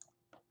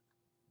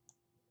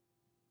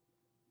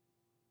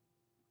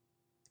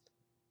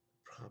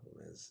 Problem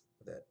is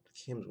that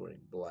Kim's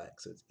wearing black,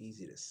 so it's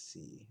easy to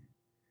see.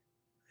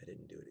 I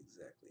didn't do it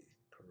exactly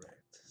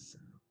correct, so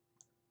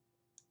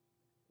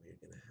we're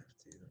gonna have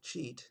to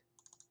cheat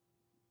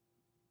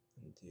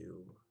and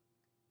do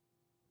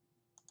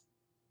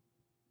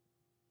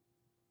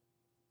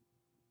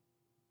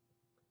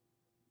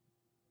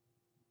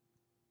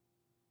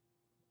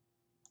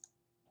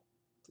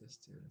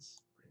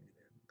distance, bring it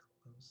in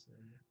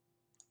closer,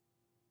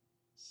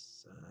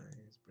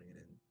 size, bring it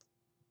in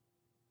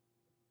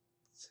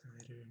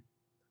tighter,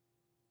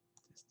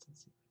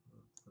 distance even a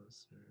little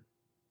closer.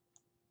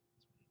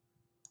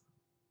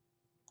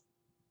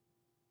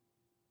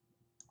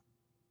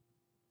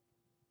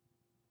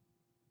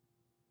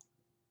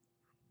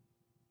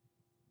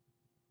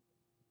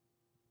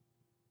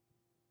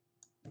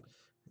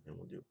 And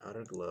we'll do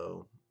outer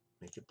glow,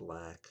 make it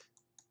black,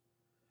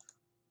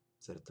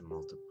 set it to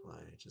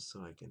multiply, just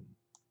so I can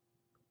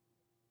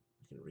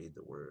read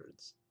the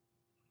words.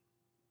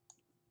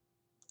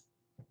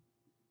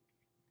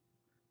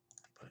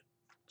 But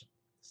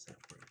is that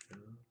where it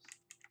goes?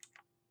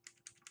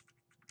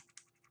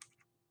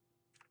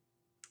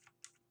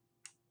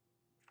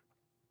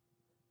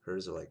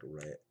 Hers are like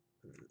right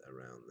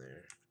around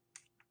there.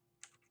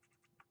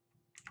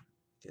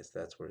 I guess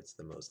that's where it's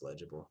the most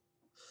legible.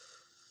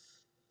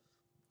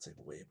 It's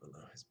like way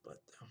below his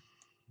butt though.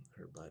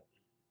 Her butt.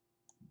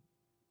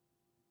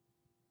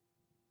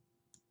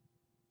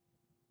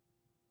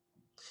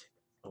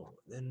 Oh,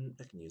 then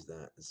I can use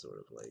that as sort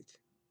of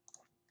like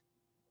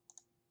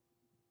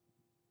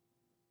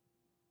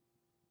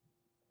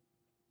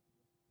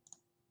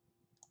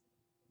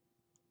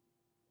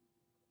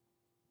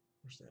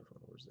where's that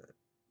one? Where's that?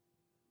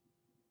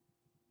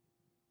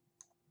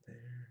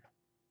 There.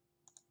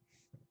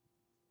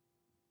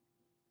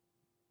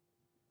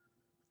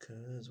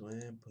 'Cause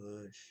when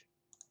push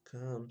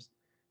comes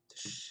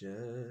to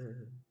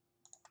shove,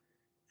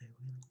 I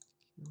will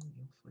kill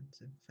your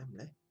friends and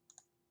family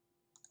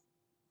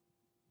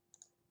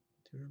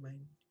to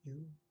remind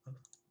you of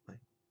my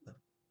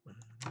love.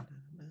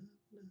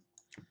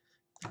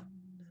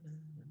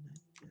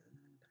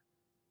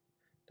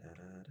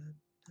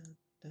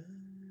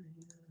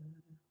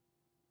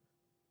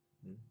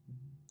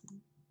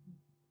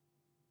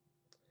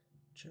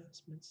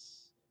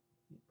 Adjustments,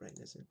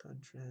 brightness and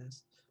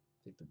contrast.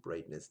 Take the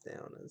brightness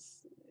down a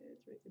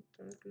smidge, make it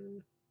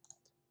darker.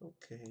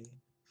 Okay,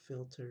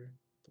 filter,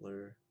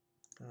 blur,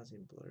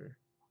 Gaussian blur,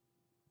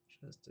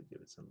 just to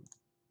give it some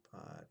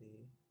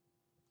body.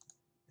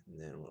 And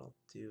then what I'll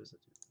do is I'll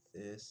do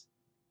this.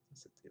 I'll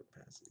set the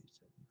opacity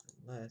to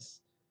even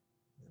less.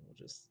 And then we'll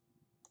just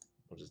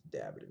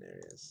dab it in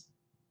areas.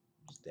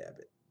 Just dab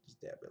it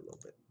a little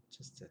bit,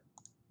 just to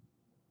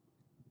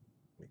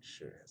make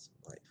sure it has some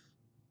life.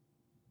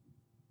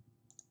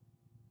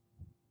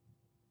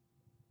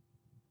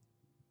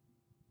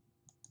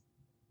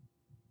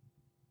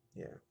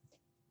 Yeah.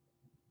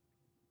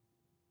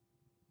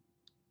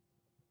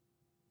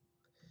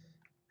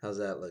 How's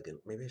that looking?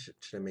 Maybe should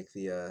I make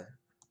the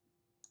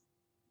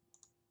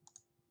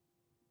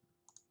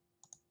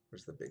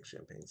where's the big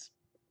champagne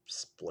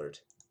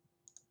splurt?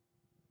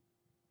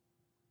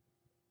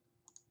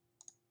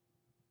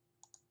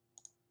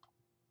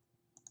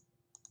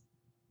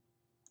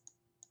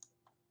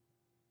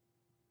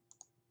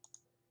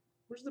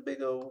 Where's the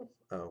big O?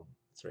 Oh,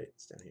 that's right,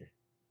 it's down here.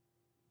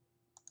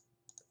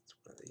 It's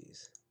one of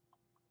these.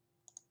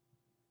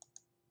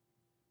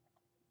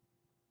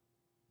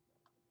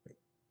 Wait,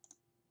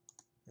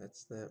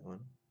 that's that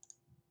one.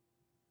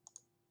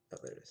 Oh,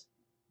 there it is.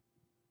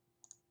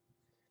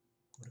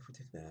 What if we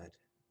take that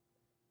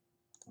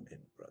and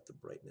brought the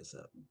brightness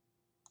up.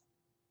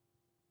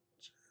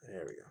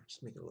 There we go.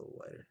 Just make it a little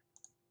wider.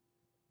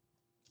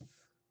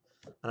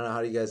 I don't know.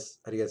 How do you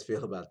guys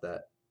feel about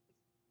that?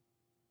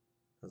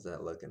 How's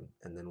that looking?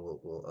 And then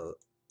we'll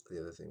the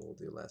other thing we'll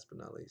do last but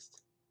not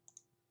least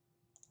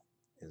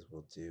is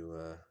we'll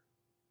do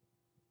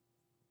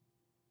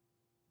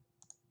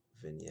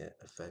vignette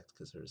effect,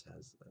 because hers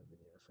has a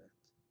vignette effect.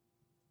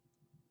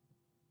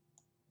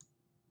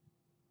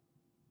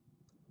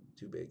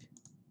 Too big,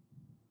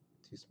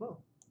 too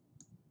small,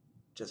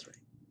 just right.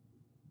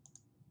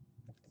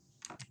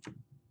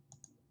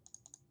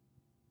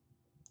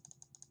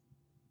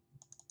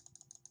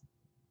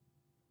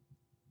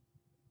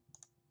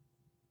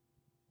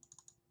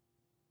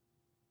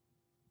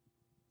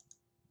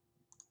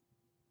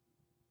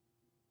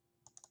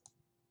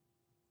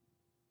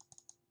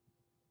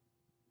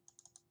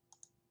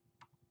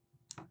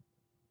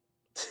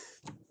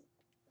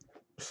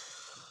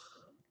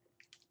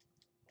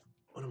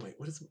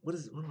 What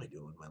am I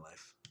doing with my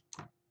life?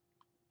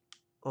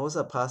 Oh, what's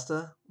up,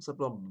 pasta? What's up,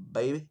 little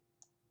baby?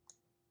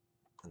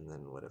 And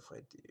then what if I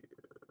do,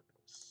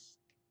 just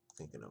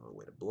thinking of a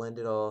way to blend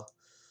it all,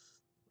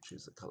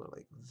 choose a color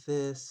like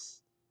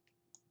this.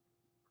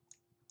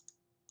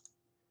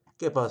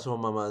 ¿Qué pasó,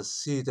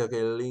 mamacita?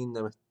 Qué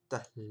linda, me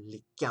estás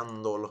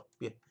liqueando los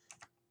pies.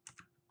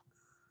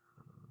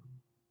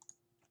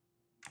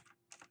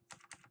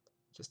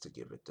 Just to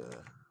give it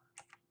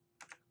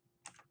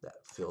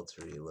that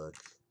filtery look.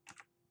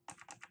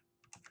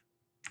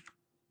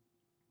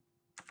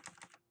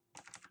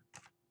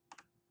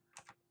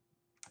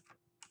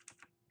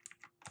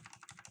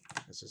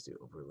 Let's just do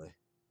overlay.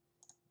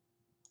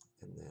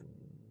 And then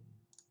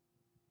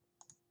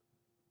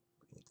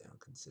bring it down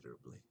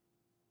considerably.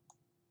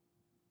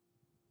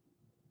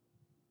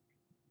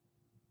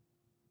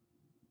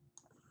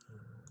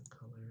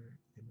 Color,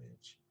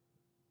 image,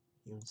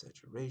 hue and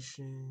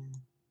saturation.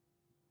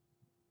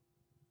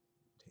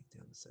 Take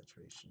down the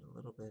saturation a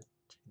little bit.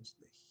 Change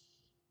the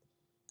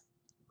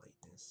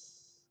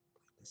lightness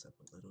up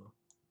a little.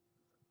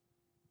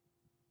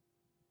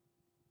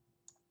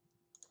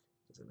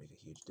 Does it make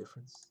a huge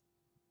difference?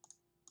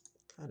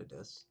 It kind of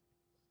does.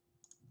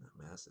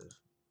 Not massive,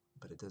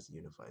 but it does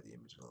unify the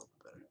image a little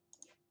bit better.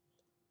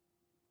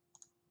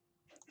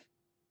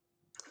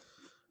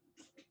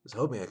 I was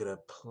hoping I could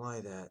apply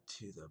that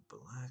to the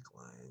black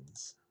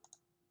lines.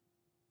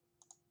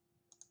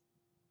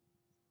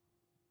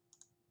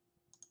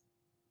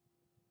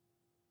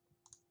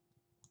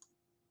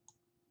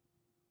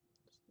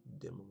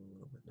 Dim them a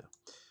little bit now.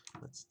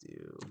 Let's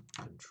do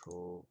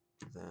control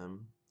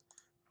them,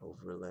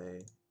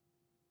 overlay,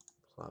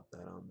 plop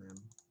that on them.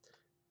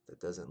 That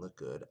doesn't look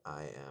good.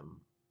 I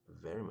am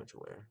very much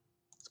aware.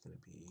 It's going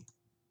to be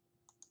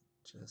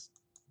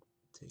just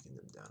taking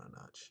them down a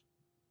notch.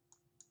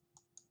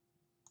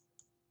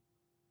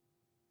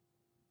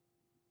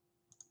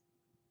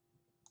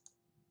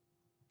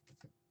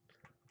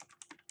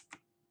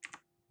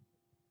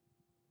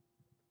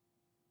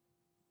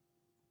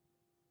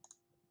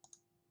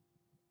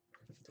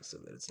 Just so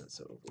that it's not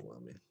so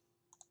overwhelming.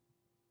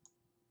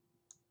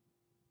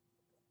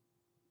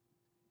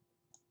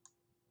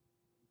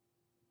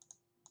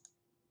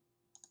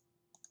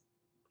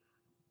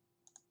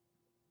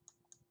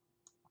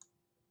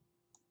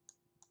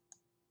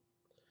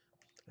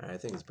 Alright, I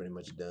think it's pretty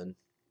much done.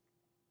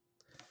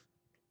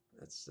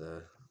 That's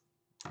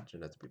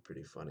turned out to be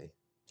pretty funny.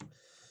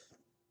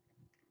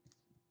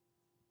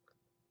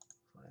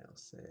 File,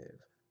 save.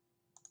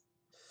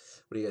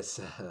 What do you guys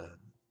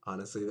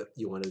honestly, that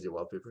you wanted your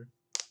wallpaper?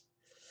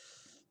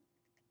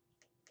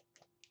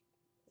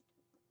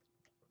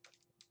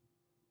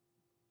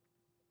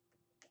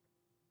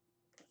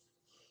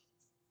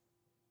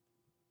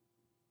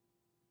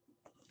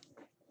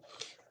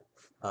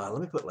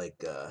 Let me put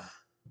like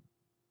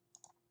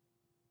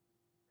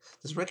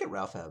does Wreck-It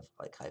Ralph have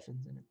like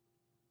hyphens in it?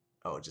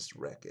 Oh, just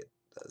Wreck-It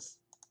does.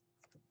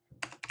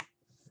 There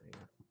you go.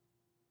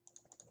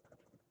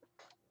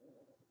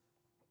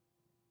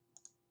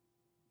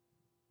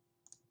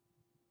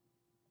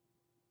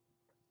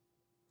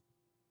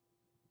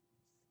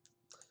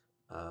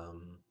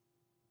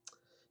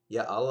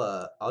 Yeah,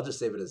 I'll just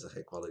save it as a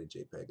high quality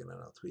JPEG and then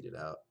I'll tweet it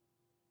out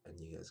and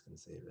you guys can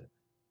save it.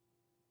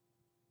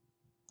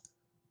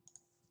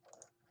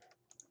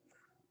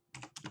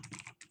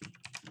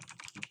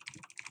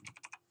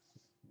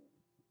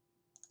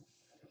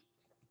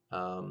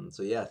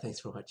 So yeah, thanks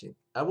for watching.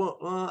 I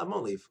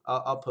won't leave.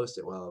 I'll post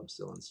it while I'm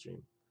still on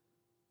stream.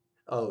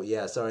 Oh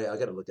yeah, sorry, I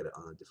gotta look at it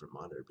on a different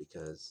monitor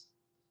because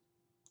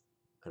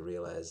I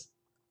realized.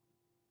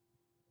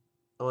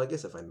 Oh, I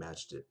guess if I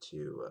matched it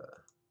to.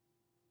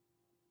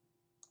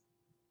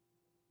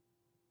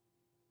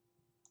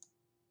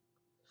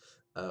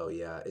 Oh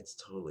yeah, it's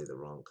totally the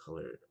wrong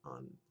color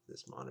on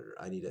this monitor.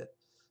 I need to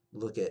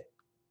look at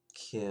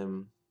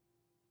Kim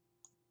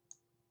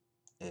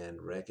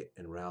and Wreck-It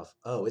and Ralph.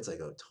 Oh, it's like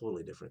a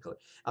totally different color.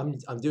 I'm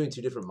doing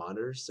two different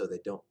monitors, so they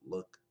don't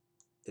look.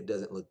 It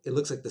doesn't look. It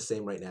looks like the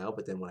same right now,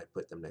 but then when I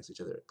put them next to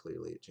each other,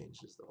 it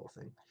changes the whole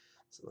thing.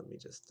 So let me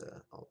just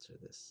alter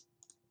this.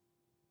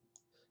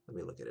 Let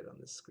me look at it on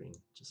this screen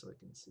just so I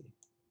can see.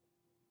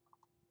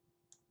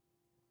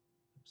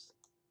 Oops.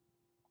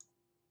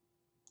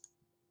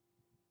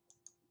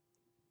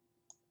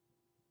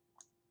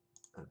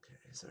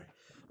 Okay, sorry.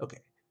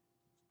 Okay.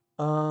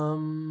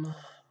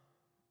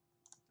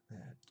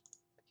 That.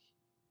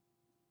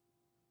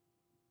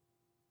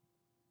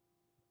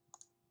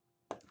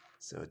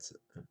 So it's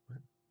what?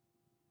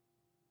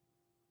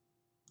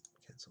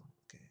 Cancel.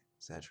 Okay.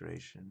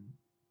 Saturation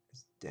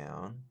is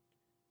down.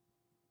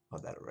 Oh,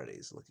 that already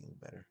is looking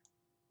better.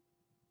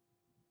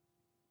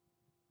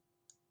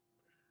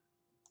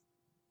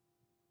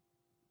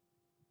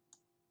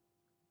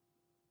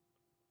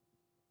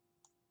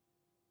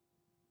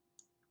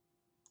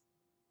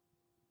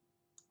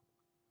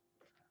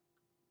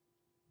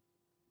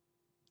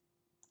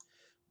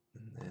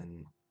 And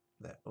then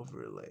that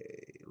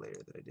overlay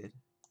layer that I did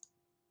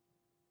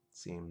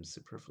seems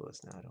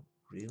superfluous now. I don't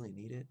really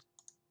need it.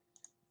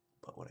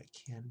 But what I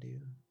can do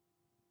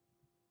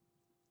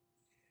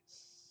is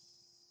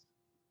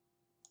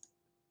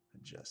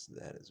adjust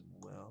that as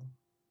well.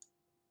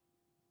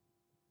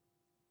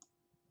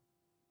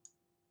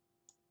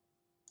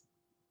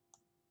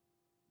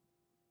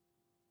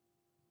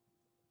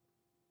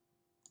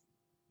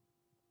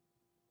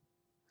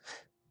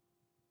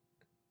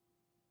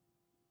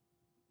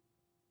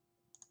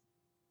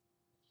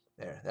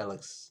 There, that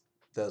looks,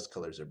 those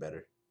colors are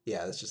better.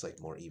 Yeah, that's just like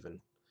more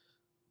even.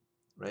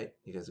 Right?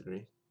 You guys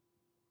agree?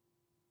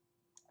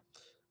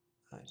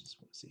 I just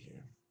want to see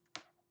here.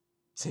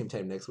 Same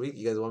time next week?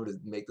 You guys want me to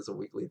make this a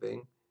weekly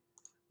thing?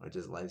 Or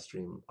just live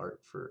stream art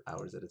for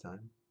hours at a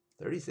time?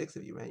 36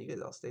 of you, man. You guys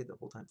all stayed the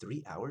whole time.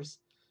 3 hours?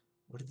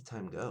 Where did the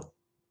time go?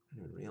 I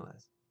didn't even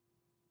realize.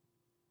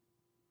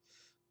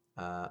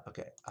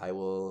 Okay, I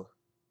will.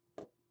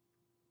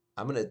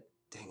 I'm gonna.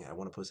 Dang it, I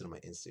want to post it on my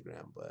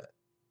Instagram, but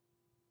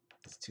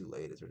it's too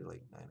late. It's already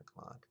like 9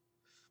 o'clock.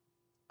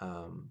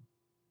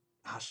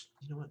 Gosh,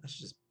 you know what? I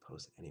should just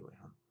post it anyway,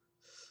 huh?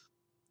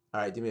 All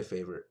right, do me a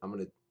favor. I'm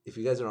gonna. If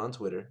you guys are on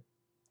Twitter,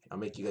 I'll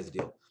make you guys a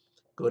deal.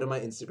 Go to my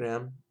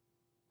Instagram,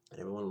 and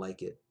everyone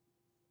like it.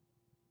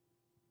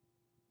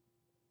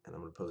 And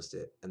I'm gonna post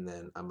it, and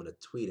then I'm gonna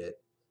tweet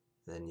it,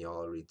 and then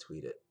y'all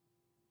retweet it.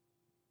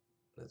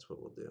 That's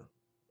what we'll do.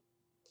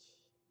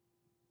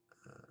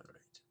 All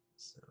right.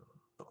 So,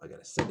 oh, I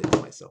gotta send it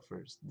to myself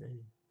first.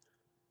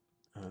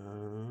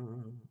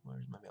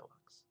 Where's my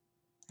mailbox?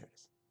 There it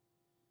is.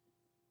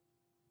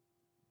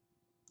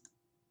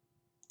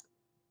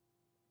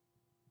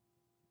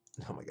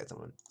 Oh my god,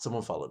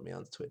 someone followed me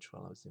on Twitch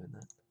while I was doing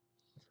that.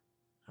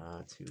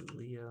 To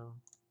Leo,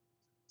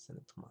 send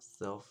it to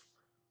myself.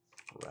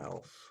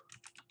 Ralph,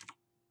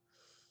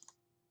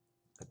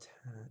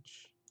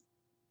 attach.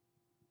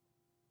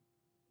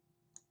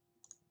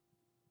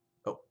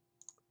 Oh,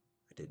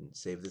 I didn't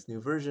save this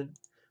new version.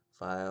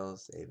 File,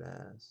 save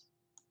as,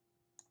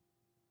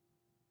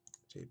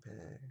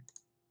 JPEG.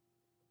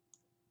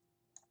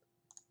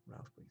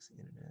 Ralph breaks the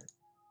internet.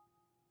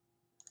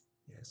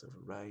 Yes,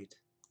 overwrite.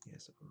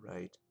 Yes,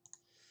 overwrite.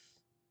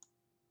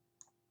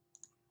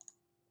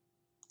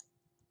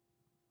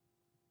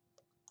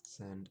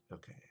 Send.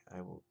 Okay, I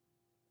will.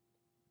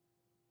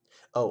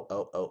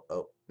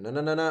 Oh.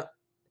 No.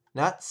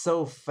 Not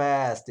so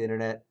fast,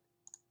 internet.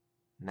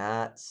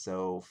 Not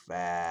so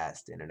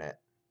fast, internet.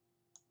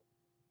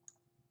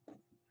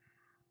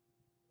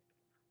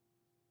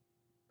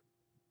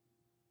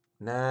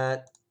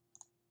 Not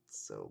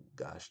so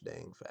gosh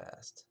dang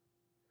fast.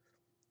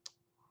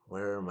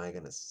 Where am I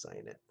going to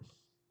sign it?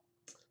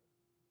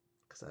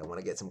 Because I want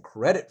to get some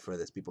credit for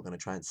this. People are going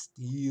to try and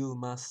steal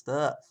my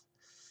stuff.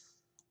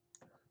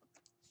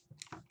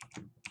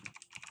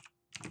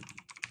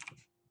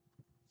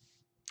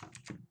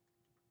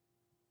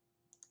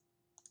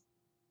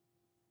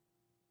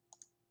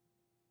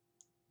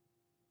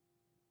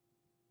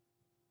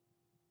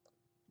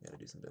 Gotta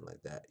do something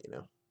like that, you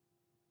know?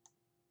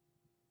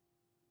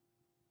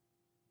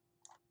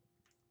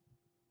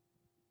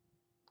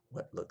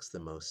 What looks the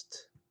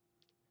most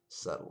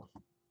subtle?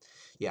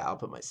 Yeah, I'll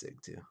put my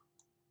SIG too.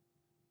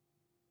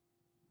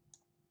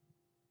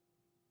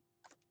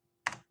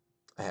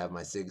 I have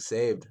my SIG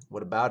saved.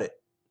 What about it?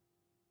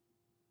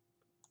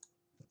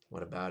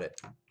 What about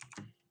it?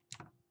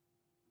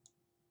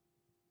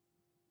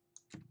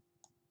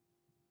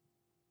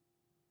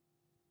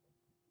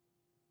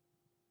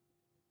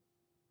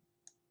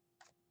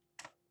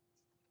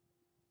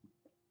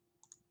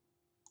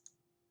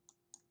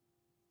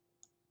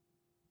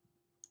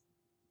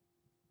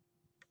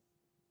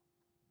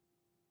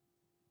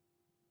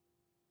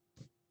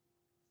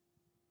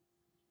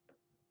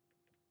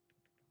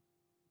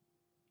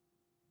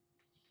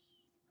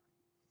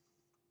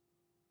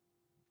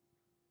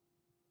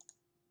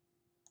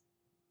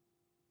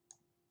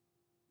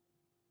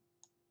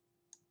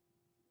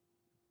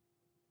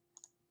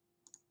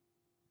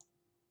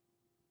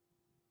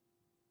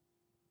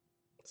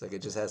 It's like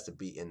it just has to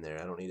be in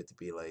there. I don't need it to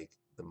be like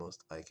the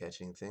most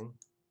eye-catching thing.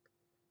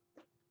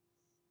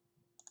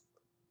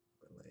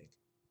 But like,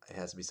 It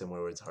has to be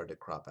somewhere where it's hard to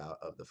crop out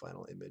of the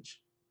final image.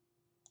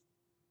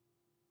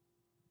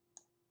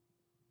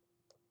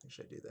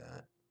 Should I do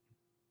that?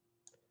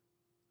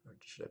 Or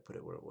should I put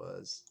it where it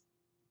was?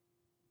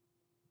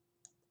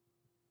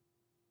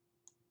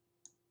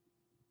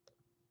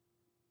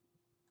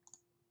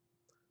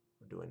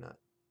 Or do I not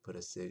put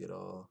a sig at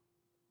all?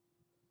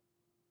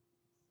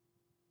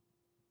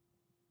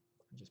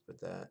 Just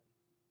put that.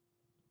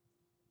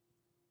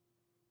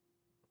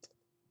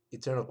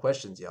 Eternal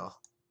questions, y'all.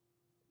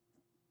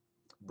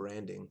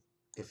 Branding,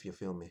 if you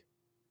feel me.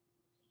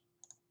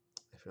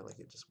 I feel like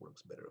it just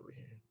works better over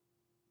here.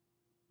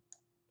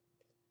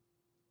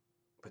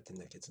 But then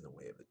that gets in the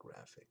way of the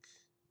graphic.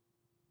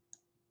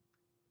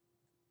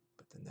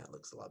 But then that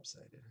looks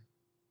lopsided.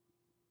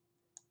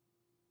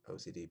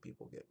 OCD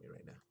people get me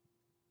right now.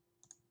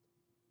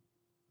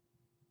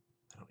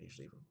 I don't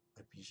usually even,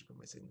 I usually put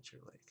my signature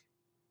like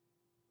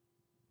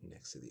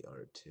next to the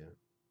art too.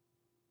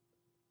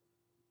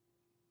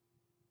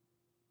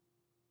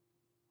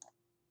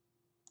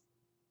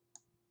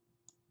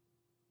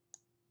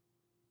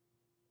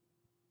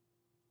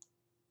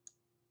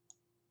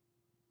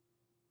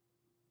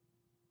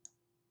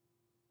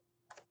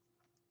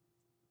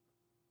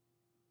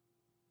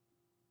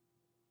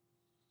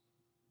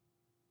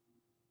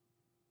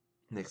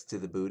 Next to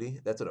the booty.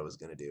 That's what I was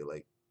gonna do,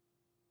 like,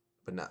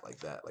 but not like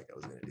that. Like I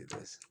was gonna do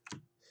this.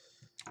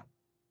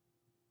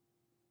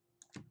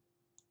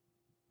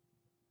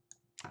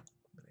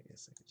 But I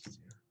guess I could just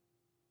do.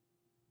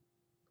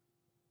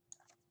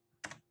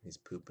 He's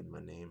pooping my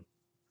name.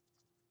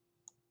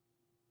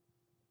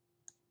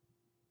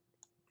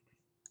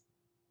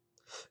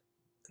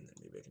 And then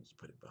maybe I can just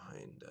put it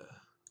behind like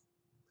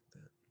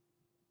that.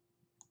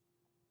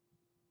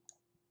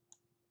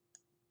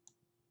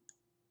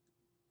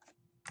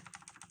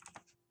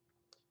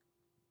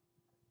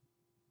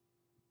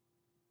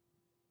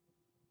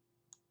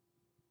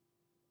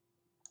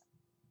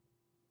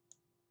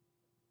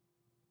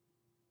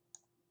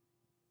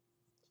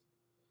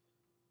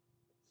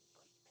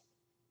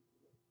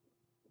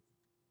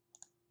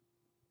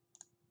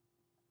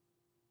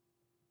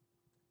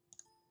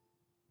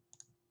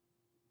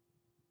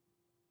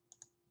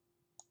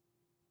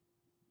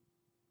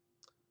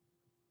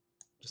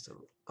 Just a,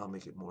 I'll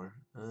make it more,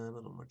 a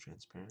little more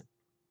transparent.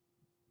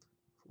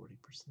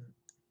 40%.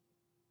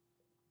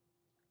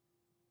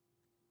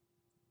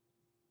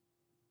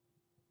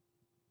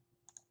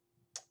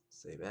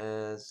 Save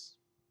as.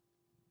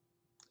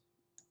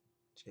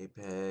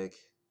 JPEG.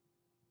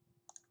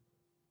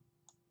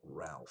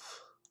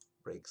 Ralph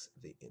breaks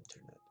the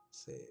internet.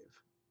 Save.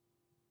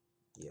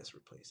 Yes,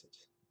 replace it.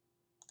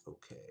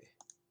 Okay.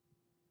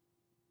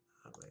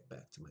 All right,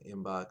 back to my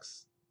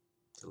inbox.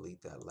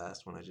 Delete that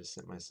last one I just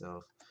sent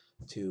myself.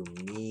 To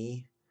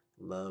me,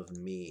 love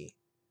me.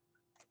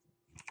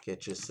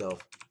 Get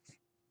yourself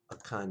a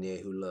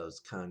Kanye who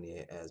loves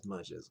Kanye as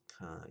much as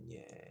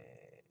Kanye.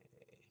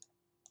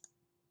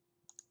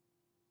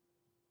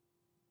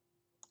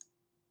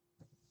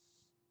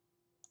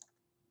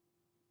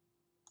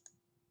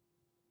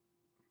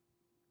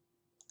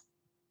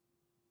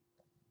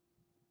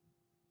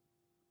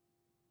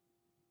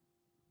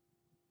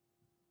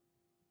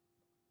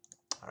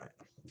 All right,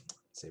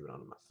 save it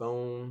onto my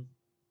phone.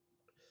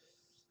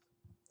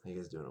 How you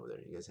guys doing over there?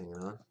 You guys hanging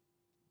on?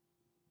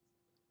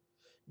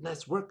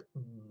 Nice work,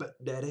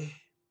 daddy.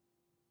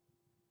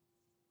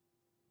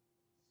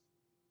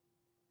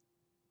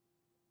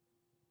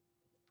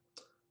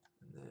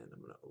 And then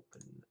I'm gonna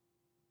open.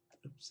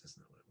 Oops, that's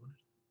not what I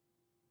wanted.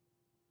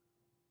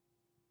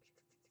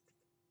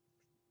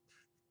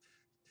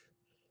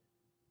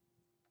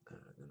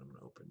 Then I'm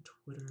gonna open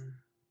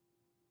Twitter.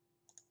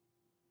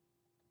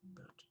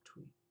 About to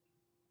tweet.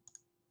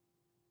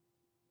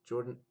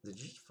 Jordan, did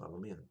you just follow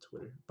me on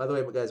Twitter? By the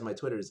way, guys, my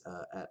Twitter is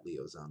at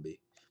Leo Zombie.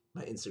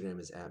 My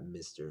Instagram is at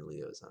Mr.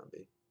 Leo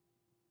Zombie.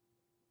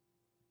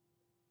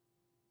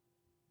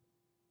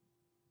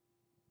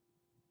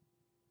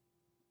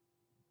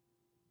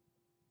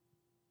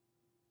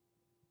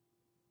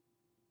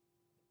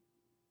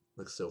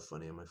 Looks so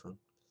funny on my phone.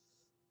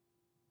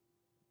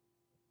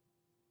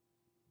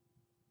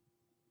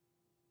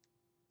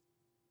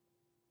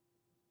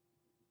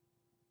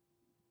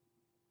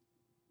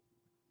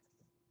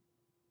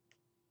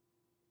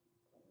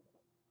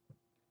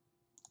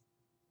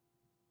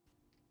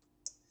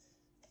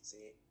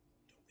 See,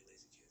 don't be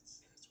lazy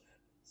kids. That's what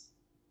happens.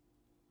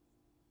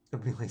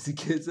 Don't be lazy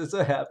kids. That's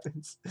what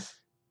happens.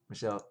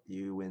 Michelle,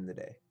 you win the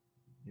day.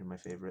 You're my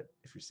favorite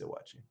if you're still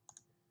watching.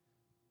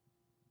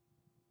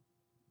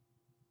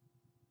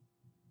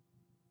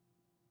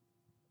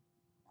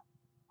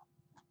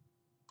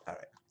 All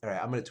right,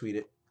 I'm going to tweet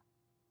it.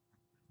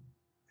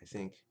 I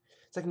think.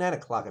 It's like 9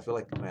 o'clock. I feel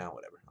like, well,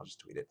 whatever. I'll just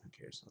tweet it. Who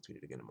cares? I'll tweet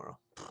it again tomorrow.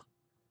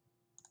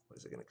 What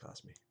is it going to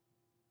cost me?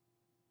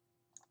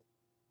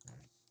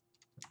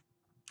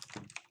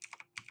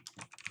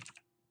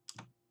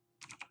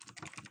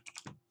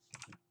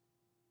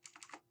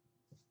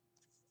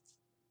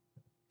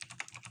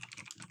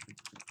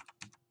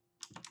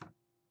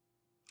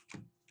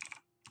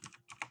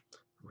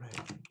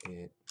 Right.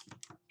 it.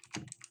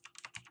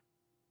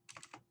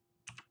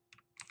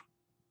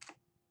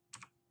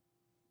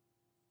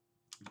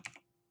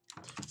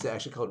 It's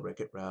actually called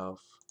Wreck-It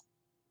Ralph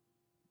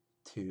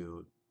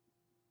 2.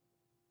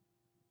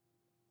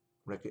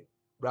 Wreck-It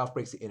Ralph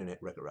Breaks the Internet,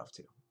 Wreck-It Ralph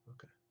 2.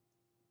 Okay.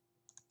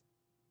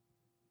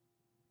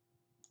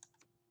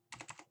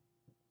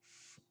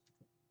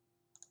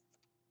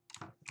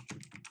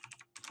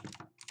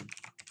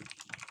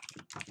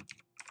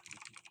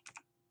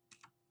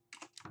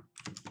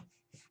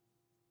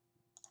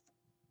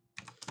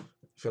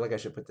 I feel like I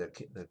should put the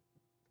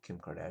Kim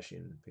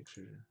Kardashian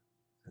picture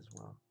as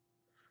well.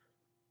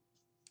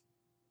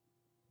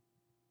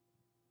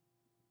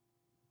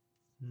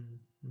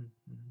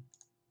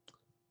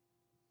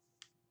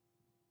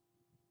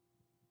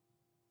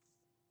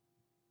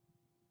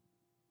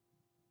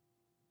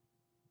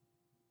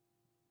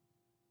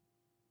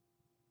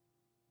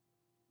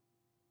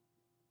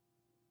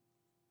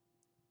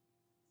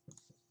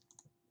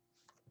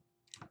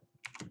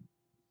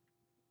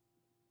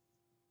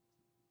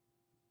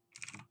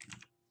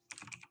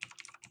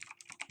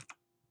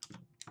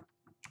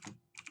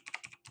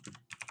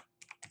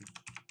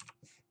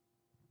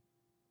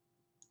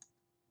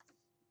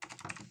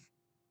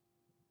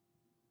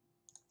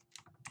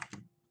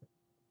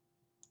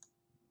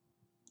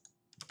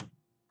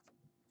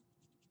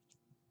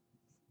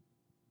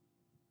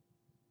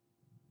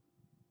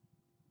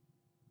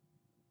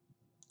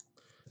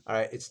 All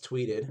right, it's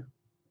tweeted,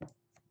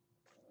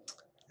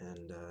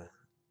 and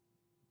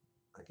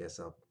I guess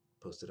I'll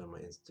post it on my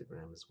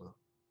Instagram as well.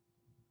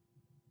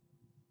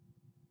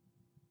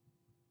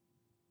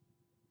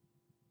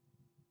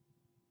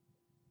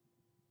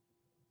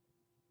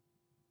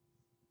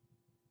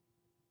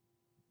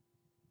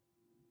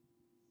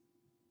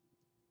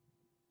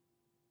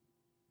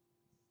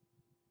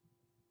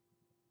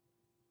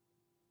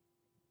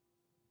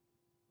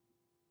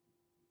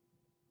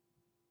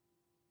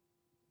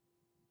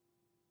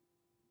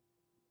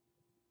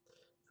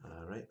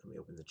 All right, let me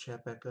open the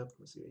chat back up.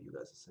 Let's see what you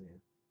guys are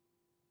saying.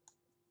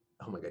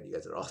 Oh my god, you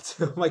guys are all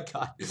oh my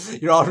god,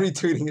 you're all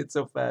retweeting it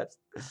so fast.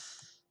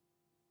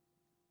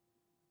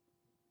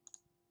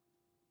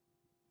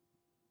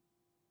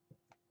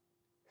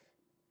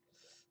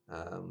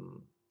 Oh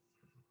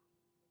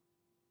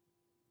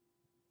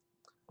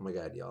my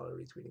god, y'all are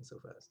retweeting so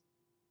fast.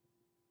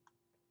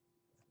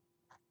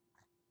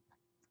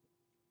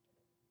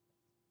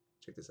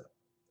 Check this out.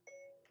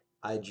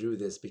 I drew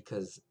this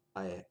because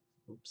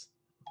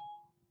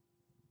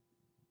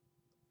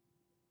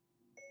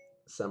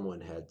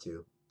someone had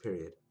to,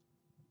 period.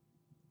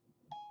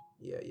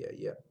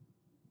 Yeah.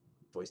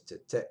 Voice to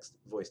text,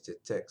 voice to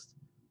text.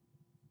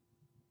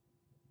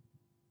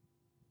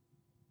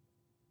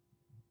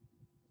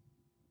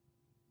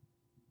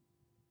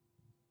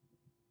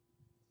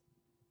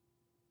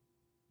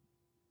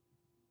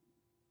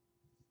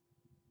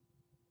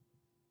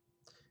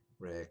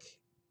 Wreck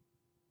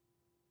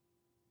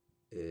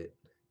It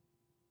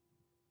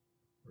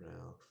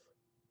Ralph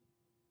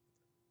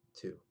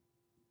 2.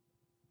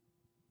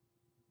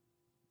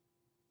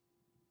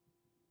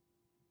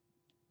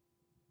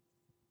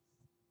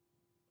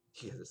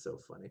 You guys are so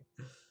funny.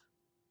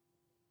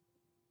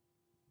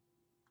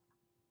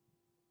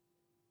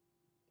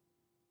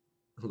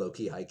 Low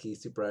key, high key,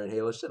 Super Iron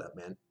Halo. Shut up,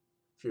 man.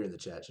 If you're in the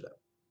chat, shut up.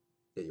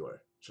 Yeah, you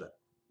are. Shut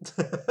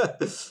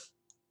up.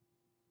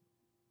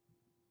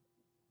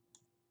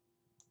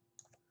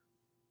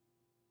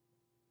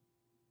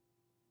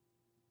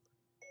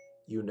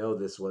 You know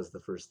this was the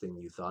first thing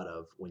you thought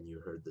of when you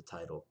heard the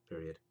title,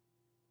 period.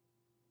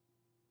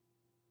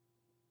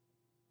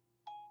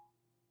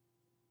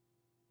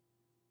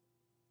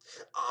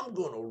 I'm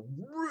gonna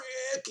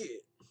wreck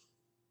it.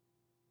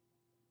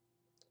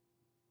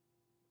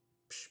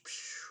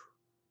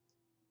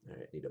 All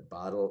right, need a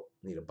bottle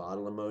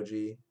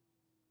emoji.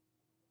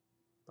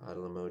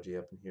 Bottle emoji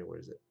up in here. Where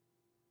is it?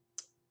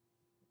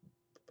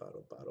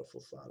 Bottle,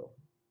 full throttle.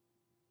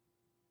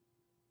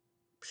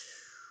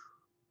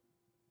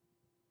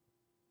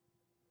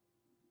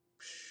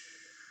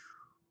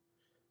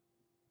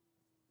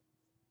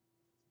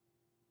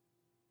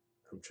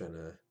 I'm trying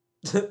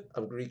to,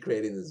 I'm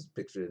recreating this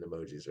picture in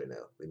emojis right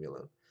now. Leave me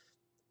alone.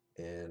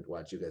 And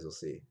watch, you guys will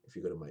see. If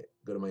you go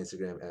to my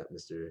Instagram at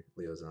Mr.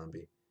 Leo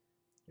Zombie,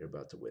 you're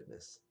about to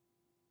witness.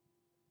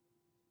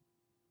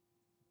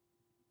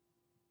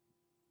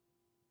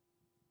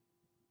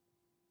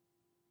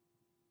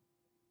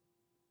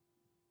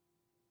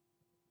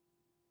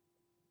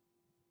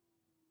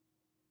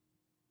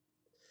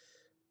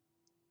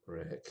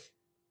 Wreck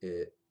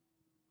It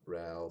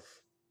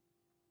Ralph.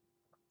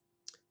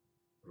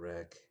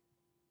 Wreck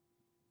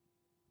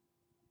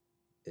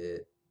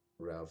It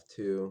Ralph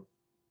 2.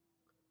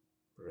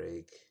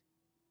 Break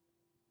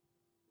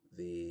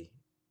the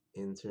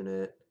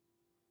Internet.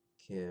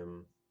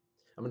 Kim.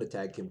 I'm gonna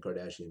tag Kim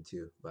Kardashian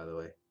too, by the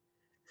way.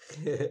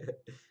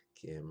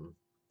 Kim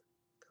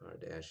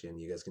Kardashian.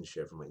 You guys can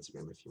share from my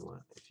Instagram if you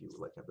want, if you would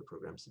like to have the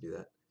programs to do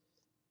that.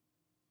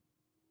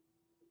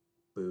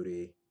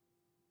 Booty.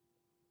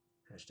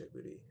 Hashtag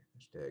booty.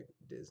 Hashtag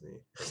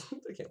Disney.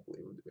 I can't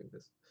believe I'm doing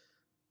this.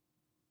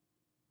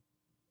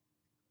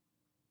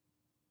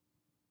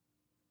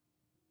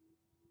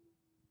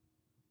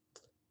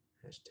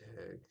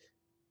 Hashtag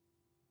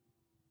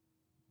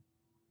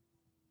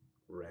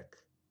wreck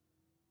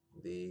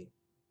the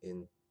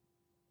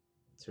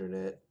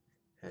internet.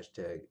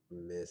 Hashtag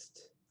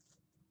missed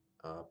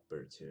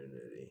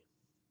opportunity.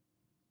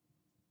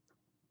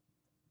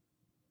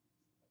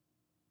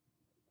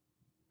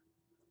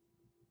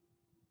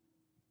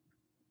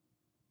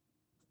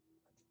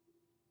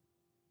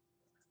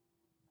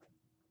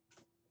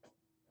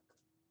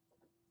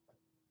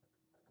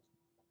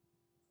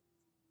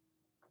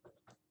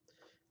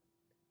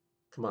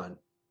 Come on.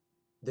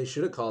 They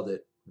should have called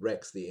it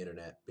Wrecks the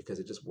Internet because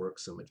it just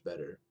works so much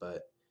better.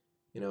 But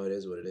you know, it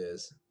is what it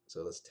is.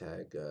 So let's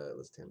tag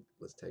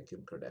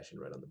Kim Kardashian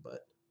right on the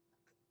butt.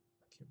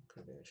 Kim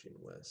Kardashian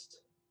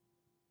West.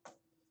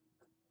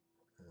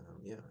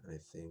 Yeah, I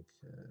think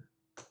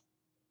yeah,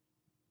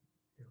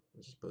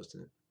 I'm just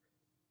posting it.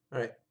 All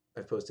right,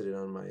 I posted it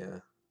on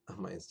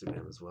my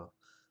Instagram as well.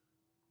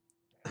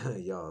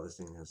 Y'all, this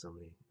thing has so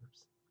many.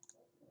 Oops.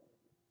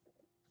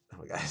 Oh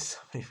my god, so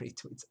many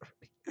retweets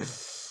already.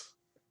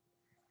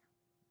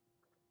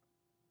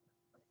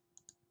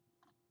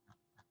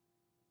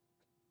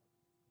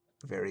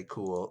 Very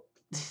cool.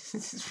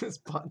 These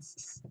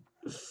responses.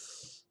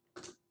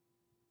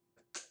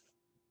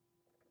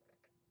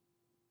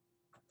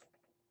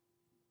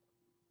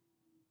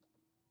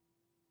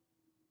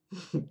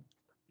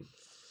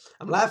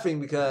 I'm laughing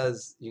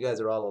because you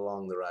guys are all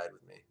along the ride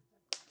with me.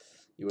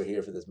 You were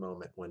here for this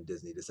moment when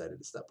Disney decided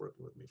to stop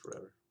working with me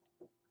forever.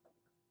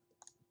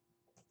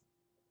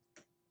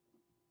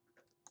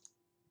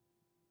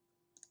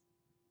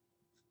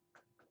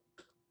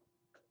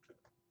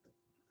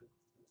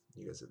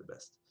 You guys are the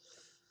best.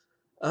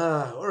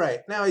 All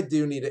right, now I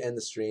do need to end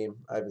the stream.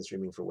 I've been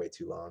streaming for way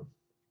too long.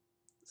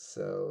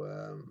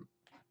 So,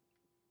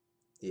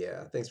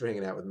 yeah, thanks for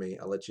hanging out with me.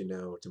 I'll let you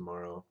know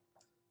tomorrow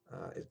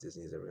if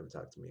Disney's ever going to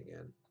talk to me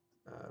again.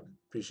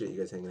 Appreciate you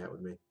guys hanging out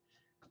with me.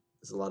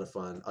 It's a lot of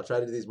fun. I'll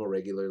try to do these more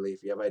regularly.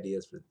 If you have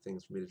ideas for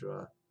things for me to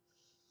draw,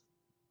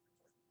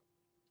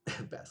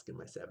 bask in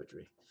my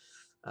savagery.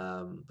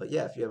 But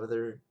yeah, if you have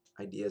other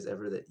ideas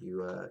ever that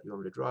you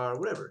want me to draw or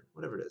whatever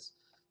it is,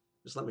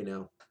 just let me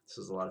know. This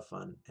was a lot of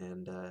fun,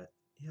 and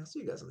yeah, I'll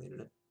see you guys on the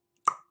internet.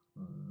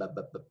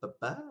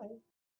 Bye.